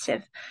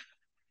positive.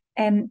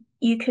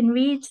 You can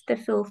read the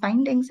full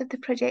findings of the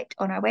project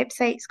on our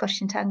website,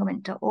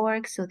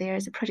 scottishentanglement.org. So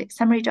there's a project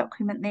summary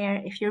document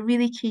there. If you're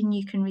really keen,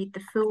 you can read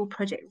the full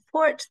project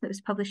report that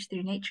was published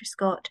through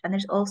NatureScot. And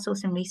there's also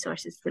some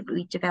resources that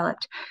we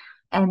developed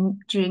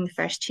during the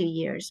first 2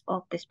 years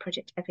of this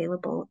project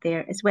available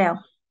there as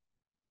well.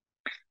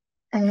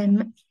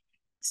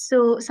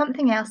 So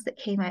something else that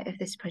came out of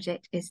this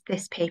project is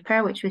this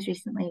paper, which was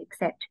recently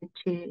accepted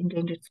to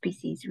endangered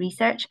species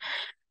research.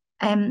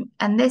 And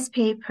this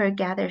paper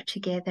gathered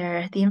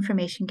together the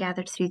information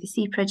gathered through the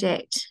Sea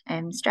Project,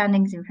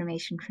 Stranding's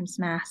information from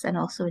SMASS, and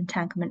also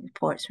entanglement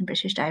reports from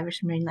British Divers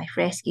and Marine Life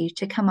Rescue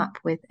to come up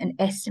with an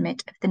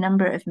estimate of the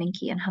number of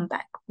minke and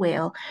humpback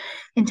whale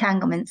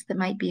entanglements that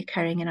might be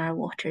occurring in our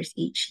waters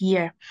each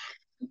year.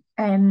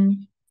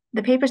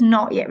 The paper's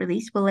not yet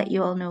released. We'll let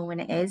you all know when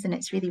it is, and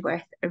it's really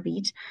worth a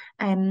read.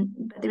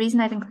 But the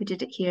reason I've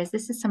included it here is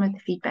this is some of the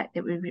feedback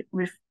that we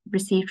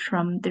received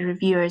from the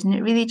reviewers, and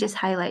it really just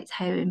highlights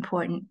how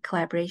important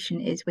collaboration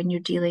is when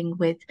you're dealing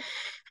with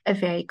a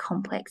very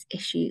complex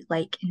issue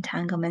like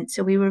entanglement.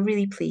 So we were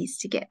really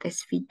pleased to get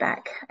this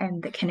feedback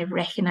that kind of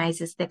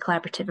recognises the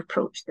collaborative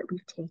approach that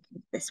we've taken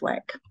to this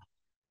work.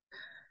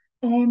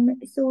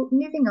 So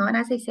moving on,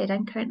 as I said,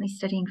 I'm currently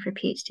studying for a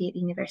PhD at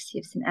the University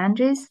of St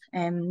Andrews.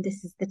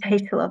 This is the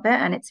title of it,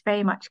 and it's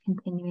very much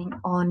continuing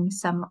on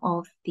some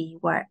of the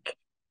work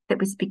that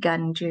was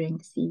begun during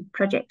the Sea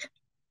Project.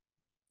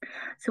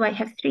 So I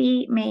have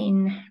 3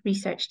 main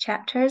research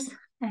chapters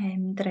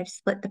that I've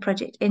split the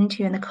project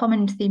into, and the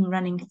common theme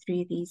running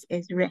through these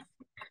is risk.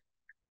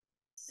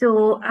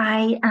 So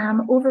I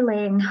am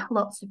overlaying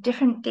lots of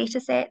different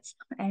data sets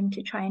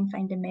to try and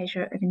find a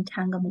measure of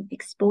entanglement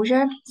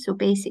exposure. So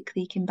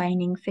basically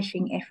combining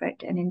fishing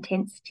effort and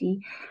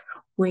intensity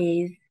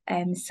with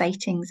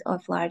sightings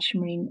of large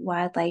marine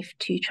wildlife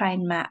to try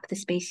and map the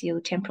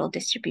spatio-temporal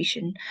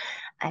distribution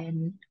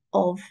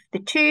of the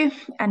two,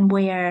 and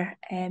where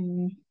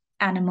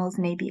animals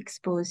may be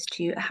exposed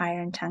to a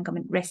higher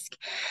entanglement risk.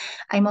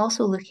 I'm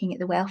also looking at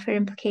the welfare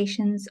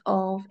implications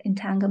of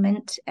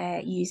entanglement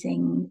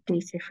using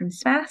data from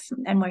SMASS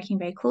and working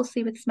very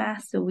closely with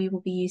SMASS. So we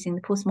will be using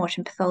the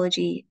post-mortem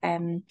pathology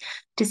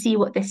to see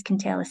what this can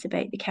tell us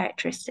about the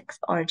characteristics,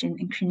 origin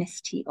and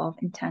chronicity of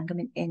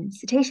entanglement in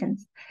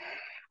cetaceans.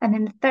 And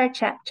then the third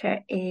chapter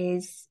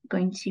is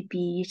going to be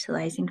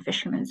utilising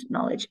fishermen's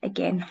knowledge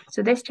again.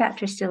 So this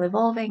chapter is still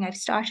evolving. I've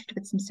started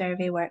with some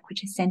survey work,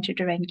 which is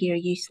centred around gear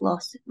use,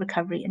 loss,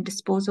 recovery and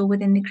disposal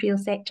within the creel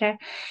sector.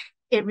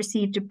 It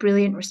received a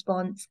brilliant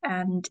response,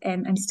 and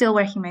I'm still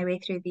working my way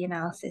through the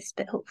analysis,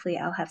 but hopefully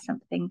I'll have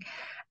something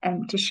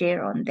to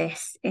share on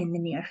this in the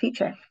near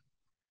future.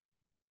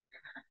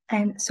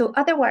 So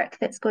other work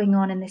that's going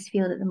on in this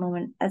field at the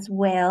moment as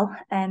well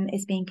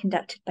is being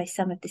conducted by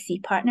some of the sea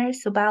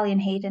partners. So Bally and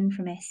Hayden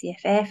from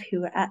SCFF, who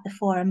were at the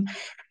forum,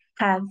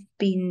 have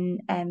been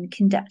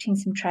conducting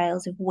some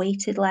trials of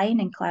weighted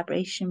line in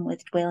collaboration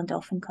with Whale and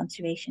Dolphin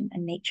Conservation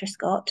and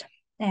NatureScot.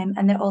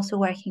 And they're also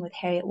working with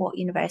Heriot-Watt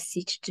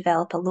University to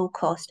develop a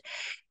low-cost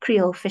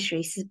creel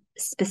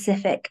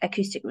fishery-specific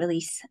acoustic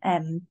release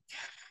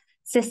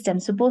system.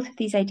 So both of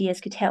these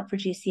ideas could help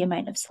reduce the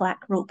amount of slack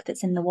rope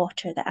that's in the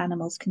water that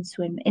animals can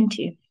swim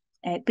into.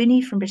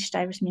 Booney from British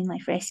Divers Marine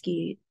Life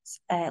Rescue's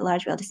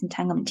large whale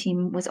disentanglement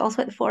team was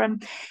also at the forum,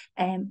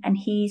 and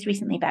he's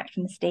recently back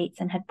from the States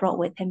and had brought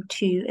with him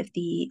 2 of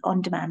the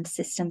on-demand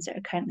systems that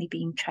are currently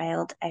being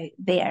trialled out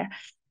there.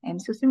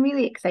 So some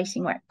really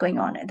exciting work going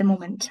on at the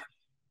moment.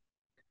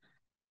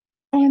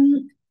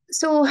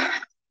 So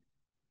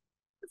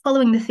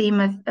following the theme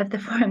of the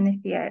forum this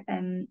year,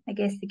 I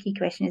guess the key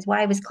question is,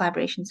 why was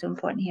collaboration so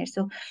important here?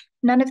 So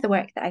none of the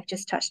work that I've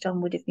just touched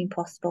on would have been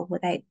possible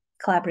without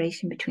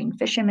collaboration between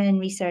fishermen,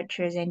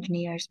 researchers,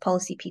 engineers,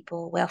 policy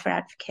people, welfare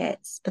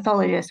advocates,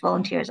 pathologists,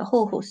 volunteers, a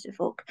whole host of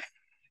folk.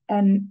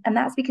 And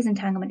that's because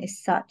entanglement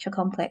is such a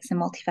complex and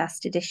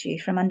multifaceted issue,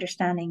 from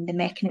understanding the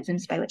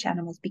mechanisms by which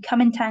animals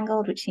become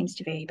entangled, which seems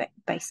to vary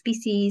by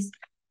species,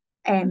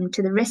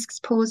 to the risks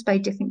posed by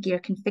different gear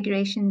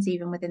configurations,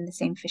 even within the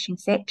same fishing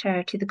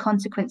sector, to the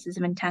consequences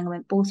of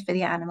entanglement, both for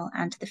the animal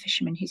and to the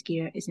fisherman whose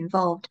gear is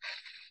involved,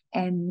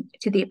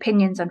 to the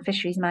opinions on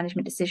fisheries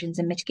management decisions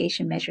and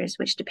mitigation measures,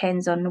 which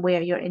depends on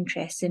where your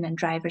interests in and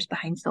drivers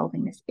behind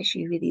solving this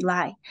issue really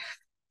lie.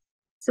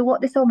 So what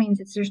this all means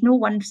is there's no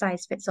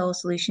one-size-fits-all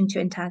solution to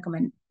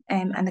entanglement,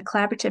 and the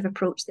collaborative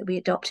approach that we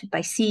adopted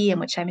by Sea, and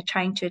which I'm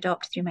trying to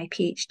adopt through my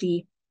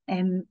PhD,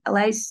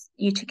 allows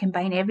you to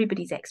combine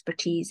everybody's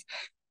expertise,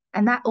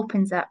 and that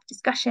opens up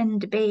discussion,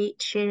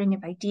 debate, sharing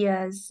of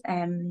ideas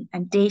and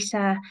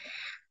data.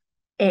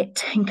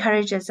 It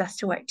encourages us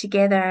to work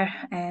together,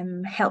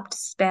 help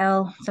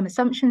dispel some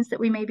assumptions that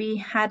we maybe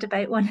had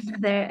about one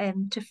another,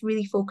 to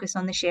really focus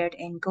on the shared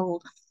end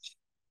goal.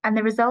 And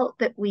the result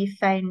that we've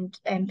found,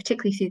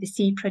 particularly through the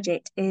Sea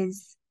Project,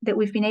 is that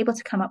we've been able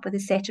to come up with a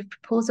set of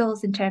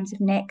proposals in terms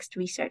of next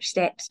research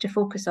steps to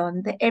focus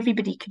on, that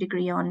everybody could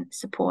agree on,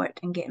 support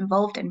and get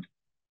involved in.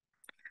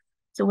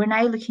 So we're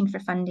now looking for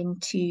funding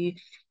to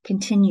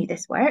continue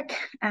this work,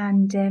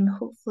 and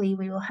hopefully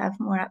we will have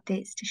more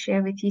updates to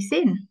share with you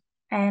soon.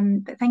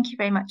 But thank you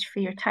very much for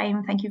your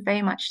time. Thank you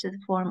very much to the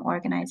forum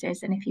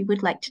organisers. And if you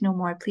would like to know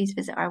more, please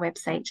visit our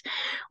website,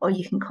 or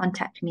you can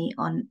contact me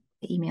on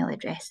the email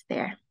address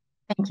there.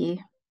 Thank you.